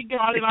cool. He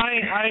got it.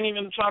 I ain't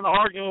even trying to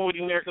argue with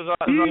him there because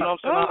you know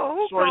what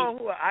I'm saying.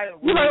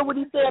 You heard what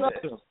he said up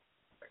there.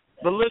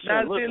 But listen.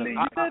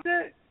 You said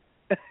that?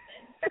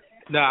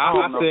 No,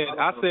 I said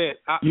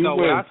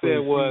what I said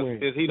was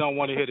he don't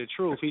want to hear the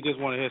truth. He just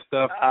want to hear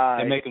stuff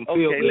that make him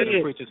feel good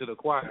and preaching to the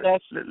choir.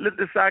 Let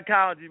the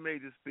psychology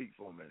major speak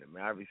for a minute,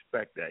 man. I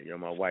respect that. Yo,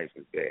 my wife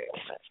is there.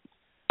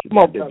 She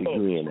got the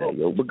degree in that,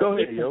 yo. But go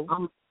ahead, yo.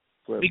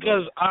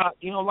 Because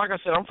like I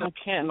said, I'm from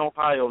Canton,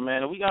 Ohio,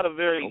 man, and we got a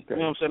very, you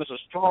know what I'm saying, it's a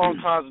strong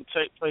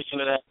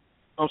concentration of that.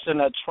 I'm saying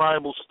that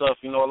tribal stuff,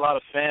 a lot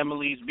of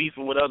families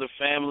beefing with other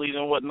families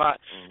and whatnot,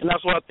 and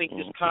that's what I think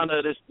this kind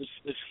of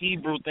this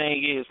Hebrew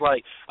thing is.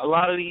 Like a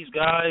lot of these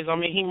guys, I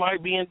mean, he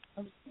might be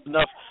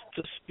enough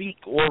to speak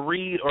or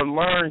read or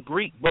learn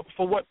Greek, but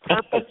for what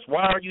purpose?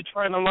 Why are you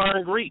trying to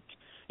learn Greek?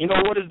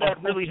 What is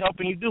that really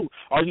helping you do?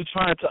 Are you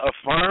trying to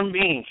affirm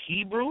being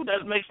Hebrew?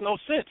 That makes no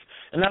sense,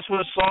 and that's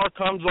where Sar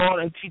comes on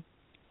and teaches.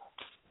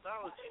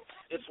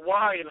 It's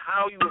why and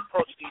how you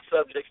approach these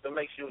subjects that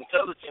makes you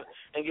intelligent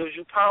and gives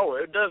you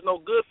power. It does no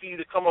good for you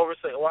to come over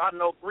and say, I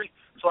know Greek,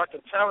 so I can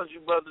challenge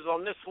you brothers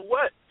on this. For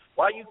what?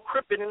 Why are you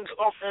cripping and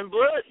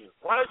blooding?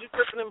 Why are you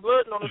cripping and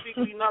blooding on the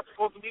people you're not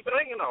supposed to be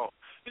banging on?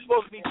 You're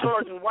supposed to be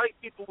charging white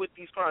people with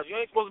these crimes. You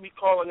ain't supposed to be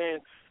calling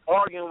in,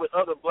 arguing with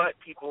other black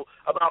people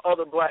about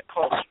other black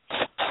cultures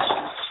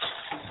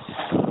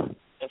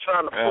and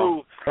trying to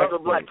prove other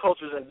black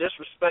cultures and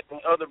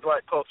disrespecting other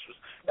black cultures.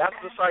 That's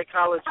the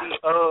psychology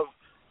of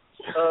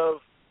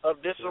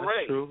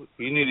disarray. That's true.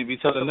 You need to be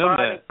telling them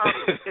that.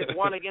 It's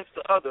one against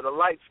the other, the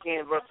light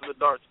skin versus the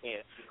dark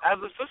skin. As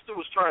the sister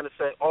was trying to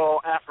say, all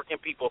African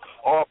people,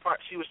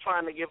 she was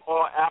trying to give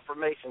all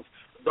affirmations.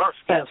 Dark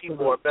skinned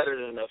people are better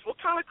than us.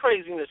 What kind of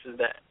craziness is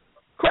that?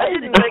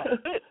 Crazy. That makes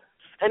sense.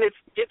 And it's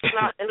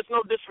not, and it's no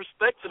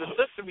disrespect to the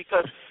sister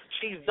because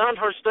she's done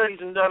her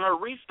studies and done her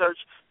research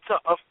to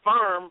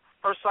affirm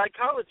her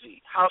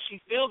psychology, how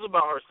she feels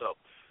about herself.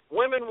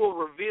 Women will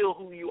reveal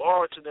who you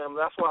are to them.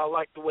 That's why I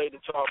like the way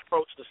that y'all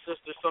approach the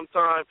sisters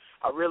sometimes.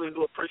 I really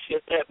do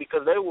appreciate that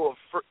because they will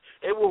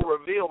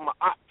reveal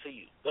ma'at to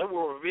you. They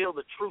will reveal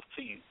the truth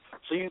to you.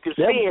 So you can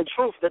see in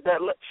truth that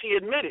she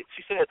admitted.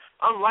 She said,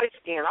 I'm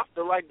light-skinned. I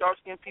feel like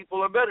dark-skinned people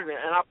are better than.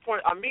 And I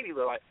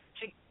immediately like,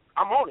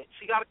 I'm on it.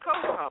 She got a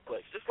color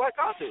complex, just like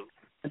I do.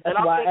 And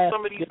I think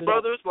some of these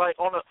brothers, like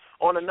on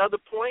another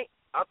point,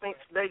 I think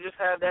they just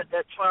have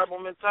that tribal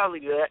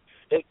mentality, that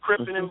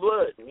Crippin' in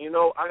blood.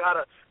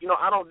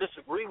 I don't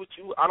disagree with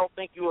you. I don't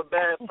think you're a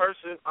bad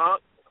person. I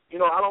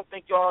don't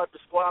think y'all at the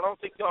squad. I don't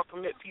think y'all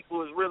commit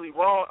people is really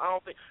wrong. I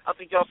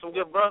think y'all some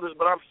good brothers,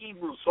 but I'm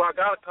Hebrew, so I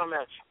gotta come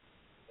at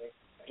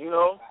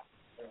you.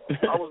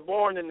 I was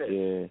born in this.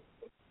 Yeah.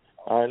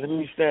 All right, let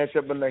me snatch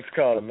up the next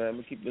caller, man. Let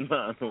me keep the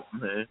line open,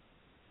 man.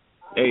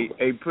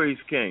 Hey,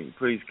 Priest King,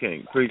 Priest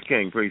King, Priest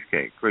King. Priest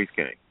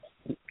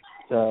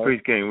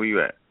King, where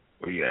you at?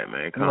 Where you at,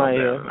 man? Calm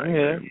down. I'm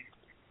here.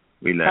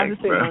 Relax,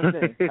 bro. I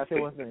say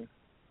one thing.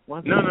 No.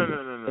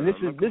 And this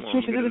is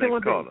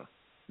one thing.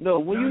 No,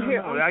 when you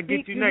hear I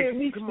get you next.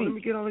 Come on, let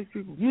me get all these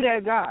people. You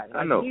that guy.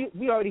 I know.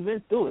 We already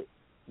been through it.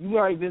 You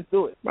already been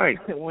through it. Right.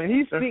 When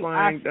he speaks, that's why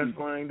I ain't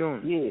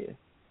doing it. Yeah.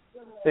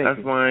 That's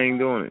why I ain't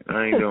doing it.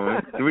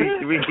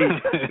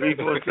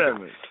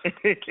 347.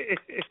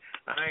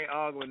 I ain't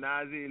arguing with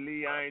Nazir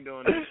Lee. I ain't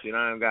doing that shit.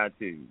 I ain't got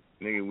to.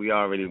 Nigga, we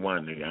already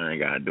won, nigga. I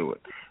ain't got to do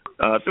it.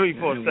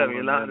 347,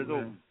 your line is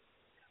open.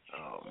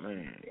 Oh,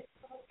 man.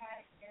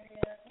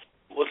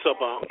 What's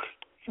up, Unc?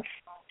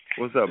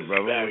 What's up,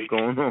 brother? Barry. What's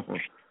going on?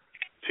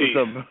 Peace.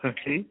 What's up, brother?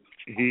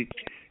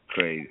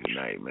 Crazy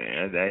night,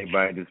 man.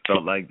 Everybody just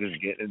felt like just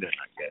getting it in,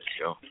 I guess,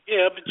 yo.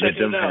 Yeah, I've been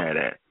checking it out. Let them have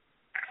that.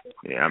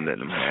 Yeah, I'm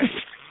letting them have it.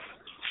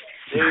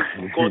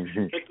 They're going to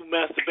mental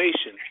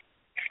masturbation.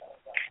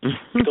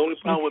 The only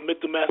problem with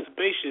mental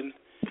masturbation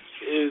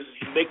is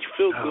it makes you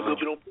feel good, but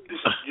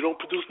you don't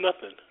produce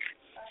nothing.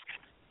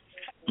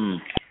 You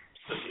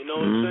know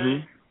what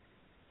I'm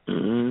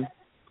saying?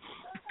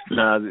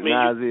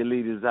 Nazir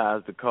Lee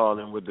desires to call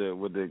him with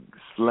the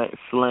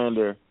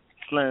slander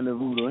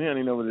voodoo. He don't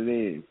even know what it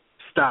is.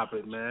 Stop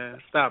it, man.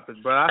 Stop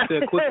it, bro. I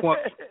said quick,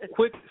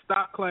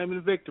 stop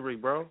claiming victory,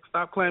 bro.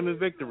 Stop claiming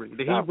victory.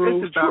 The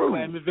Hebrews, stop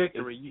claiming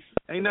victory.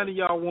 Ain't none of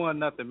y'all won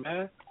nothing,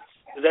 man.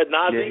 Is that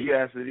Nazir? Yeah, you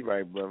absolutely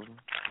right, brother.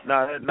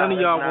 None of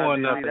y'all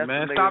won nothing,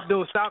 man. Stop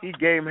he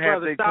gave him half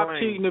brother, their stop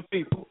claim. cheating the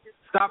people.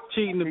 Stop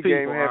cheating the he people. He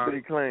gave him half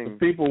their claim. The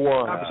people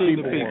won. Stop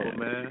cheating the people,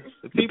 man.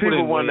 The people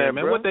didn't won win, that,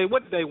 man. Bro. What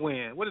did they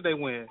win? What did they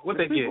win? What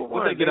did they get?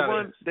 What did they get out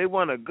of it? They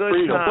won a good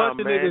Freedom. time, A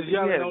bunch of man. niggas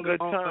yelling had on a good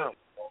the time.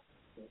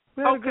 We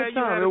had a good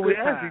time. We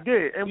actually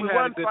did. And we had a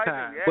won good fighting.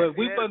 time. But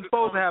we wasn't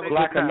supposed to have a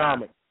good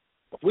time.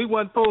 We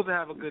wasn't supposed to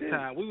have a good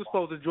time. We were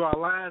supposed to draw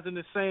lines in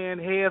the sand.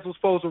 Heads was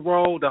supposed to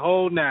roll the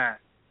whole nine.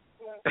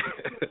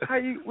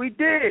 We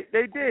did.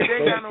 They did.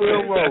 They got no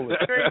real rolling.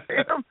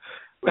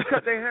 We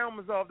cut their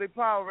helmets off, their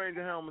Power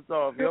Ranger helmets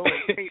off, yo,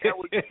 and paint that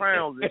with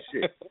crowns and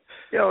shit.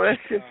 Yo, that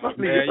shit funny.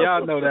 Man,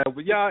 y'all know that,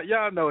 but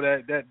y'all know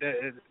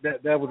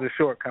that was a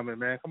shortcoming,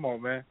 man. Come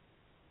on, man.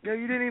 Yo,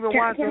 you didn't even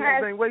watch the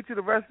whole thing. Wait till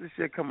the rest of the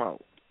shit come out.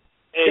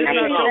 Hey,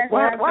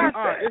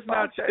 it's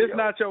not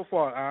your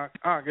fault, Unc.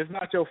 It's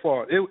not your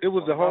fault. It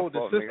was the whole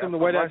system, the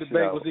way that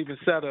debate was even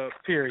set up.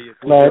 Period.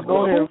 Man,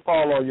 go ahead and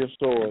fall on your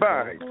sword.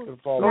 Barry, go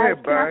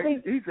ahead, Barry.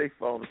 He say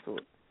fall on the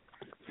sword.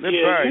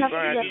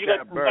 You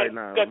got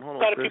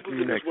people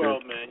in this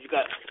world, man. You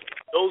got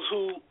those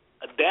who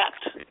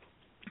adapt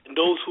and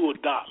those who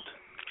adopt.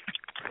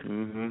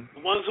 Mm-hmm.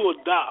 The ones who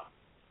adopt,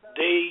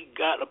 they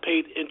got a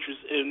paid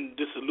interest in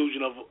this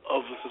illusion of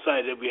a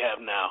society that we have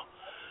now.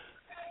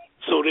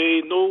 So there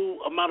ain't no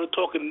amount of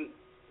talking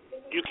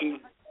you can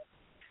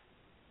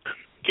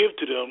give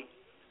to them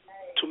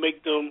to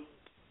make them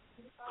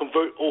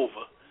convert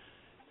over.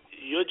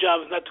 Your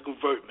job is not to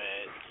convert,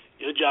 man.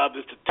 Your job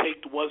is to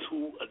take the ones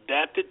who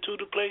adapted to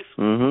the place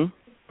and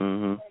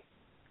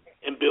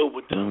build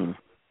with them.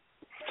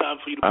 It's time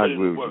for you to put in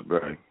the work.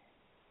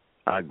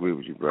 I agree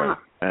with you, bro.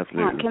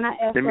 Absolutely. Can I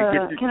ask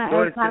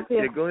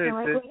Nazir go ahead,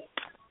 right sis. quick?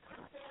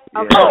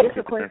 Okay, this is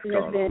a question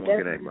that's been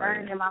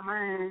burned in my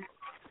mind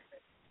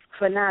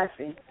for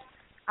Nazir.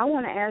 I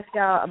want to ask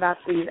y'all about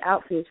these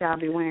outfits y'all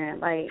be wearing.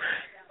 Like,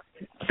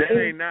 that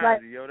ain't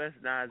Nazir, yo. That's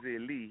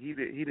Nazir Lee. He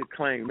the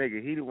claim maker.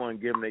 He the one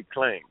giving their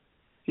claim.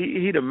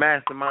 He the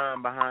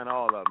mastermind behind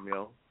all of them,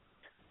 yo.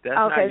 That's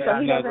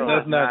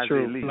not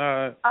true.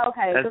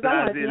 Okay, that's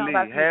Nazir Lee.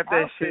 Half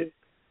that shit,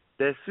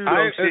 that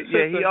pseudo shit.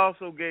 Yeah, he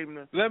also gave him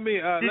the. Let me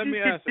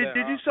answer that.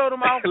 Did you show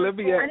them outfits? Let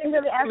me I didn't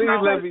really ask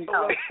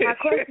my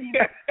question.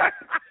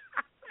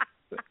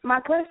 My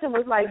question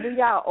was like, do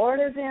y'all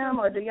order them,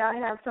 or do y'all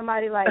have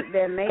somebody like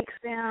that makes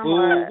them?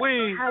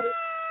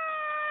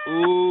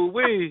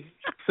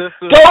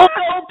 Sister. Go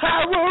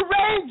Power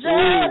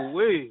Rangers!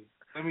 Ooh-wee.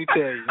 Let me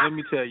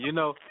tell you. You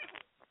know,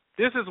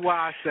 this is why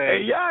I say.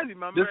 Hey, Yazi,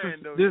 my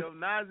man, though. Yo,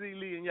 Nazir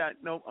Lee and y'all.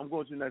 No, I'm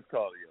going to the next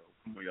caller, yo.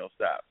 Come on, y'all,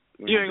 stop.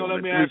 You ain't gonna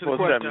let me answer the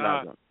question,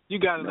 huh? You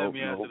gotta let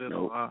me answer this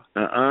one, huh?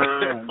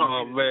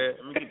 Oh man.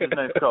 Let me get this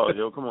next call,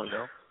 yo. Come on,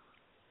 yo.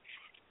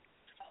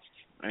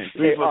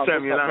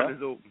 347, your line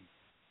is open.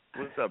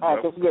 What's up,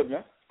 bro? What's good,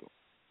 man?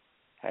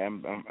 Hey,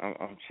 I'm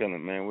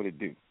chilling, man. What it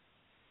do?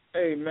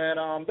 Hey, man.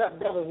 That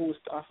brother who was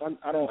I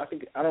don't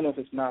know if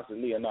it's Nazir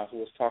Lee or not, who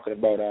was talking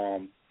about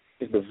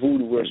is the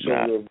voodoo where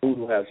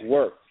voodoo has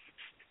worked.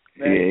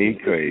 Man, yeah,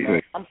 he's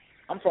crazy.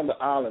 I'm from the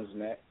islands,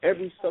 man.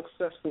 Every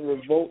successful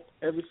revolt,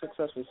 every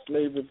successful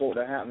slave revolt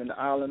that happened in the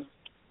islands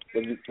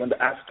when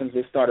the Africans,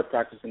 they started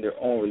practicing their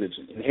own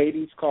religion. In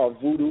Haiti, it's called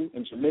voodoo.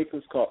 In Jamaica,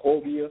 it's called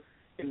Obeah.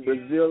 In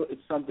Brazil,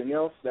 it's something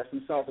else. That's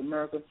in South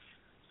America.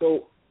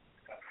 So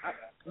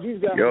these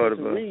guys need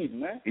to read,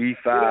 man.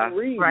 E5.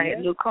 Read, right,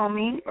 man.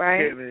 Lucomi,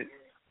 right? Kevin.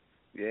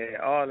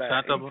 Yeah, all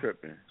that.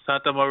 Tripping.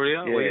 Santa Maria.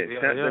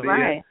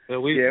 Right.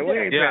 We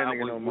ain't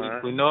panicking no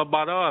mind. We know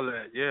about all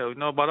that. Yeah, we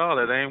know about all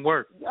that. It ain't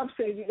work. I'm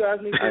saying you guys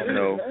need to read,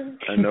 man.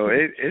 I know.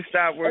 It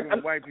stopped working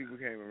when white people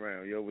came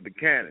around, with the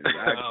cannons.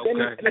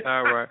 Okay,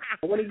 all right.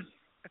 When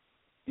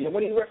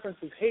he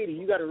references Haiti,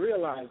 you got to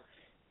realize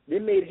they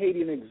made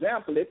Haiti an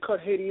example. They cut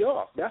Haiti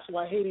off. That's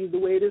why Haiti is the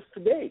way it is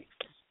today.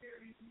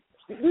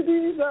 Did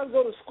these guys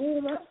go to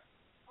school, man?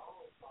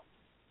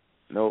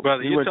 No,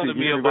 brother, you're telling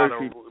me about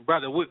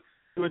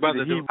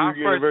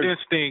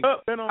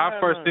our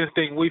first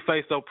instinct, we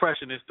face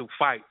oppression is to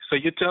fight. So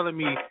you're telling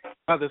me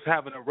brothers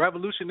having a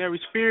revolutionary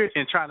spirit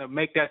and trying to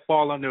make that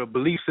fall under a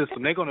belief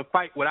system. They're going to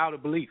fight without a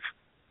belief.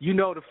 You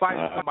know to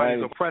fight if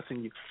somebody's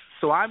oppressing you.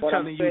 So I'm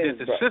telling you that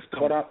the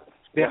system,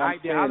 their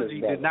ideology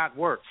did not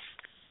work.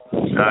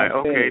 All right,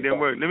 okay, then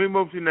work. Let me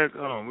move to next.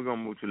 Hold on, we're going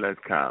to move to let's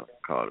call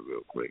it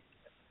real quick.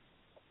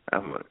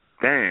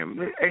 Damn.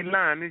 Hey,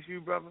 Lon, this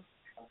you, brother?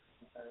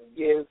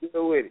 Yeah, let's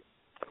go with it.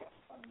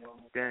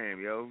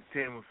 Damn, yo.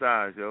 10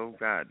 massage, yo.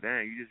 God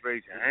damn, you just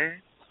raised your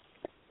hand?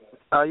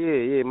 Oh,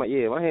 yeah, my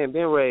hand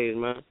been raised,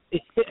 man. Oh,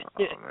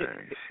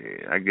 man,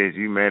 shit. I guess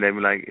you mad at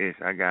me like this.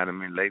 I got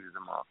him in late as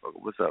a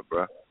motherfucker. What's up,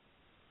 bro?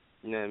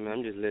 Nah, man,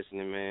 I'm just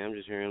listening, man. I'm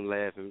just hearing him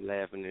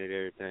laughing at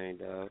everything,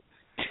 dog.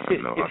 I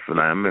know. I feel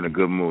like I'm in a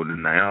good mood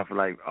tonight. I don't feel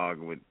like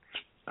arguing with...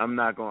 I'm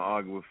not going to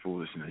argue with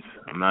foolishness.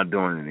 I'm not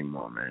doing it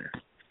anymore, man.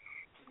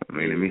 I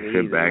mean, let me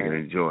sit back and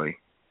enjoy.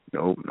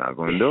 Nope, not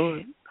going to do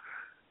it.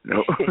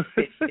 Nope.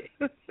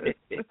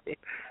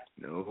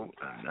 Nope,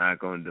 I'm not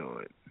going to do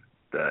it.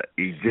 The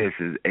Exist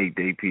is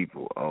 8-day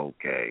people.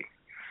 Okay.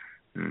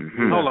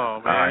 Mm-hmm. Hold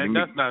on, man.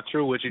 That's not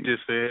true what you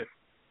just said.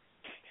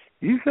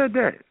 You said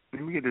that.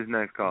 Let me get this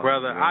next call.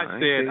 Brother, I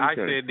said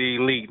the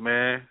elite,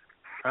 man.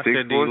 I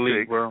said the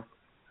elite, bro.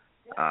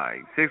 All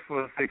right,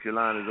 646, your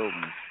line is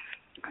open.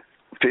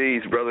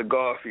 Peace, brother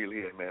Garfield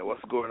here, man.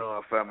 What's going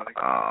on, family?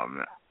 Oh,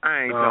 man.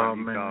 I ain't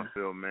talking to you,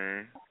 Garfield,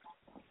 man.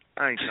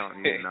 I ain't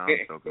talking to you now.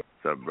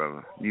 What's up,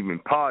 brother? You been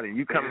partying.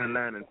 You come in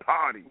line and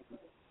party.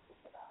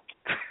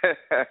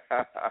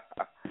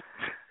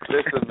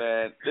 Listen,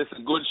 man.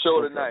 Good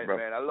show tonight,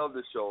 man. I love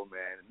the show,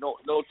 man.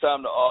 No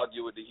time to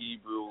argue with the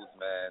Hebrews,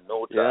 man.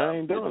 No time. Yeah, I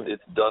ain't doing it.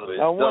 It's done with it.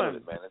 It's done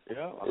with it, man.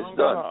 It's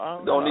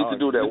done. Don't need to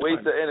do that.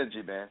 Waste of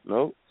energy, man.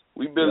 Nope.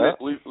 We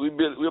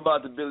we're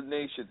about to build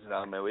nations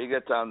now, man. We ain't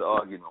got time to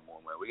argue no more,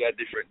 man. We got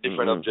different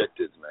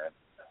objectives, man.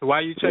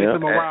 Why you chase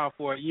him around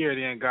for a year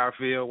then,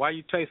 Garfield? Why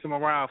you chase him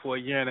around for a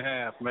year and a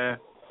half, man?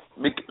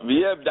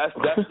 Yeah, that's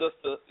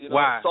just the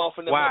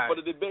soften them up for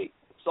the debate.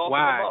 Soften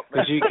them up,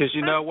 man. Because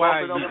you know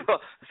why?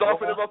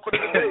 Soften them up for the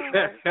debate,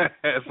 man.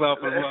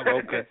 Soften them up,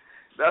 okay.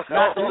 That's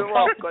soften them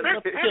up. The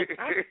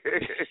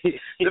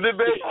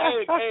debate,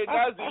 hey,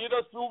 Nazi, you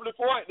just proved the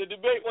point. The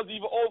debate was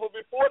even over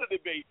before the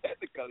debate,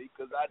 technically,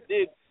 because I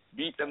did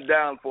beat them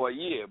down for a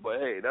year. But,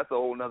 hey, that's a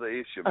whole nother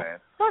issue,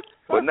 man.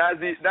 But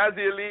Nazi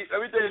Elite,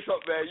 let me tell you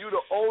something, man. You're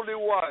the only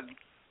one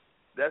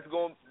that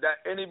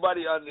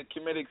anybody on the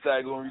Kemetic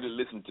side going to really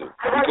listen to,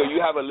 because you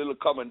have a little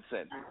common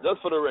sense.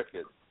 Just for the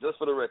record.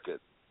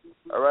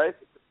 All right?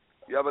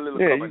 You have a little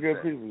common sense. Yeah, you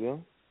good people,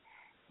 yo.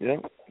 Yeah.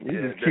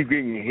 You just keep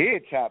getting your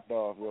head chopped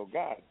off, yo.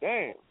 God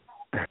damn.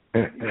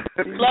 Hey,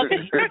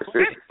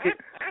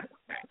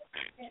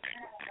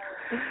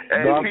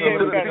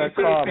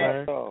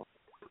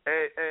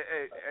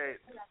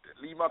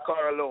 leave my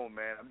car alone,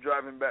 man. I'm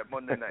driving back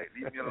Monday night.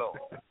 Leave me alone.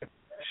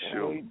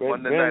 Sure.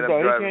 Monday night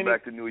I'm driving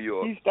back to New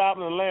York. He's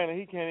stopping in Atlanta.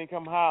 He can't even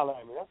come holler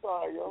at me. That's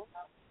all right, yo.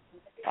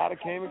 I'd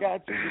have came and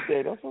got you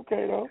today. That's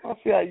okay, though. I'll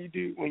see how you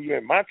do when you're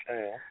in my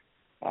town.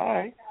 All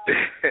right.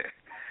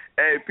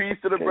 Hey, peace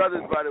to the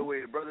brothers, by the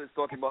way. The brothers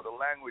talking about the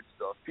language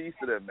stuff. Peace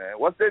to them, man.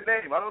 What's their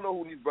name? I don't know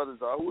who these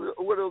brothers are. Who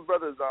are those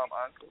brothers,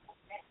 Uncle?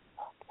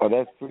 Oh,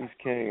 that's Priest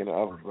King and the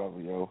other brother,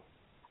 yo.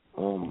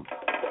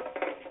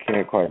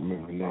 Can't quite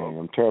remember the name.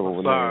 I'm terrible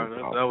with names.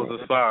 That was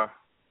a star.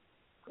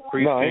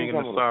 Priest King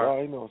and the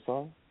star. He know a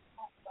song.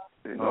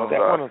 You know that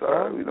one a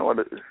song? You know what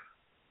it is?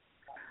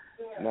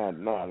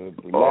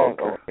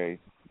 Okay.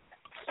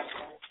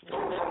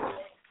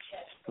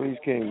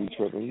 Priest King be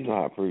tripping. You know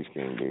how Priest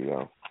King do,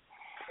 yo.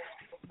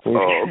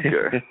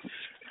 Okay.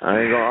 I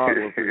ain't gonna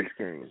argue with Priest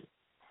King.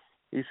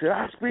 He said,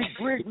 I speak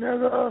Greek,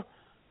 nigga.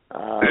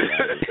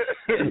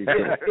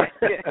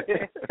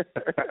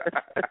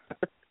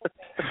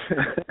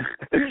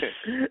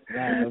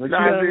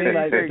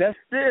 That's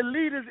their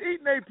leaders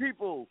eating their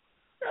people.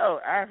 Yo,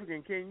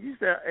 African King, you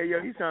said, hey, yo,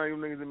 you sound like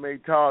them niggas that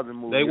made Tarzan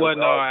movies. They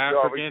wasn't all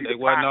African. They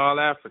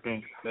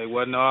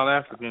wasn't all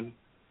African.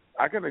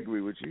 I can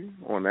agree with you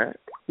on that.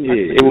 Yeah,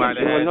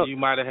 you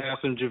might have had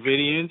some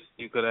Dravidians.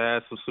 You could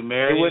have had some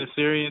Sumerian,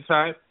 Assyrian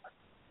type.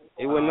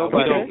 It wasn't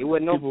nobody. It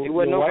wasn't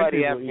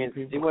nobody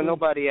African. It wasn't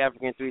nobody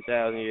African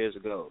 3,000 years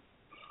ago.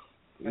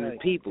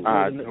 people.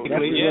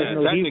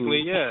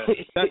 Technically, yeah.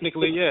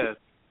 Technically, yeah.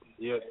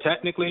 Yeah,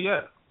 technically,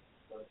 yeah.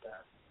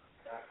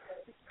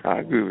 I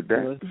agree with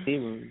that.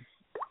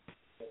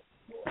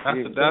 That's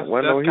kind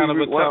of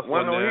a tough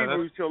one. No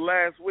Hebrews till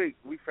last week.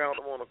 We found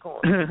them on the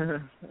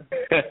corner.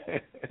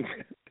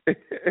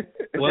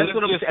 Well, that's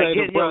what I'm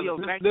saying.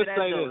 Back to that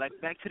though.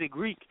 Like back to the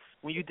Greek.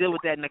 When you deal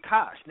with that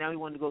Nakash, now he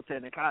wanted to go to the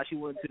Nakash. He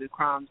went to the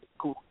Crown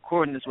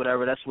Coordinates,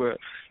 whatever. That's where,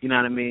 you know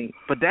what I mean.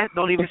 But that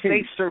don't even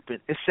say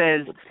serpent. It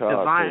says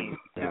divine,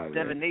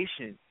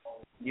 divination.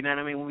 You know what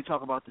I mean? When we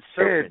talk about the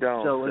serpent.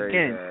 So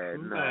again,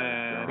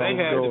 they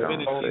had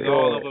divinities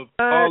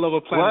all over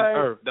planet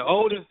Earth. The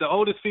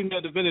oldest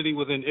female divinity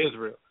was in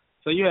Israel.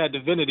 So you had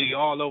divinity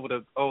all over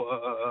the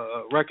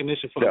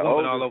recognition for the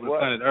woman all over the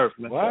planet Earth,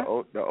 man.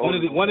 One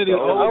of the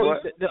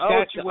oldest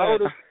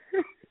statuettes.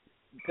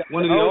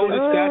 One of the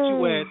oldest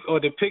statuettes or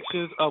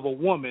depictions of a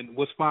woman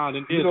was found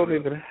in Israel. You don't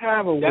even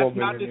have a woman. That's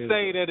not to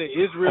say that an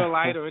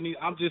Israelite or any.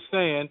 I'm just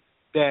saying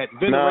that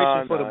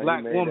veneration for the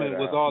black woman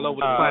was all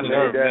over the planet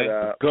Earth,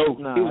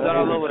 man. He was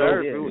all over the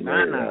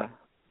Earth.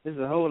 There's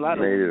a whole lot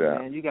of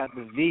it, man. You got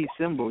the V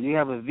symbol. You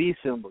have a V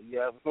symbol. You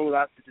have a whole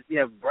lot. You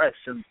have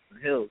breasts and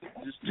hills.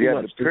 You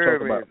got the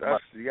pyramids.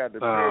 You got the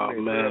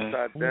pyramids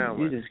upside down.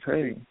 You just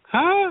crazy.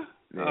 Huh?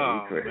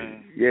 Crazy.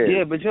 Man.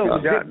 Yeah, but dealing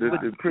with that,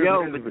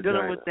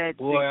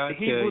 the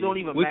Hebrew don't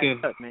even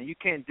match up, man. You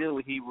can't deal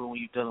with Hebrew when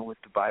you're dealing with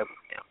the Bible.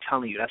 Man. I'm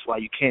telling you, that's why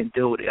you can't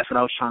deal with it. That's what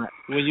I was trying to.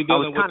 When you're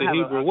dealing with the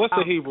Hebrew, what's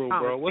the Hebrew,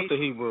 bro? What's the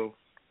Hebrew?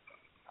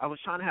 I was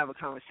trying to have a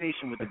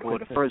conversation with the boy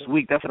the first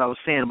week. That's what I was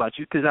saying about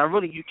you, because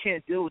you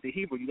can't deal with the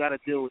Hebrew. You got to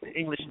deal with the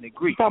English and the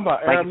Greek. You talking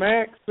about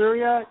Aramaic,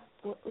 Syriac?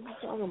 What are you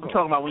talking about? I'm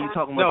talking about when you're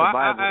talking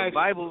about the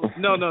Bible.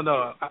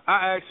 No.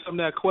 I asked him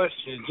that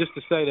question just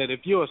to say that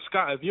if you're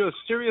a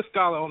serious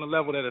scholar on the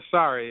level that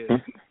Asari is,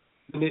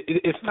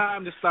 it's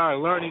time to start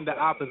learning the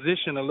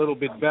opposition a little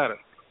bit better.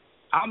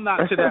 I'm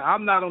not to that.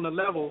 I'm not on the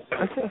level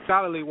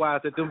scholarly wise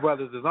that them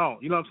brothers is on.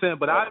 You know what I'm saying?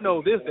 But I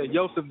know this, that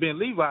Yosef ben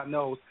Levi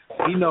knows.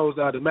 He knows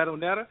the Medo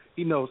Netta.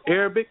 He knows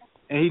Arabic,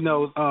 and he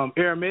knows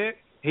Aramaic.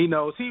 He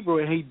knows Hebrew,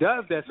 and he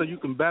does that so you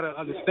can better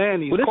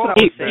understand these.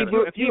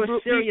 If you're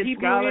a serious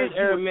scholar,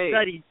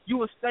 you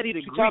will study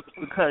the Greek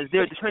because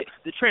they're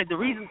the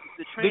translation.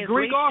 The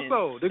Greek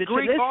also. The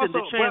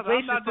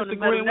translation from the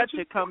Medo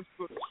Netta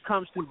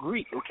comes through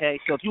Greek. Okay,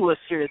 so if you were a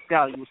serious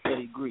scholar, you would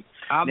study Greek.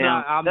 I'm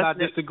not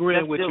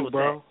disagreeing with you,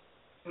 bro.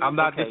 I'm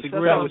not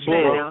disagreeing with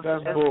you,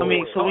 bro. I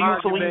mean, so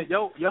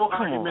your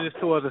argument is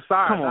towards the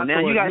side. Come on, now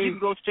you can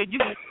go straight.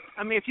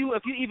 I mean, if you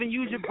even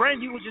use your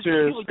brain, you would just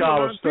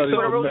scholar study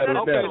of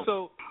Medo Netta.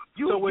 So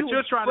what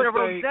you're trying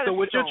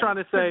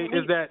to say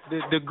is that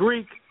the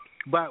Greek,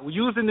 by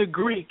using the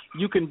Greek,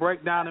 you can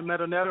break down the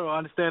Medo Netta or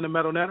understand the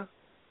Medo Netta.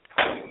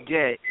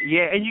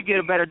 Yeah, and you get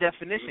a better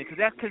definition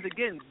because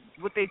again,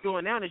 what they're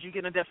doing now is you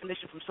get a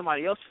definition from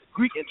somebody else's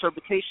Greek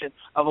interpretation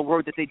of a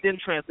word that they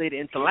didn't translate it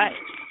into Latin.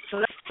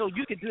 So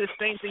you can do the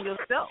same thing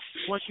yourself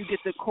once you get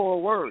the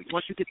core word.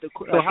 Once you get the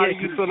so how do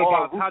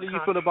you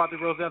feel about the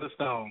Rosetta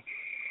Stone?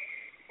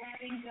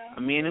 I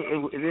mean, it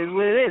is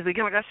what it is.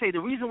 Again, like I say, the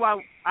reason why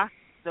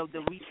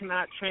that we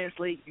cannot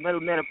translate Medo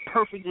Netta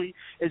perfectly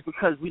is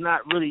because we're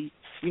not really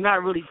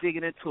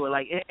digging into it.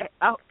 Like it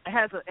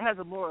has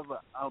a more of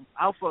a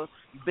alpha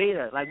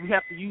beta. Like we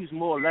have to use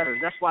more letters.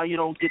 That's why you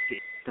don't get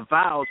the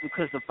vowels,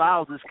 because the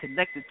vowels is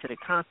connected to the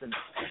consonants.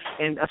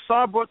 And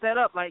Asar brought that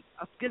up. Like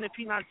again, if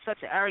he's not such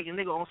an arrogant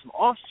nigga on some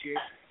off shit,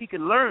 he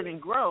could learn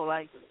and grow.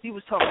 Like he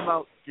was talking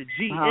about the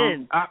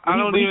GN. I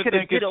don't even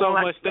think it's so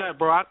much that,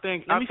 bro. I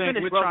think we're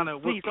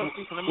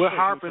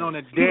harping on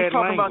a dead language. He was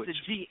talking about the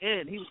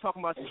GN. He was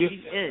talking about the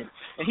GN,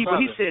 and he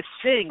said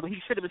sing, but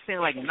he should have been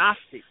saying like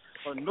Gnostic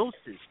or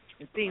Gnosis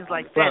and things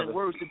like that,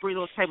 words to bring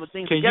those type of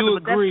things together.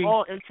 But that's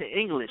all into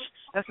English.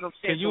 That's what I'm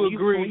saying. Can you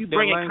agree when you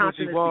bring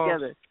consonants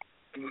together?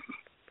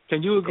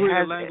 Can you agree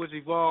that language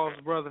evolves,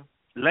 brother?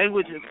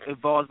 Language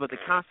evolves, but the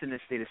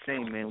consonants stay the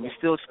same, man. We're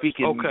still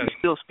speaking. Okay. We're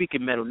still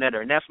speaking Medo Netta,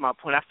 and that's my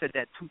point. I said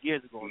that 2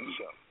 years ago on the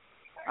show.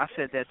 I've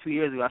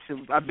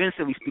been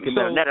saying we speak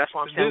Medo Netta. That's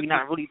why I'm saying we're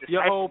not really.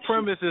 Your whole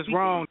premise is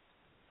wrong.